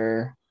special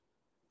there.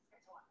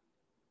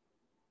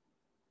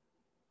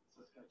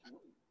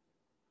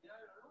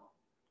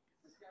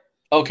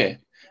 Okay.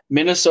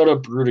 Minnesota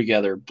Brew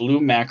Together, Blue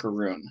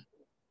Macaroon.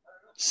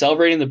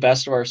 Celebrating the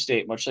best of our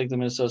state, much like the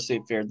Minnesota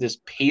State Fair, this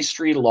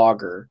pastry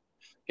lager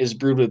is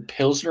brewed with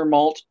Pilsner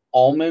malt,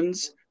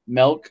 almonds,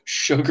 milk,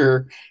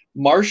 sugar,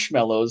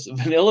 marshmallows,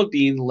 vanilla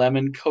bean,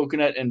 lemon,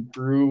 coconut, and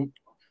brew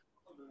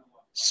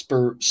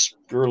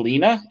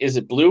spirulina. Is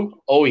it blue?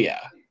 Oh, yeah.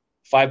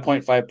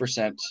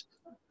 5.5%.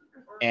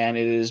 And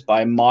it is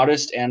by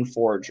Modest and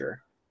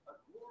Forager.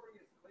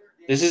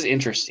 This is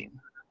interesting.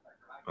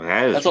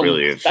 That's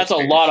really interesting. That's a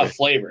lot of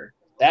flavor.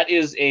 That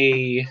is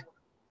a...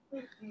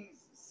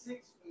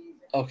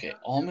 Okay,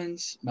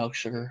 almonds, milk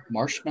sugar,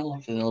 marshmallow,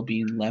 vanilla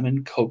bean,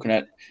 lemon,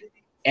 coconut,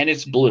 and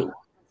it's blue.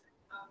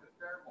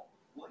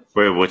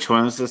 Wait, which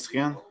one is this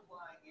again?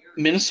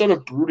 Minnesota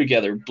Brew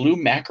Together, Blue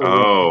Macaroon.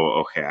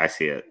 Oh, okay, I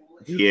see it.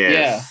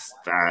 Yes,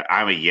 yeah.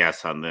 I'm a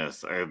yes on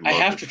this. I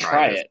have to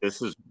try it.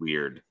 This is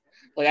weird.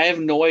 Like, I have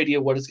no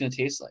idea what it's going to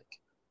taste like.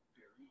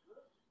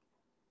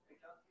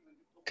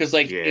 Because,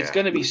 like, it's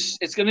going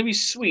to be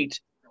sweet,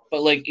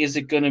 but, like, is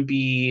it going to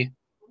be...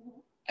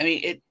 I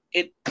mean,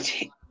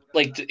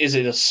 like, is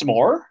it a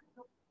s'more?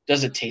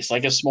 Does it taste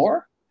like a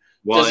s'more?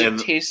 Well, does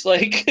it taste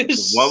like...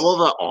 What will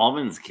the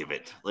almonds give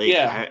it? Like,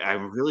 yeah.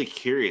 I'm really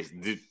curious.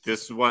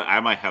 This one I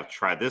might have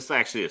tried. This is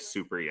actually a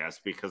super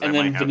yes because and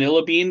then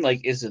vanilla bean,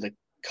 like, is it a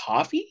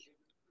coffee?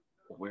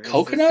 Where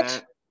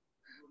coconut?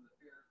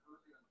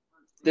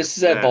 This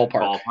is at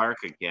Ballpark. Ballpark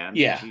again?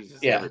 Yeah. Jesus,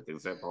 yeah.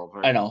 Everything's at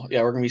Ballpark. I know.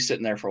 Yeah, we're going to be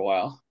sitting there for a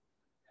while.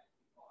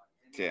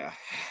 Yeah.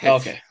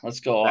 Okay, let's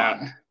go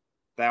on.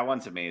 That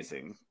one's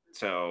amazing.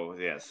 So,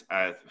 yes,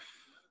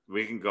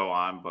 we can go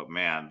on, but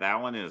man,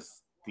 that one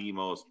is the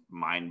most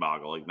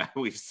mind-boggling that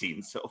we've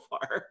seen so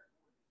far.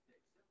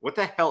 What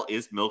the hell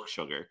is milk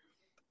sugar?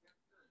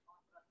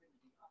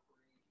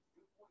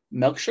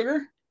 Milk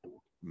sugar?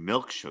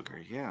 Milk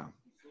sugar, yeah.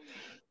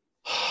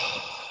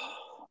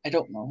 I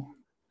don't know.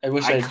 I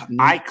wish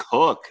I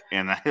cook,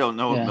 and I don't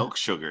know what milk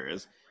sugar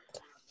is.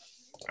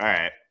 All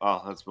right,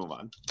 well, let's move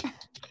on.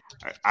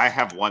 I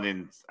have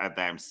one that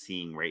I'm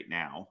seeing right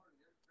now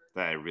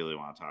that I really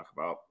want to talk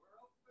about.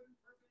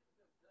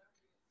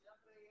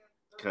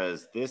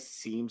 Because this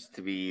seems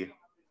to be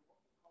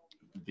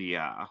the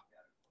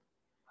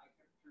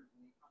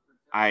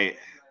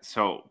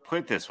so put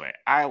it this way.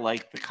 I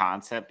like the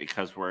concept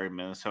because we're in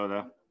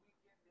Minnesota.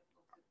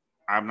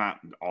 I'm not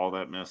all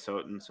that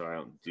Minnesotan, so I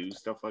don't do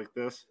stuff like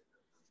this.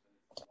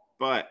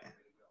 But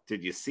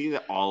did you see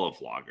the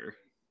olive lager?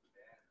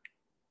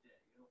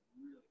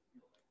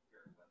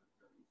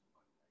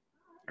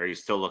 Are you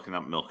still looking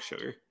up milk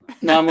sugar?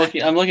 No, I'm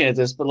looking at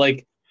this, but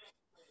like,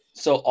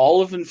 so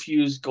olive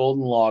infused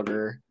golden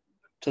lager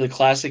to the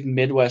classic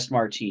Midwest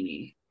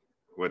martini.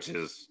 Which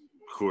is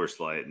Coors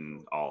Light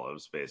and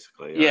olives,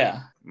 basically.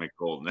 Yeah.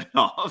 McGolden and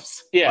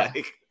olives. Yeah.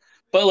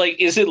 But like,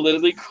 is it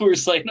literally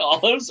Coors Light and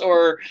olives,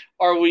 or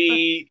are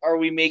we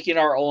making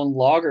our own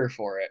lager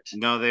for it?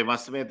 No, they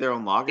must have made their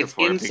own lager It's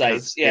for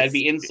Insights. it. Yeah, it'd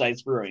be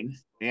Insights Brewing.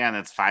 Yeah, and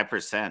it's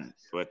 5%,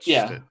 which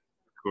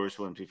Coors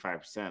wouldn't be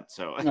 5%.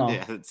 So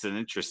yeah, it's an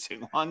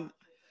interesting one.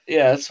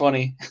 Yeah, it's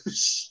funny.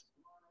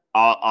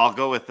 I'll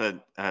go with a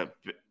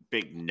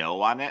big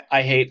no on it.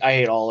 I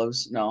hate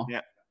olives. No.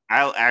 Yeah,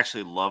 I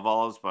actually love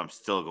olives, but I'm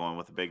still going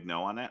with a big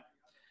no on it.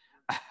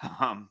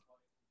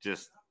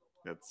 Just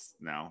that's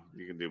no.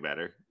 You can do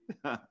better.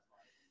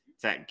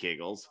 It's at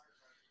giggles.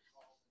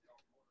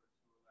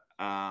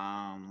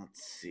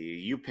 Let's see.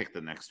 You pick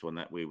the next one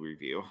that we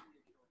review.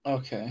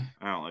 Okay.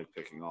 I don't like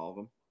picking all of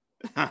them.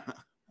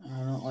 I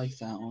don't like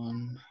that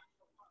one.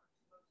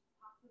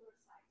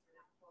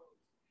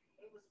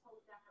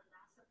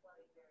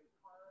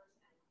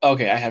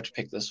 Okay, I have to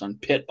pick this one.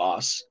 Pit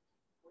Boss.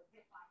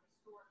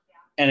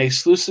 An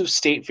exclusive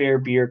State Fair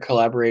beer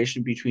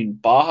collaboration between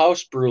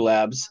Bauhaus Brew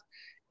Labs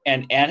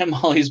and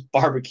Animali's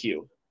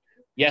Barbecue.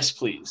 Yes,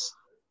 please.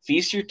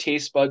 Feast your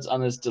taste buds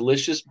on this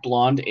delicious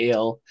blonde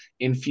ale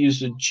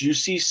infused with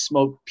juicy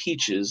smoked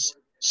peaches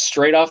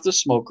straight off the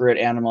smoker at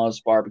Animali's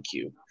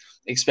Barbecue.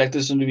 Expect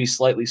this one to be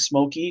slightly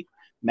smoky,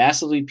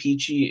 massively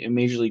peachy, and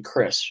majorly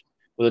crisp,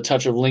 with a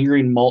touch of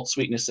lingering malt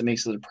sweetness that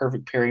makes it a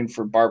perfect pairing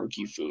for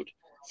barbecue food.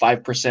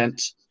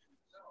 5%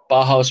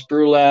 Bauhaus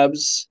Brew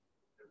Labs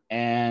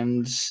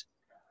and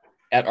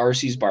at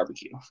RC's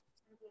Barbecue.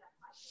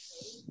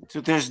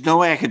 Dude, there's no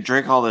way I could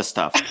drink all this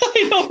stuff.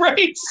 I know, right?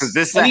 Because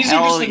these are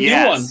just the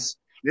new ones.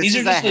 These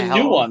are just the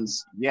new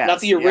ones, not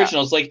the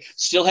originals. Like,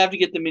 still have to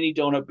get the mini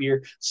donut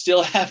beer,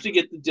 still have to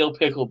get the dill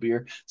pickle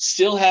beer,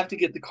 still have to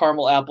get the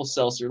caramel apple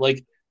seltzer.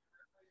 Like,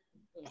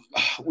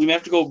 we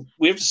have to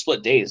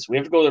split days. We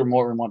have to go there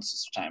more than once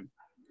this time.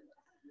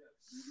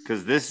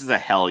 Because this is a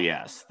hell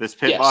yes. This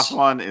Pit Boss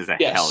one is a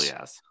hell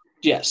yes.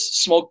 Yes,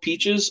 smoked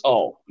peaches.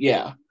 Oh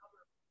yeah,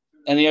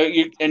 and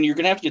you're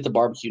gonna have to get the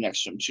barbecue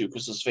next to them too.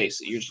 Because let's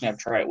face it, you're just gonna have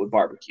to try it with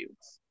barbecue.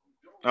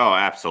 Oh,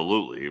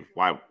 absolutely.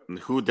 Why?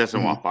 Who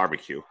doesn't want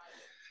barbecue?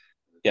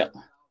 Yeah.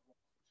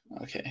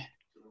 Okay.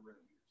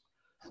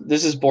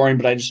 This is boring,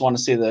 but I just want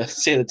to say the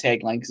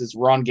tagline because it's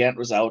Ron Gant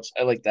was out.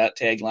 I like that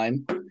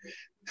tagline.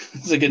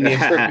 It's a good name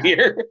for a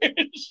beer.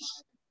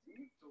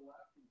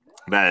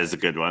 That is a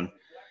good one.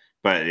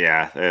 But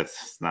yeah,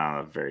 it's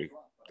not a very.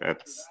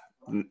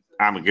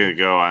 I'm gonna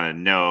go on a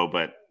no,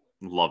 but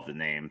love the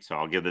name, so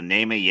I'll give the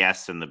name a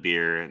yes and the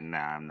beer. Nah,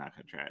 I'm not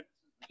gonna try it.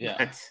 Yeah.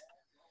 But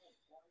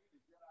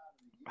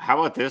how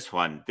about this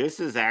one? This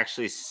is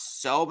actually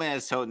so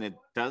Minnesotan. It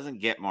doesn't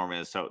get more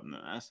Minnesotan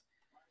than this.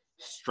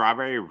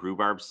 Strawberry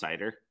rhubarb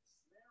cider.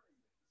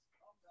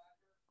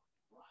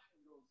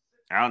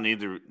 I don't need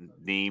to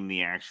name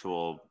the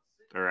actual,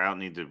 or I don't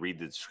need to read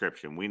the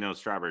description. We know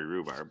strawberry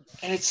rhubarb,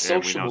 and it's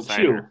sociable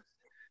too.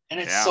 And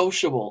it's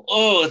sociable.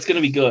 Oh, it's gonna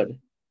be good.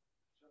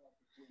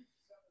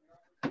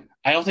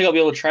 I don't think I'll be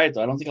able to try it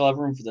though. I don't think I'll have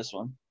room for this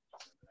one.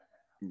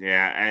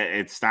 Yeah,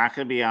 it's not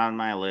going to be on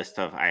my list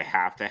of I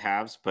have to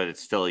haves, but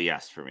it's still a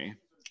yes for me.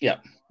 Yeah.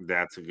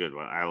 That's a good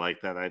one. I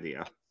like that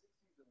idea.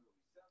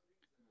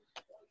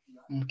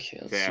 Okay,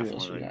 let's see what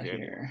else we got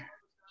here.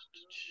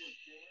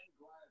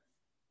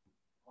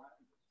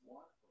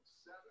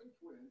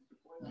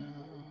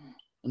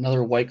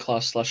 Another White Claw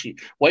slushy.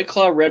 White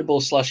Claw Red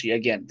Bull slushy.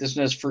 Again, this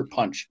one has fruit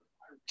punch.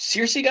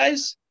 Seriously,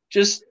 guys?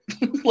 Just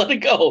let it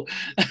go.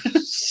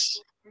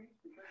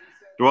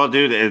 Well,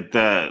 dude,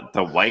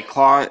 the White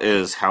Claw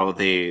is how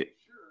they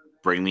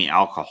bring the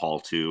alcohol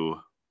to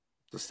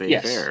the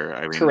state fair.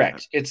 I mean,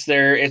 correct. It's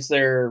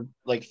their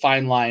like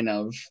fine line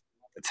of.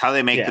 It's how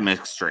they make the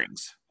mixed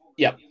drinks.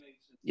 Yep.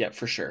 Yep,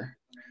 for sure.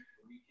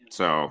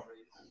 So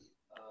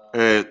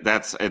it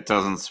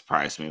doesn't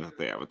surprise me that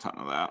they have a ton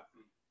of that.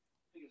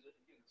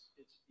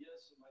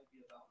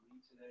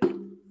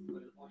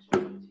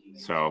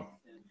 So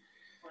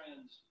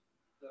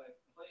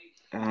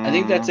I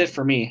think that's it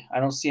for me. I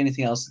don't see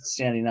anything else that's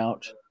standing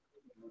out.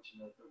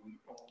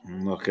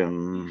 I'm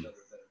looking.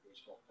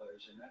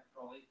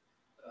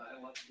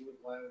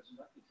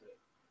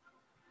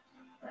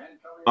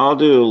 I'll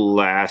do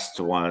last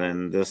one,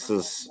 and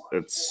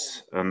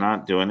I'm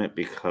not doing it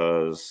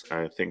because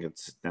I think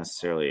it's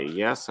necessarily a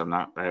yes.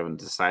 I haven't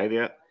decided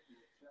yet,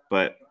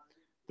 but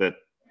the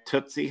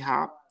Tootsie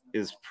Hop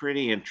is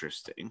pretty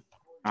interesting.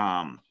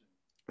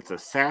 It's a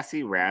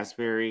sassy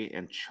raspberry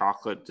and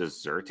chocolate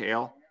dessert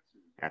ale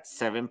at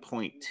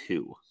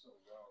 7.2.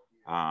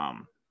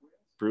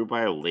 Brewed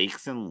by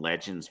Lakes and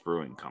Legends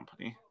Brewing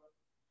Company.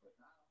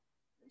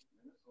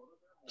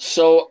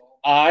 So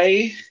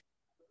I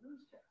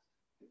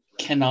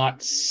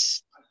cannot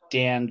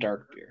stand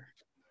dark beer.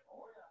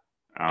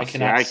 I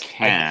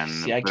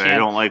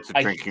don't like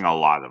drinking a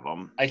lot of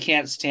them. I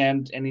can't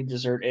stand any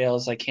dessert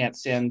ales. I can't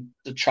stand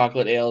the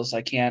chocolate ales.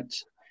 I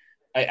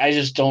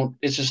just don't.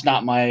 It's just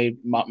not my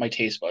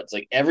taste buds.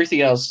 Like everything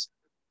else,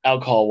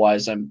 alcohol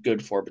wise, I'm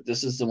good for. But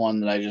this is the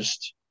one that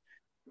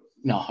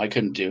I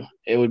couldn't do.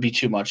 It would be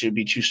too much. It would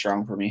be too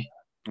strong for me.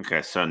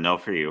 Okay, so no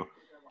for you.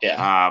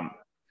 Yeah.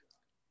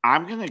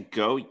 I'm gonna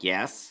go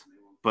yes,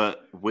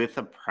 but with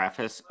a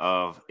preface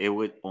of it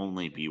would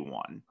only be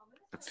one.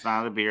 It's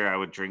not a beer I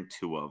would drink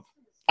two of.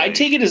 I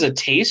take it as a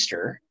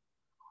taster,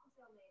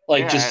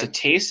 just to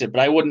taste it,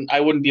 but I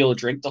wouldn't be able to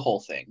drink the whole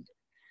thing.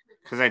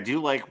 Because I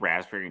do like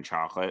raspberry and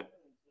chocolate,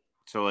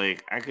 so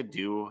like I could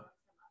do.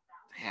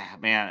 Yeah,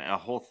 man, a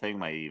whole thing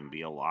might even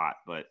be a lot,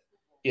 but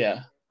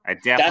yeah, I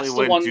definitely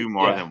wouldn't do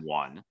more than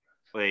one.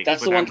 Like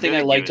that's the one thing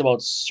I liked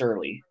about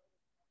Surly,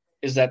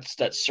 is that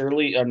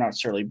Surly or not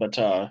Surly, but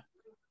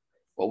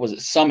what was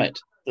it? Summit,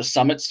 the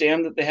Summit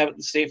stand that they have at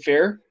the state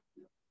fair.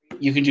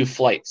 You can do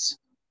flights.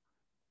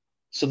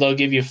 So they'll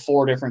give you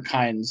 4 different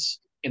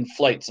kinds in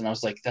flights. And I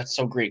was like, that's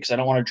so great because I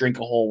don't want to drink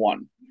a whole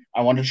one.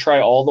 I want to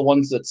try all the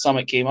ones that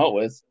Summit came out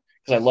with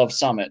because I love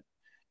Summit.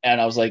 And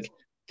I was like,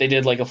 they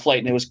did like a flight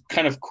and it was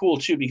kind of cool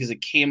too because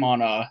it came on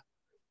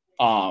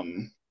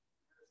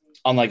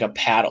like a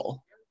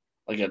paddle,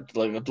 like a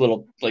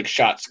little like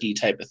shot ski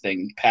type of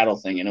thing, paddle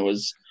thing. And it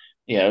was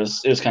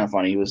kind of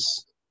funny. It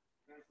was,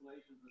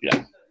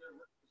 yeah.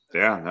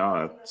 Yeah,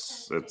 no,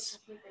 it's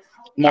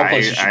more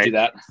places should do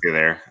that.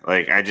 There,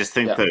 like I just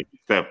think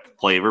the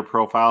flavor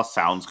profile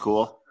sounds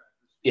cool.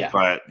 Yeah,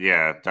 but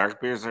yeah,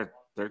 dark beers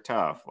they're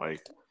tough.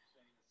 Like,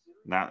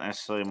 not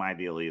necessarily my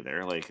deal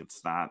either. Like,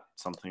 it's not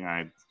something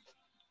I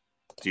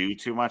do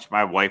too much.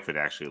 My wife would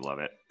actually love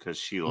it because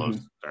she loves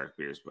dark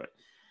beers. But,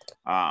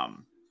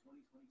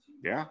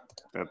 yeah,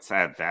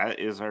 that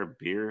is our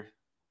beer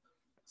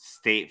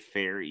state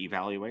fair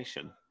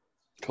evaluation.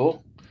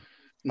 Cool.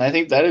 And I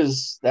think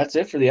that's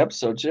it for the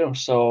episode too.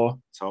 So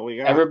that's all we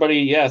got.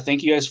 Everybody,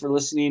 thank you guys for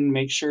listening.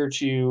 Make sure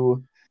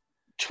to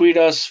tweet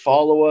us,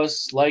 follow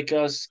us, like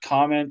us,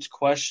 comment,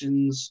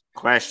 concerns.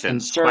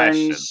 Questions.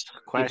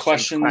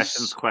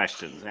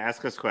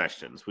 Ask us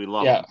questions. We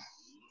love them.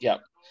 Yeah.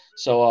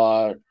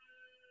 So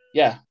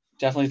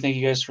definitely thank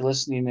you guys for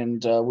listening,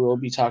 and we'll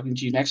be talking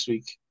to you next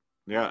week.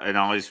 Yeah, and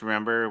always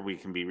remember we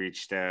can be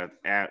reached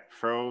at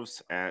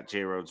Froves, at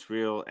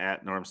JRoadsReal,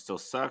 at Norm Still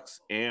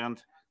Sucks,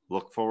 and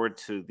look forward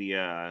to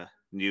the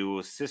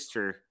new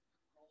sister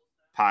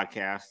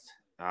podcast,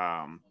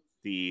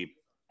 the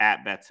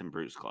at Bets and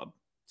Brews Club.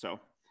 So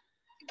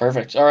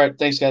perfect. All right.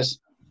 Thanks, guys.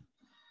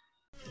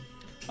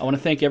 I want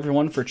to thank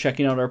everyone for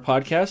checking out our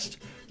podcast.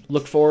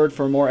 Look forward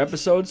for more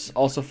episodes.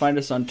 Also find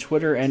us on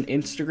Twitter and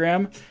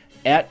Instagram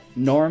at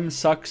Norm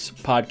Sucks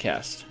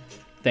Podcast.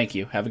 Thank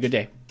you. Have a good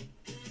day.